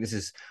 Because I think this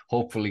is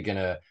hopefully going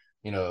to,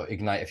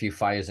 ignite a few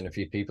fires in a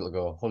few people to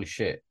go, holy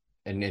shit,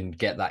 and then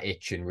get that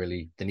itch, and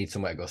really they need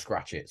somewhere to go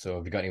scratch it. So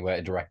have you got anywhere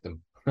to direct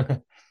them?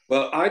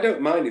 Well, I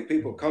don't mind if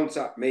people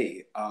contact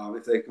me,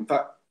 if they can. In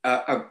fact,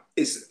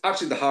 it's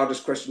actually the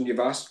hardest question you've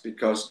asked,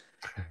 because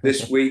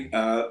this week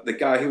the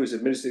guy who was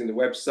administering the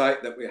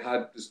website that we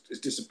had has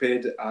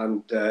disappeared,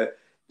 and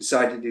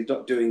decided he's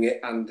not doing it,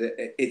 and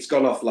it's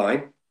gone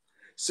offline.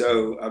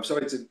 So I'm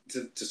sorry to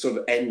sort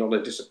of end on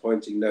a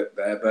disappointing note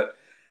there, but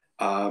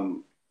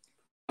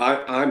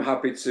I'm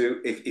happy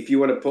to, if you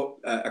want to put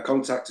a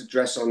contact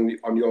address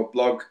on your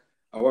blog,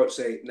 I won't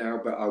say it now,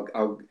 but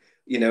I'll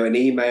an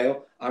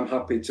email. I'm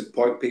happy to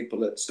point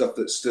people at stuff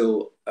that's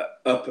still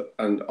up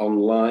and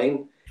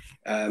online.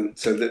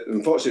 So that,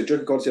 unfortunately,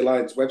 Drug Equality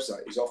Alliance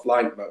website is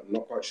offline, but I'm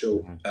not quite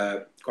sure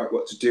quite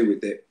what to do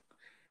with it,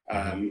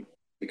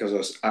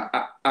 because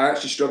I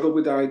actually struggle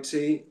with IT.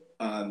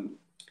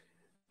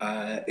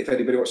 If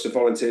anybody wants to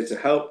volunteer to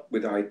help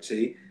with IT,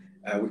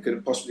 we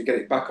could possibly get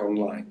it back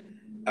online.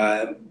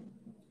 There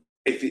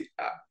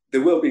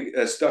will be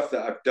stuff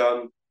that I've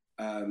done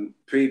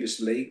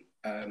previously.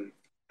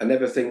 I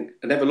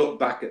never look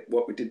back at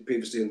what we did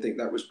previously and think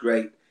that was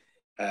great,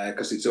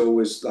 because it's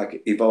always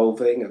like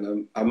evolving,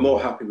 and I'm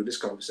more happy with this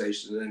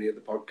conversation than any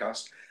other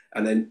podcast.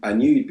 And then I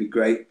knew you'd be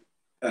great,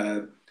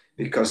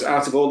 because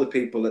out of all the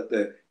people at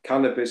the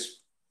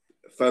cannabis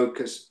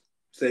focus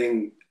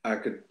thing, I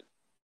could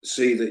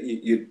see that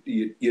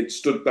you'd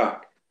stood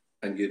back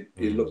and you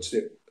looked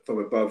at it from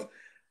above,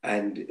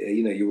 and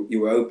you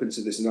were open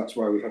to this, and that's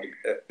why we've had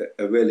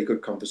a really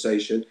good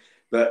conversation.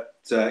 But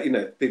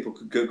people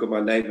could Google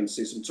my name and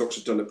see some talks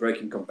I've done at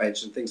Breaking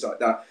Convention, things like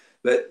that.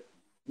 But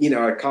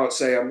I can't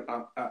say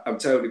I'm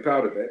terribly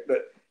proud of it.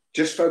 But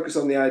just focus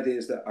on the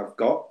ideas that I've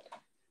got.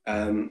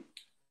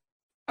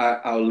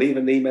 I'll leave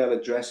an email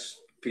address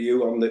for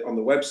you on the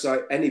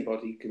website.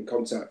 Anybody can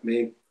contact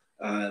me,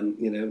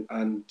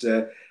 and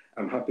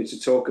I'm happy to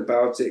talk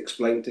about it,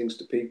 explain things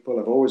to people.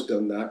 I've always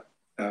done that.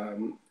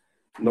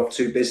 Not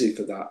too busy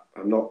for that.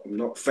 I'm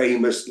not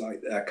famous,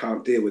 like I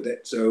can't deal with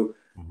it. So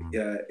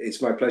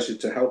it's my pleasure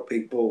to help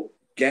people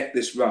get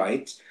this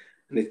right.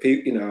 And if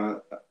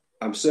people,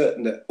 I'm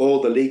certain that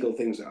all the legal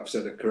things that I've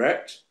said are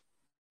correct.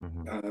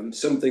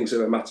 Some things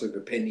are a matter of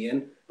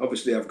opinion.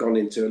 Obviously, I've gone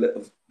into a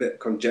little bit of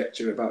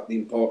conjecture about the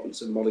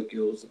importance of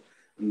molecules,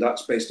 and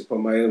that's based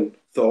upon my own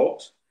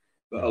thought.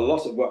 But a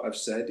lot of what I've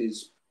said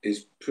is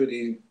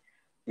pretty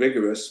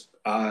rigorous,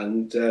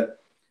 and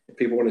if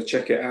people want to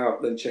check it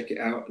out, then check it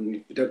out. And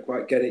if you don't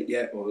quite get it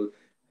yet,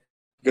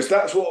 because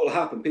that's what will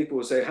happen, people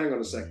will say, hang on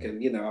a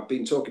second, I've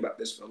been talking about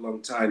this for a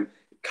long time.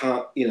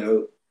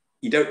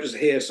 You don't just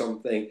hear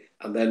something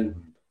and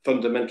then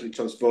fundamentally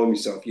transform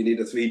yourself. You need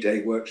a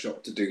 3-day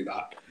workshop to do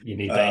that. You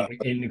need that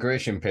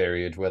integration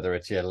period, whether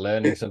it's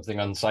learning something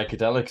on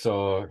psychedelics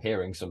or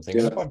hearing something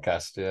on a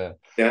podcast.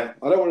 Yeah.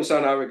 I don't want to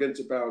sound arrogant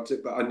about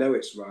it, but I know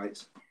it's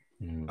right.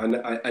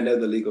 I know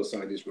the legal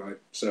side is right.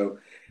 So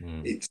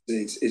it's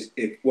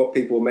what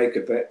people make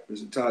of it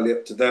is entirely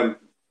up to them.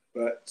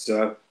 But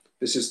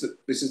this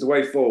is the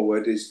way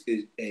forward is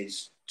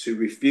to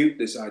refute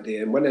this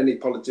idea. And when any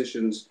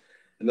politicians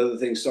and other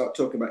things start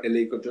talking about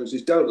illegal drugs,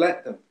 is don't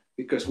let them,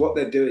 because what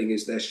they're doing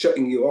is they're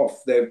shutting you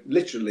off. They're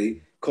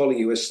literally calling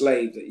you a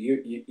slave, that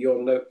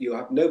you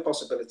have no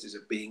possibilities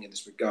of being in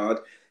this regard,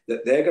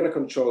 that they're going to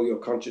control your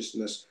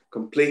consciousness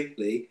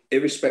completely,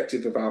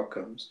 irrespective of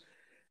outcomes.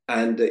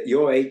 And that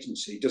your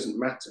agency doesn't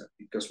matter,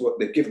 because what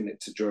they've given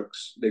it to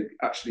drugs. They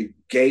actually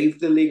gave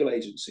the legal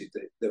agency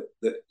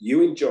that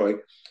you enjoy,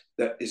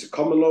 that is a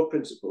common law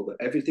principle, that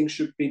everything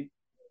should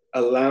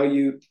allow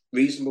you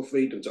reasonable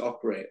freedom to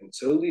operate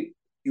until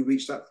you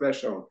reach that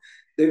threshold.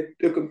 They've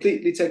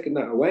completely taken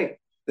that away.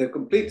 They've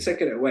completely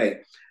taken it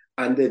away.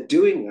 And they're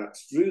doing that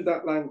through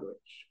that language,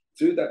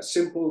 through that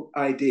simple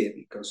idea,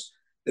 because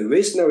there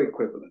is no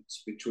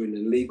equivalence between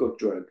an illegal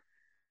drug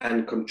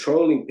and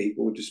controlling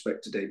people with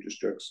respect to dangerous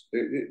drugs.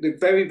 They're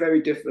very,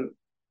 very different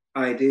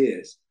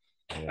ideas.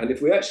 And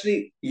if we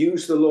actually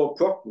use the law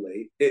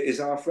properly, it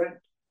is our friend.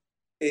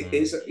 It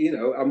is,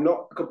 I'm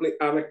not a complete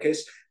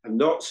anarchist. I'm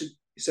not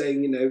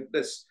saying,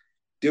 let's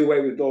do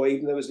away with law,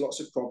 even though there's lots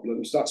of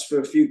problems. That's for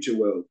a future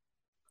world.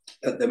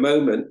 At the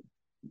moment,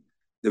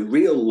 the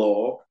real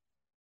law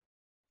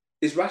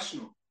is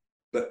rational,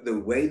 but the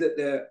way that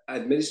they're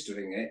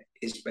administering it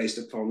is based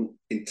upon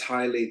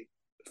entirely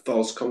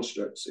false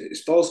constructs.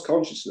 It's false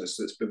consciousness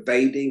that's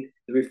pervading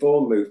the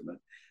reform movement.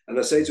 And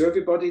I say to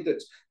everybody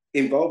that's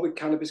involved with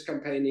cannabis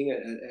campaigning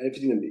and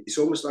everything, it's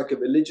almost like a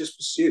religious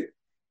pursuit.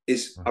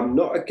 I'm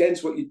not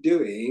against what you're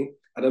doing,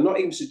 and I'm not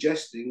even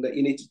suggesting that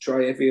you need to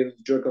try every other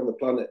drug on the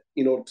planet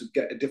in order to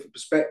get a different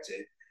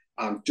perspective.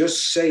 I'm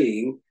just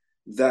saying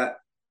that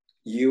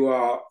you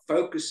are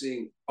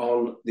focusing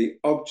on the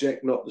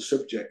object, not the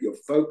subject. You're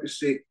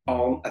focusing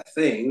on a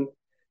thing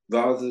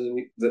rather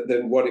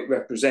than what it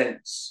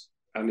represents.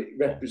 And it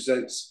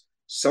represents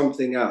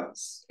something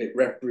else.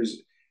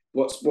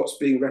 What's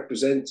being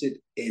represented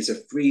is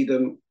a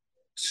freedom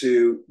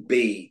to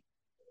be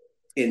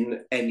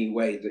in any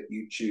way that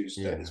you choose.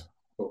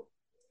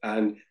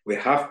 And we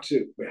have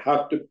to.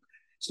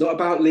 It's not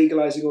about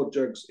legalizing all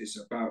drugs. It's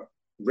about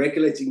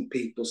regulating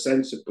people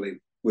sensibly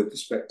with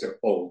respect to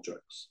all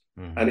drugs.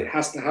 And it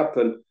has to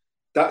happen.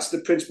 That's the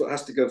principle that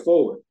has to go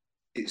forward.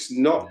 It's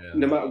not,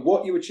 no matter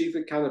what you achieve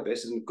with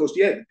cannabis, and of course,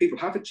 people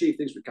have achieved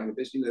things with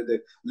cannabis, the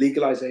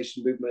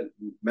legalization movement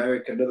in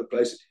America and other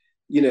places,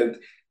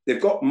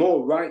 they've got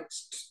more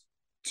rights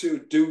to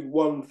do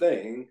one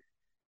thing,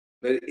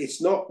 but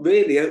it's not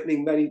really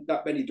opening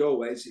that many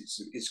doorways.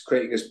 It's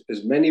creating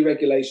as many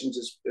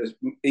regulations as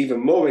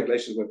even more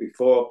regulations than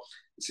before.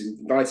 It's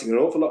inviting an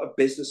awful lot of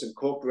business and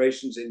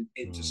corporations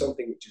into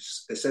something which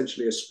is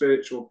essentially a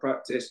spiritual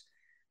practice.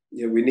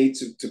 We need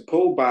to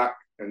pull back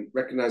and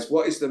recognize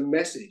what is the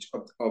message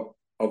of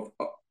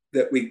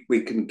that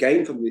we can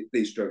gain from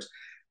these drugs.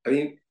 I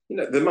mean,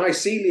 the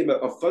mycelium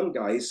of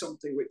fungi is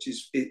something which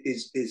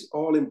is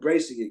all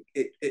embracing.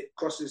 It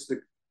crosses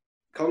the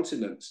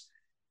continents.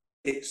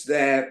 It's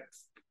there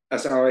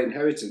as our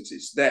inheritance.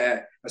 It's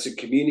there as a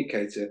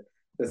communicator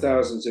for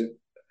thousands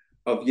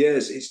of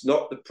years. It's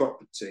not the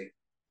property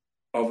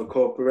of a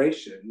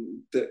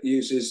corporation that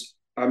uses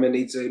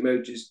Amanita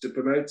emojis to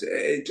promote it.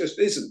 It just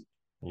isn't.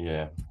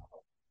 Yeah.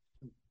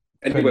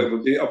 Anyway,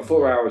 we'll be up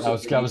 4 hours. I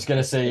was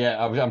going to say,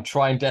 yeah, I'm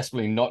trying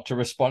desperately not to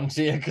respond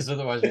to you because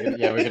otherwise we're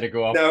going to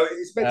go off. No,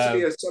 it's meant to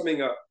be a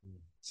summing up.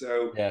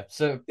 So yeah,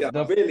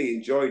 I really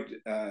enjoyed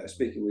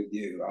speaking with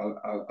you.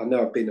 I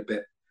know I've been a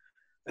bit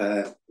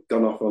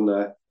gone off on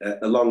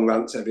a long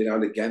rant every now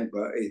and again,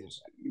 but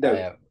it's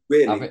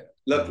really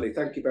lovely.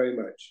 Thank you very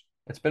much.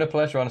 It's been a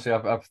pleasure, honestly.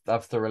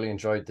 I've thoroughly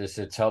enjoyed this.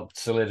 It's helped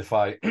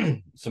solidify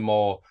some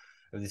more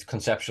of these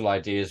conceptual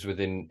ideas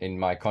in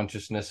my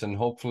consciousness, and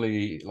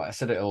hopefully, like I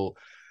said, it'll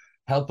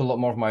help a lot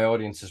more of my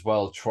audience as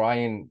well. Try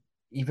and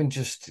even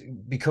just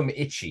become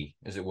itchy,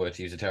 as it were,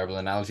 to use a terrible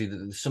analogy, that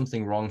there's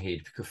something wrong here.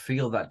 If you could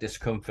feel that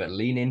discomfort,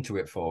 lean into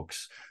it,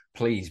 folks,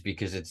 please,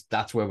 because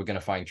that's where we're going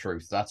to find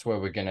truth. That's where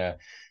we're going to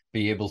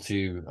be able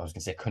to, I was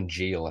going to say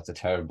congeal, that's a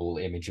terrible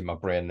image in my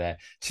brain there,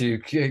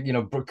 to,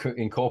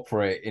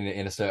 incorporate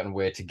in a certain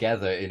way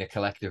together in a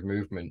collective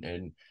movement.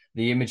 And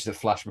the image that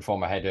flashed before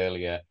my head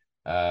earlier,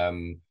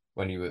 when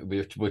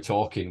we were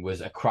talking,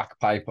 was a crack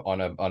pipe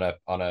on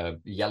a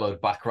yellowed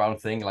background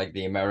thing, like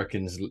the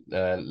Americans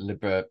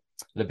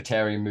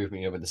libertarian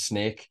movement, with the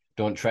snake,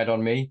 don't tread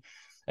on me.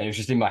 And it was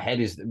just in my head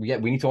we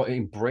need to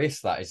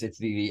embrace that. It's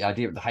the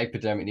idea of the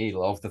hypodermic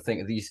needle, of the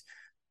thing of these,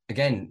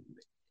 again,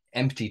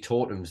 empty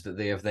totems that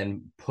they have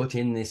then put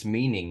in this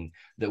meaning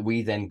that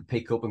we then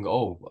pick up and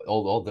go,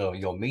 although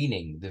your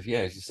meaning, as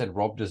you said,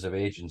 robbed us of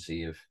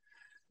agency, of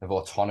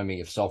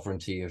autonomy, of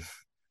sovereignty, of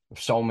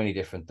so many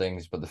different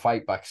things. But the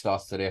fight back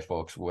starts today,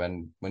 folks,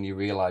 when you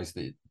realize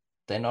that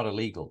they're not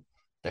illegal.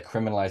 They're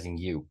criminalizing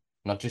you.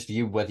 Not just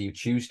you, whether you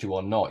choose to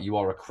or not. You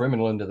are a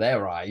criminal under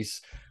their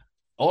eyes.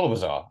 All of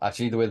us are.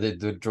 Actually, the way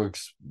the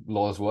drugs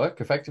laws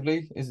work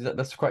effectively,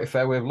 that's quite a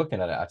fair way of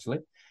looking at it, actually.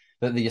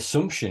 That the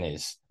assumption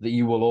is that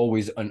you will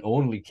always and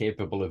only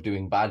capable of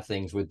doing bad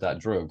things with that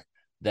drug.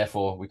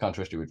 Therefore, we can't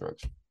trust you with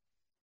drugs.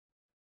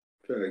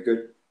 Very good.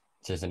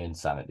 It is an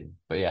insanity.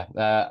 But yeah,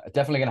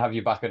 definitely going to have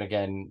you back on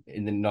again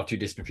in the not too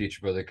distant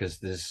future, brother, because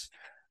there's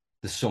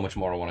so much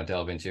more I want to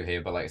delve into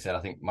here. But like I said, I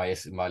think my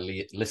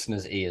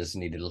listeners' ears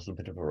needed a little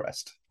bit of a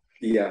rest.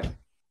 Yeah.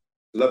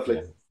 Lovely.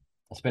 Yeah.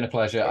 It's been a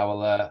pleasure.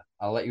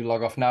 I'll let you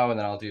log off now, and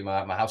then I'll do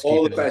my housekeeping.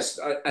 All the best,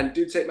 and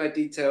do take my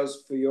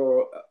details for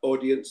your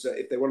audience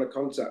if they want to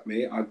contact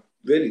me. I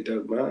really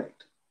don't mind.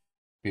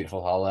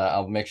 Beautiful.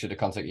 I'll make sure to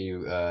contact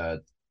you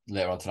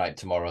later on tonight,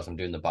 tomorrow, as I'm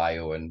doing the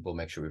bio, and we'll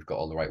make sure we've got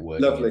all the right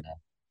words. Lovely.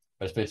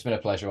 But it's been a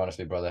pleasure,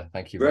 honestly, brother.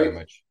 Thank you very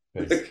much.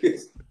 Thank you.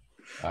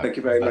 Thank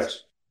you very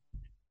much.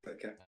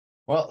 Okay.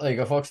 Well, there you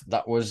go, folks.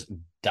 That was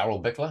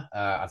Darryl Bickler.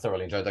 I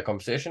thoroughly enjoyed that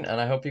conversation, and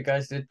I hope you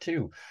guys did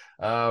too.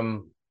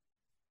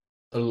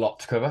 A lot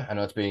to cover. I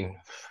know it's been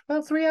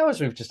about 3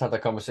 hours we've just had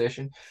that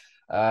conversation.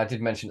 I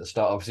did mention at the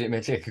start, obviously, it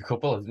may take a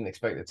couple. I didn't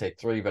expect it to take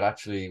 3, but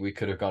actually we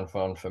could have gone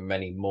on for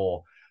many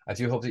more. I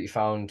do hope that you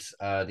found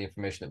the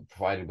information that we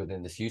provided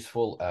within this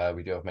useful.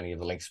 We do have many of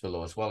the links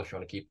below as well if you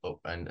want to keep up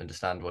and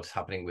understand what's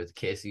happening with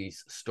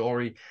Casey's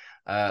story.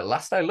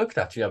 Last I looked,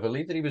 actually, I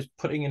believe that he was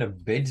putting in a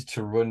bid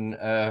to run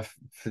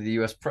for the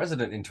US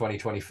president in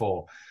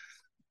 2024.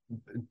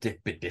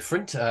 Bit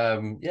different.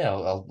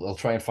 I'll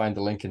try and find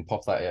the link and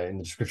pop that in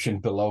the description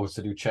below,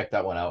 so do check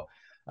that one out.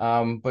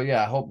 But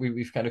yeah, I hope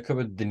we've kind of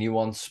covered the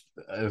nuance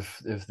of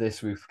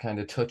this. We've kind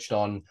of touched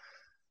on,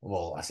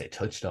 well, I say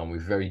touched on,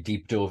 we've very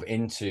deep dove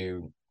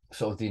into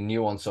sort of the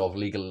nuance of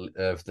the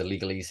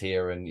legalese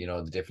here, and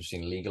the difference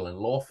between legal and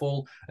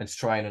lawful, and to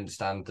try and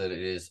understand that it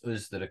is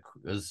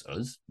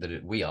us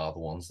we are the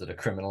ones that are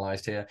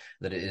criminalized here,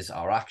 that it is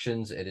our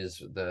actions, it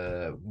is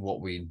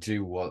what we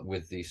do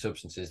with the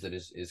substances that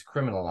is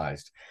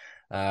criminalized.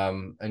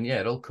 And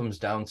yeah, it all comes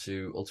down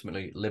to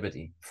ultimately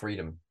liberty,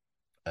 freedom.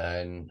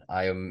 And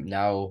I am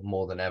now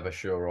more than ever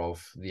sure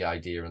of the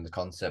idea and the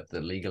concept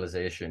that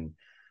legalization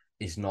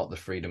is not the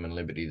freedom and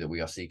liberty that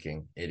we are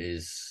seeking. It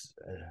is,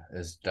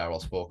 as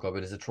Darryl spoke of,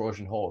 it is a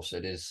Trojan horse.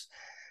 It is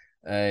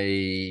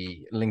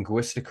a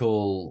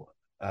linguistical,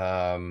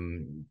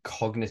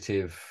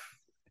 cognitive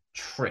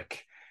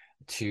trick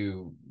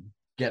to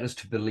get us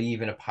to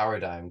believe in a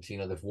paradigm.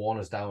 They've worn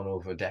us down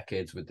over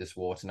decades with this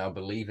war to now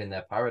believe in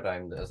their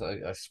paradigm, as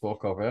I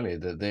spoke of earlier,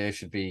 that they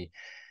should be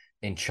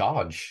in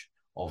charge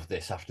of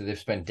this after they've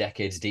spent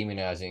decades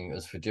demonizing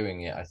us for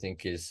doing it, I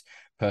think is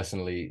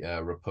personally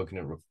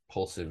repugnant,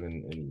 repulsive,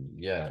 and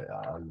yeah,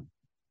 I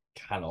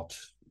cannot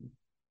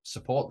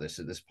support this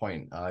at this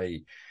point.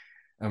 I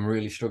am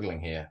really struggling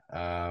here,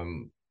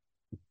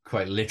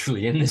 quite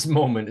literally in this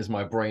moment as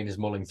my brain is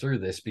mulling through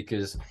this,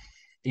 because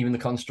even the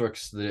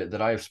constructs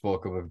that I've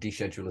spoken of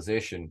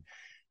deschedulization,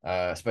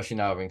 especially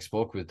now having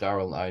spoke with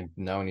Darryl, I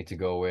now need to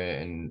go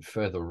away and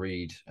further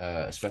read,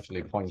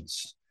 especially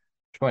points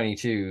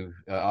 22,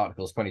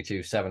 articles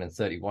 22, 7, and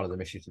 31 of the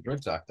Misuse of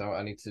Drugs Act.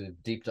 I need to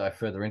deep dive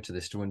further into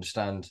this to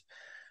understand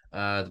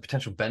the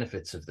potential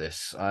benefits of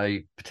this.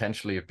 I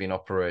potentially have been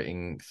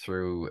operating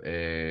through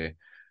a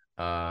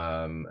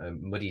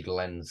muddied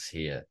lens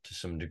here to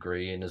some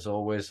degree, and as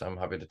always, I'm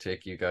happy to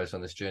take you guys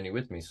on this journey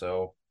with me.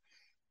 So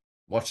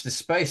watch this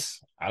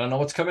space. I don't know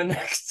what's coming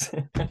next.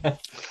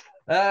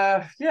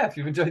 Yeah, if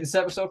you've enjoyed this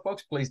episode,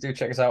 folks, please do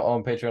check us out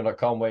on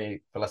patreon.com, where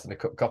for less than a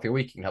cup of coffee a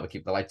week, you can help me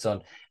keep the lights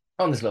on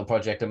this little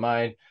project of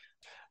mine.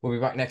 We'll be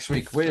back next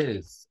week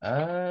with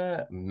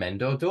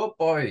Mendo Dope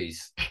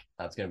Boys.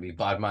 That's going to be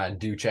bad, man.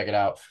 Do check it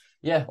out.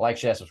 Yeah, like,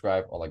 share,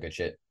 subscribe, all that good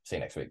shit. See you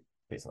next week.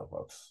 Peace and love,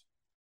 folks.